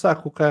vamos começar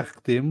com o carro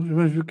que temos,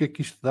 vamos ver o que é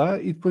que isto dá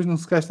e depois não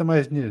se gasta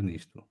mais dinheiro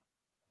nisto.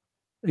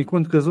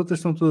 Enquanto que as outras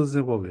estão todas a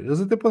desenvolver.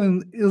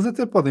 Eles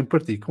até podem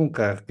partir com um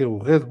carro que é o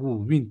Red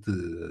Bull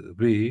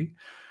 20B,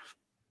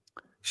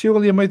 chegam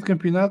ali a meio do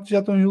campeonato e já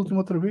estão em último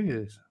outra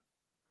vez.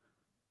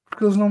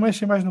 Porque eles não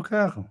mexem mais no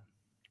carro.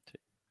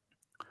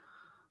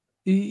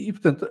 E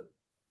portanto,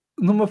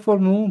 numa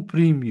Fórmula 1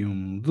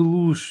 Premium, de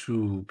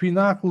luxo,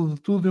 pináculo de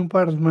tudo e um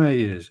par de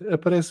meias,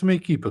 aparece uma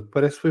equipa que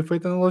parece que foi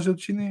feita na loja do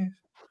chinês.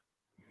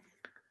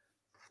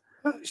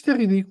 Isto é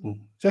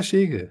ridículo. Já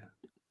chega.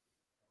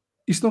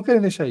 Isto não querem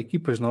deixar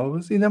equipas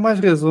novas, ainda mais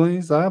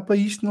razões há para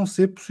isto não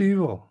ser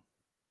possível.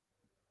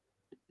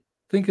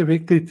 Tem que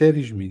haver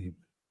critérios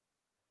mínimos.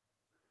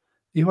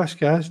 E eu acho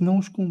que a AS não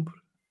os cumpre.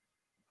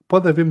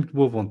 Pode haver muito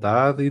boa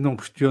vontade e não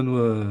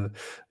questiono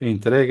a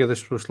entrega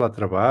das pessoas que lá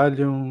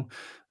trabalham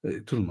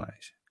e tudo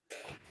mais.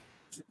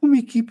 Uma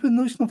equipa,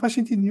 não, isto não faz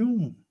sentido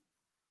nenhum.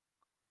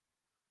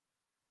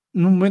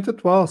 No momento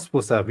atual, se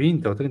fosse há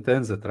 20 ou 30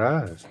 anos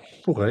atrás,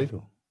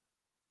 porreiro.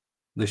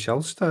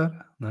 Deixá-los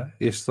estar. Não é?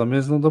 Estes ao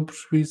menos não dão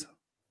prejuízo,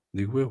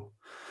 digo eu.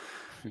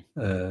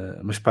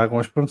 Mas pagam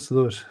aos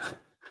fornecedores.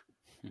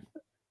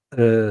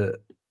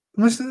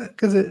 Mas,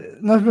 quer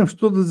dizer, nós vemos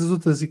todas as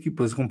outras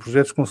equipas com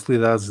projetos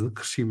consolidados de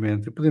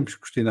crescimento e podemos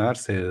questionar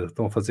se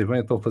estão a fazer bem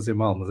ou estão a fazer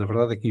mal, mas a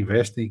verdade é que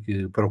investem,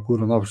 que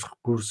procuram novos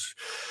recursos,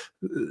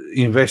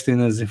 investem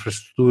nas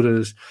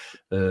infraestruturas,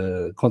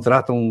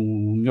 contratam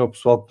o melhor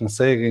pessoal que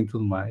conseguem e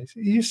tudo mais.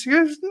 E estes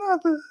gajos de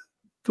nada.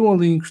 Estão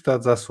ali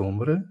encostados à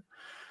sombra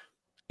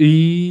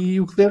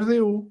e o que der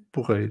deu,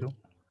 porreiro.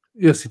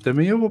 E assim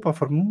também eu vou para a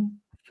Fórmula 1.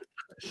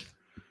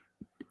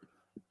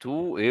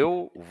 Tu,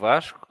 eu, o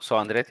Vasco, só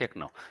a Andretti é que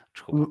não.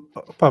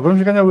 Desculpa. Pá,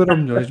 vamos ganhar o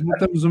Euromilhões,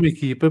 montamos uma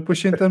equipa, depois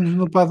sentamos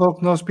no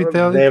paddock no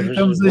hospital e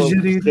tentamos a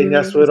gerir. Se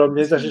ganhasse o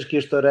Euromilhões, achas que ia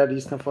estourar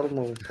isso na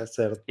Fórmula 1, está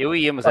certo? Eu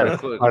ia, mas era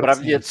comprar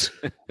bilhetes.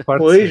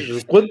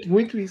 Pois, quanto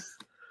muito isso.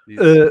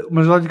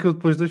 Mas olha que eu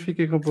depois de hoje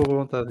fiquei com boa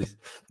vontade disso.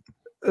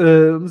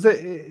 Mas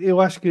eu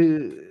acho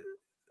que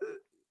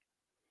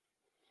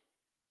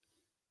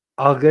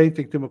alguém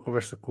tem que ter uma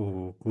conversa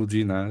com o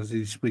ginásio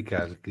e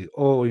explicar que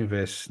ou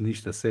investes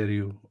nisto a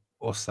sério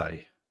ou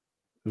sai.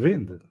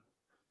 Vende.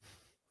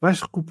 Vais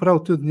recuperar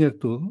o teu dinheiro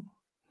todo.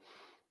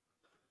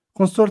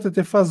 Com sorte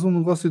até fazes um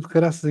negócio de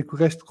caraças e que o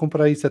gajo de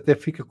comprar isso até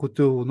fica com o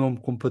teu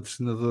nome como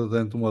patrocinador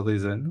durante 1 ou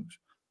 2 anos.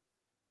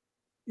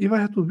 E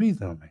vai à tua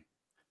vida, homem.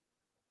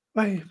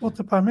 Vai,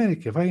 volta para a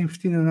América. Vai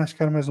investir na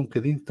NASCAR mais um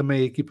bocadinho.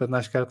 Também a equipa de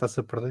NASCAR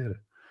está-se a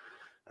perder.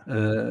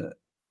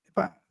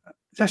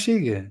 Já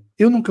chega.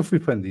 Eu nunca fui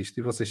fã disto,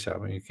 e vocês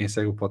sabem, quem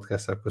segue o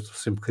podcast sabe que eu sou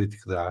sempre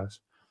crítico da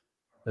AS.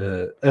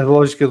 A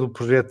lógica do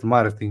projeto de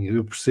marketing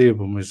eu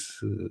percebo, mas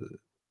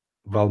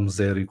vale-me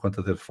zero enquanto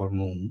adepto de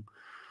Fórmula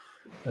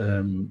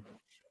 1.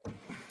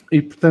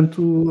 E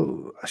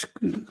portanto, acho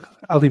que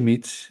há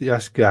limites, e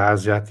acho que a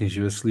AS já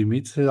atingiu esses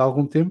limites há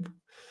algum tempo,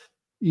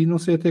 e não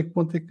sei até que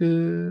ponto é que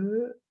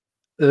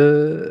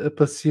a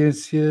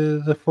paciência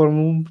da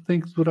Fórmula 1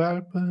 tem que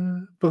durar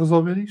para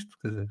resolver isto.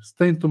 Quer dizer, se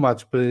tem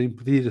tomates para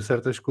impedir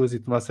certas coisas e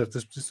tomar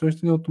certas posições,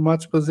 tenham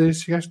tomates para dizer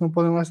estes gajos não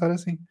podem lá estar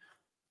assim.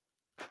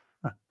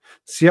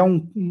 Se há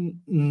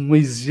uma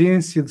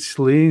exigência de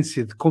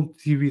excelência, de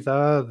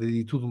competitividade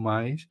e tudo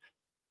mais,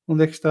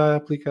 onde é que está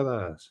aplicada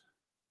a AS?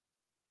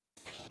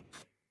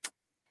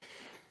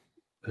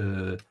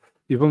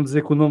 E vamos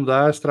dizer que o nome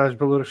da AS traz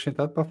valor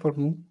acrescentado para a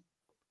Fórmula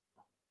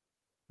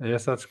 1? É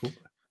essa a desculpa?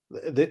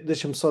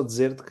 Deixa-me só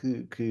dizer-te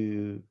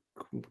que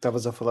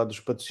estavas a falar dos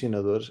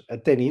patrocinadores,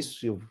 até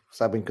nisso,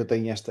 sabem que eu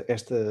tenho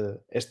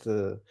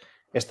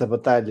esta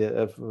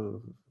batalha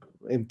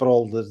em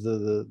prol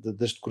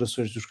das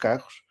decorações dos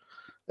carros,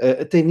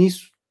 até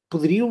nisso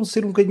poderiam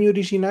ser um bocadinho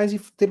originais e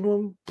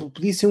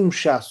podia ser um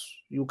chasso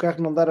e o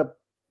carro não dar a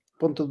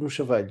ponta de um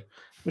chaveiro,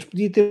 mas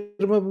podia ter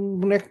um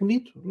boneco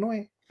bonito, não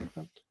é?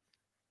 Portanto,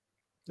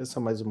 é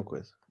só mais uma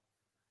coisa.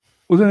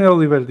 O Daniel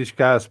Oliveira diz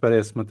que a AS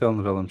parece uma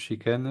telenovela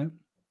mexicana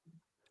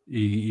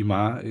e de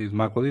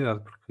má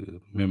qualidade,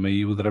 porque mesmo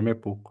aí o drama é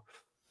pouco.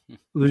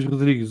 Luís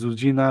Rodrigues, o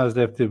ginásio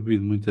deve ter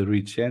bebido muita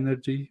Rich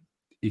Energy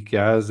e que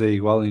a AS é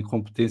igual em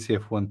competência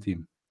F1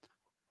 Team.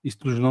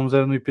 Isto dos nomes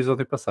era no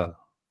episódio passado,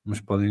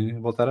 mas podem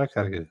voltar à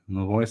carga,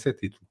 não vão ser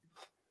título.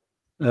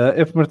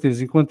 F.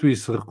 Martins, enquanto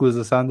isso,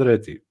 recusa-se a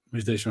Andretti,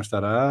 mas deixam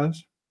estar a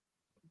AS.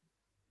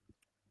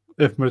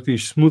 F.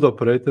 Martins, Smooth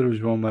Operator, o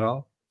João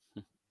Amaral.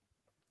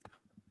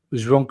 O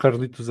João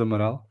Carlitos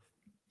Amaral.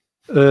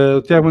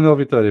 O Tiago Manuel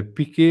Vitória,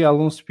 Piquet,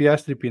 Alonso,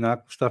 Piastri e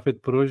Pináculo. Está feito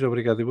por hoje,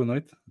 obrigado e boa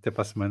noite. Até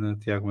para a semana,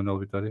 Tiago Manuel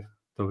Vitória.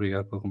 Muito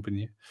obrigado pela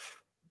companhia.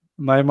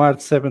 MyMart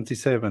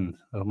 77,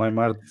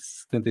 MyMart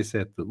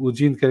 77. O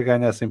Gene quer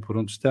ganhar sempre por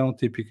onde estão,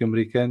 típico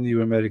americano, e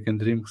o American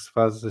Dream que se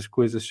faz as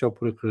coisas só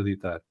por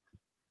acreditar.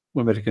 O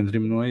American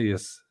Dream não é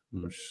esse,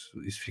 mas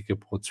isso fica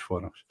por outros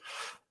fóruns.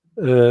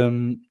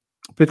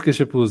 Pedro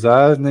Cachapuz,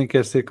 nem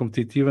quer ser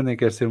competitiva, nem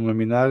quer ser uma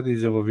Minardi,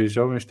 desenvolver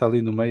jovens, está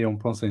ali no meio, é um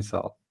pão sem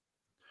sal.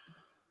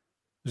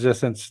 José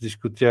Santos diz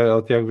que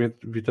ao Tiago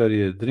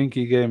Vitória,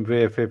 Drinky Game,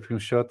 VFF e um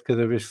shot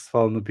cada vez que se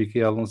fala no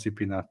Piqué, Alonso e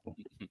Pináculo.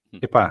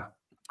 Epá,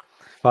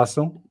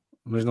 façam,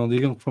 mas não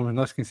digam que fomos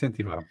nós que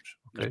incentivámos.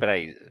 Mas Okay? espera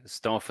aí, se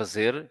estão a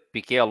fazer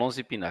Piqué, Alonso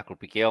e Pináculo,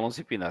 Piqué,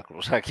 Alonso e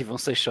Pináculo, já aqui vão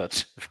 6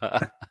 shots.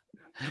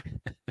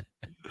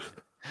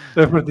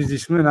 A partir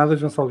disto não é nada,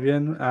 João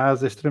Salviano, a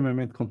ASA é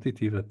extremamente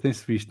competitiva.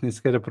 Tem-se visto, nem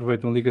sequer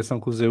aproveitam a ligação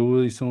com o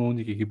ZU e são a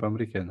única equipa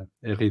americana.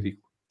 É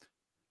ridículo.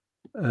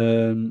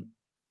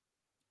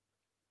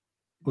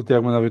 O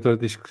Tiago Manuel Vitória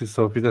diz que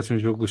só fizesse um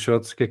jogo dos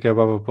shots que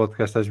acabava o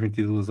podcast às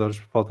 22 horas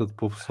por falta de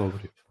povo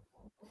sóbrio.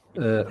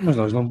 Mas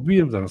nós não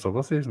bebíamos, eram só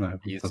vocês, não é?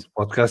 Portanto, o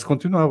podcast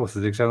continuava,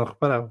 vocês é que já não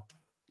reparavam.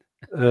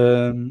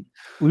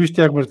 Luís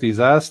Tiago Martins,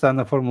 a AS está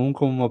na Fórmula 1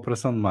 como uma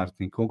operação de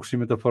marketing, com o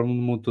crescimento da Fórmula 1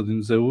 no mundo todo e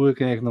nos AUA,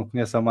 quem é que não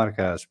conhece a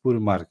marca AS?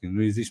 Puro marketing,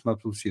 não existe má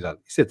publicidade.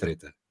 Isso é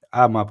treta.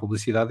 Há má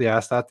publicidade e a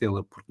AS está a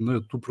tê-la, porque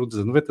tu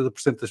produzes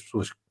 90% das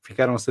pessoas que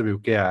ficaram a saber o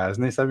que é a AS,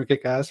 nem sabem o que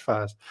é a AS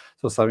faz,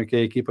 só sabem que é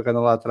a equipa que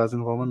anda lá atrás e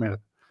não vale uma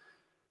merda.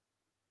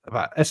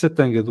 Essa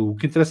tanga do o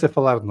que interessa é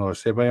falar de nós,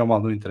 se é bem ou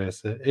mal não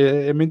interessa,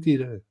 é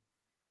mentira.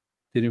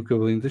 Tirem o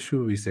cabelinho da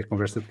chuva, isso é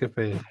conversa de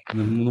café.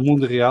 No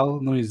mundo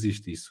real não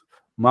existe isso.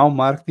 Mau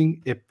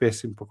marketing é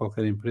péssimo para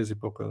qualquer empresa e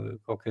para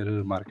qualquer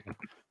marca.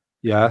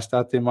 E a AS está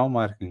a ter mau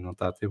marketing, não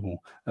está a ter bom.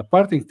 A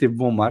parte em que teve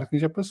bom marketing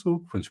já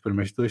passou, foi nos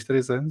primeiros 2,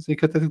 3 anos, em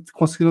que até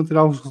conseguiram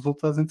tirar uns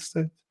resultados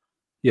interessantes.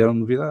 E eram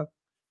novidade.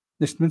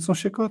 Neste momento são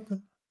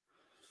chacota.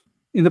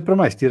 Ainda para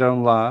mais,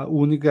 tiraram lá o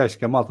único gajo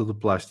que é a malta do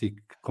plástico,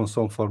 que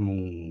consome Fórmula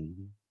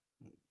 1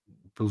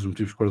 pelos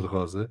motivos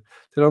cor-de-rosa,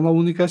 tiraram lá o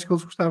único gajo que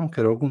eles gostavam, que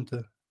era o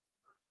Gunter.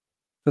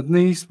 Portanto,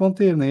 nem isso vão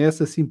ter, nem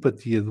essa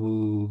simpatia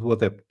do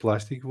adepto de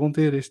plástico vão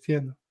ter este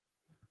ano.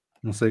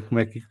 Não sei como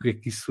é que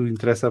isso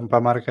interessa para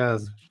a marca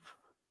ASA.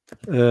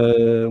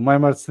 O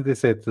Maimar de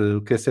 77,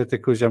 o que é certo é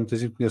que hoje já muita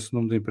gente conhece o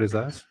nome da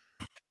empresa ASA.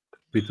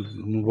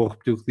 Não vou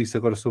repetir o que disse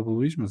agora sobre o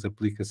Luís, mas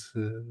aplica-se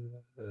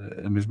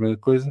a mesma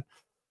coisa.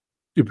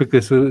 E o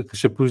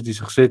Cachapuz diz: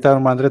 rejeitar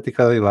uma Andretti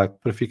Cadillac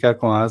para ficar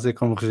com a ASA é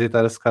como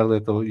rejeitar a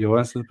Scarlett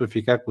Johansson para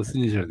ficar com a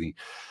Cine Jardim.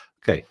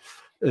 Ok.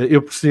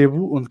 Eu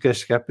percebo onde quer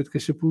chegar Pedro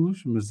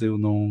Cachapuz, mas eu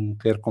não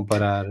quero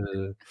comparar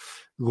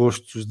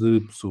gostos de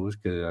pessoas,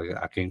 que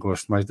há quem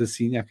goste mais da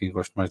Cine, há quem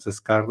goste mais da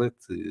Scarlett,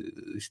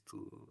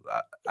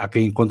 há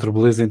quem encontre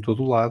beleza em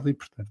todo o lado e,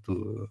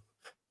 portanto,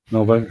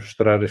 não vamos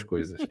mostrar as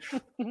coisas.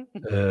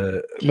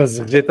 Mas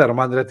rejeitar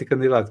uma Andretti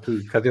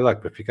Cadillac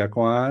para ficar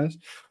com a AS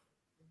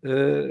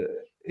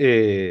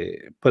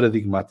é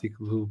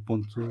paradigmático do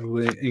ponto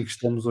em que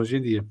estamos hoje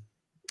em dia.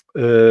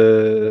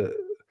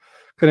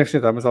 Querem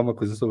acrescentar mais alguma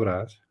coisa sobre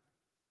a AS?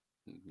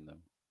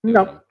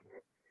 Não.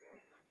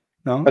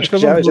 Acho que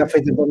já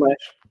foi tempo a mais.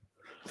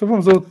 Então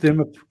vamos a outro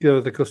tema, porque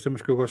é daqueles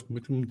temas que eu gosto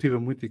muito, me motiva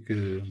muito e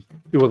que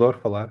eu adoro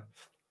falar.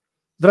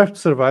 Drive to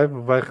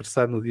Survive vai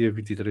regressar no dia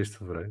 23 de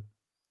fevereiro.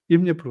 E a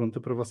minha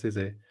pergunta para vocês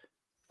é: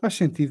 faz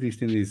sentido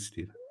isto ainda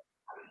existir?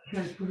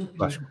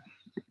 Vasco.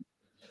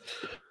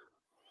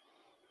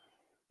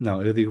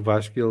 Não, eu digo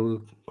Vasco e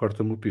ele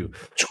corta-me o pio.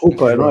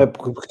 Desculpa, não é?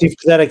 Porque tive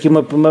que dar aqui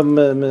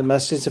uma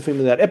assistência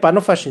familiar.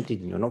 Não faz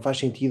sentido nenhum. Não faz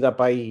sentido. Há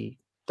para aí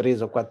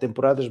 3 ou 4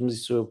 temporadas, mas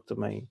isso eu que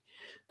também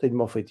tenho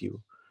mau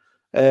feitio.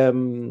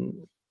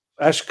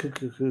 Acho que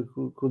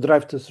o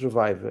Drive to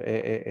Survive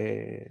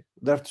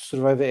Drive to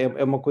Survive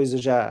é uma coisa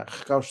já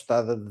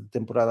recaustada de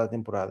temporada a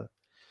temporada.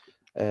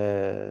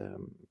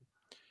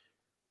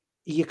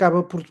 E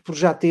acaba por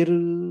já ter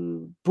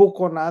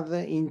pouco ou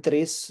nada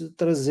interesse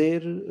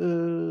trazer,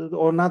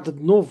 ou nada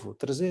de novo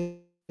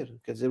trazer.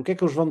 Quer dizer, o que é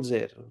que eles vão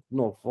dizer de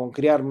novo? Vão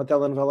criar uma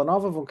telenovela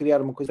nova, vão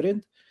criar uma coisa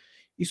diferente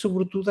e,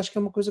 sobretudo, acho que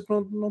é uma coisa que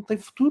não tem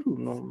futuro.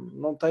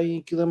 Não tem,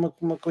 aquilo é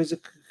uma coisa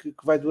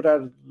que vai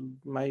durar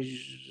mais,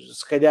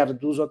 se calhar,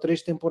 2 ou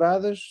 3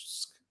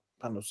 temporadas,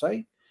 não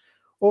sei.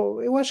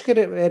 Ou, eu acho que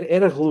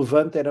era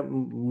relevante, era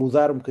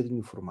mudar um bocadinho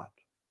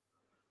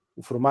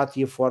o formato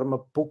e a forma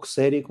pouco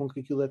séria com que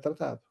aquilo é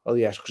tratado.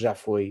 Aliás, que já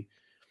foi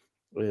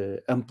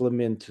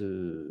amplamente...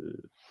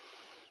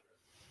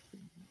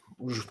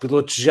 os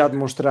pilotos já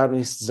demonstraram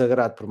esse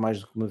desagrado por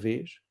mais do que uma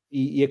vez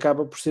e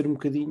acaba por ser um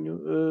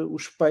bocadinho o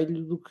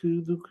espelho do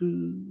que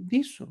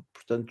disso.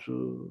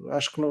 Portanto,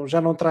 acho que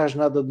já não traz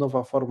nada de novo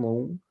à Fórmula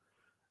 1.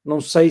 Não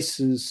sei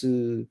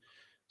se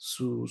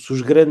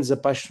os grandes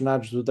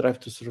apaixonados do Drive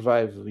to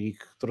Survive e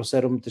que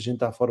trouxeram muita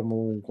gente à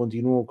Fórmula 1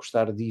 continuam a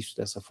gostar disso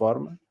dessa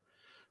forma.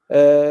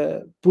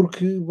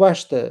 Porque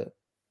basta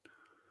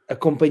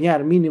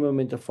acompanhar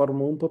minimamente a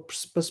Fórmula 1 para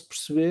se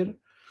perceber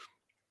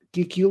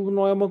que aquilo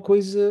não é uma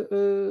coisa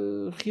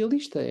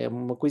realista, é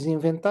uma coisa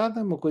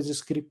inventada, uma coisa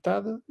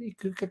scriptada e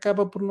que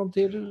acaba por não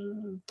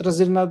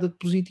trazer nada de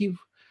positivo.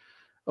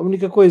 A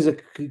única coisa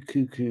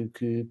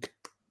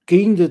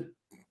que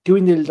eu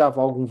ainda lhe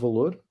dava algum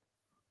valor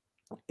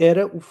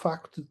era o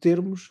facto de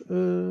termos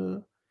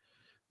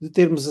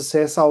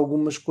acesso a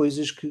algumas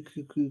coisas que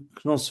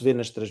não se vê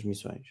nas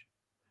transmissões.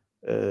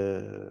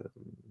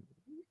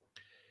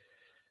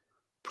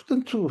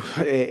 Portanto,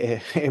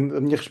 a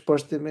minha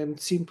resposta é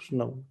muito simples,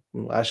 não,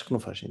 acho que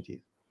não faz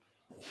sentido.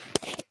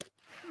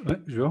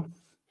 Bem, João?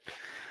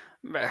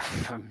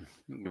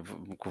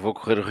 Vou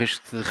correr o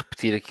risco de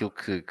repetir aquilo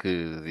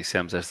que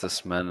dissemos esta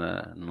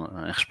semana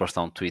em resposta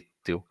a um tweet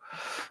teu.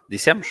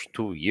 Dissemos,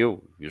 tu e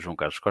eu, e o João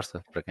Carlos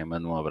Costa, para quem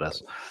manda um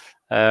abraço.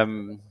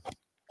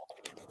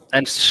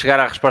 Antes de chegar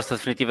à resposta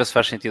definitiva se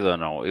faz sentido ou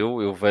não,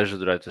 eu vejo o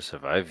Drive to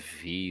Survive,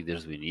 vi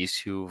desde o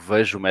início,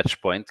 vejo o Match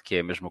Point, que é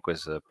a mesma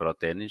coisa para o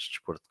ténis,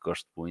 desporto que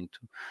gosto muito,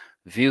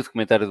 vi o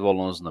documentário do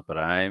Alonso na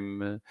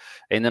Prime,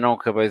 ainda não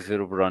acabei de ver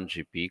o Brown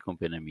GP, com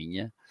pena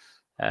minha.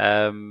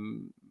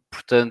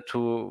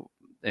 Portanto,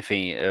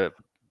 enfim,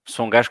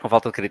 sou um gajo com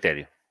falta de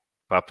critério.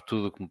 Papo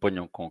tudo que me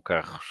ponham com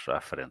carros à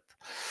frente.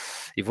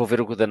 E vou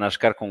ver o da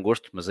NASCAR com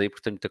gosto, mas aí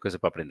porque tenho muita coisa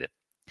para aprender.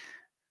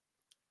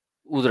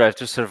 O Drive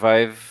to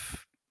Survive,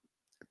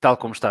 tal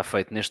como está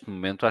feito neste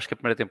momento, acho que a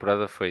primeira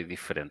temporada foi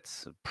diferente.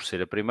 Por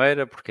ser a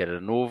primeira, porque era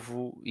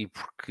novo e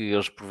porque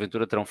eles,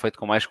 porventura, terão feito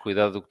com mais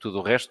cuidado do que tudo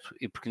o resto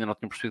e porque ainda não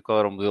tinham percebido qual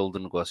era o modelo de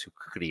negócio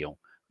que queriam.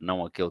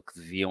 Não aquele que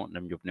deviam,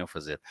 na minha opinião,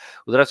 fazer.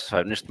 O Drive to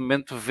Survive, neste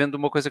momento, vende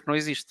uma coisa que não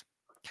existe.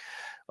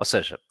 Ou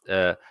seja,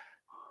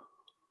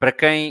 para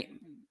quem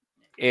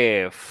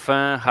é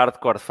fã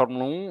hardcore de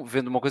Fórmula 1,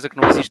 vende uma coisa que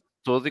não existe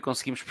todo e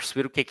conseguimos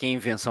perceber o que é a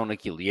invenção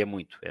naquilo. E é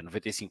muito, é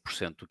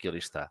 95% do que ali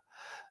está.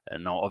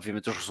 Não,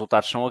 obviamente os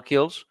resultados são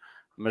aqueles,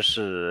 mas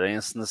a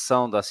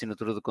encenação da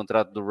assinatura do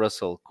contrato do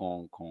Russell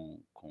com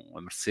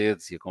a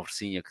Mercedes e a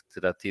conversinha que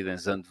terá tido em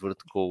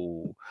Zandvoort com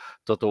o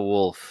Toto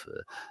Wolff,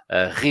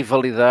 a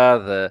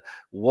rivalidade,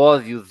 o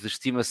ódio de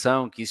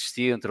estimação que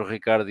existia entre o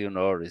Ricardo e o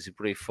Norris e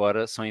por aí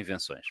fora, são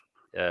invenções.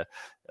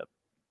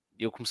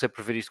 Eu comecei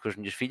por ver isto com as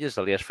minhas filhas,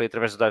 aliás foi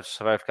através do Drive to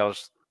Survive que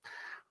elas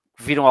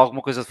viram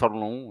alguma coisa de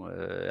Fórmula 1,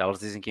 elas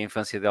dizem que a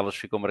infância delas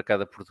ficou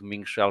marcada por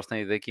domingos, elas têm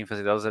a ideia que a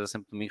infância delas era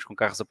sempre domingos com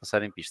carros a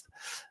passar em pista,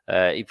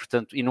 e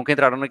portanto, e nunca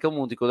entraram naquele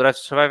mundo, e com o Drive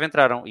to Survive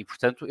entraram, e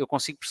portanto eu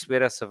consigo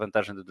perceber essa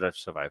vantagem do Drive to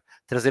Survive,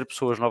 trazer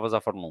pessoas novas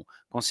à Fórmula 1,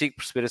 consigo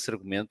perceber esse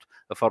argumento.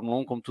 A Fórmula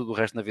 1, como tudo o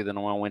resto na vida,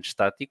 não é um ente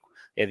estático,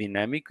 é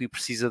dinâmico e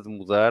precisa de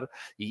mudar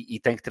e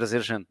tem que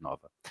trazer gente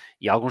nova,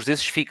 e alguns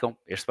desses ficam.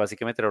 Este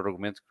basicamente era o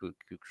argumento que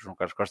o João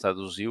Carlos Costa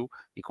aduziu,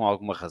 e com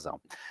alguma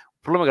razão.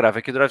 O problema grave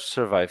é que o Drive to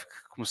Survive,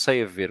 que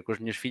comecei a ver com as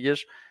minhas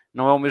filhas,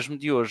 não é o mesmo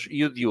de hoje.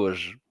 E o de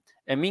hoje,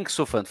 a mim que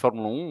sou fã de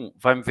Fórmula 1,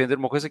 vai-me vender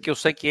uma coisa que eu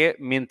sei que é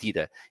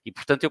mentira. E,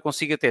 portanto, eu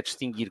consigo até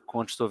distinguir,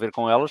 quando estou a ver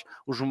com elas,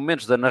 os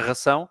momentos da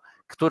narração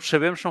que todos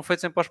sabemos são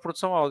feitos em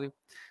pós-produção áudio.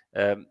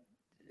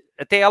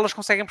 Até elas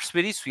conseguem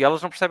perceber isso e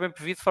elas não percebem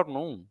PV de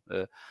Fórmula 1.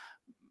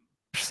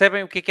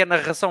 Percebem o que é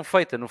narração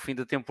feita no fim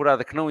da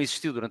temporada, que não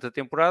existiu durante a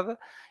temporada,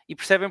 e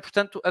percebem,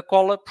 portanto, a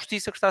cola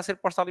postiça que está a ser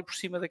posta ali por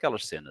cima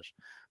daquelas cenas.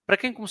 Para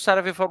quem começar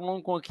a ver Fórmula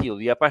 1 com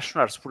aquilo e a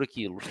apaixonar-se por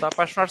aquilo, está a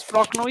apaixonar-se por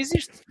algo que não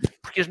existe.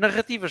 Porque as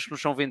narrativas que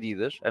nos são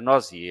vendidas, a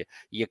nós e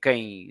a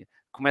quem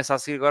começa a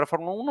seguir agora a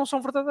Fórmula 1, não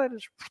são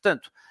verdadeiras.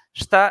 Portanto,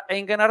 está a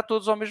enganar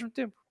todos ao mesmo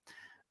tempo.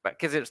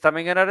 Quer dizer, está-me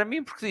a enganar a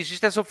mim porque diz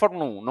isto é sobre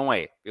Fórmula 1, não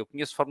é? Eu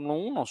conheço Fórmula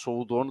 1, não sou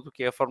o dono do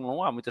que é a Fórmula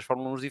 1, há muitas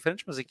Fórmula 1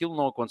 diferentes, mas aquilo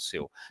não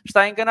aconteceu.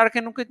 Está a enganar quem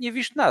nunca tinha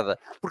visto nada,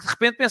 porque de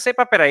repente pensei,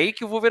 espera aí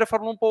que eu vou ver a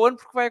Fórmula 1 para o ano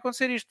porque vai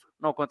acontecer isto.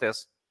 Não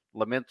acontece.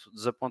 Lamento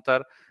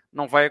desapontar,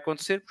 não vai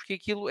acontecer porque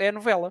aquilo é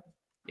novela,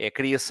 é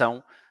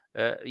criação.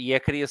 E é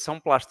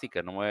criação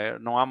plástica,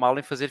 não há mal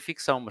em fazer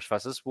ficção, mas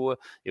faça-se boa.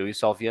 Eu e o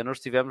Salviano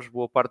estivemos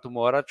boa parte de uma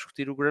hora a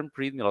discutir o Grand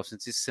Prix de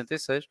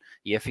 1966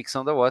 e é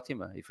ficção da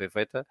ótima e foi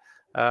feita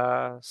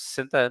há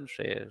 60 anos.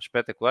 É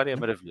espetacular e é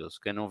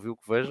maravilhoso. Quem não viu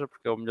que veja,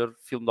 porque é o melhor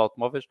filme de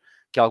automóveis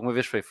que alguma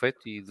vez foi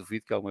feito e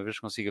duvido que alguma vez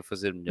consiga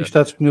fazer melhor. E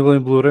está disponível em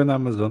Blu-ray na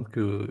Amazon, que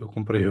eu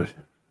comprei hoje.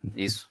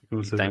 Isso,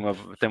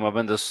 e tem uma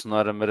banda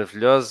sonora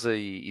maravilhosa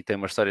e tem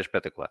uma história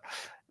espetacular.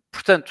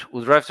 Portanto,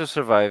 o Drive to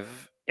Survive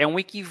é um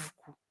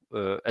equívoco.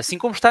 Assim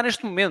como está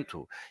neste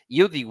momento. E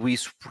eu digo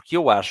isso porque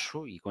eu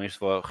acho, e com isto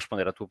vou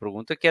responder à tua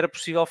pergunta, que era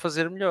possível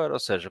fazer melhor. Ou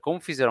seja,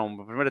 como fizeram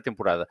uma primeira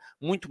temporada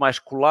muito mais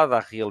colada à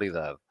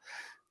realidade,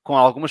 com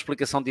alguma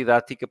explicação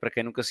didática para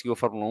quem nunca seguiu a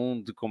Fórmula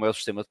 1, de como é o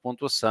sistema de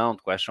pontuação,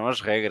 de quais são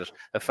as regras,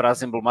 a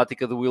frase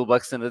emblemática do Will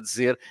Buxton a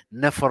dizer,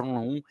 na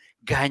Fórmula 1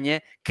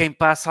 ganha quem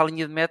passa a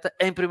linha de meta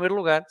em primeiro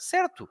lugar.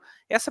 Certo,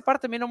 essa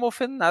parte também não me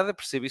ofende nada,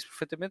 percebo isso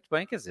perfeitamente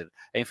bem, quer dizer,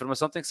 a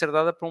informação tem que ser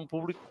dada para um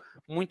público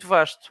muito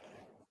vasto.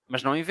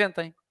 Mas não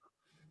inventem.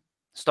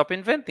 Stop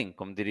inventing,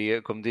 como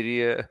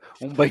diria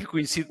um bem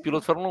conhecido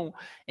piloto de Fórmula 1.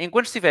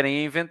 Enquanto estiverem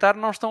a inventar,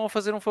 não estão a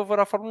fazer um favor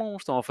à Fórmula 1,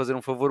 estão a fazer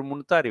um favor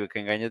monetário a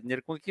quem ganha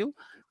dinheiro com aquilo,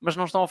 mas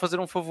não estão a fazer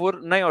um favor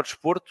nem ao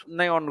desporto,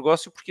 nem ao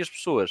negócio, porque as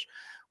pessoas,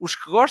 os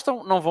que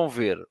gostam, não vão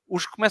ver.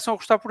 Os que começam a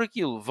gostar por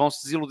aquilo, vão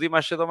se desiludir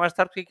mais cedo ou mais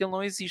tarde porque aquilo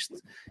não existe.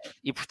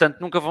 E, portanto,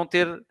 nunca vão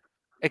ter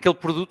aquele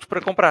produto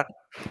para comprar,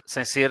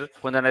 sem ser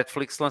quando a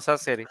Netflix lança a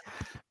série.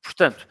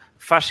 Portanto,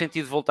 faz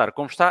sentido voltar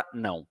como está?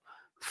 Não.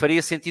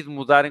 Faria sentido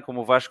mudarem, como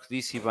o Vasco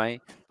disse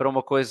bem, para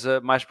uma coisa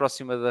mais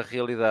próxima da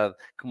realidade,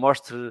 que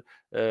mostre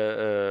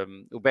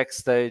o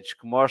backstage,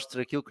 que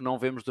mostre aquilo que não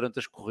vemos durante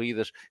as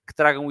corridas, que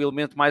traga um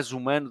elemento mais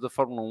humano da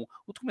Fórmula 1.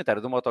 O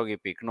documentário do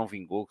MotoGP, que não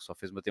vingou, que só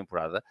fez uma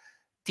temporada,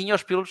 tinha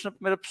os pilotos na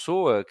primeira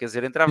pessoa, quer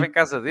dizer, entrava em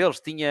casa deles,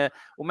 tinha...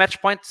 O Match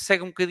Point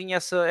segue um bocadinho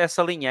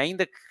essa linha,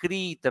 ainda que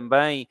crie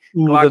também...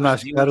 O Claro da que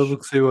os NASCAR, o dealers- do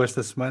que saiu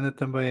esta semana,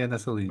 também é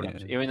nessa linha.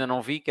 Pronto, eu ainda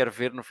não vi, quero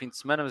ver no fim de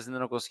semana, mas ainda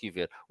não consegui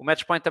ver. O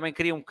Match Point também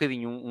cria um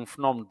bocadinho um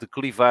fenómeno de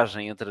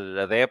clivagem entre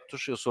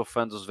adeptos. Eu sou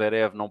fã do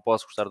Zverev, não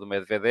posso gostar do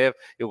Medvedev.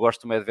 Eu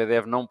gosto do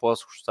Medvedev, não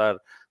posso gostar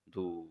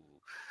do...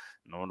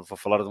 Não vou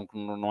falar de um que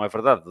não é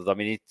verdade, do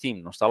Dominic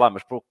Thiem, não está lá,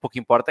 mas pouco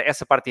importa.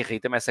 Essa parte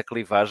irrita-me, essa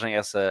clivagem,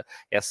 essa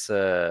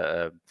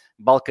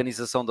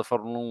balcanização da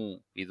Fórmula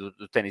 1 e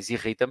do ténis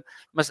irrita-me,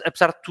 mas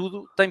apesar de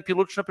tudo, tem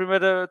pilotos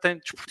tem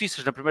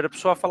desportistas na primeira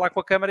pessoa a falar com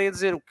a câmara e a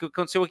dizer o que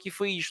aconteceu aqui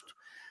foi isto.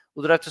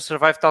 O Drive to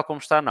Survive, tal como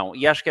está, não.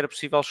 E acho que era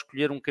possível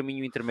escolher um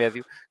caminho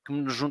intermédio que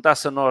nos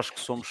juntasse a nós,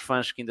 que somos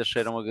fãs que ainda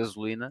cheiram a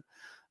gasolina,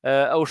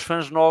 aos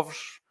fãs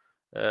novos.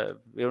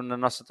 Eu, na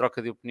nossa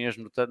troca de opiniões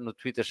no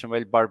Twitter,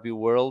 chamei-lhe Barbie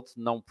World,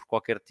 não por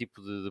qualquer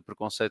tipo de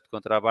preconceito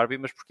contra a Barbie,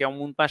 mas porque é um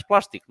mundo mais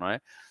plástico, não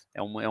é?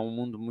 É um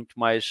mundo muito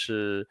mais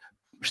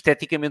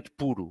esteticamente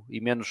puro e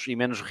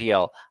menos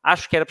real.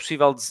 Acho que era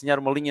possível desenhar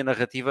uma linha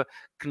narrativa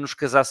que nos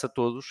casasse a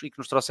todos e que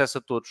nos trouxesse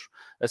a todos,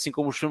 assim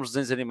como os filmes de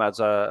desenhos animados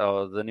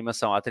de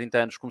animação há 30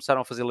 anos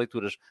começaram a fazer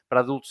leituras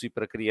para adultos e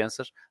para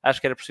crianças. Acho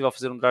que era possível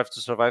fazer um Drive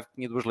to Survive que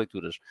tinha 2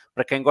 leituras.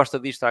 Para quem gosta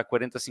disto há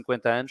 40,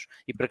 50 anos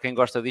e para quem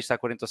gosta disto há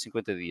 40 ou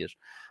 50 dias.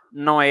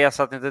 Não é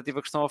essa a tentativa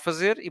que estão a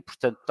fazer e,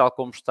 portanto, tal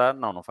como está,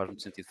 não faz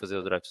muito sentido fazer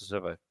o Drive to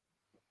Survive.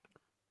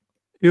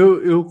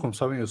 Eu, como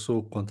sabem, eu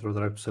sou contra o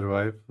Drive to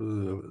Survive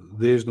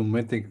desde o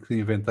momento em que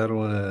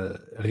inventaram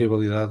a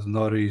rivalidade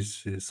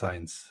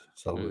Norris-Sainz,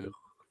 salvo erro.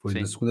 Foi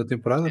na segunda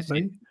temporada, para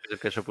aí? Sim.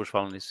 Que as chapus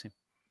falam nisso, sim.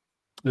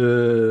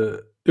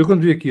 Eu quando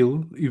vi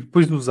aquilo, e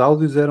depois nos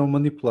áudios eram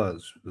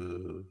manipulados.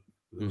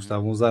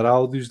 Estavam a usar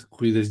áudios de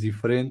corridas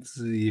diferentes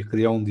e a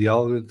criar um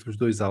diálogo entre os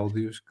 2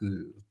 áudios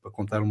para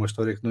contar uma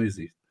história que não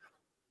existe.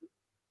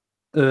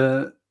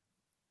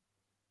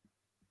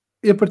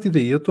 E a partir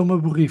daí eu estou-me a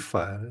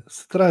borrifar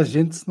se traz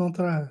gente, se não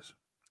traz.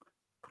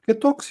 Porque é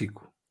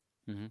tóxico.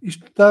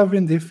 Isto está a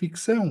vender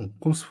ficção,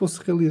 como se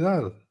fosse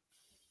realidade.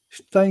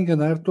 Isto está a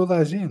enganar toda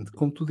a gente,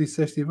 como tu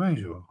disseste bem,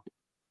 João.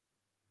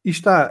 E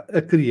está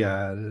a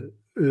criar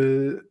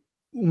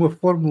uma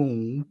Fórmula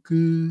 1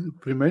 que,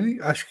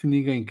 primeiro, acho que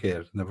ninguém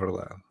quer, na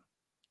verdade.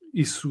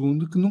 E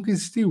segundo, que nunca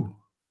existiu.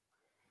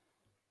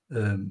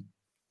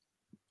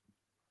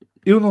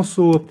 Eu não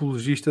sou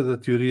apologista da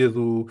teoria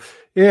do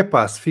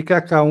se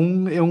ficar cá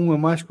um, é um a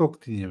mais que o que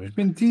tínhamos.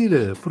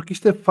 Mentira, porque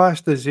isto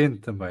afasta a gente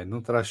também,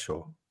 não traz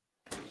só.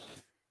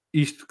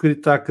 Isto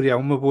está a criar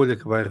uma bolha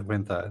que vai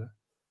arrebentar,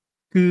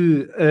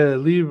 que a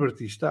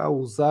Liberty está a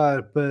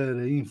usar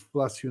para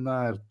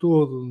inflacionar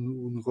todo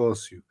o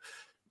negócio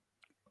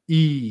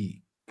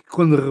e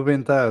quando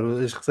arrebentar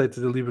as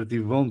receitas da Liberty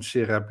vão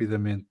descer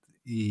rapidamente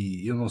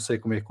e eu não sei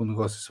como é que o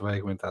negócio se vai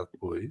aguentar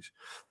depois.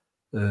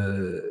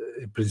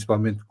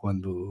 Principalmente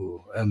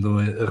quando andam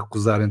a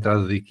recusar a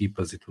entrada de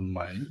equipas e tudo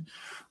mais.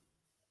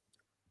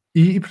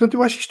 E portanto,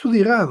 eu acho isto tudo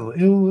errado.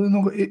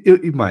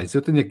 E mais,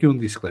 eu tenho aqui um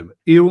disclaimer.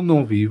 Eu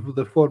não vivo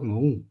da Fórmula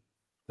 1.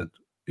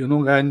 Portanto, eu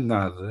não ganho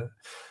nada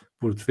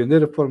por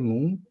defender a Fórmula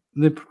 1,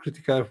 nem por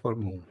criticar a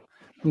Fórmula 1.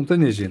 Não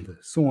tenho agenda,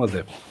 sou um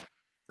adepto.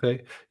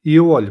 Okay? E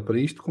eu olho para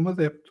isto como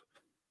adepto.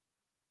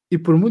 E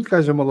por muito que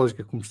haja uma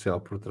lógica comercial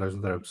por trás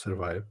do Drive to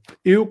Survive,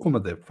 eu, como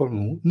adepto de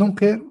Fórmula 1, não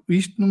quero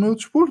isto no meu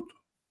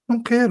desporto.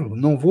 Não quero,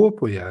 não vou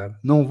apoiar,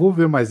 não vou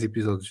ver mais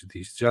episódios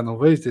disto. Já não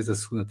vejo desde a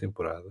segunda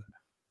temporada,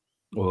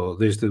 ou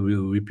desde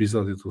o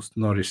episódio do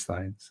Norris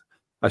Sainz.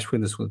 Acho que foi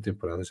na segunda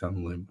temporada, já não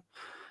me lembro.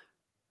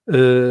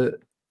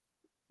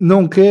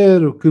 Não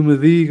quero que me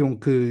digam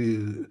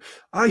que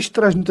isto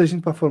traz muita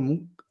gente para a Fórmula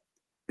 1.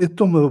 Eu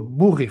estou-me a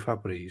borrifar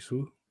para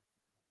isso,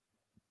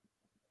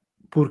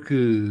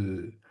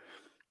 porque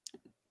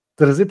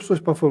trazer pessoas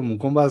para a Fórmula 1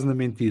 com base na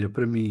mentira,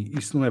 para mim,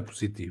 isso não é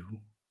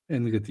positivo, é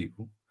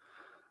negativo.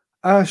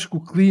 Acho que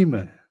o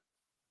clima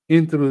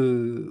entre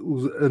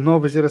a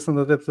nova geração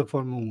de adeptos da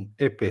Fórmula 1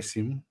 é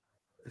péssimo.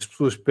 As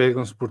pessoas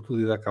pegam-se por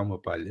tudo e dá cá uma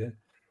palha,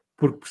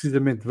 porque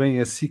precisamente vêm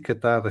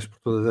acicatadas por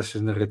todas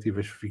estas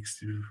narrativas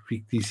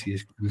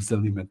fictícias que lhes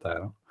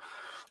alimentaram.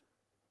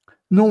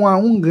 Não há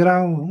um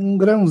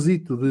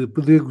grãozito de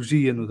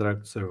pedagogia no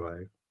Drive to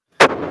Survive.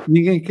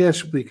 Ninguém quer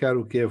explicar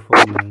o que é a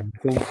Fórmula 1,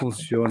 como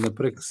funciona,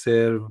 para que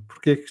serve,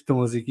 porque é que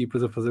estão as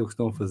equipas a fazer o que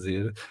estão a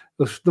fazer.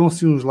 Eles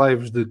dão-se uns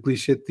lives de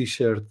clichê de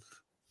t-shirt,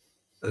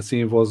 assim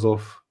em voz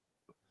off,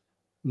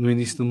 no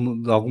início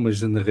de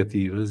algumas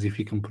narrativas, e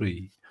ficam por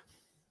aí.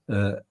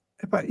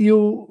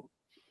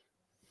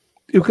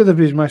 Eu cada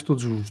vez mais estou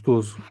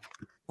desgostoso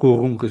com o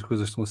rumo que as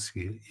coisas estão a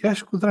seguir. E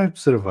acho que o Drive to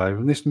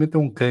Survive, neste momento, é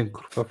um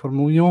cancro para a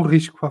Fórmula 1 e é um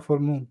risco para a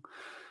Fórmula 1.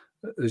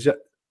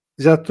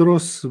 Já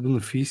trouxe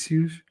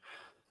benefícios.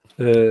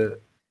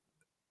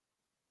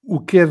 O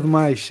que é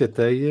demais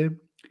chateia,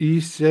 e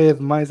isso já é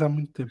demais há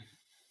muito tempo.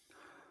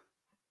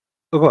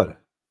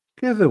 Agora,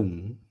 cada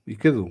um e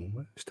cada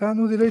uma está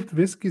no direito de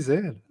ver se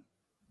quiser.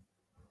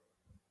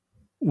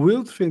 O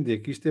eu defender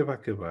que isto deve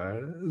acabar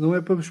não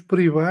é para vos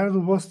privar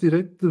do vosso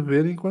direito de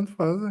ver enquanto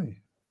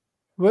fazem.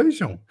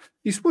 vejam.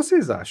 E se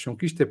vocês acham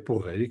que isto é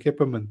porreiro e que é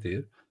para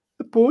manter,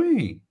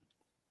 apoiem.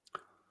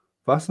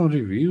 Façam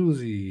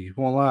reviews e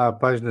vão lá à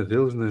página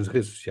deles nas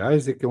redes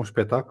sociais, é que é um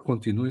espetáculo,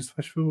 continuem, se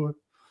faz favor.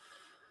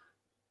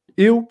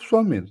 Eu,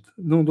 pessoalmente,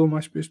 não dou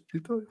mais para este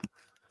peditório.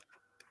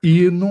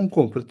 E eu não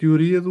compro a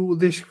teoria do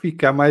deixa que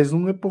ficar mais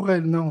um é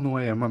porreiro. Não, não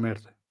é, é uma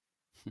merda.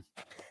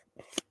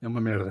 É uma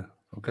merda,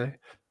 ok?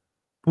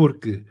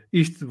 Porque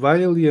isto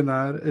vai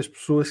alienar as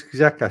pessoas que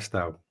já cá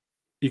estavam.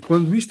 E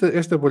quando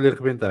esta bolha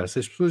arrebentar, se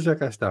as pessoas já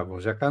cá estavam,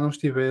 já cá não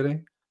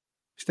estiverem,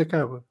 isto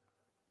acaba.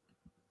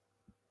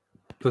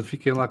 Portanto,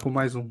 fiquem lá com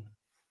mais um.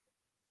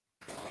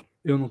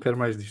 Eu não quero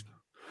mais disto.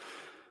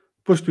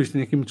 Posto isto,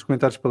 tenho aqui muitos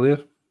comentários para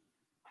ler.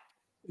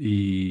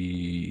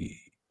 E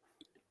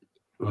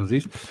vamos a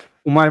isto.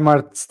 O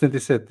MyMart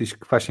 77 diz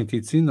que faz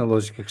sentido sim, na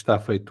lógica que está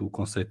feito o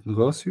conceito de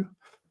negócio.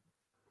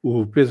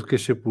 O Pedro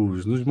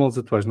Cachapuz, nos moldes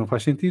atuais não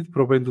faz sentido,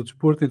 para o bem do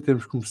desporto, em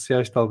termos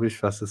comerciais talvez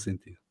faça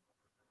sentido.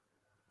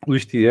 O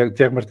Luís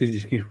Tiago Martins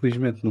diz que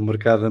infelizmente no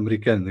mercado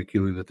americano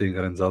aquilo ainda tem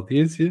grandes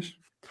audiências.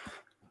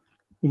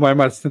 O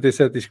MyMart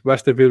 77 diz que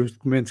basta ver os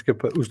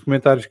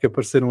documentários que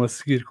apareceram a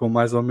seguir com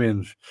mais ou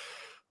menos,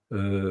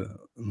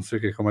 não sei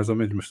o que é com mais ou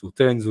menos, mas o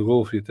ténis, o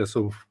golfe e até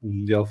sobre o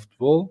Mundial de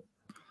Futebol.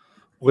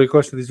 O Rui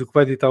Costa diz que o que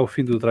vai ditar o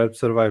fim do Drive to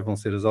Survive vão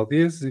ser as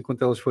audiências,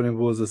 enquanto elas forem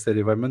boas a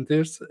série vai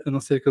manter-se, a não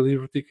ser que a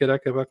Liberty queira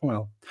acabar com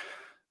ela.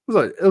 Mas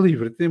olha, a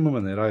Liberty tem uma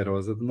maneira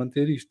airosa de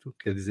manter isto,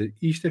 quer dizer,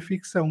 isto é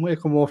ficção, é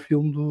como o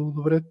filme do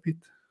Brad Pitt.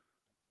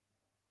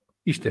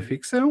 Isto é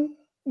ficção,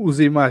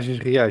 usa imagens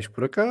reais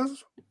por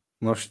acaso,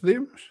 nós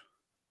cedemos,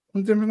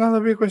 não temos nada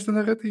a ver com esta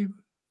narrativa.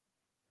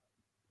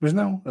 Mas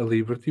não, a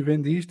Liberty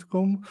vende isto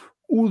como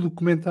o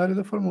documentário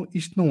da Fórmula 1.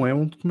 Isto não é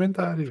um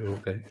documentário,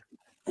 ok?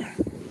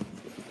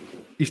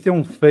 Isto é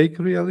um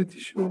fake reality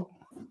show.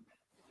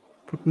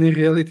 Porque nem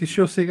reality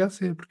show chega a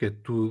ser, porque é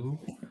tudo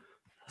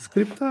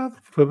scriptado,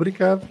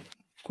 fabricado,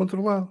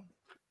 controlado.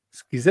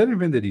 Se quiserem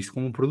vender isto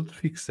como um produto de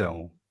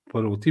ficção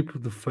para o tipo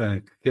de fã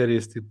que quer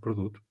este tipo de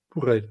produto,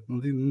 porreiro, não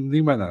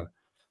digo mais nada.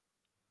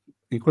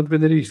 Enquanto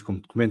vender isto como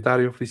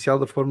documentário oficial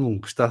da Fórmula 1,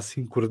 que está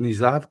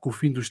sincronizado com o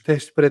fim dos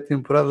testes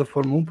pré-temporada da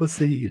Fórmula 1 para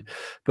sair,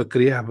 para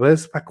criar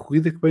buzz para a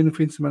corrida que vem no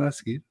fim de semana a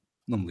seguir,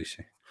 não me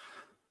lixem.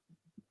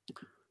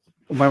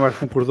 O Maimar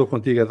concordou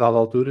contigo a dada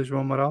altura,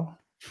 João Amaral.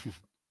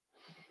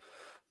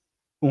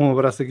 Um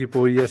abraço aqui para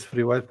o IS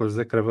Freeway, para o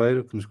José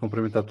Craveiro, que nos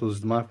cumprimenta a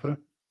todos de Mafra.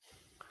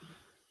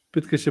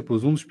 Pedro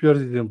Cachapuz, um dos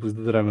piores exemplos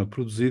de drama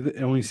produzido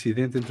é um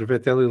incidente entre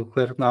Vettel e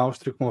Leclerc na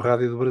Áustria com o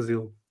Rádio do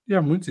Brasil. E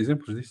há muitos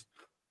exemplos disso.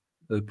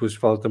 Depois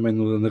fala também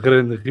na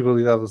grande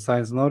rivalidade do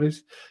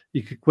Sainz-Norris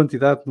e que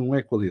quantidade não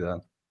é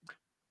qualidade.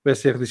 O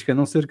SR diz que a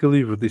não ser que a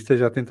Liberty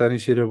esteja a tentar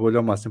encher a bolha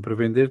ao máximo para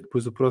vender,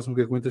 depois o próximo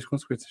que aguenta as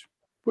consequências.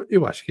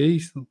 Eu acho que é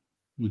isso,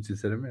 muito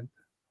sinceramente.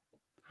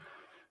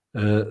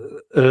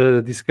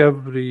 A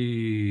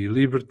Discovery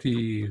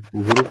Liberty,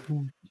 o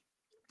grupo,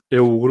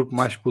 é o grupo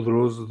mais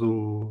poderoso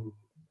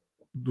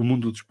do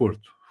mundo do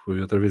desporto.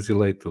 Foi outra vez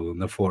eleito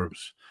na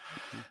Forbes.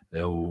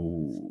 É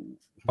o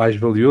mais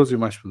valioso e o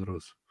mais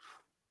poderoso.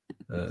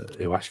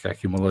 Eu acho que há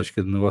aqui uma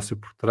lógica de negócio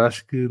por trás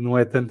que não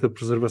é tanto a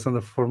preservação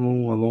da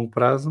Fórmula 1 a longo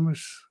prazo,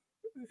 mas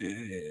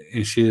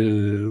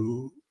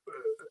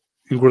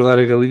engordar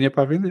a galinha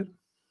para vender.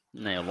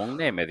 Nem a longo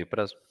nem a médio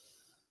prazo.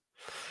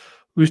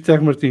 Luís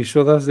Tiago Martins,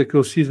 saudades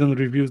daqueles season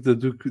reviews da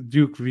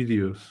Duke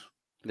Videos.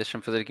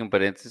 Deixa-me fazer aqui um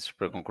parênteses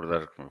para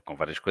concordar com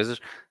várias coisas,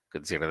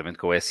 desagradamente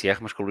com o SR,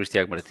 mas com o Luís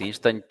Tiago Martins.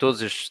 Tenho todos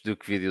estes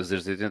Duke Videos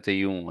desde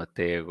 81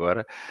 até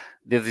agora.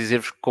 Devo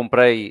dizer-vos que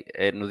comprei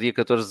no dia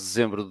 14 de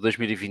dezembro de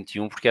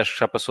 2021, porque acho que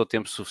já passou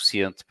tempo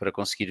suficiente para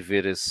conseguir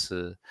ver esse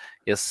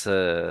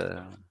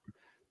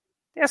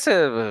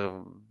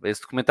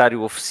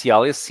documentário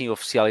oficial, esse sim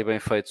oficial e bem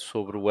feito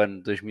sobre o ano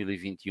de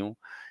 2021.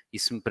 E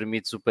se me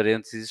permites o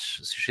parênteses,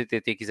 se os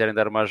CTT quiserem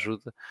dar uma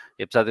ajuda,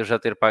 e apesar de eu já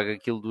ter pago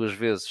aquilo 2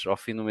 vezes, ao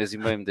fim do mês e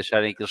meio me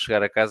deixarem aquilo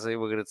chegar a casa,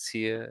 eu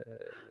agradecia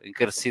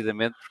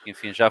encarecidamente, porque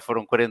enfim, já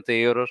foram 40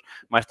 euros,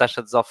 mais taxa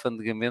de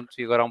desalfandegamento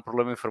e agora há um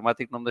problema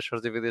informático que não me deixa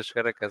os DVDs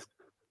chegar a casa.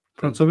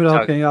 Pronto, se houver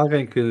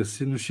alguém que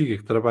se nos siga,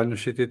 que trabalhe no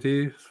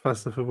CTT,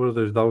 faça a favor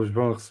de ajudar os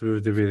bons a receber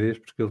os DVDs,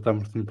 porque ele está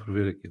mortinho por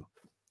ver aquilo.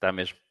 Está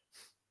mesmo.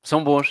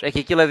 São bons, é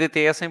que aquilo é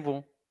DTS em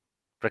bom,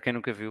 para quem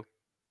nunca viu.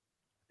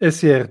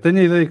 SR, tenho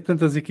a ideia que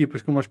tantas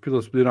equipas como os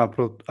pilotos pediram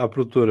à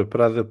produtora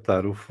para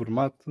adaptar o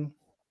formato.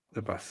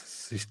 Epá,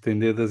 se isto tem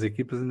dedo das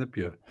equipas, ainda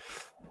pior.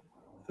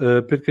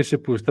 Pedro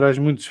Cachapuz traz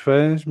muitos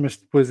fãs, mas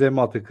depois é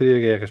malta que cria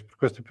guerras porque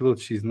gosta do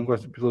piloto X, não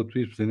gosta do piloto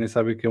Y e nem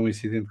sabe o que é um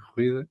incidente de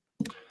corrida.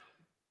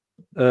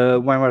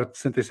 O Maimar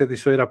 67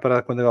 diz só irá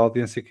parar quando a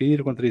audiência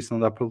cair, contra isso não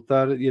dá para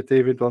lutar e até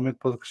eventualmente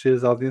pode crescer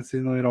as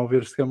audiências e não irão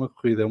ver se é uma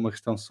corrida, é uma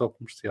questão só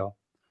comercial.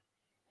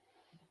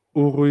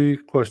 O Rui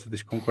Costa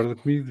diz que concorda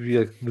comigo,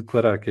 devia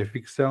declarar que é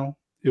ficção,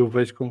 eu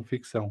vejo como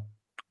ficção.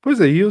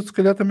 Pois aí eu se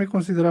calhar também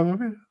considerava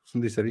ver, se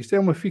me disser isto é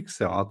uma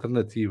ficção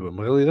alternativa,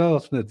 uma realidade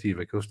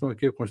alternativa que eles estão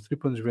aqui a construir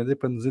para nos vender,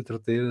 para nos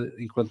entreter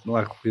enquanto não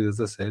há corridas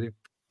a sério.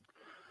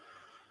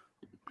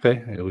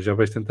 Ok, eu já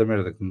vejo tanta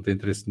merda que não tem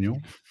interesse nenhum.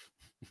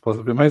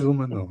 Posso ver mais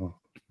uma, não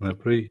é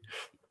por aí.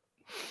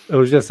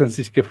 O José Santos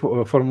diz que a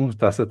Fórmula 1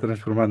 está-se a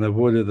transformar na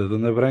bolha da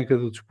Dona Branca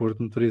do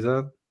desporto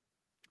motorizado.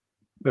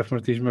 F.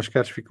 Martins, meus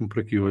caros, ficam por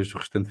aqui hoje. O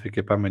restante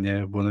fica para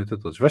amanhã. Boa noite a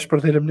todos. Vais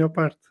perder a melhor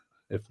parte,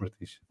 F.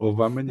 Martins. Ou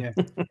vá amanhã.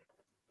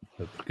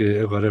 Porque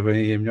agora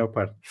vem aí a melhor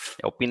parte.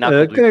 É o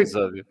pináculo do Quero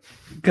episódio.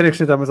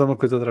 acrescentar mais alguma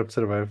coisa ao Drive to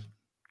Survive?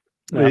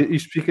 Não.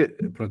 Isto fica...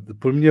 Pronto,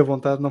 por minha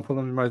vontade, não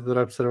falamos mais do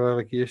Drive to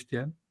Survive aqui este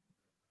ano.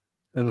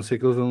 A não ser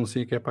que eles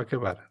anunciem que é para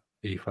acabar.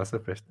 E faça a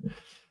festa.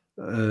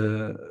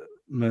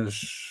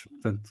 Mas,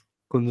 portanto,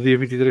 quando o dia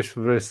 23 de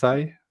fevereiro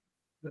sai,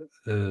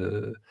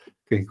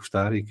 quem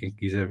gostar e quem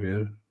quiser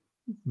ver,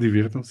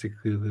 divirtam-se e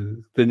que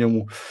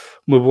tenham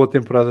uma boa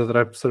temporada de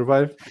Drive to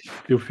Survive.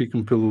 Eu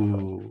fico-me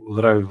pelo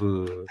Drive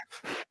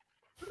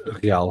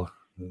real,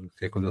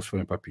 que é quando eles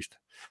forem para a pista.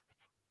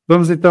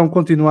 Vamos então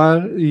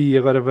continuar e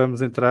agora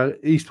vamos entrar.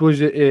 Isto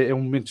hoje é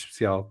um momento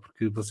especial,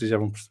 porque vocês já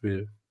vão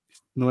perceber.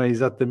 Isto não é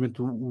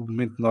exatamente o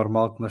momento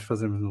normal que nós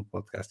fazemos no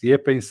podcast. E é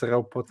para encerrar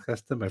o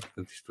podcast também.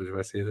 Portanto, isto hoje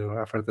vai ser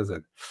à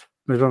fartazana.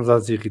 Mas vamos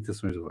às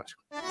irritações do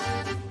Vasco.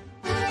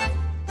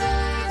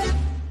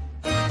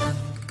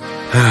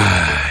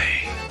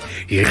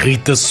 Ai,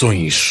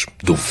 irritações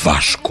do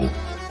Vasco.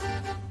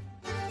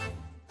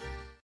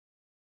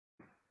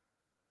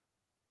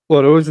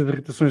 Ora, hoje as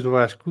irritações do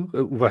Vasco,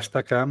 o Vasco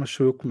está cá, mas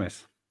sou eu que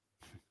começo.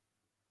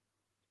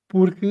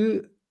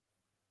 Porque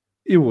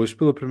eu hoje,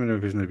 pela primeira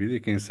vez na vida, e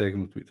quem segue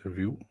no Twitter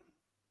viu,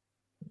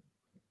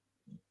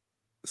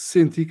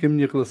 senti que a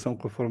minha relação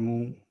com a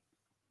Fórmula 1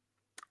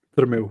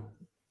 tremeu.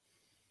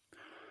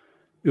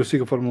 Eu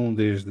sigo a Fórmula 1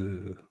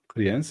 desde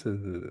criança,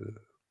 de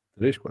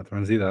 3, 4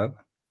 anos de idade,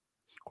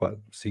 4,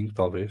 5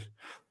 talvez.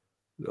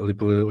 Ali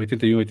pela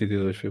 81,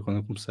 82 foi quando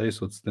eu comecei,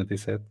 sou de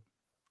 77.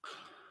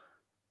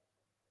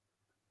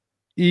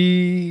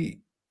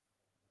 E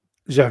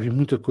já vi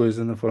muita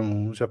coisa na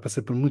Fórmula 1, já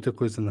passei por muita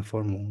coisa na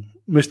Fórmula 1,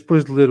 mas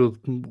depois de ler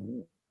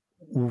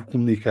o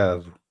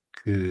comunicado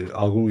que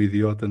algum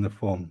idiota na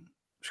FOM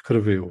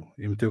escreveu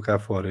e meteu cá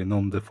fora em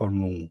nome da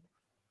Fórmula 1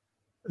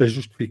 a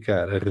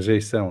justificar a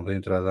rejeição da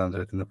entrada da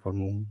Andretti na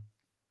Fórmula 1,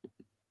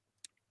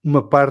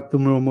 uma parte do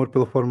meu amor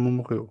pela Fórmula 1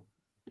 morreu.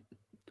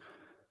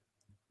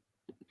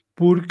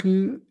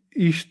 Porque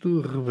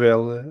isto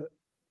revela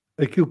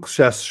aquilo que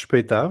já se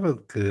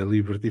suspeitava, que a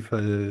Liberty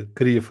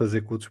queria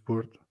fazer com o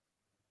desporto,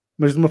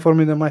 mas de uma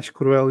forma ainda mais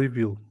cruel e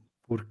vil,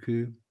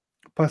 porque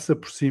passa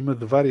por cima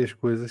de várias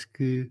coisas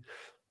que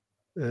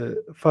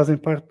fazem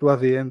parte do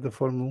ADN da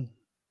Fórmula 1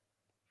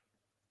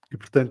 e,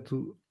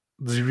 portanto,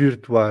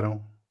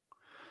 desvirtuaram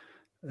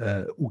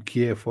o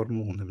que é a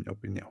Fórmula 1, na minha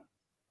opinião.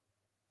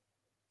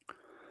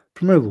 Em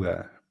primeiro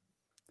lugar,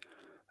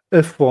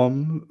 a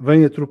FOM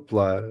vem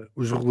atropelar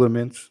os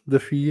regulamentos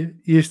da FIA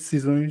e as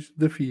decisões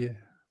da FIA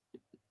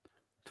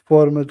de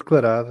forma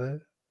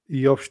declarada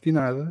e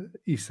obstinada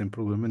e sem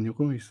problema nenhum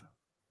com isso.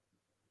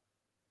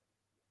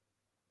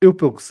 Eu,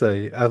 pelo que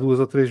sei, há 2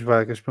 ou 3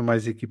 vagas para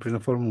mais equipas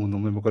na Fórmula 1. Não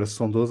me lembro agora se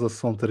são 12 ou se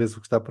são 13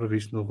 o que está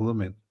previsto no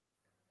regulamento.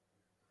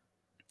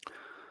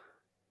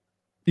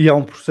 E há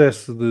um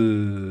processo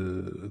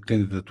de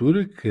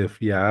candidatura que a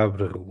FIA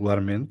abre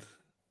regularmente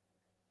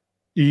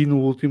e no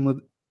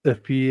último a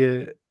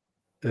FIA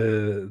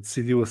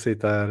decidiu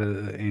aceitar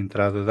a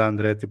entrada da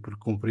Andretti porque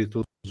cumpria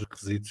todos os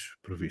requisitos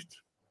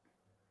previstos.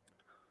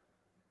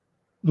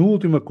 No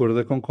último acordo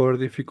da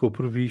Concórdia ficou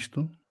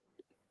previsto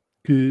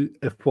que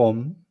a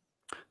FOM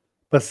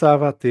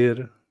passava a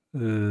ter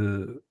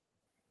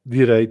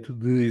direito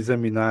de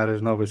examinar as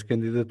novas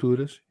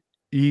candidaturas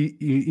e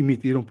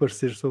emitir um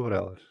parecer sobre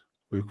elas.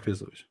 Foi o que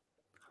fez hoje.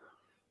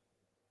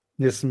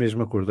 Nesse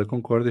mesmo acordo da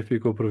Concórdia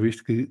ficou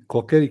previsto que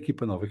qualquer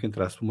equipa nova que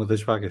entrasse por uma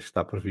das vagas que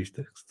está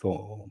prevista, que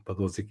estão para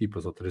 12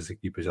 equipas ou 13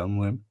 equipas, já não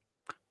me lembro,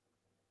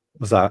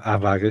 mas há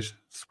vagas,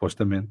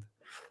 supostamente,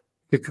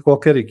 que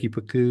qualquer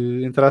equipa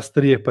que entrasse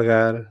teria que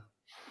pagar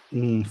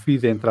um fee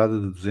de entrada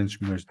de 200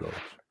 milhões de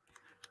dólares.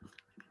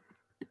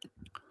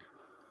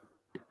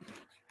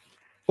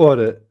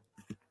 Ora,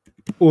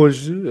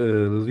 hoje,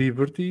 a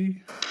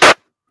Liberty,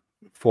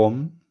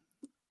 FOM,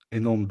 em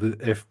nome de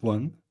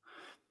F1,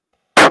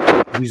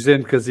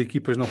 dizendo que as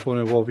equipas não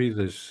foram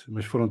envolvidas,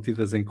 mas foram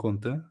tidas em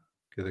conta,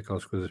 que é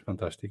daquelas coisas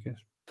fantásticas,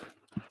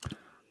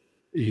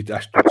 e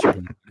acho que todos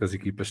sabem que as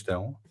equipas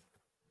estão,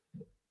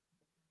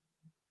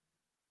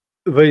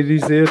 veio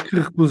dizer que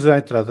recusa a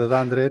entrada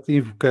da Andretti,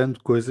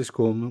 invocando coisas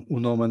como o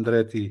nome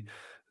Andretti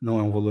não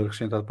é um valor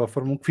acrescentado para a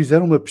Fórmula 1, que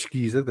fizeram uma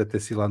pesquisa, deve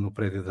ter sido lá no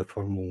prédio da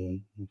Fórmula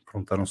 1,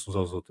 perguntaram-se uns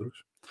aos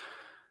outros,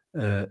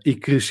 e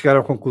que chegaram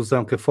à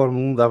conclusão que a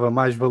Fórmula 1 dava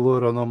mais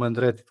valor ao nome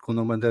Andretti do que o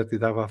nome Andretti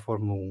dava à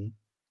Fórmula 1,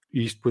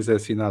 e isto depois é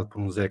assinado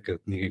por um Zeca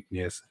que ninguém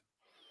conhece,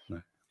 não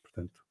é?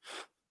 Portanto,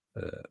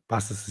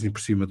 passa-se assim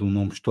por cima de um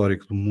nome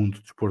histórico do mundo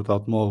do desporto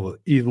automóvel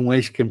e de um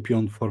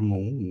ex-campeão de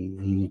Fórmula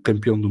 1, um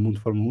campeão do mundo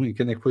de Fórmula 1, e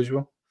quem é que foi,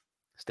 João?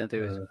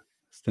 78.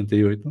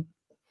 78.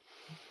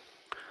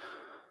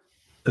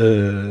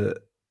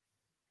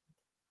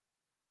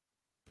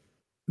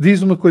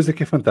 Diz uma coisa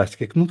que é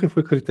fantástica, que nunca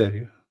foi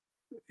critério,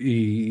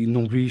 e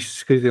não vi isto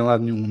escrito em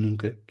lado nenhum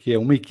nunca, que é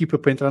uma equipa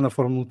para entrar na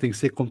Fórmula 1 tem que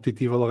ser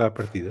competitiva logo à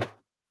partida.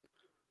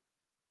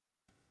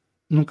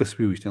 Nunca se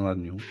viu isto em lado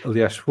nenhum.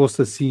 Aliás, se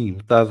fosse assim,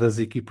 metade das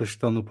equipas que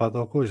estão no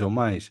paddock hoje, ou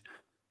mais,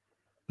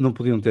 não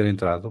podiam ter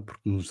entrado,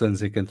 porque nos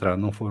anos em que entraram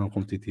não foram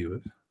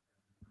competitivas.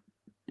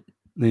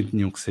 Nem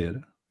tinham que ser.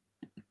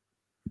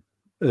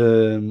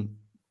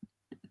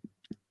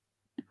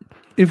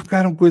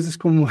 Evocaram coisas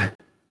como...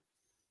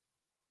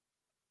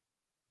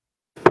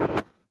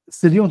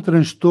 Seria um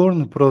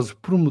transtorno para os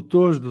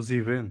promotores dos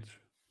eventos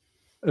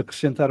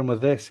acrescentar uma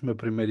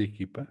 11ª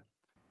equipa.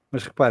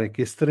 Mas reparem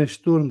que esse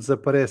transtorno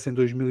desaparece em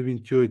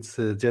 2028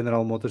 se a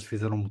General Motors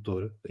fizer um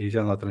motor. Aí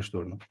já não há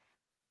transtorno.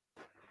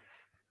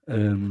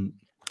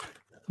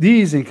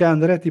 Dizem que a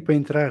Andretti para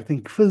entrar tem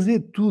que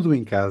fazer tudo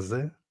em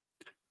casa,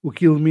 o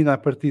que elimina a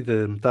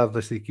partida metade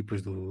das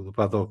equipas do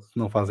paddock que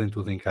não fazem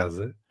tudo em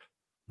casa,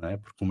 não é?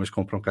 Porque umas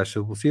compram caixa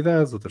de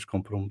velocidades, outras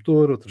compram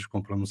motor, outras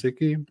compram não sei o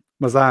quê.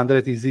 Mas a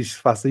Andretti exige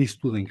que faça isso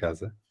tudo em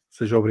casa,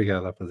 seja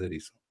obrigada a fazer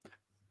isso.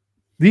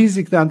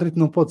 Dizem que a Andretti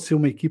não pode ser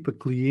uma equipa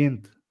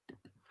cliente,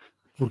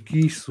 porque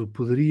isso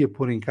poderia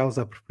pôr em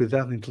causa a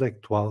propriedade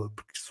intelectual,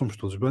 porque somos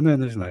todos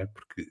bananas, não é?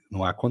 Porque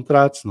não há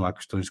contratos, não há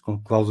questões de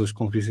cláusulas de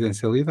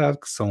confidencialidade,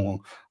 que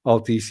são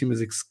altíssimas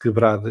e que, se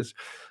quebradas,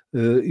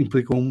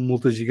 implicam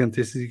multas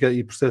gigantescas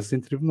e processos em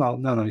tribunal.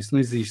 Não, isso não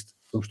existe.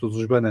 Somos todos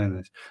os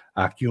bananas.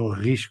 Há aqui um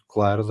risco,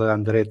 claro, da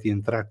Andretti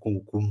entrar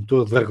com o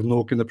motor da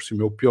Renault, que ainda por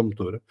cima é o pior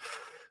motor,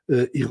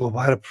 e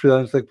roubar a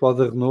propriedade intelectual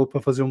da Renault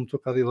para fazer um motor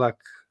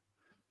Cadillac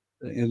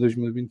em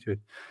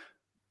 2028.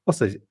 Ou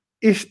seja,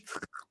 este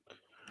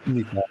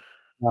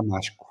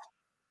Damasco.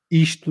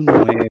 Isto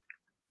não é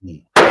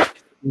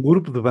um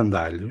grupo de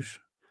bandalhos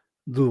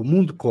do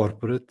mundo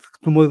corporate que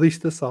tomou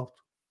disto de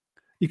assalto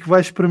e que vai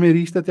espremer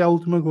isto até à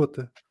última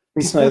gota.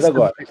 Isso não é de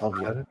agora,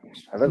 Salvador.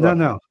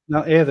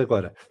 Não, é de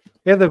agora.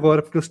 É de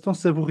agora porque eles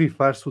estão-se a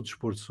borrifar se o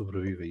desporto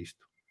sobrevive a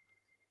isto.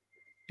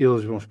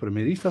 Eles vão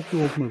espremer isto até à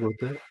última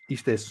gota.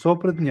 Isto é só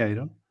para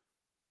dinheiro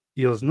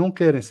e eles não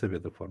querem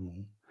saber da Fórmula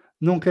 1.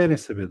 Não querem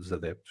saber dos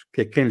adeptos,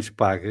 que é quem lhes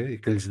paga e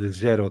quem lhes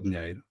gera o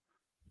dinheiro.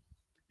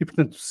 E,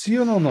 portanto, se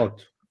eu não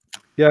noto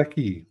que há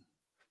aqui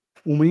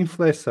uma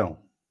inflexão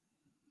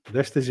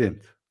desta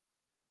gente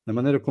na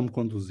maneira como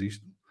conduz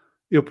isto,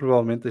 eu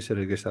provavelmente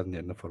deixarei de gastar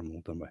dinheiro na Fórmula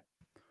 1 também.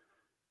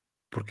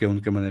 Porque é a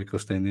única maneira que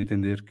eles têm de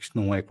entender que isto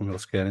não é como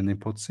eles querem, nem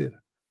pode ser.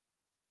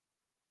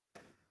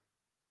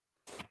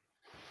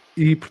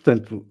 E,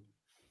 portanto,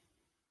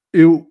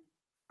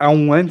 há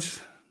um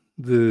antes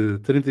de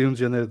 31 de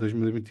janeiro de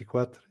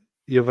 2024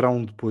 e haverá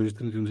um depois de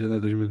 31 de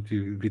janeiro de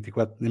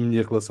 2024 na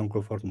minha relação com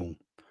a Fórmula 1.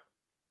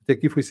 Até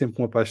aqui fui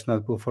sempre um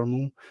apaixonado pela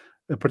Fórmula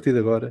 1. A partir de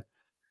agora,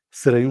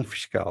 serei um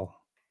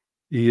fiscal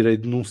e irei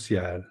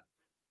denunciar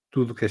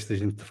tudo o que esta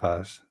gente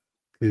faz,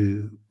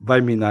 que vai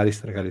minar e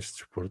estragar este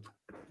desporto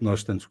que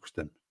nós tanto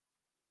gostamos.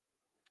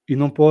 E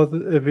não pode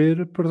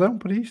haver perdão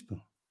para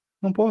isto.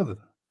 Não pode.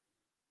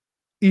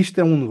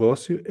 Isto é um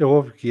negócio, é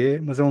óbvio que é,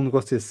 mas é um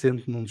negócio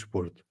assente num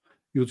desporto.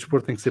 E o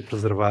desporto tem que ser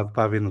preservado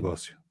para haver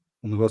negócio.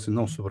 O negócio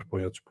não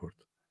sobrepõe ao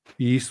desporto.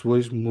 E isso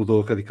hoje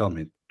mudou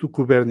radicalmente. Tu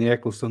com o Bernie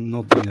Ecclestone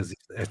não tinhas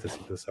esta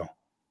situação.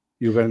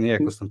 E o Bernie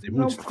Ecclestone tem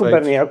muitos defeitos. O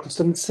Bernie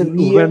Ecclestone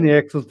sabia... O Bernie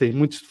Ecclestone tem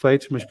muitos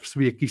defeitos, mas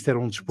percebia que isto era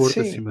um desporto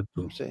acima de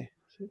tudo. Sim.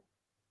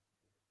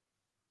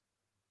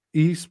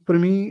 E isso, para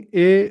mim,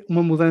 é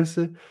uma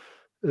mudança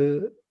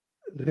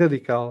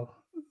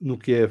radical no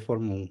que é a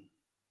Fórmula 1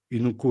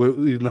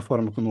 e na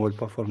forma como eu olho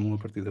para a Fórmula 1 a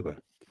partir de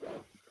agora.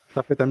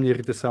 Está feita a minha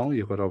irritação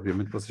e agora,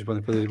 obviamente, vocês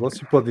podem fazer igual.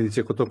 Se podem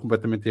dizer que eu estou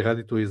completamente errado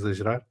e estou a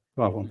exagerar,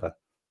 estão à vontade.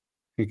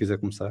 Quem quiser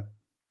começar.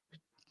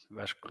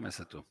 Acho que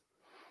começa tu.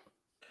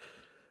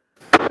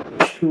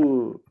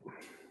 Isto,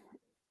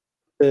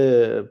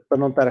 para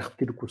não estar a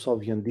repetir o que o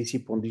Salviano disse, e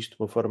pondo isto de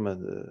uma forma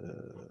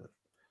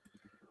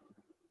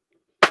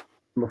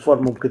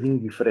um bocadinho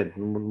diferente,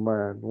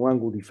 num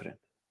ângulo diferente.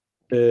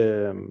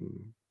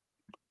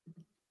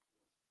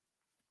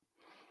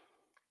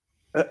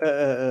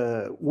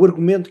 O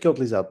argumento que é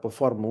utilizado para a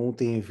Fórmula 1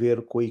 tem a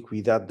ver com a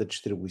equidade da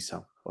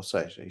distribuição. Ou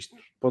seja, isto,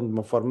 pondo de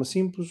uma forma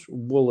simples, o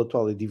bolo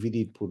atual é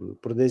dividido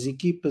por 10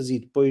 equipas e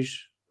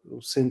depois,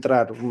 se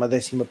entrar uma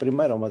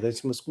 11ª ou uma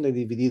 12ª, é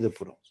dividida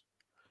por 11.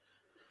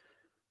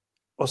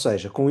 Ou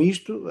seja, com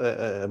isto,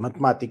 a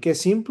matemática é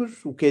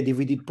simples, o que é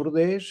dividido por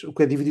 10, o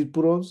que é dividido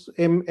por 11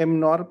 é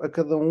menor a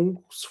cada um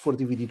se for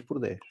dividido por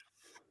 10.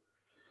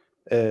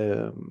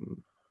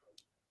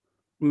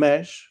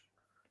 Mas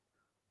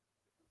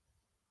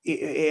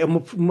é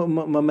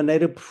uma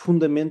maneira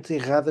profundamente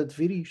errada de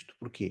ver isto.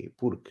 Porquê?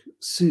 Porque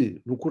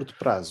se no curto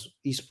prazo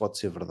isso pode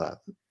ser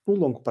verdade, no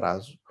longo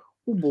prazo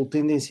o bolo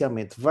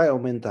tendencialmente vai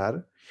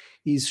aumentar,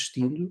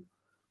 existindo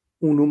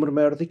um número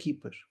maior de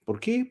equipas.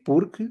 Porquê?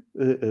 Porque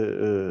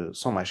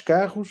são mais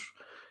carros,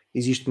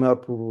 existe maior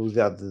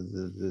probabilidade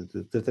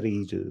de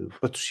atrair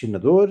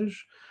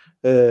patrocinadores,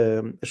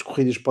 as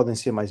corridas podem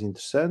ser mais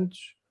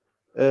interessantes,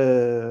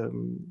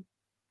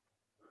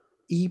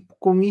 e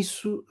com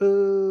isso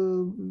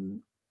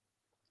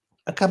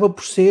acaba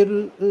por ser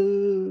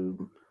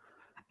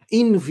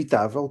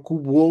inevitável que o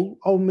bolo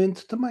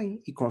aumente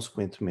também e,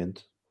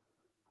 consequentemente,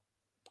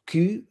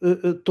 que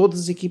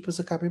todas as equipas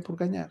acabem por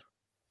ganhar.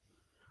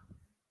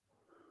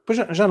 Pois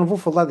já não vou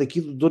falar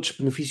daquilo de outros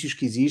benefícios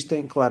que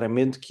existem,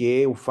 claramente,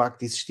 que é o facto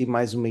de existir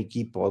mais uma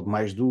equipa, ou de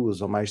mais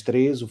duas, ou mais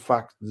três, o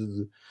facto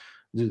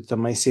de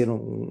também ser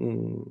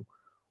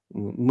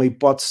uma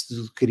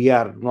hipótese de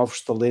criar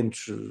novos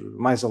talentos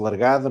mais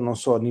alargada, não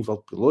só a nível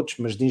de pilotos,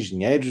 mas de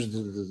engenheiros,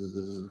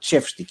 de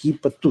chefes de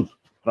equipa, tudo.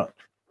 Pronto.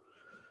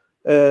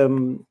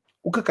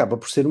 O que acaba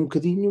por ser um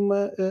bocadinho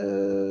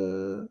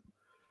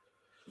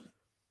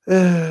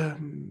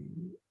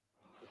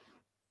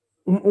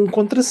um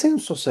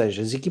contrassenso, ou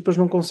seja, as equipas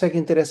não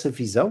conseguem ter essa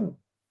visão.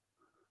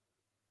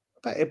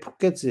 É porque,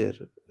 quer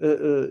dizer,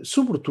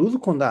 sobretudo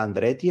quando a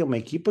Andretti é uma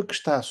equipa que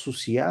está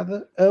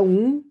associada a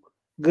um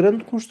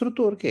grande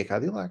construtor, que é a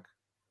Cadillac,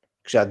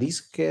 que já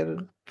disse que quer.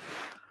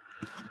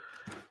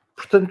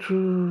 Portanto,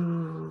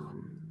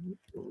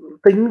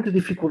 tenho muita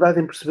dificuldade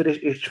em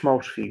perceber estes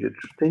maus fígados.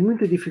 Tenho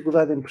muita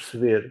dificuldade em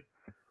perceber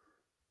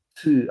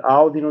se a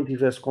Audi não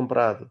tivesse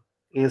comprado,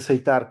 em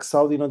aceitar que se a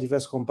Audi não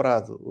tivesse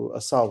comprado a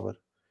Sauber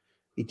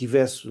e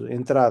tivesse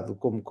entrado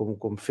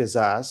como fez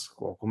a AS,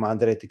 ou como a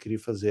Andretti queria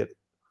fazer,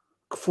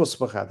 que fosse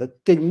barrada.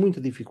 Tenho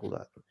muita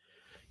dificuldade.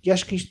 E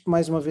acho que isto,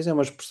 mais uma vez, é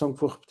uma expressão que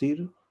vou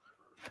repetir.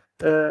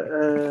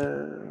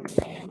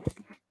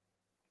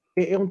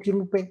 É um tiro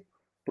no pé.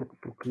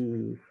 Porque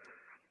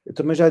eu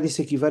também já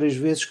disse aqui várias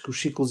vezes que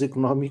os ciclos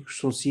económicos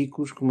são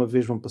ciclos que uma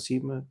vez vão para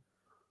cima,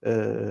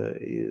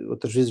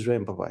 outras vezes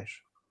vêm para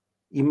baixo.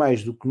 E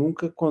mais do que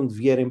nunca, quando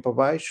vierem para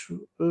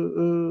baixo,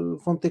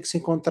 vão ter que se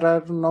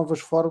encontrar novas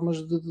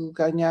formas de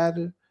ganhar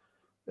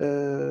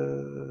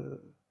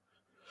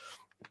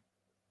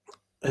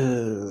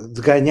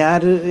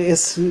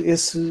esse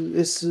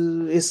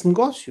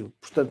negócio.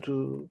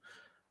 Portanto,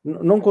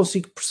 não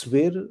consigo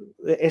perceber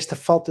esta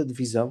falta de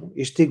visão,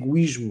 este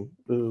egoísmo,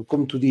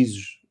 como tu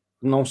dizes,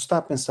 não se está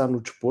a pensar no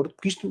desporto,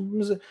 porque isto,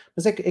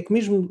 mas é que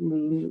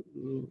mesmo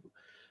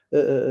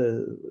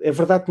é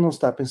verdade que não se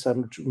está a pensar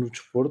no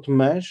desporto,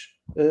 mas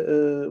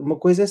uma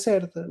coisa é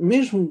certa,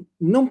 mesmo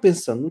não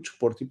pensando no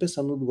desporto e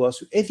pensando no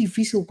negócio, é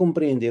difícil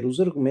compreender os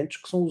argumentos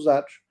que são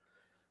usados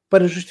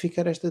para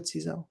justificar esta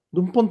decisão, de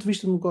um ponto de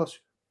vista do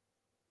negócio.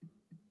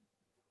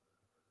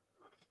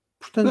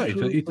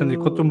 Portanto, e tendo em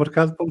conta o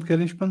mercado para onde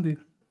querem expandir.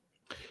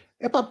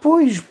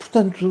 Pois,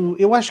 portanto,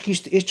 eu acho que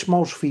estes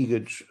maus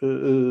fígados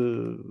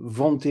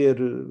vão ter.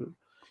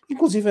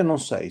 Inclusive, eu não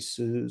sei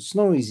se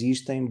não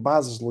existem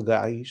bases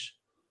legais,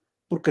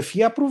 porque a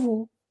FIA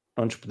aprovou.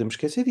 Não nos podemos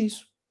esquecer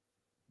disso.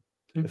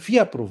 Sim. A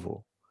FIA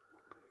aprovou.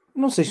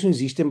 Não sei se não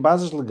existem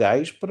bases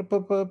legais para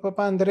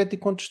a Andretti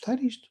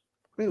contestar isto.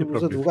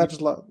 Os advogados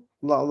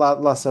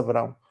lá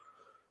saberão.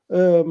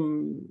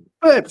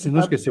 É preciso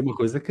não esquecer uma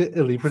coisa, que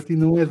a Liberty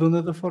não é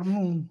dona da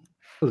Fórmula 1.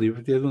 A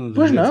Liberty é dona dos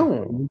Pois direitos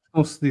não.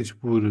 concedidos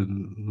por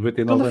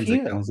 99 anos,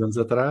 aqui há uns anos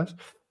atrás,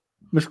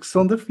 mas que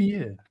são da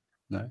FIA.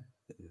 Não é?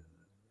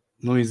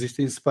 Não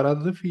existem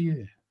separado da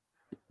FIA.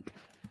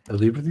 A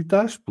Liberty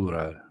está a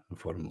explorar a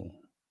Fórmula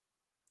 1.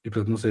 E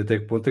portanto não sei até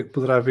que ponto é que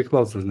poderá haver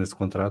cláusulas nesse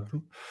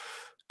contrato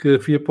que a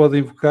FIA pode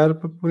invocar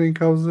para pôr em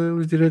causa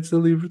os direitos da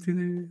Liberty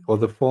ou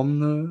da FOM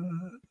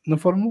na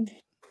Fórmula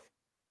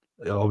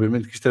 1.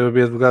 Obviamente que isto é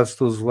haver advogados de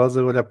todos os lados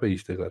a olhar para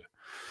isto agora.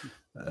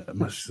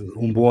 Mas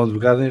um bom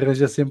advogado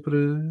arranja sempre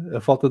a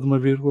falta de uma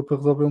vírgula para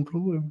resolver um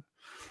problema.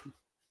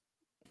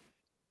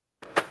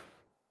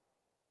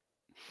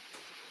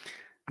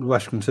 Eu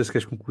acho que não sei se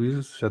queres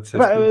concluir, já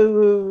disseste.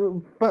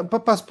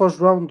 Passo para o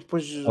João,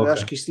 depois Okay.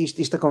 acho que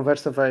isto a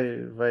conversa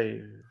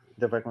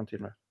ainda vai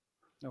continuar.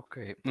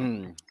 Ok.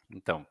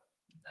 Então,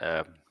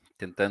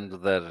 tentando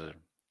dar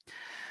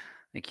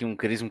aqui um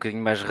cariz um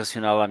bocadinho mais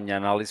racional à minha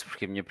análise,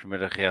 porque a minha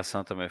primeira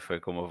reação também foi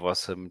como a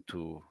vossa,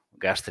 muito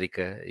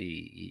gástrica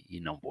e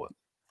não boa.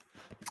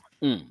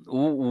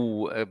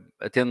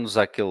 Atendo-nos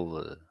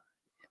àquele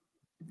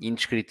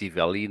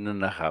indescritível e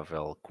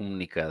inenarrável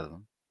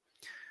comunicado.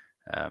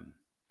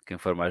 Quem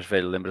for mais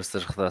velho lembra-se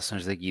das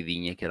redações da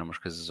Guidinha, que eram umas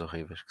coisas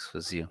horríveis que se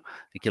faziam.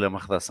 Aquilo é uma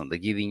redação da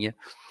Guidinha.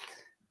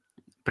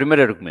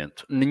 Primeiro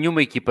argumento: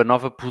 nenhuma equipa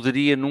nova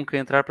poderia nunca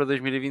entrar para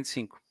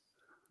 2025.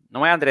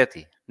 Não é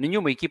Andretti.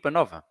 Nenhuma equipa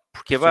nova.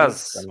 Porque a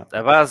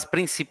base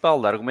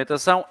principal da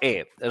argumentação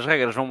é: as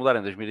regras vão mudar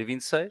em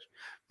 2026,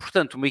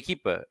 portanto, uma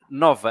equipa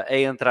nova a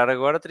entrar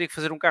agora teria que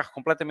fazer um carro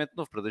completamente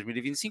novo para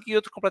 2025 e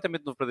outro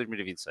completamente novo para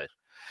 2026.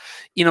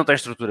 E não tem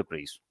estrutura para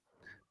isso.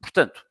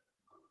 Portanto,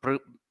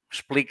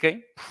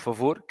 expliquem, por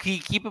favor, que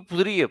equipa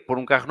poderia pôr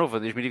um carro novo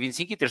em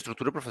 2025 e ter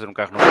estrutura para fazer um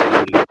carro novo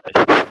em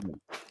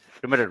 2026.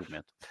 Primeiro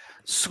argumento.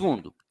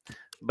 Segundo,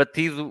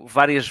 batido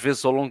várias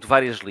vezes ao longo de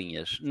várias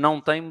linhas,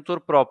 não tem motor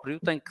próprio,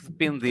 tem que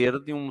depender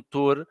de um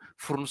motor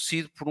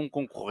fornecido por um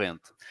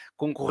concorrente.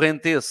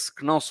 Concorrente esse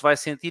que não se vai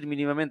sentir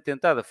minimamente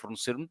tentado a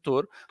fornecer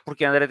motor,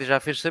 porque a Andretti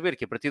já fez saber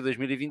que a partir de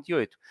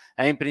 2028,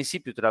 em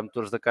princípio, terá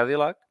motores da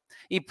Cadillac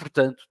e,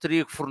 portanto,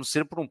 teria que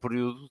fornecer por um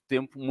período de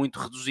tempo muito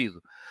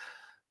reduzido.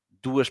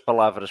 Duas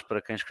palavras para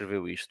quem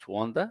escreveu isto: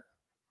 Honda,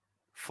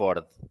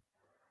 Ford.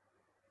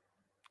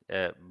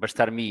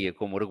 Bastar-me-ia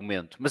como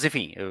argumento. Mas,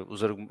 enfim,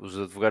 os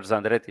advogados da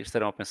Andretti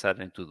estarão a pensar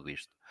em tudo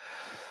isto.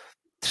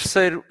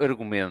 Terceiro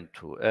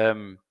argumento.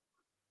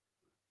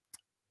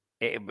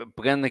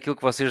 pegando naquilo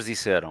que vocês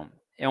disseram,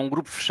 é um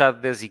grupo fechado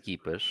de 10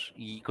 equipas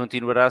e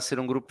continuará a ser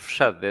um grupo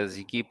fechado de 10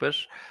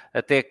 equipas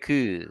até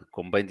que,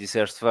 como bem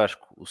disseste,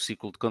 Vasco, o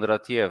ciclo de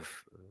Kondratiev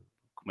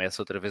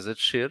começa outra vez a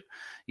descer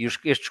e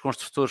estes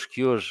construtores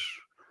que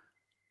hoje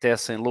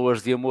tecem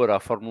loas de amor à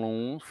Fórmula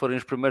 1 forem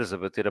os primeiros a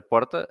bater a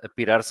porta, a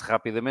pirar-se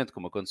rapidamente,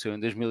 como aconteceu em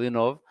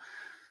 2009,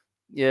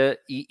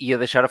 e a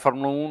deixar a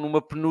Fórmula 1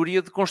 numa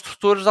penúria de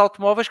construtores de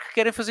automóveis que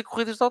querem fazer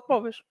corridas de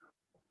automóveis.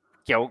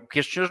 Que é o que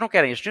estes senhores não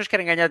querem. Estes senhores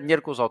querem ganhar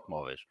dinheiro com os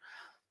automóveis.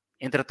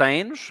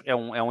 Entretém-nos, é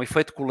um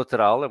efeito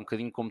colateral, é um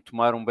bocadinho como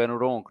tomar um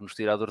Benuron que nos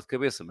tira a dor de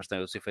cabeça, mas tem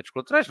outros efeitos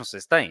colaterais, não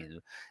sei se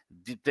tem.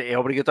 É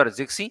obrigatório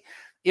dizer que sim.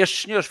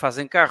 Estes senhores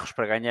fazem carros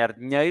para ganhar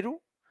dinheiro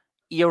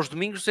e aos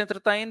domingos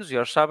entretêm-nos e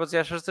aos sábados e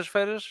às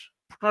sextas-feiras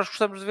porque nós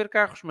gostamos de ver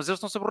carros, mas eles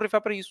estão-se a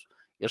borrifar para isso.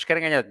 Eles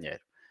querem ganhar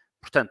dinheiro.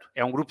 Portanto,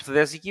 é um grupo de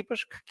 10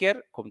 equipas que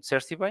quer, como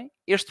disseste bem,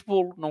 este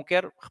bolo, não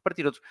quer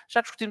repartir outros. Já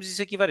discutimos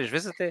isso aqui várias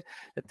vezes,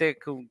 até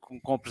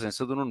com a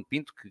presença do Nuno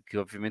Pinto, que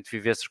obviamente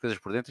vive essas coisas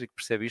por dentro e que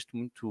percebe isto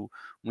muito,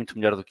 muito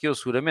melhor do que eu,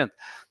 seguramente.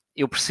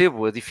 Eu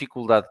percebo a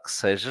dificuldade que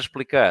seja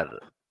explicar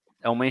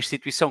a uma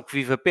instituição que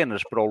vive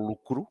apenas para o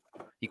lucro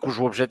e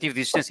cujo objetivo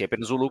de existência é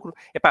apenas o lucro,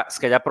 se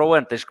calhar para o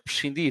ano tens que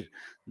prescindir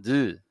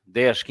de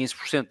 10,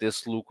 15%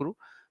 desse lucro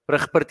para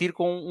repartir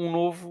com um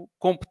novo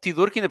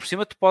competidor que ainda por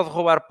cima te pode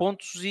roubar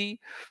pontos e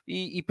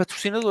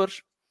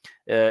patrocinadores.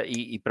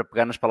 E para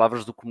pegar nas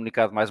palavras do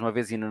comunicado mais uma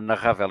vez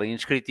inenarrável e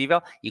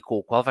indescritível, e com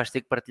o qual vais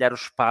ter que partilhar o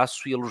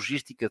espaço e a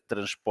logística de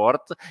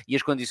transporte e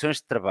as condições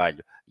de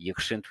trabalho, e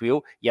acrescento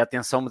eu, e a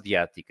atenção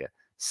mediática.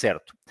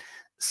 Certo.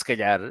 Se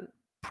calhar,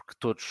 porque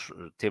todos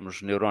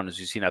temos neurónios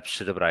e sinapses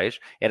cerebrais,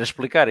 era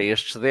explicar a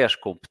estes 10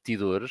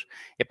 competidores,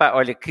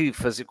 olha que,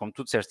 como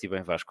tu disseste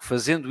bem, Vasco,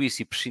 fazendo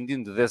isso e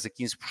prescindindo de 10 a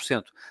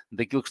 15%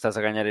 daquilo que estás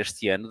a ganhar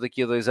este ano,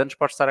 daqui a 2 anos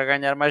podes estar a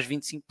ganhar mais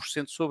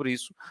 25% sobre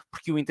isso,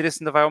 porque o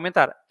interesse ainda vai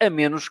aumentar, a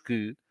menos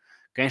que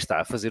quem está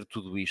a fazer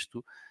tudo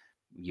isto,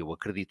 e eu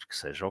acredito que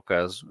seja o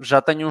caso,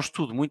 já tenha um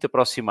estudo muito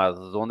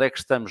aproximado de onde é que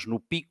estamos no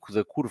pico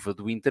da curva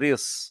do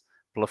interesse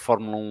pela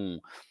Fórmula 1,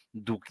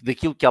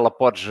 daquilo que ela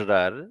pode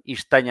gerar, e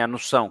tenha a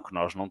noção que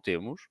nós não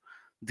temos,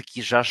 de que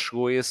já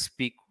chegou a esse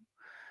pico,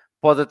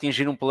 pode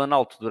atingir um plano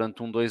alto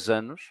durante 2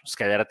 anos, se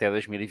calhar até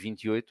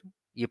 2028,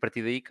 e a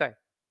partir daí cai.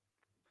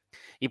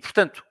 E,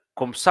 portanto,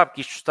 como sabe que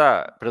isto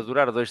está para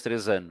durar 2,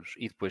 3 anos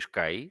e depois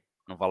cai,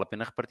 não vale a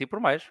pena repartir por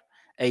mais.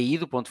 Aí,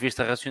 do ponto de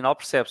vista racional,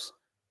 percebe-se.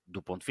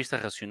 Do ponto de vista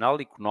racional,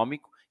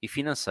 económico e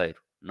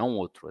financeiro. Não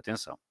outro,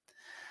 atenção.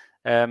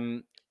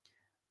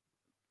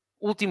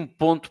 Último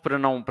ponto, para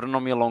não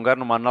me alongar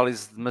numa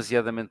análise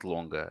demasiadamente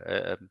longa.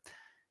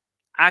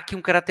 Há aqui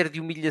um caráter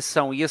de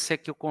humilhação e esse é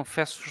que eu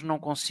confesso-vos não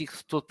consigo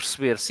de todo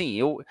perceber. Sim,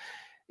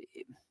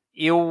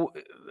 eu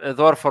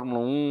adoro Fórmula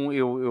 1,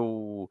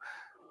 eu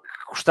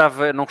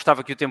não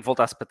gostava que o tempo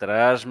voltasse para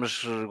trás,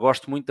 mas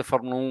gosto muito da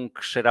Fórmula 1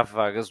 que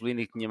cheirava a gasolina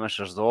e que tinha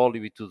manchas de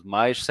óleo e tudo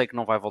mais. Sei que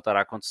não vai voltar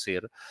a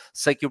acontecer.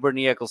 Sei que o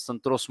Bernie Ecclestone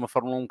trouxe uma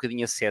Fórmula 1 um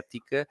bocadinho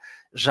ascética.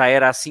 Já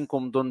era assim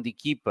como dono de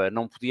equipa.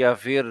 Não podia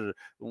haver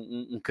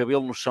um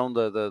cabelo no chão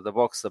da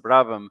box da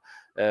Brabham.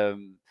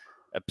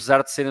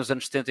 Apesar de serem os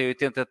anos 70 e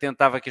 80,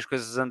 tentava que as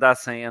coisas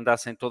andassem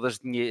todas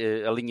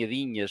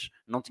alinhadinhas,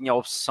 não tinha a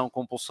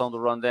obsessão-compulsão do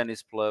Ron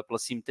Dennis pela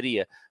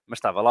simetria, mas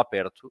estava lá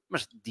perto.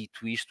 Mas,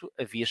 dito isto,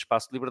 havia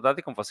espaço de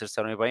liberdade e, como vocês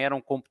disseram bem, era um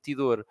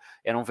competidor,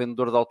 era um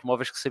vendedor de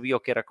automóveis que sabia o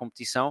que era a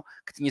competição,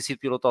 que tinha sido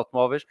piloto de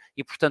automóveis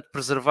e, portanto,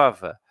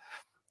 preservava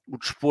o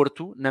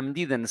desporto na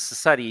medida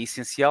necessária e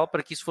essencial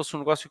para que isso fosse um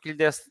negócio que lhe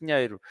desse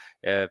dinheiro.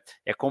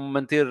 É como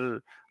manter...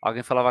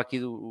 Alguém falava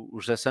aqui, o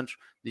José Santos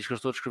diz que eu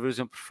estou a descrever o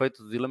exemplo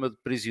perfeito do dilema do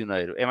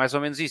prisioneiro. É mais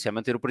ou menos isso, é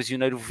manter o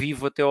prisioneiro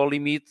vivo até ao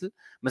limite,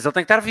 mas ele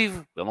tem que estar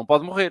vivo, ele não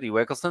pode morrer. E o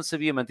Ecclestone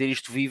sabia manter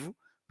isto vivo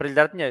para lhe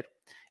dar dinheiro.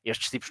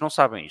 Estes tipos não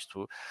sabem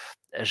isto.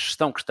 A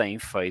gestão que têm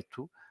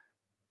feito,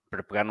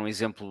 para pegar num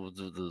exemplo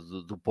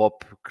do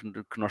pop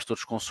que nós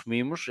todos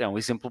consumimos, é um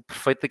exemplo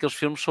perfeito daqueles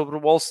filmes sobre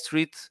Wall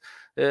Street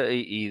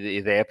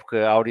e da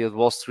época áurea de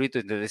Wall Street,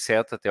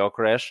 87 até ao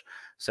crash,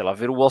 sei lá,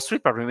 ver o Wall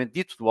Street, propriamente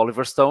dito, do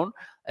Oliver Stone.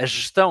 A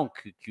gestão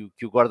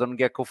que o Gordon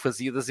Gekko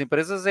fazia das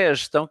empresas é a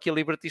gestão que a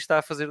Liberty está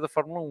a fazer da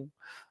Fórmula 1.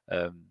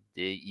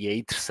 E é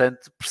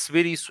interessante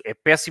perceber isso. É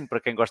péssimo para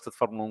quem gosta de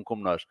Fórmula 1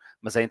 como nós,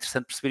 mas é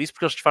interessante perceber isso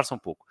porque eles disfarçam um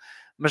pouco.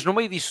 Mas no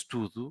meio disso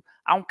tudo,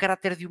 há um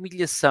caráter de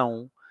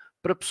humilhação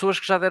para pessoas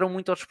que já deram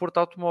muito ao desporto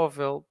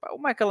automóvel.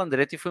 O Michael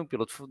Andretti foi um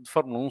piloto de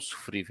Fórmula 1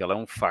 sofrível, é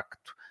um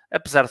facto.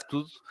 Apesar de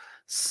tudo,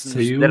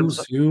 saiu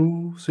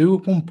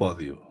com um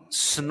pódio.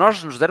 Se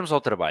nós nos dermos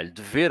ao trabalho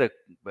de ver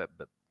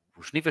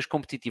os níveis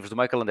competitivos do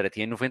Michael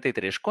Andretti em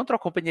 93 contra o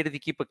companheiro de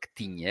equipa que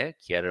tinha,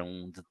 que era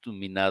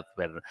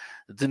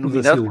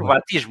denominado por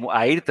batismo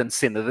Ayrton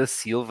Senna da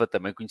Silva,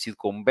 também conhecido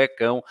como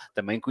Becão,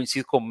 também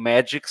conhecido como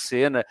Magic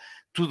Senna,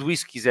 tudo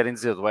isso que quiserem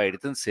dizer do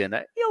Ayrton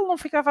Senna, ele não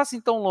ficava assim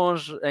tão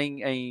longe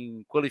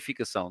em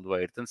qualificação do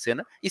Ayrton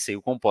Senna e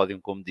saiu com um pódio,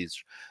 como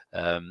dizes,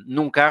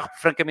 num carro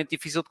francamente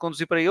difícil de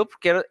conduzir para ele,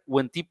 porque era o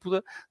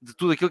antípoda de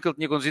tudo aquilo que ele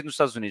tinha conduzido nos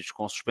Estados Unidos,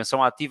 com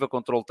suspensão ativa,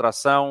 controle de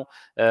tração,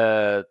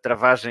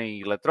 travagem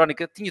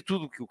eletrónica, tinha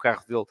tudo o que o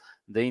carro dele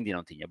da Indy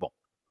não tinha. Bom,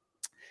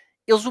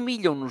 eles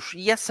humilham-nos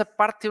e essa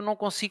parte eu não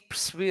consigo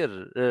perceber.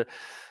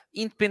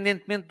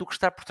 Independentemente do que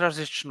está por trás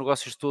destes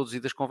negócios todos e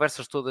das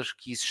conversas todas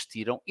que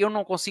existiram, eu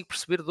não consigo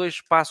perceber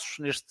dois passos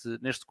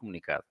neste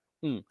comunicado.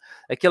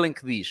 Aquele em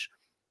que diz,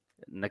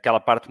 naquela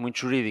parte muito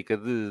jurídica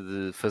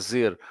de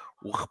fazer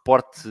o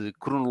reporte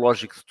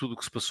cronológico de tudo o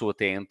que se passou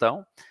até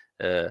então,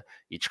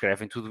 e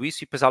descrevem tudo isso,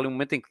 e depois há ali um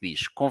momento em que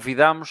diz,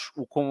 convidámos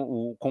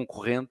o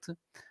concorrente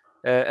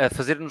a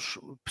fazer-nos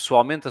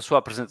pessoalmente a sua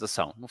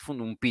apresentação. No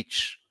fundo, um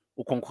pitch,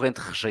 o concorrente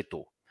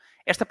rejeitou.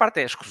 Esta parte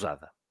é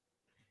escusada.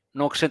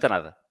 Não acrescenta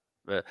nada.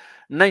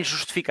 Nem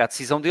justifica a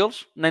decisão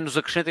deles, nem nos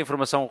acrescenta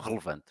informação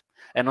relevante.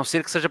 A não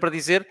ser que seja para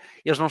dizer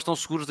eles não estão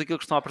seguros daquilo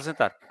que estão a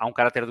apresentar. Há um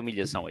caráter de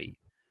humilhação aí.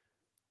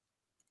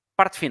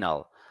 Parte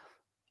final.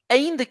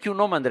 Ainda que o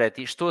nome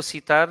Andretti, estou a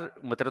citar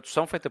uma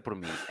tradução feita por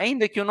mim,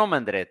 ainda que o nome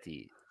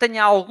Andretti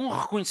tenha algum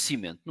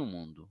reconhecimento no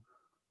mundo,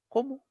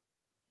 como?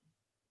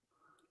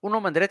 O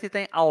nome Andretti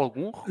tem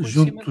algum reconhecimento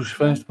junto dos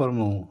fãs de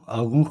Fórmula 1.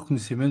 Algum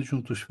reconhecimento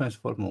junto dos fãs de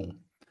Fórmula 1.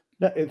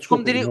 Não,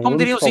 desculpa, Como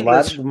diriam os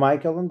ingleses. Do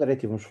Michael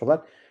Andretti, vamos falar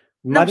de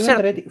Não, Mário certo.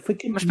 Andretti. Foi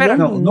campeão Mas espera, do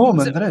Não, o mundo.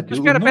 nome Andretti. Mas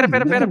o espera.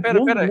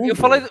 nome.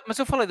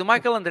 Eu falei do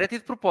Michael Andretti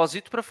de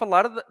propósito para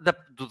falar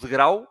do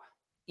degrau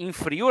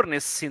inferior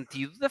nesse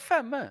sentido da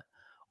fama.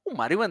 O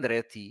Mário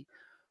Andretti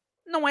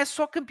não é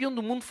só campeão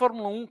do mundo de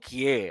Fórmula 1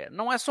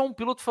 não é só um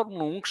piloto de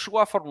Fórmula 1 que chegou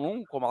à Fórmula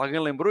 1, como alguém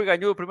lembrou, e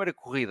ganhou a primeira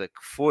corrida,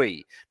 que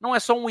foi. Não é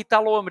só um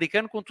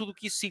italo-americano com tudo o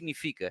que isso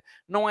significa.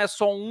 Não é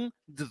só um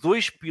de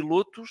dois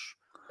pilotos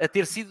a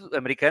ter sido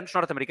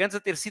norte-americanos, a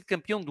ter sido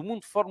campeão do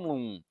mundo de Fórmula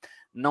 1.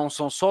 Não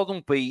são só de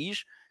um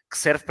país que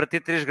serve para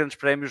ter 3 grandes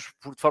prémios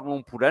de Fórmula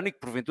 1 por ano e que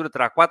porventura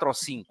terá 4 ou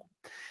 5.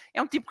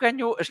 É um tipo que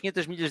ganhou as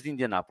 500 milhas de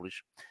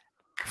Indianápolis,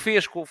 que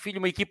fez com o filho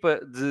uma equipa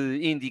de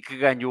Indy que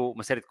ganhou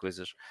uma série de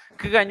coisas,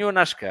 que ganhou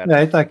NASCAR.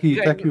 Está aqui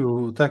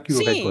o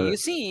recorde.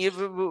 Sim.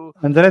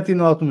 Andretti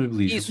no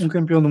automobilismo, Isso. um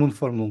campeão do mundo de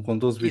Fórmula 1 com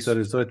 12 Isso.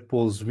 vitórias, 18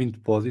 polos, 20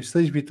 pódios,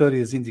 6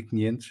 vitórias Indy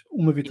 500,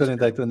 uma vitória em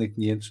Daytona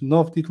 500,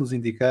 9 títulos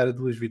IndyCar,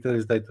 2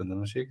 vitórias Daytona,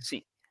 não chega?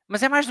 Sim,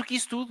 mas é mais do que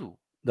isso tudo.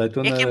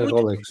 Daytona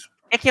Rolex.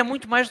 É que é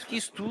muito mais do que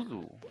isso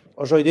tudo.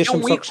 Joey,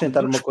 deixa-me só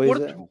acrescentar uma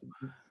coisa.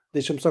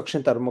 Deixa-me só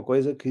acrescentar uma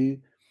coisa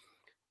que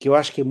eu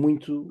acho que é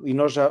muito, e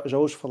nós já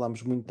hoje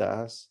falámos muito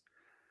da AS,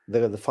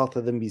 da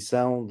falta de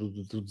ambição,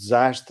 do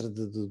desastre,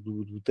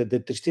 da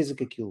tristeza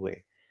que aquilo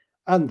é.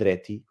 A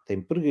Andretti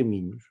tem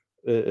pergaminhos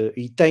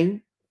e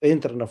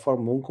entra na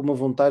Fórmula 1 com uma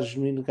vontade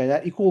genuína de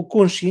ganhar e com a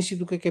consciência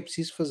do que é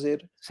preciso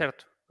fazer,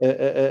 certo,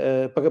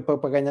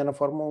 para ganhar na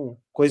Fórmula 1,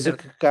 coisa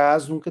certo. que a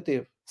AS nunca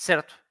teve.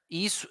 Certo.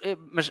 E isso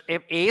mas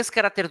é esse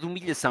caráter de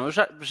humilhação.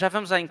 Já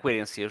vamos à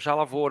incoerência, eu já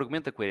lá vou ao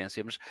argumento da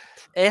coerência, mas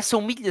essa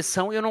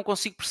humilhação eu não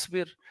consigo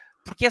perceber.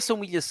 Porque essa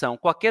humilhação,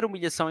 qualquer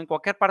humilhação em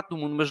qualquer parte do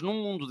mundo, mas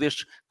num mundo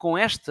destes, com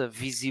esta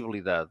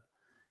visibilidade,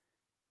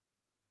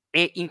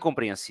 é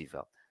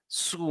incompreensível.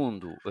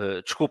 Segundo,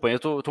 desculpem, eu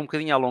estou um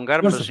bocadinho a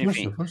alongar, mas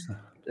enfim.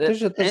 Força.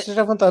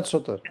 Esteja à vontade,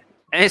 doutor.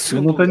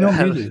 Eu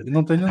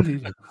não tenho onde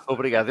ir.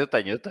 Obrigado, eu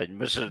tenho,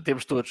 mas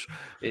temos todos,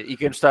 e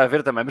quem nos está a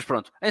ver também, mas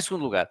pronto. Em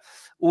segundo lugar,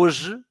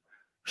 hoje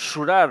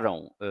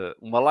choraram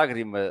uma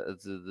lágrima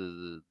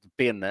de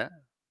pena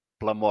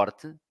pela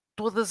morte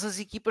todas as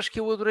equipas que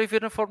eu adorei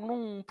ver na Fórmula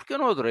 1, porque eu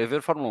não adorei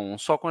ver Fórmula 1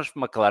 só com as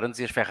McLarens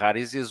e as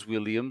Ferraris e as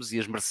Williams e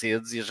as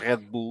Mercedes e as Red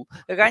Bull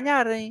a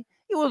ganharem.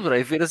 Eu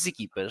adorei ver as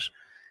equipas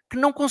que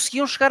não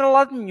conseguiam chegar a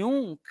lado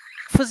nenhum,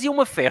 que faziam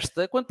uma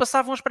festa quando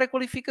passavam as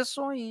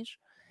pré-qualificações.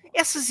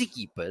 Essas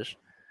equipas,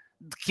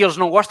 de que eles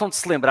não gostam de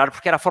se lembrar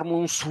porque era a Fórmula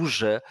 1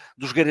 suja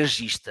dos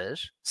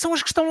garagistas, são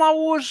as que estão lá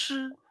hoje.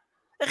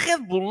 A Red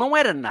Bull não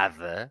era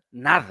nada,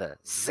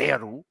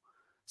 zero,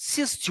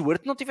 se a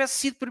Stewart não tivesse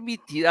sido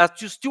permitir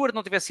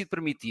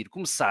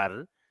começar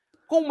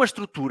com uma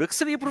estrutura que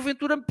seria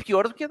porventura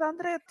pior do que a da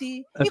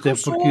Andretti. Até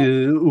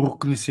porque o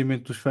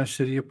reconhecimento dos fãs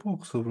seria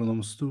pouco sobre o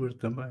nome Stewart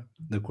também,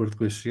 de acordo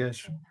com estes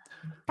gajos.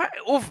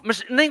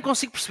 Mas nem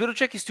consigo perceber o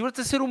Jackie Stewart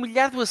a ser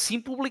humilhado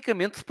assim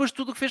publicamente depois de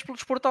tudo o que fez pelo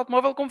desporto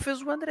automóvel como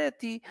fez o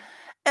Andretti.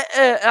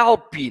 A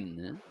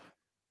Alpine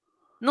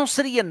não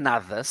seria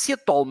nada se a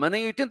Toleman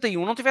em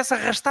 81 não tivesse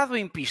arrastado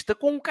em pista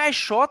com um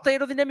caixote,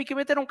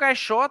 aerodinamicamente era um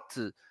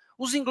caixote.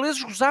 Os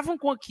ingleses gozavam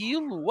com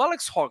aquilo. O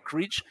Alex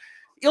Hawkridge,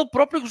 ele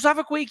próprio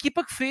gozava com a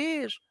equipa que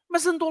fez,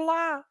 mas andou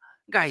lá,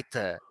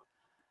 gaita.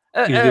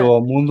 E deu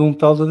ao mundo um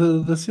tal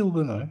da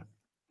Silva, não é?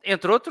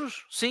 Entre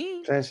outros,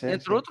 sim.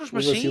 Entre outros,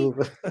 mas sim.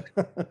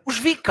 Os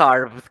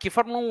V-Carb, de que a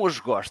Fórmula 1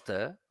 hoje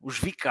gosta, os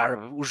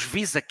V-Carb, os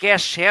Visa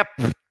Cash App,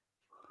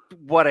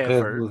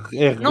 whatever,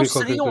 não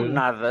seriam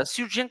nada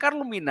se o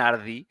Giancarlo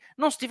Minardi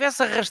não se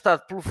tivesse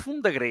arrastado pelo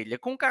fundo da grelha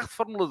com um carro de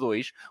Fórmula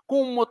 2,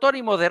 com um motor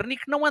imoderno e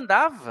que não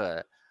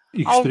andava.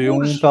 E que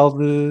estreou um tal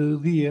de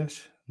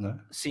Dias, não é?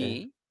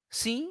 Sim.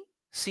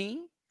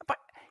 Sim. Epá,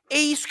 é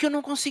isso que eu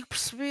não consigo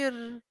perceber.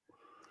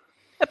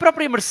 A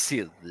própria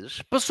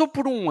Mercedes passou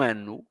por um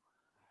ano,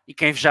 e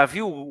quem já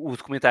viu o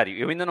documentário,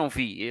 eu ainda não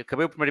vi,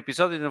 acabei o primeiro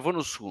episódio e ainda vou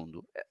no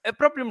segundo. A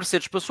própria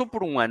Mercedes passou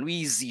por um ano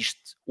e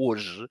existe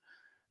hoje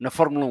na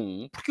Fórmula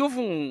 1 porque houve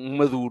um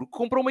maduro que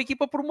comprou uma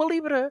equipa por uma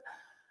libra.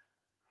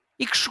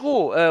 E que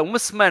chegou a uma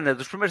semana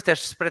dos primeiros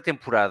testes de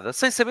pré-temporada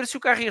sem saber se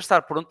o carro ia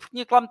estar pronto, porque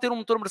tinha que lá meter um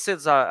motor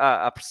Mercedes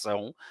à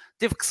pressão,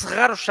 teve que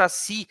serrar o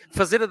chassi,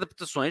 fazer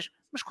adaptações,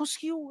 mas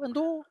conseguiu,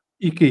 andou.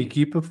 E que a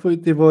equipa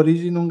teve a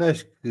origem num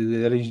gajo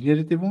que era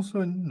engenheiro e teve um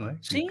sonho, não é?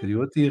 E Sim,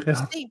 criou a Tyrrell.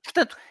 sim.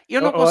 Portanto,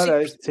 eu não consigo...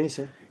 Ora,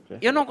 sim.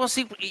 Eu não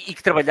consigo... E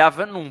que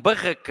trabalhava num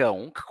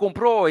barracão que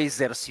comprou ao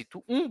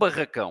exército, um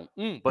barracão,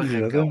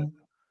 Exatamente.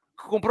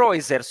 que comprou ao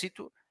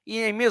exército e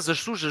em mesas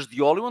sujas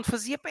de óleo onde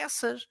fazia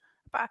peças.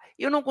 Pá,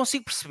 eu não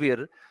consigo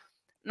perceber.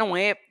 Não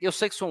é, eu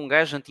sei que sou um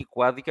gajo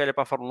antiquado e que olha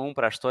para a Fórmula 1,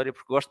 para a história,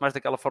 porque gosto mais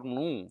daquela Fórmula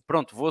 1.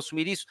 Pronto, vou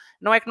assumir isso.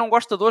 Não é que não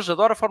gosto de hoje,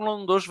 adoro a Fórmula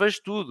 1 de hoje,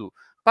 vejo tudo.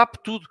 Papo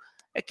tudo.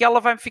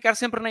 Aquela vai-me ficar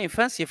sempre na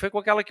infância. Foi com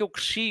aquela que eu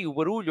cresci, o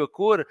barulho, a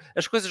cor,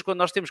 as coisas quando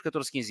nós temos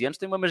 14, 15 anos,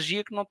 têm uma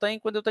magia que não tem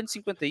quando eu tenho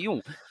 51.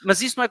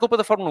 Mas isso não é culpa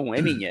da Fórmula 1,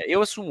 é minha.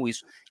 Eu assumo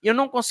isso. Eu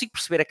não consigo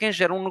perceber a quem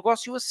gera um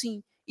negócio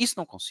assim. Isso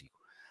não consigo.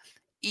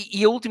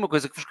 E a última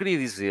coisa que vos queria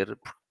dizer,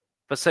 porque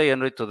passei a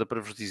noite toda para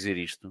vos dizer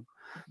isto,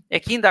 é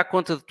que ainda há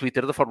conta de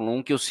Twitter da Fórmula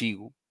 1 que eu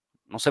sigo,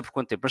 não sei por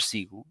quanto tempo, mas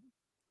sigo.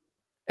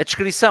 A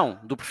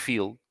descrição do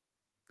perfil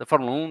da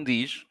Fórmula 1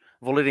 diz,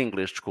 vou ler em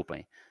inglês,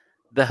 desculpem,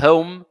 The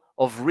home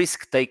of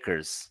risk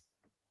takers,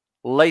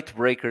 late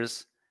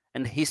breakers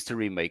and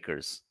history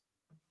makers.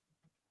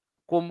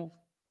 Como?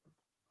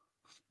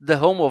 The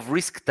home of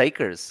risk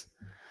takers?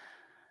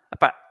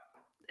 Epá,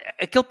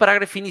 aquele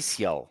parágrafo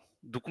inicial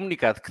do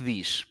comunicado que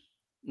diz,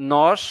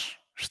 nós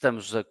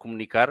estamos a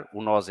comunicar,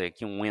 o nós é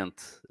aqui um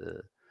ente,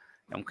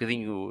 é um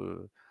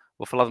bocadinho...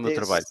 Vou falar do meu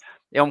trabalho.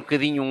 É um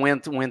bocadinho um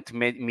ente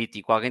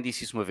mítico. Alguém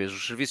disse isso uma vez.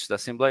 Os serviços da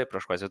Assembleia, para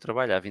os quais eu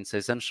trabalho há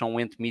 26 anos, são um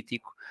ente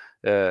mítico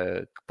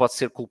que pode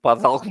ser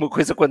culpado de alguma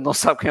coisa quando não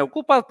sabe quem é o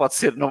culpado. Pode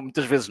ser, não,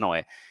 muitas vezes não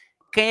é.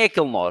 Quem é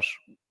aquele nós?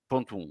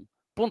 Ponto 1.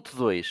 Ponto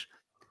 2.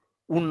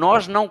 O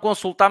nós não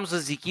consultamos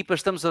as equipas,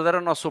 estamos a dar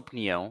a nossa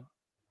opinião.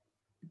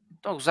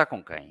 Estão a gozar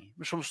com quem?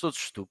 Mas somos todos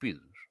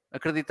estúpidos.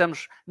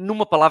 Acreditamos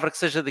numa palavra que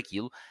seja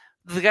daquilo,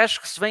 de gajos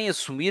que se vêm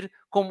assumir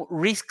como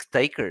risk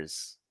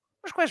takers.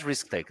 Mas quais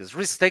risk takers?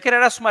 Risk taker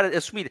era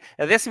assumir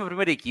a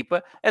 11ª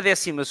equipa, a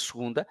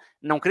 12ª,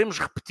 não queremos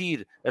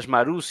repetir as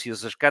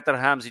Marussias, as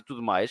Caterhams e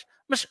tudo mais,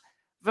 mas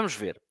vamos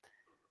ver.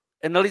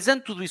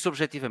 Analisando tudo isso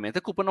objetivamente,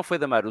 a culpa não foi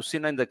da Marussia,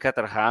 nem da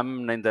Caterham,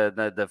 nem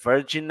da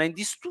Virgin, nem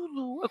disso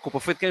tudo. A culpa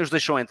foi de quem os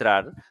deixou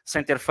entrar,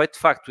 sem ter feito, de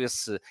facto,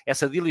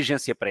 essa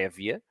diligência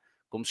prévia,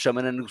 como se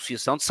chama na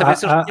negociação, de saber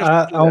se eles tinham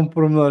estrutura. Há um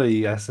pormenor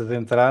aí. Se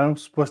adentraram,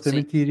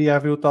 supostamente iria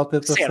haver o tal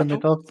teto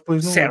orçamental que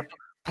depois não houve.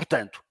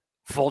 Portanto,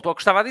 volto ao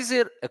que estava a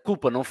dizer. A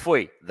culpa não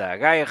foi da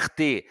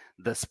HRT,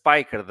 da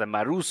Spiker, da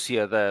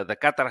Marussia, da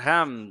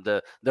Caterham,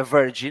 da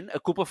Virgin. A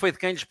culpa foi de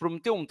quem lhes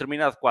prometeu um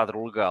determinado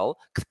quadro legal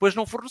que depois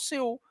não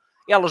forneceu.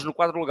 Elas, no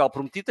quadro legal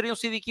prometido, teriam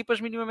sido equipas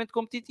minimamente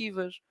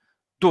competitivas.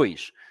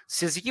 2.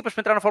 Se as equipas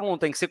para entrar na Fórmula 1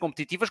 têm que ser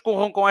competitivas,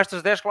 corram com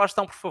estas 10 que lá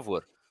estão, por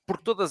favor.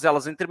 Porque todas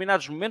elas, em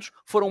determinados momentos,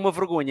 foram uma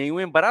vergonha e um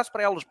embaraço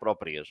para elas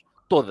próprias.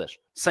 Todas,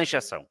 sem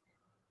exceção.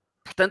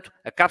 Portanto,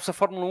 acabe-se a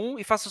Fórmula 1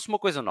 e faça-se uma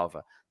coisa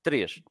nova.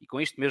 3. E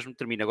com isto mesmo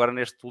termino agora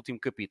neste último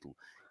capítulo.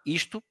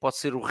 Isto pode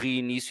ser o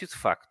reinício, de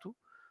facto,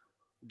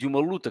 de uma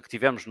luta que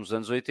tivemos nos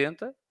anos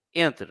 80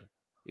 entre,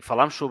 e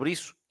falámos sobre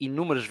isso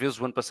inúmeras vezes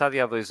o ano passado e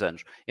há 2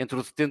 anos, entre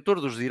o detentor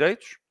dos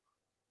direitos,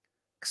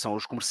 que são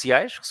os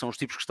comerciais, que são os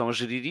tipos que estão a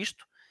gerir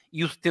isto,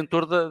 e o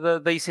detentor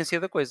da essência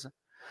da coisa.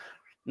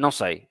 Não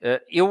sei.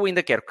 Eu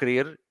ainda quero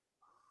crer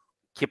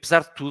que,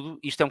 apesar de tudo,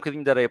 isto é um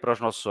bocadinho de areia para os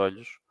nossos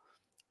olhos,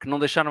 que não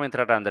deixaram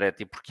entrar a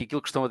Andretti, porque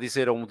aquilo que estão a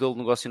dizer é o modelo de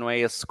negócio não é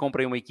esse,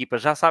 comprem uma equipa,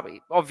 já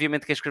sabe,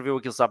 obviamente quem escreveu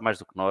aquilo sabe mais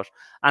do que nós.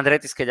 A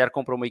Andretti se calhar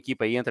compra uma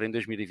equipa e entra em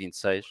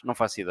 2026, não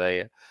faço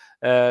ideia.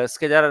 Se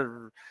calhar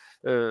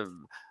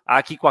há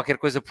aqui qualquer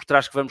coisa por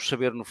trás que vamos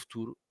saber no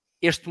futuro.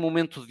 Este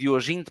momento de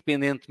hoje,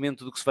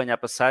 independentemente do que se venha a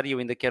passar, e eu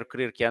ainda quero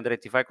crer que a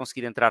Andretti vai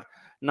conseguir entrar,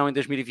 não em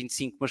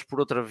 2025, mas por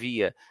outra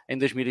via, em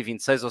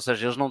 2026, ou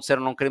seja, eles não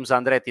disseram não queremos a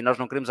Andretti, nós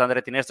não queremos a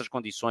Andretti nestas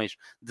condições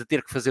de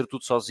ter que fazer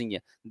tudo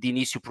sozinha de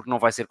início porque não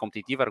vai ser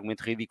competitiva,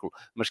 argumento ridículo,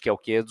 mas que é o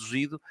que é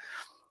aduzido.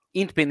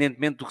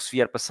 Independentemente do que se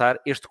vier passar,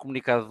 este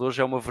comunicado de hoje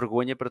é uma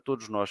vergonha para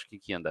todos nós que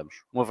aqui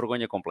andamos. Uma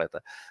vergonha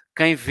completa.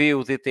 Quem vê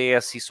o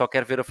DTS e só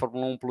quer ver a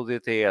Fórmula 1 pelo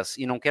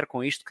DTS e não quer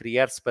com isto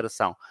criar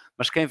separação,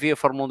 mas quem vê a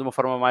Fórmula 1 de uma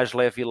forma mais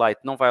leve e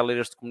light não vai ler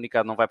este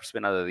comunicado, não vai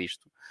perceber nada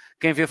disto.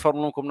 Quem vê a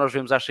Fórmula 1 como nós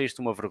vemos acha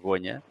isto uma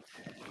vergonha.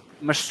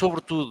 Mas,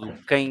 sobretudo,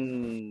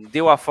 quem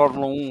deu à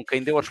Fórmula 1,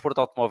 quem deu ao desporto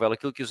automóvel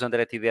aquilo que os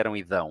Andretti deram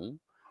e dão,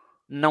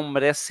 não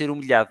merece ser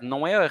humilhado.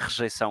 Não é a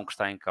rejeição que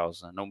está em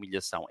causa, na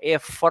humilhação. É a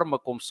forma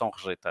como são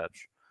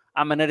rejeitados.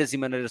 Há maneiras e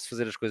maneiras de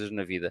fazer as coisas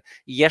na vida.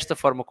 E esta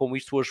forma como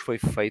isto hoje foi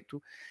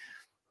feito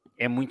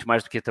é muito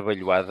mais do que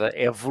atabalhoada.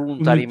 É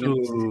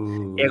voluntariamente...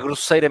 É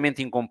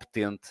grosseiramente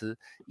incompetente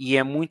e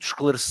é muito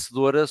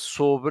esclarecedora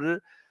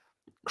sobre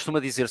costuma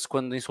dizer-se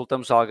quando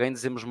insultamos alguém,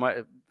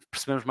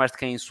 percebemos mais de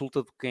quem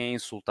insulta do que quem é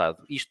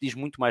insultado. Isto diz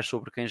muito mais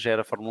sobre quem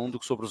gera a Fórmula 1 do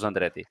que sobre os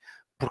Andretti.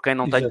 Por quem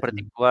não tem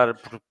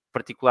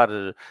particular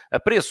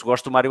apreço.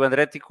 Gosto do Mário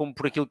Andretti como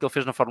por aquilo que ele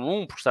fez na Fórmula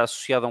 1, porque está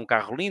associado a um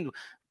carro lindo,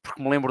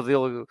 porque me lembro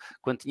dele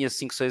quando tinha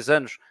 5, 6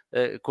 anos,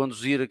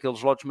 conduzir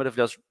aqueles lotes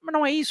maravilhosos. Mas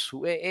não é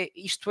isso.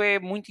 Isto é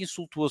muito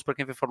insultuoso para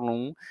quem vê Fórmula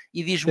 1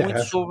 e diz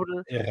muito sobre...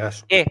 É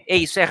rasco. É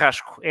isso, é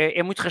rasco.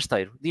 É muito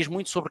rasteiro. Diz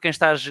muito sobre quem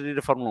está a gerir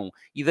a Fórmula 1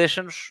 e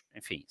deixa-nos,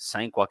 enfim,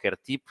 sem qualquer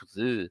tipo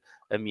de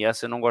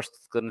ameaça. Eu não gosto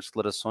de grandes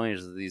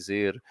declarações de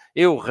dizer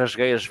eu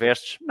rasguei as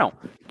vestes. Não,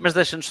 mas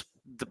deixa-nos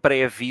de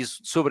pré-aviso,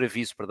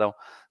 sobreaviso, perdão,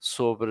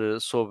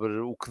 sobre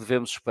o que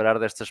devemos esperar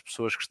destas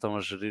pessoas que estão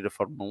a gerir a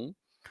Fórmula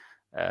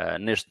 1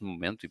 neste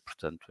momento e,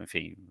 portanto,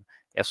 enfim,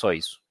 é só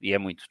isso. E é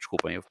muito,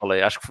 desculpem, eu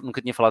falei, acho que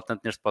nunca tinha falado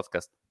tanto neste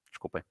podcast.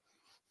 Desculpem.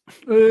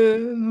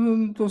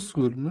 Não estou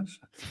seguro, mas...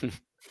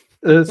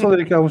 só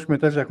ler aqui alguns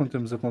comentários, já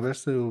contamos a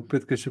conversa. O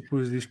Pedro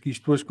Cachapuz diz que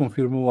isto hoje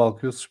confirmou algo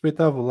que eu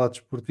suspeitava, o lado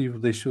desportivo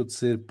deixou de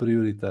ser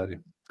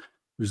prioritário.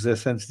 O José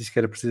Santos diz que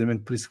era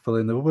precisamente por isso que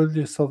falei na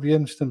bolha.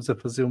 Salviano, estamos a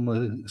fazer uma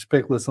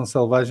especulação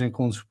selvagem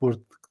com o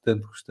desporto que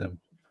tanto gostamos.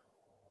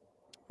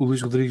 O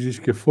Luís Rodrigues diz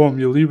que a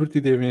fome e a Liberty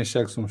devem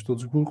achar que somos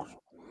todos burros.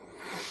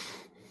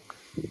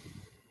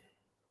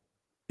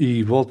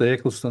 E volta a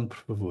Eccleston, por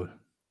favor.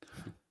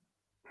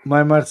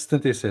 Maimar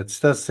 77,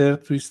 está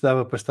certo, isso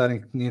dava para estar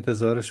em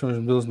 500 horas, são os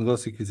modelos de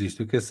negócio que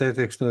existem. O que é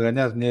certo é que estão a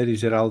ganhar dinheiro e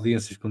gerar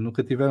audiências como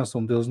nunca tiveram, são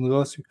modelos de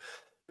negócio.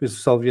 Penso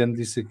que o Salviano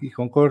disse aqui,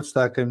 concordo,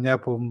 está a caminhar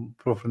para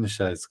o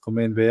franchise, como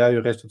a NBA e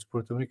o resto do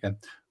desporto americano.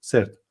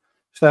 Certo,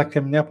 está a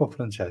caminhar para o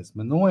franchise,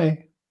 mas não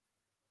é.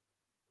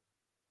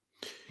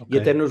 Okay.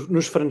 E até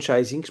nos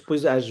franchisings,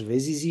 depois às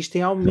vezes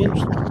existem aumentos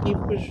de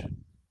equipas,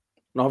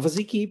 novas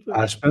equipas.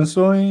 Há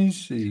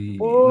expansões e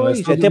pois, não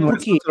é só, até não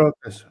porque é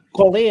trocas.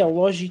 Qual é a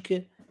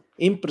lógica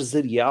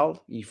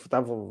empresarial, e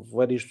estavam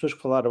várias pessoas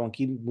que falaram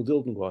aqui de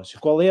modelo de negócio,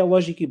 qual é a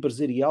lógica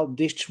empresarial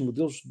destes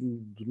modelos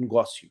de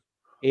negócio?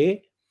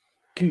 É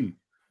que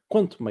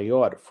quanto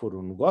maior for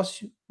o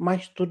negócio,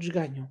 mais todos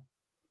ganham.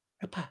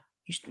 Epá,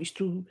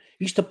 isto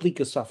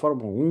aplica-se à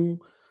Fórmula 1,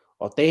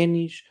 ao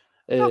ténis.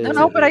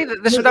 Não, peraí,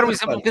 deixa-me dar um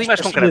exemplo um bocadinho mais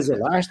concreto.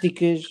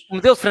 Elásticas. O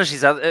modelo de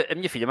franchisado, a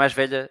minha filha mais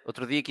velha,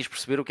 outro dia quis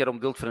perceber o que era o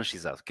modelo de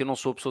franchisado, que eu não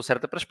sou a pessoa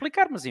certa para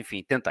explicar, mas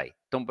enfim, tentei,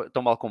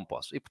 tão mal como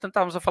posso. E portanto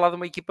estávamos a falar de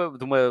uma equipa,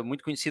 de uma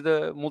muito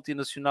conhecida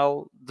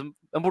multinacional de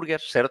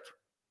hambúrgueres, certo?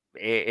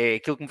 É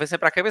aquilo que me vem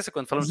sempre à cabeça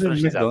quando falamos de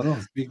franchisado.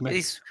 É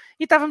isso.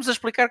 E estávamos a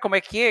explicar como é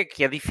que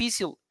é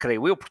difícil,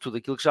 creio eu, por tudo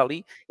aquilo que já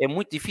li, é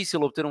muito difícil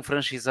obter um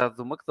franchisado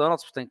do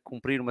McDonald's, porque tem que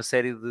cumprir uma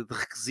série de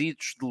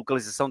requisitos, de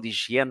localização, de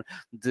higiene,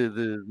 de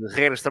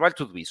regras de trabalho,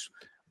 tudo isso.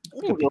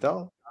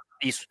 Capital.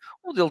 Isso.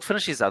 O modelo de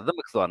franchisado da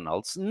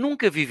McDonald's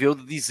nunca viveu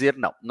de dizer,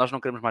 não, nós não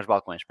queremos mais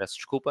balcões, peço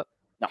desculpa,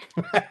 não.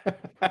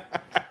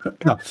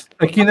 Não,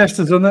 aqui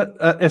nesta zona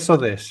é só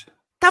 10.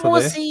 Está bom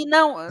assim,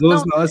 não.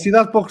 12 não. A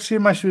cidade pode crescer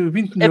mais 20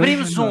 milhões.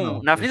 Abrimos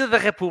na Avenida da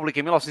República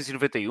em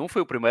 1991,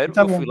 foi o primeiro,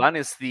 eu fui lá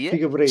nesse dia.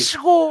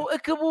 Chegou,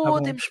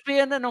 acabou, temos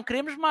pena, não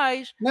queremos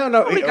mais.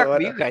 Não. Brincar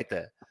comigo,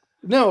 gaita.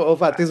 Não,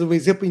 vá, tens um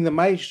exemplo ainda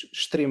mais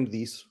extremo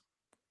disso,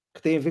 que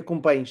tem a ver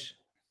com pães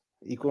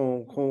e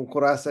com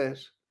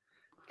croissants,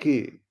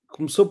 que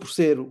começou por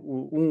ser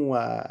um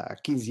há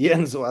 15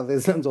 anos ou há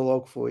 10 anos ou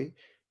logo foi,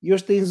 e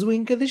hoje tens um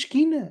em cada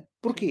esquina.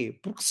 Porquê?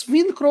 Porque se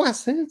vende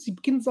croissants e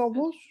pequenos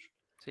almoços.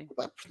 Sim.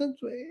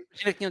 Portanto,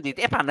 Imagina que tinham dito,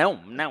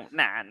 não,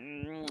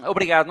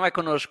 obrigado, não é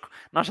connosco,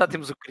 nós já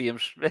temos o que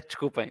queríamos,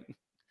 desculpem.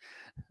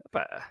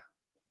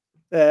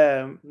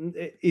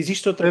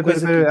 Existe outra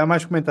coisa. Há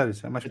mais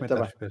comentários.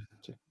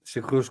 Deixa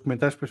eu correr os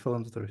comentários, depois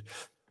falamos outra vez.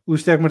 O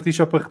Tiago Martins,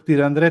 só para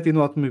repetir, Andretti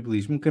no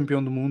automobilismo, um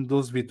campeão do mundo,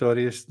 12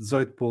 vitórias,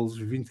 18 polos,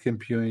 20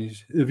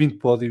 campeões, 20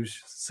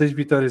 pódios, 6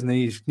 vitórias na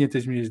IS,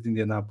 500 milhas de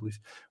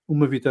Indianápolis,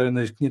 uma vitória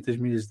nas 500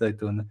 milhas de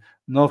Daytona,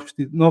 9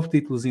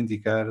 títulos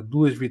indicar,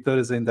 2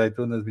 vitórias em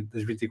Daytona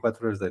das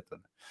 24 horas de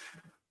Daytona.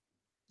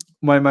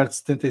 O Maimar de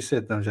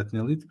 77, não, já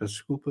tinha lido, peço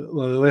desculpa.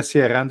 O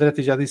SR,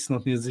 Andretti já disse que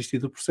não tinha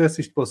desistido do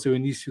processo, isto pode ser o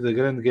início da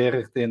grande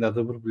guerra que tem andado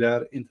a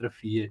borbulhar entre a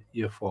FIA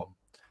e a FOM.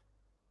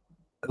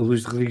 A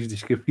Luís Rodrigues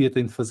diz que a FIA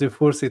tem de fazer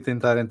força e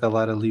tentar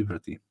entalar a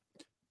Liberty.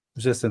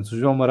 José Santos, o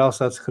João Amaral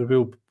está a descrever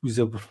o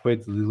exemplo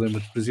perfeito do dilema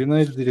de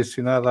prisioneiro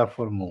direcionado à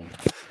Fórmula 1.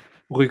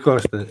 O Rui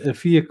Costa, a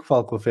FIA que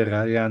fala com a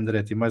Ferrari, a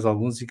Andretti e mais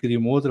alguns e queria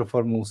uma outra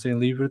Fórmula 1 sem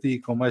Liberty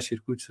e com mais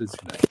circuitos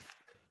tradicionais.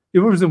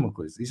 Eu vou-vos dizer uma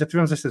coisa, e já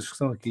tivemos esta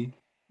discussão aqui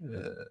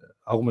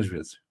algumas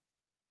vezes.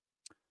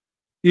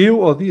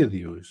 Eu, ao dia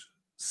de hoje,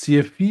 se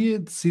a FIA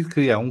decide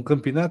criar um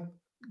campeonato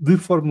de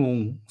Fórmula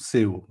 1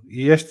 seu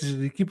e estas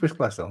equipas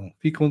que lá estão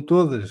ficam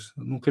todas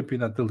no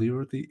campeonato da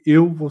Liberty,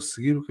 eu vou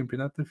seguir o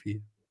campeonato da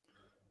FIA.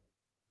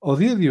 Ao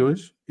dia de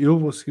hoje, eu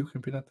vou seguir o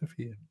campeonato da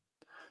FIA.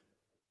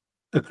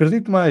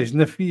 Acredito mais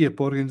na FIA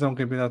para organizar um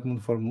campeonato do mundo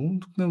de Fórmula 1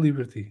 do que na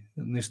Liberty,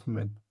 neste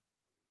momento.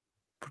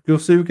 Porque eu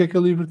sei o que é que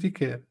a Liberty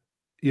quer.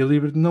 E a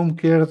Liberty não me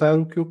quer dar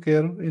o que eu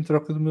quero em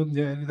troca do meu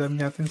dinheiro e da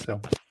minha atenção.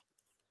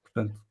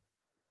 Portanto,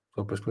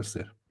 só para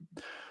esclarecer.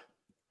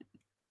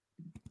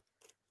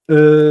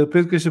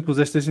 Pedro Queixa pôs,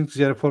 esta gente que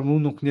gera Fórmula 1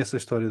 não conhece a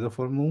história da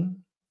Fórmula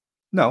 1.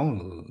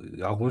 Não,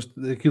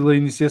 aquilo a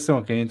iniciação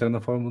a quem entra na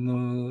Fórmula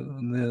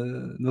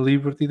na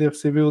Liberty deve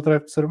saber o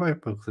Drive to Survive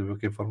para saber o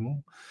que é Fórmula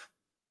 1.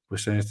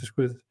 Depois são estas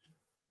coisas.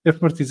 F.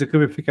 Martins,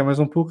 acabei de ficar mais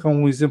um pouco. Há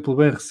um exemplo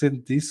bem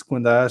recente disso,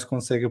 quando a AS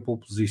consegue a pole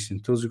position.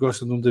 Todos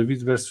gostam de um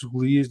David versus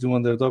Golias, de um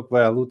underdog que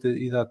vai à luta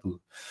e dá tudo.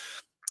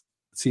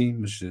 Sim,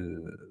 mas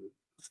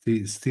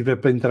se tiver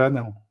para entrar,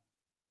 não.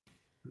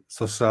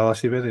 Só se ela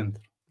estiver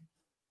dentro.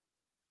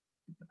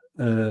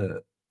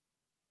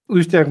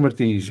 Luís Tiago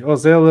Martins,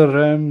 Ozella,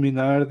 RAM,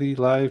 Minardi,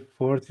 Live,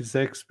 Fortis,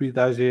 Xpeed,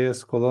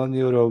 AGS,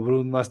 Colónia,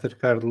 Eurobruno,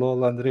 Mastercard,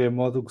 LOL, Andrea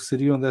Moda, o que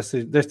seriam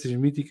destas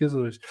míticas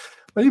hoje?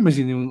 Olha,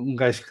 imaginem um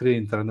gajo que queria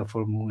entrar na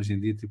Fórmula 1 hoje em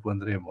dia, tipo o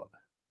Andrea Moda.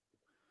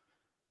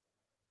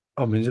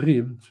 Ao menos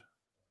ríamos,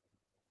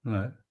 não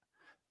é?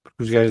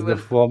 Porque os gajos da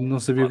fome não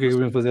sabiam o que é que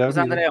iam fazer à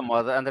vida.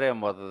 Mas Andrea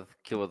Moda,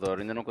 que eu adoro,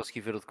 ainda não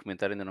consegui ver o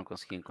documentário, ainda não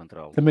consegui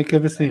encontrá-lo. Também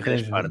quer ver se em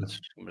três arranja. partes,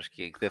 mas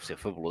que deve ser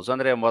fabuloso.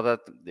 Andrea Moda,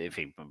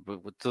 enfim,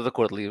 estou de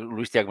acordo,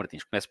 Luís Tiago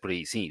Martins, começo por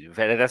aí, sim,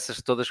 era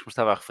dessas todas que me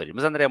estava a referir.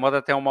 Mas a Andrea Moda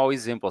até é um mau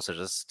exemplo, ou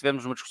seja, se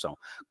tivermos uma discussão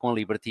com a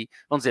Liberty,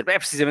 vão dizer, é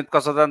precisamente por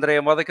causa da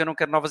Andrea Moda que eu não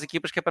quero novas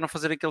equipas, que é para não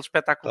fazer aquele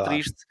espetáculo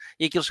triste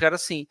e aquilo chegar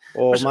assim.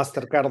 Ou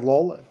Mastercard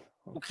Lola.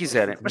 O que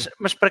quiserem,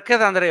 mas para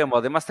cada Andrea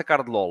Moda e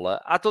Mastercard Lola,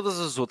 há todas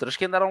as outras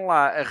que andaram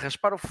lá a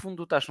raspar o fundo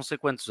do tacho não sei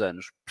quantos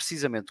anos,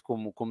 precisamente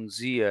como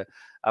dizia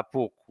há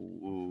pouco,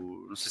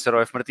 não sei se era o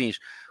F. Martins,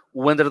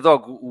 o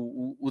underdog,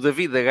 o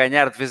David a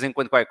ganhar de vez em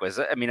quando qualquer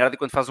coisa, a Minardi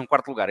quando faz um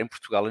quarto lugar em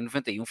Portugal em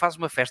 91 faz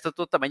uma festa de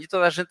todo tamanho e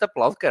toda a gente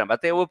aplaude, caramba,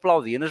 até eu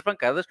aplaudia nas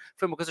bancadas,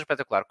 foi uma coisa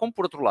espetacular. Como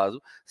por outro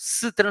lado,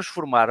 se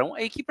transformaram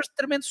em equipas de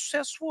tremendo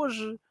sucesso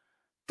hoje.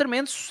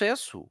 Tremendo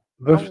sucesso.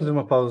 Vamos fazer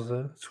uma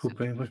pausa,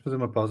 desculpem, vamos fazer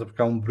uma pausa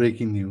porque há um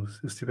breaking news.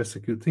 Se estivesse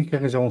aqui, eu tenho que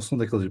arranjar um som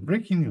daqueles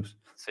breaking news.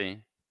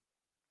 Sim.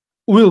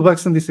 O Will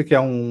Buxton disse aqui há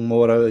uma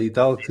hora e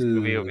tal que.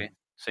 Eu vi.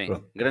 Sim,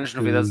 pronto, grandes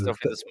novidades até o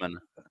fim da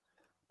semana.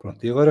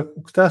 Pronto, e agora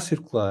o que está a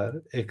circular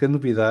é que a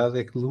novidade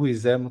é que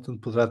Lewis Hamilton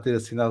poderá ter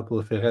assinado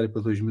pela Ferrari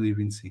para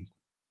 2025.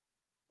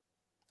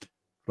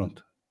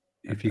 Pronto.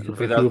 E fica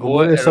para aqui o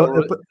rumor.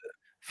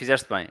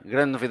 Fizeste bem.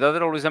 Grande novidade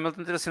era o Lewis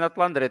Hamilton ter assinado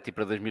pela Andretti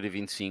para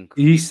 2025.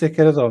 E isso é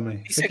que era de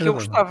homem. Isso é que eu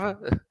gostava.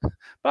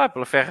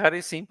 Pela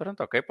Ferrari, sim.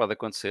 Pronto, ok, pode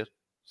acontecer.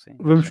 Sim,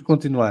 vamos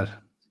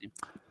continuar. Sim.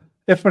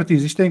 F.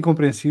 Martins, isto é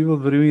incompreensível.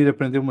 Deveriam ir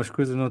aprender umas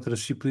coisas noutras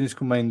disciplinas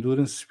como a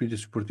endurance, espírito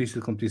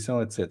esportista de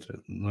competição, etc.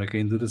 Não é que a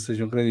endurance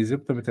seja um grande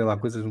exemplo, também tem lá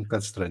coisas um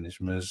bocado estranhas,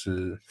 mas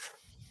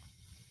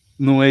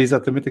não é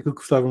exatamente aquilo que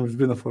gostávamos de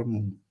ver na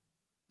Fórmula 1.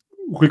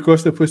 O Rui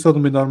Costa foi só de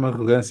uma enorme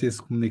arrogância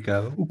esse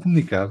comunicado. O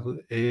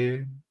comunicado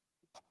é...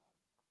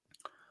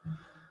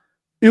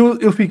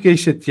 Eu fiquei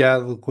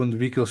chateado quando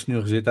vi que eles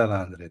tinham rejeitado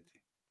a Andretti.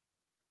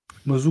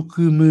 Mas o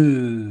que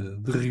me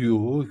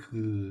derriou, que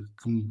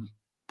me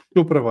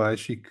puxou para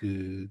baixo e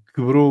que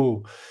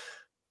quebrou,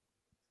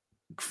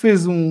 que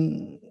fez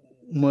uma...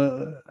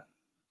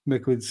 Como é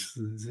que eu ia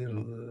dizer?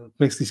 Como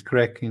é que se diz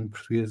crack em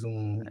português?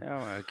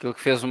 Aquilo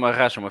que fez uma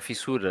racha, uma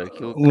fissura.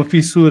 Uma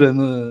fissura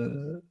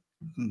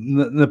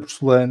na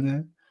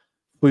porcelana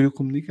foi o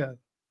comunicado.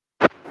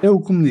 É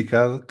o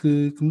comunicado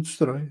que me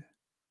destrói.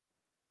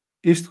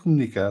 Este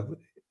comunicado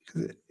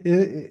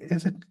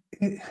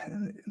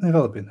não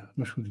vale a pena,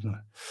 mas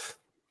continua.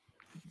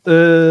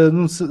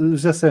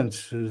 Já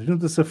Santos,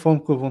 junta-se a fome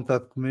com a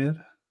vontade de comer.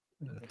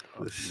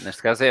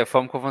 Neste caso é a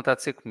fome com a vontade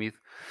de ser comido.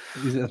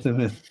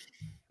 Exatamente.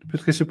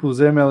 Depois que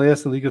pus a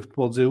MLS, a Liga de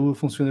Futebol de EU,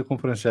 funciona com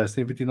franchise,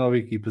 tem 29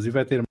 equipas e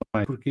vai ter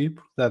mais. Porquê?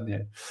 Porque dá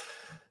dinheiro.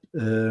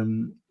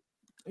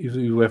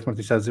 E o F.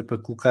 Martins está a dizer para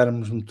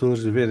colocarmos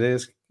motores de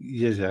V10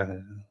 e já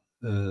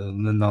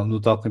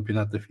no tal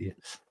campeonato da FIA.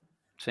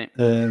 Sim.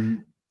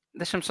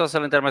 Deixa-me só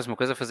salientar mais uma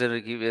coisa, fazer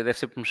aqui, deve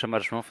ser por me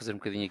chamar João, fazer um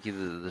bocadinho aqui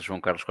de João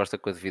Carlos Costa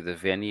com a devida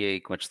vénia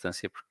e com a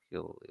distância, porque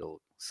ele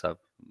sabe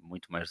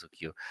muito mais do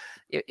que eu.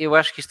 Eu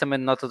acho que isto também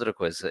denota outra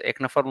coisa, é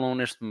que na Fórmula 1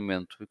 neste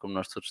momento, e como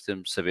nós todos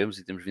sabemos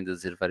e temos vindo a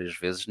dizer várias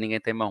vezes,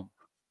 ninguém tem mão.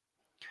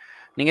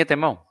 Ninguém tem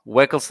mão.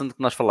 O Eccleston que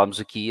nós falámos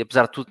aqui,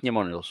 apesar de tudo, tinha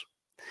mão neles.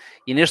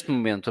 E neste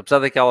momento, apesar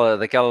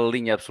daquela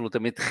linha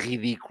absolutamente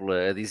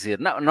ridícula a dizer,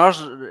 não,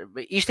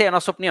 isto é a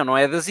nossa opinião, não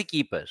é das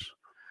equipas.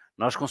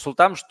 Nós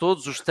consultámos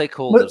todos os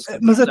stakeholders.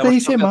 Mas até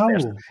isso é mau.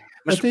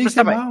 Até isso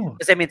é mau.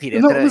 Mas é mentira.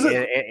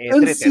 A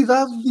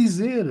necessidade de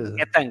dizer.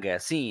 É tanga,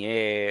 sim.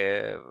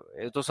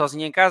 Eu estou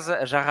sozinho em casa,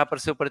 a jarra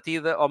apareceu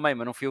partida, mãe,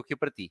 mas não fui eu que a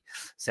parti.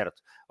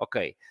 Certo,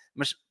 ok.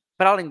 Mas,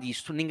 para além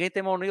disto, ninguém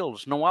tem mão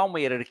neles. Não há uma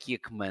hierarquia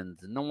que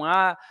mande. Não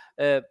há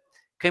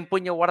quem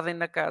ponha ordem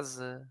na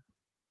casa.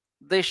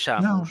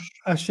 Deixámos. Não,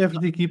 há chefes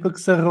de equipa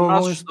que se arrogam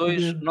nós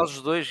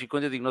os dois, e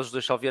quando eu digo nós os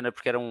dois, Salviana,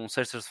 porque eram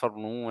sextas de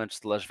Fórmula 1 antes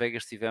de Las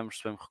Vegas, tivemos,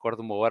 se bem me recordo,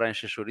 uma hora a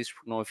encher chouriços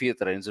porque não havia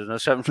treinos,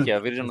 nós achámos que ia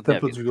haver e já não tinha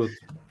havido.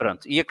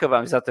 Pronto, e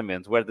acabámos,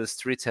 exatamente, where the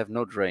streets have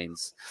no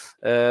drains,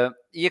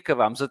 e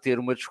acabámos a ter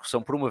uma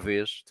discussão por uma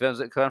vez,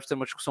 acabámos a ter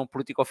uma discussão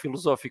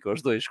político-filosófica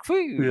os dois, que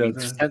foi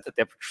interessante,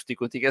 até porque discutir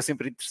contigo é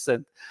sempre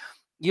interessante.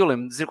 E eu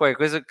lembro de dizer qualquer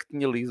coisa que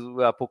tinha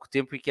lido há pouco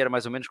tempo e que era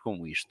mais ou menos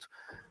como isto.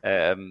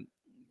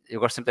 eu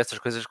gosto sempre dessas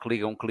coisas que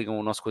ligam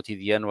o nosso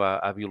cotidiano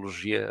à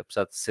biologia,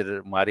 apesar de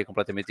ser uma área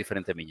completamente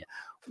diferente da minha.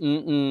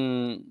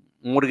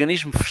 Um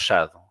organismo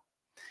fechado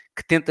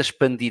que tenta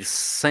expandir-se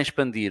sem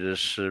expandir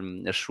os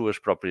seus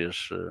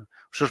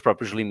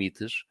próprios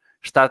limites,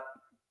 está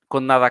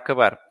condenado a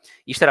acabar.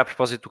 Isto era a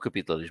propósito do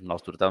capitalismo, na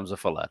altura estávamos a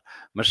falar.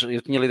 Mas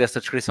eu tinha lido esta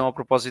descrição a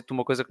propósito de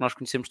uma coisa que nós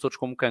conhecemos todos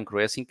como cancro.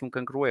 É assim que um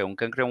cancro é. Um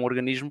cancro é um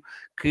organismo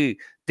que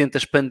tenta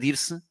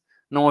expandir-se,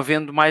 não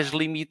havendo mais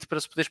limite para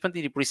se poder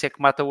expandir. E por isso é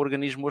que mata o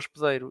organismo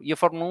hospedeiro. E a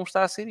Fórmula 1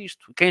 está a ser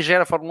isto. Quem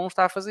gera a Fórmula 1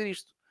 está a fazer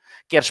isto.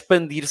 Quer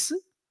expandir-se,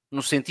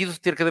 no sentido de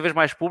ter cada vez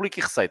mais público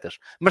e receitas,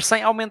 mas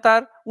sem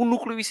aumentar o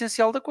núcleo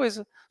essencial da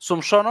coisa.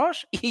 Somos só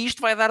nós e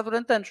isto vai dar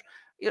durante anos.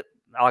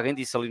 Alguém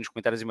disse ali nos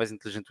comentários, e mais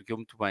inteligente do que eu,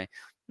 muito bem,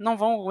 não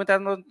vão aguentar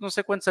não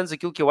sei quantos anos.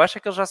 Aquilo que eu acho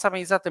é que eles já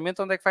sabem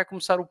exatamente onde é que vai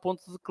começar o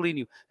ponto de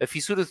declínio. A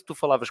fissura que tu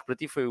falavas, que para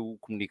ti foi o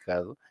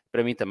comunicado,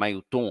 para mim também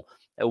o tom,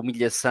 a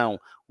humilhação,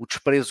 o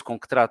desprezo com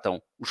que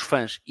tratam os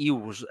fãs e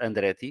os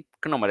Andretti,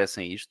 que não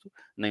merecem isto,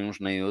 nem uns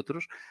nem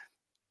outros,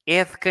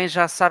 é de quem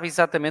já sabe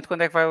exatamente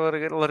quando é que vai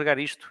largar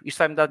isto. Isto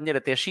vai-me dar dinheiro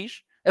até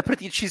X, a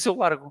partir de X eu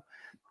largo.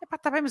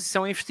 Está bem, mas isso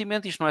é um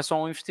investimento, isto não é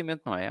só um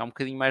investimento, não é? É um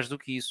bocadinho mais do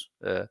que isso.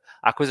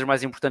 Há coisas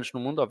mais importantes no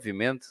mundo,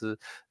 obviamente,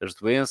 as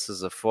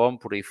doenças, a fome,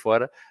 por aí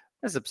fora,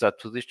 mas apesar de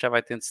tudo isto já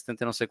vai ter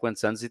 70 não sei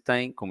quantos anos e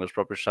tem, como eles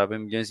próprios sabem,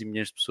 milhões e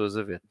milhões de pessoas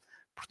a ver.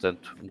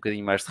 Portanto, um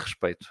bocadinho mais de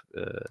respeito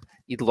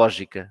e de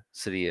lógica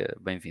seria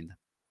bem-vinda.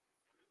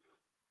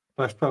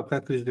 Vais para o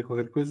bocado, queres dizer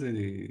qualquer coisa?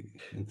 E,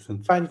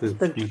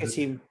 Portanto,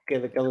 esqueci-me, que é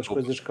daquelas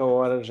coisas que a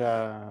hora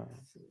já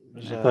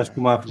Estás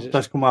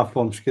como a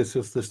fome,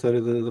 esqueceu-se da história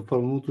da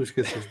Fórmula 1, tu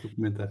esqueceste do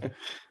comentário.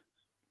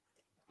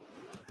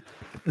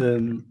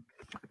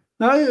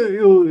 Não,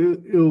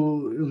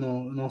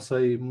 eu não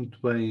sei muito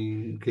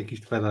bem o que é que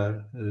isto vai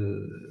dar.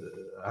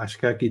 Acho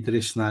que há aqui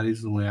 3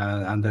 cenários. Um é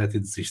a Andretti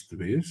desiste de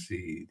vez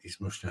e diz: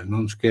 meus senhores,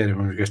 não nos querem,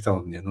 vamos gastar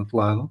o dinheiro no outro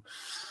lado.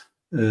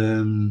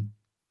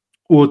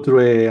 Outro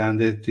é a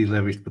Andretti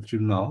leva isto para o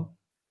tribunal,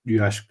 e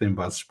eu acho que tem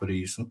bases para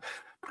isso.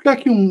 Porque há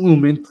aqui um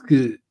momento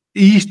que,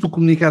 e isto o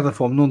comunicado da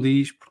fome não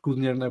diz, porque o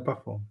dinheiro não é para a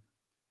fome.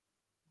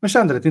 Mas se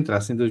a Andretti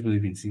entrasse em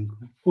 2025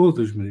 ou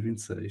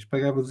 2026,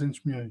 pagava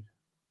 200 milhões.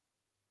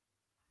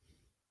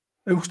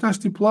 É o que está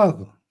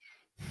estipulado.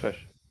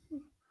 Pois.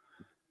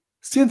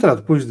 Se entrar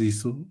depois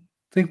disso,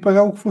 tem que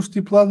pagar o que for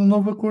estipulado no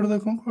novo acordo da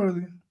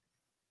Concórdia.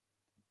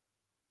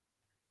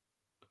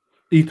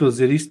 E estou a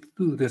dizer isto,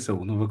 atenção,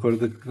 o novo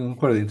acordo da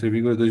Concórdia entra em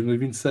vigor em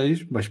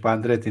 2026, mas para a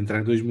Andretti entrar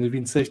em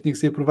 2026 tinha que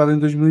ser aprovado em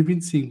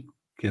 2025,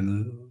 que é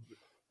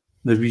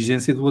na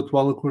vigência do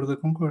atual acordo da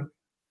Concórdia.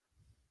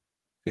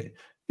 Okay.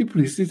 E por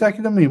isso está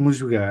aqui também uma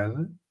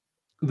jogada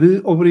de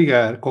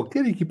obrigar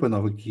qualquer equipa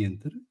nova que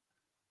entre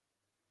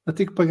a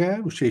ter que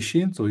pagar os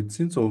 600, ou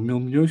 800 ou 1.000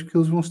 milhões que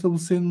eles vão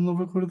estabelecer no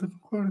novo acordo da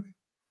Concórdia.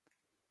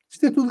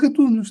 Isto é tudo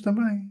gatunos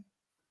também.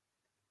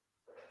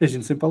 É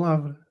gente sem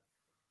palavra.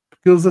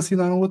 Porque eles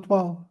assinaram o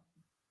atual,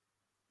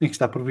 em que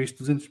está previsto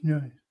 200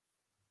 milhões.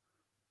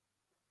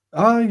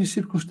 As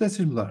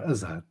circunstâncias mudaram.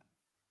 Azar.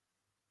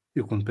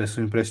 Eu, quando peço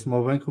um empréstimo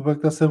ao banco, o banco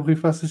está-se a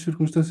borrifar se as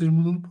circunstâncias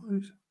mudam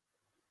depois.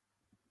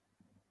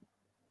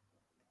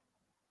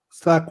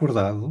 Está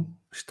acordado,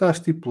 está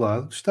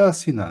estipulado, está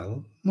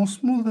assinado, não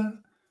se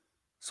muda.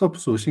 Só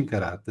pessoas sem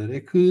caráter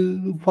é que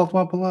faltam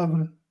à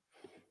palavra.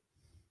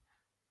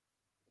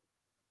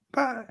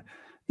 Pá,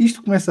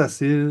 isto começa a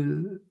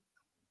ser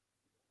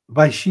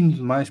baixinho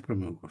demais para o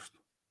meu gosto.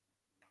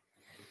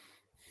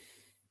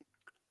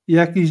 E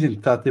há aqui gente que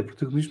está a ter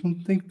protagonismo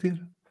que tem que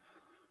ter.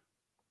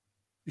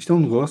 Isto é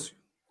um negócio.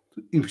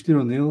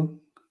 Investiram nele.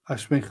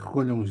 Acho bem que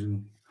recolham os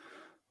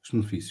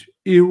benefícios.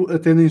 Eu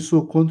até nem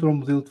sou contra o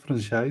modelo de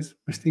franchise,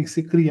 mas tem que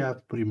ser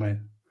criado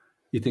primeiro.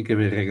 E tem que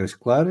haver regras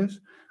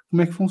claras.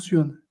 Como é que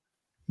funciona?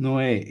 Não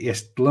é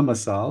este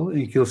lamaçal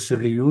em que eles se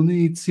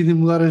reúnem e decidem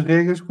mudar as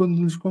regras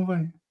quando lhes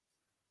convém.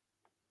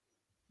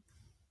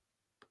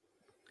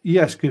 E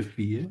acho que a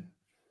FIA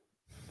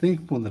tem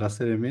que ponderar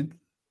seriamente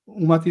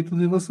uma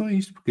atitude em relação a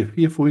isto, porque a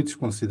FIA foi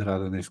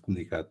desconsiderada neste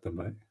comunicado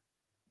também.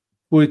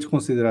 Foi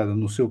desconsiderada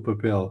no seu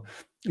papel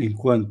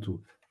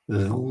enquanto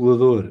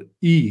regulador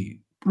e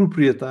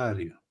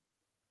proprietário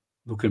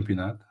do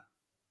campeonato,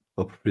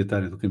 ou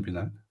proprietário do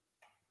campeonato.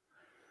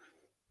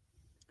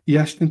 E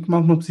acho que tem que tomar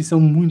uma posição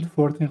muito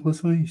forte em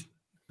relação a isto.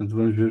 Portanto,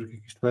 vamos ver o que é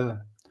que isto vai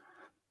dar.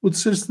 O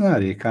terceiro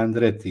cenário é que a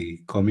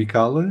Andretti come e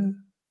cala,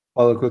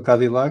 fala com a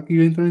Cadillac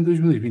e entrou em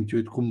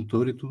 2028 com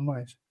motor e tudo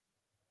mais.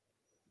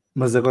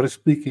 Mas agora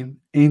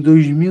expliquem-me, em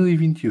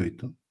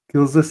 2028, que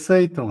eles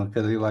aceitam a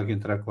Cadillac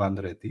entrar com a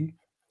Andretti,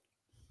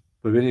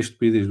 para verem a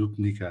estupidez do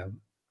comunicado,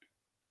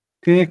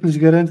 quem é que lhes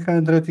garante que a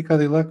Andretti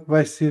Cadillac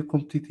vai ser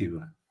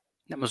competitiva?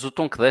 Não, mas o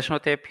tom que deixam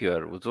até é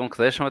pior. O tom que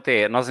deixam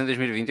até é, nós em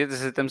 2028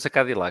 aceitamos a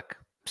Cadillac.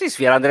 Se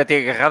vier a Andretti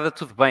agarrada,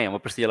 tudo bem, é uma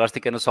pastilha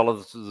elástica na sola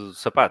do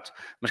sapato.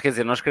 Mas quer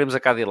dizer, nós queremos a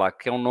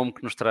Cadillac, que é um nome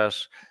que nos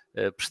traz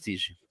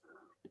prestígio.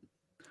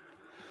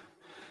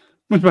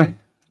 Muito bem.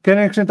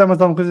 Querem acrescentar mais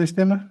alguma coisa a este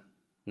tema?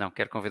 Não,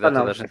 quero convidar Ah, não.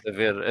 toda a gente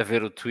a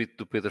ver o tweet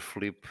do Pedro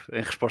Filipe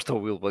em resposta ao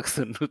Will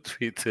Buxton no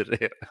Twitter.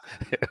 É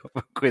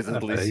uma coisa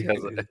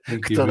deliciosa tem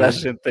que que toda a ver.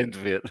 gente tem de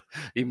ver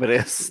e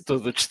merece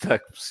todo o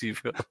destaque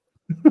possível.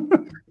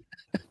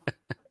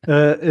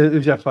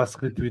 Eu já faço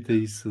retweet a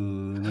isso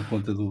na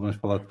conta do Vamos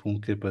Falar de Fundo,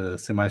 que é para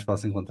ser mais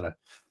fácil encontrar.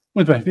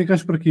 Muito bem,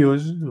 ficamos por aqui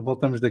hoje.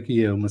 Voltamos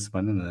daqui a uma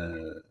semana,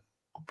 na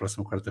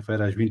próxima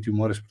quarta-feira, às 21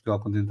 horas, Portugal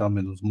Continental,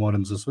 menos uma hora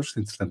nos Açores, se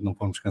entretanto não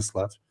fomos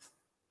cancelados.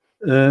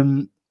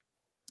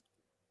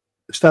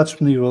 Está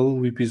disponível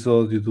o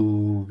episódio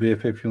do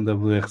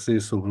BFF1WRC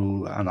sobre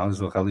a análise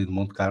do Rally de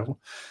Monte Carlo,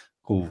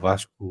 com o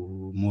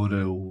Vasco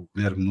Moura, o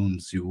Guilherme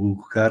Nunes e o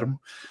Hugo Carmo.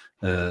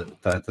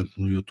 Está tanto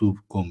no YouTube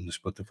como nas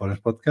plataformas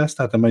de podcast.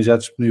 Está também já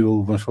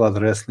disponível, vamos falar de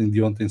wrestling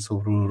de ontem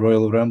sobre o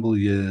Royal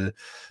Rumble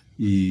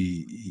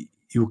e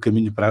o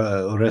caminho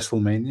para a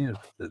WrestleMania,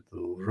 portanto,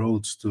 o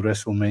Roads to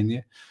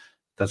WrestleMania.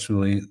 Está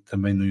disponível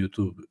também no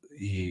YouTube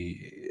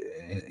e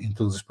em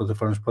todas as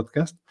plataformas de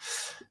podcast.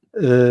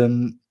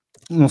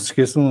 Não se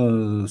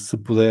esqueçam, se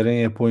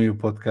puderem, apoiem o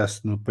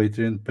podcast no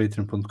Patreon,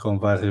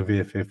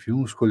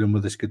 patreon.com/VFF1, escolham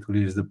uma das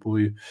categorias de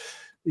apoio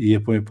e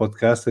apoiem o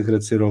podcast.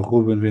 Agradecer ao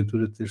Ruben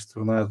Ventura ter se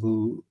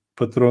tornado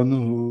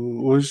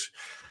patrono hoje.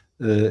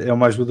 É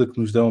uma ajuda que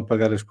nos dão a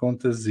pagar as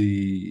contas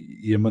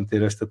e a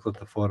manter esta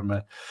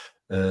plataforma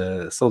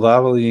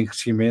saudável e em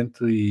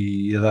crescimento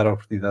e a dar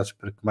oportunidades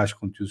para que mais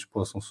conteúdos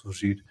possam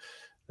surgir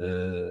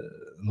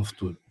no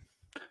futuro.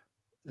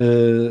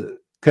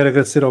 Quero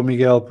agradecer ao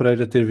Miguel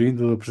Pereira ter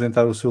vindo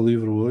apresentar o seu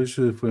livro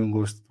hoje. Foi um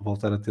gosto de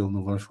voltar a tê-lo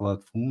no Vamos Falar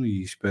de Fundo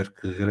e espero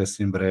que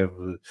regresse em breve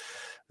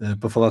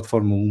para falar de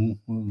Fórmula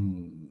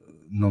 1,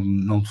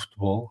 não de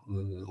futebol.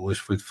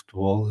 Hoje foi de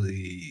futebol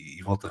e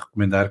volto a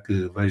recomendar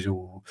que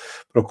vejam,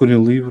 procurem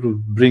o livro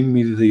Bring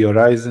Me the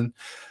Horizon,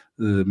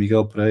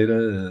 Miguel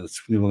Pereira,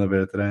 disponível na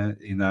Bertrand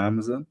e na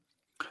Amazon.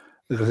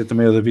 Agradecer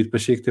também ao David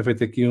Pacheco ter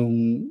feito aqui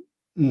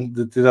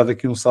de ter dado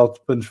aqui um salto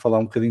para nos falar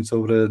um bocadinho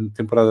sobre a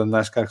temporada de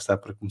NASCAR que está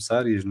para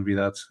começar e as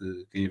novidades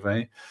que aí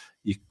vêm,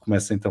 e que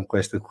começa então com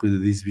esta corrida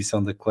de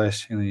exibição da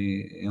Clash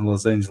em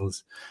Los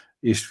Angeles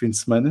este fim de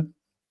semana.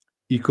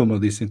 E como eu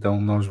disse, então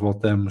nós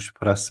voltamos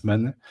para a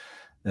semana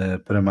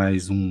para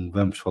mais um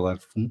Vamos Falar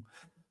de Fundo.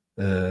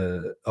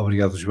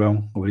 Obrigado,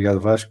 João,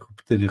 obrigado, Vasco,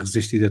 por terem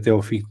resistido até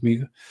ao fim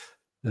comigo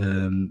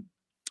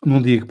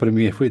num dia que para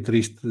mim foi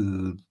triste.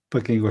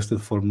 Para quem gosta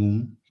de Fórmula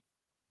 1,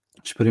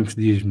 esperemos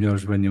que dias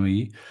melhores venham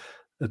aí.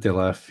 Até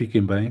lá,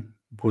 fiquem bem,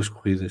 boas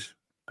corridas,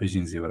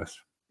 beijinhos e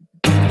abraços.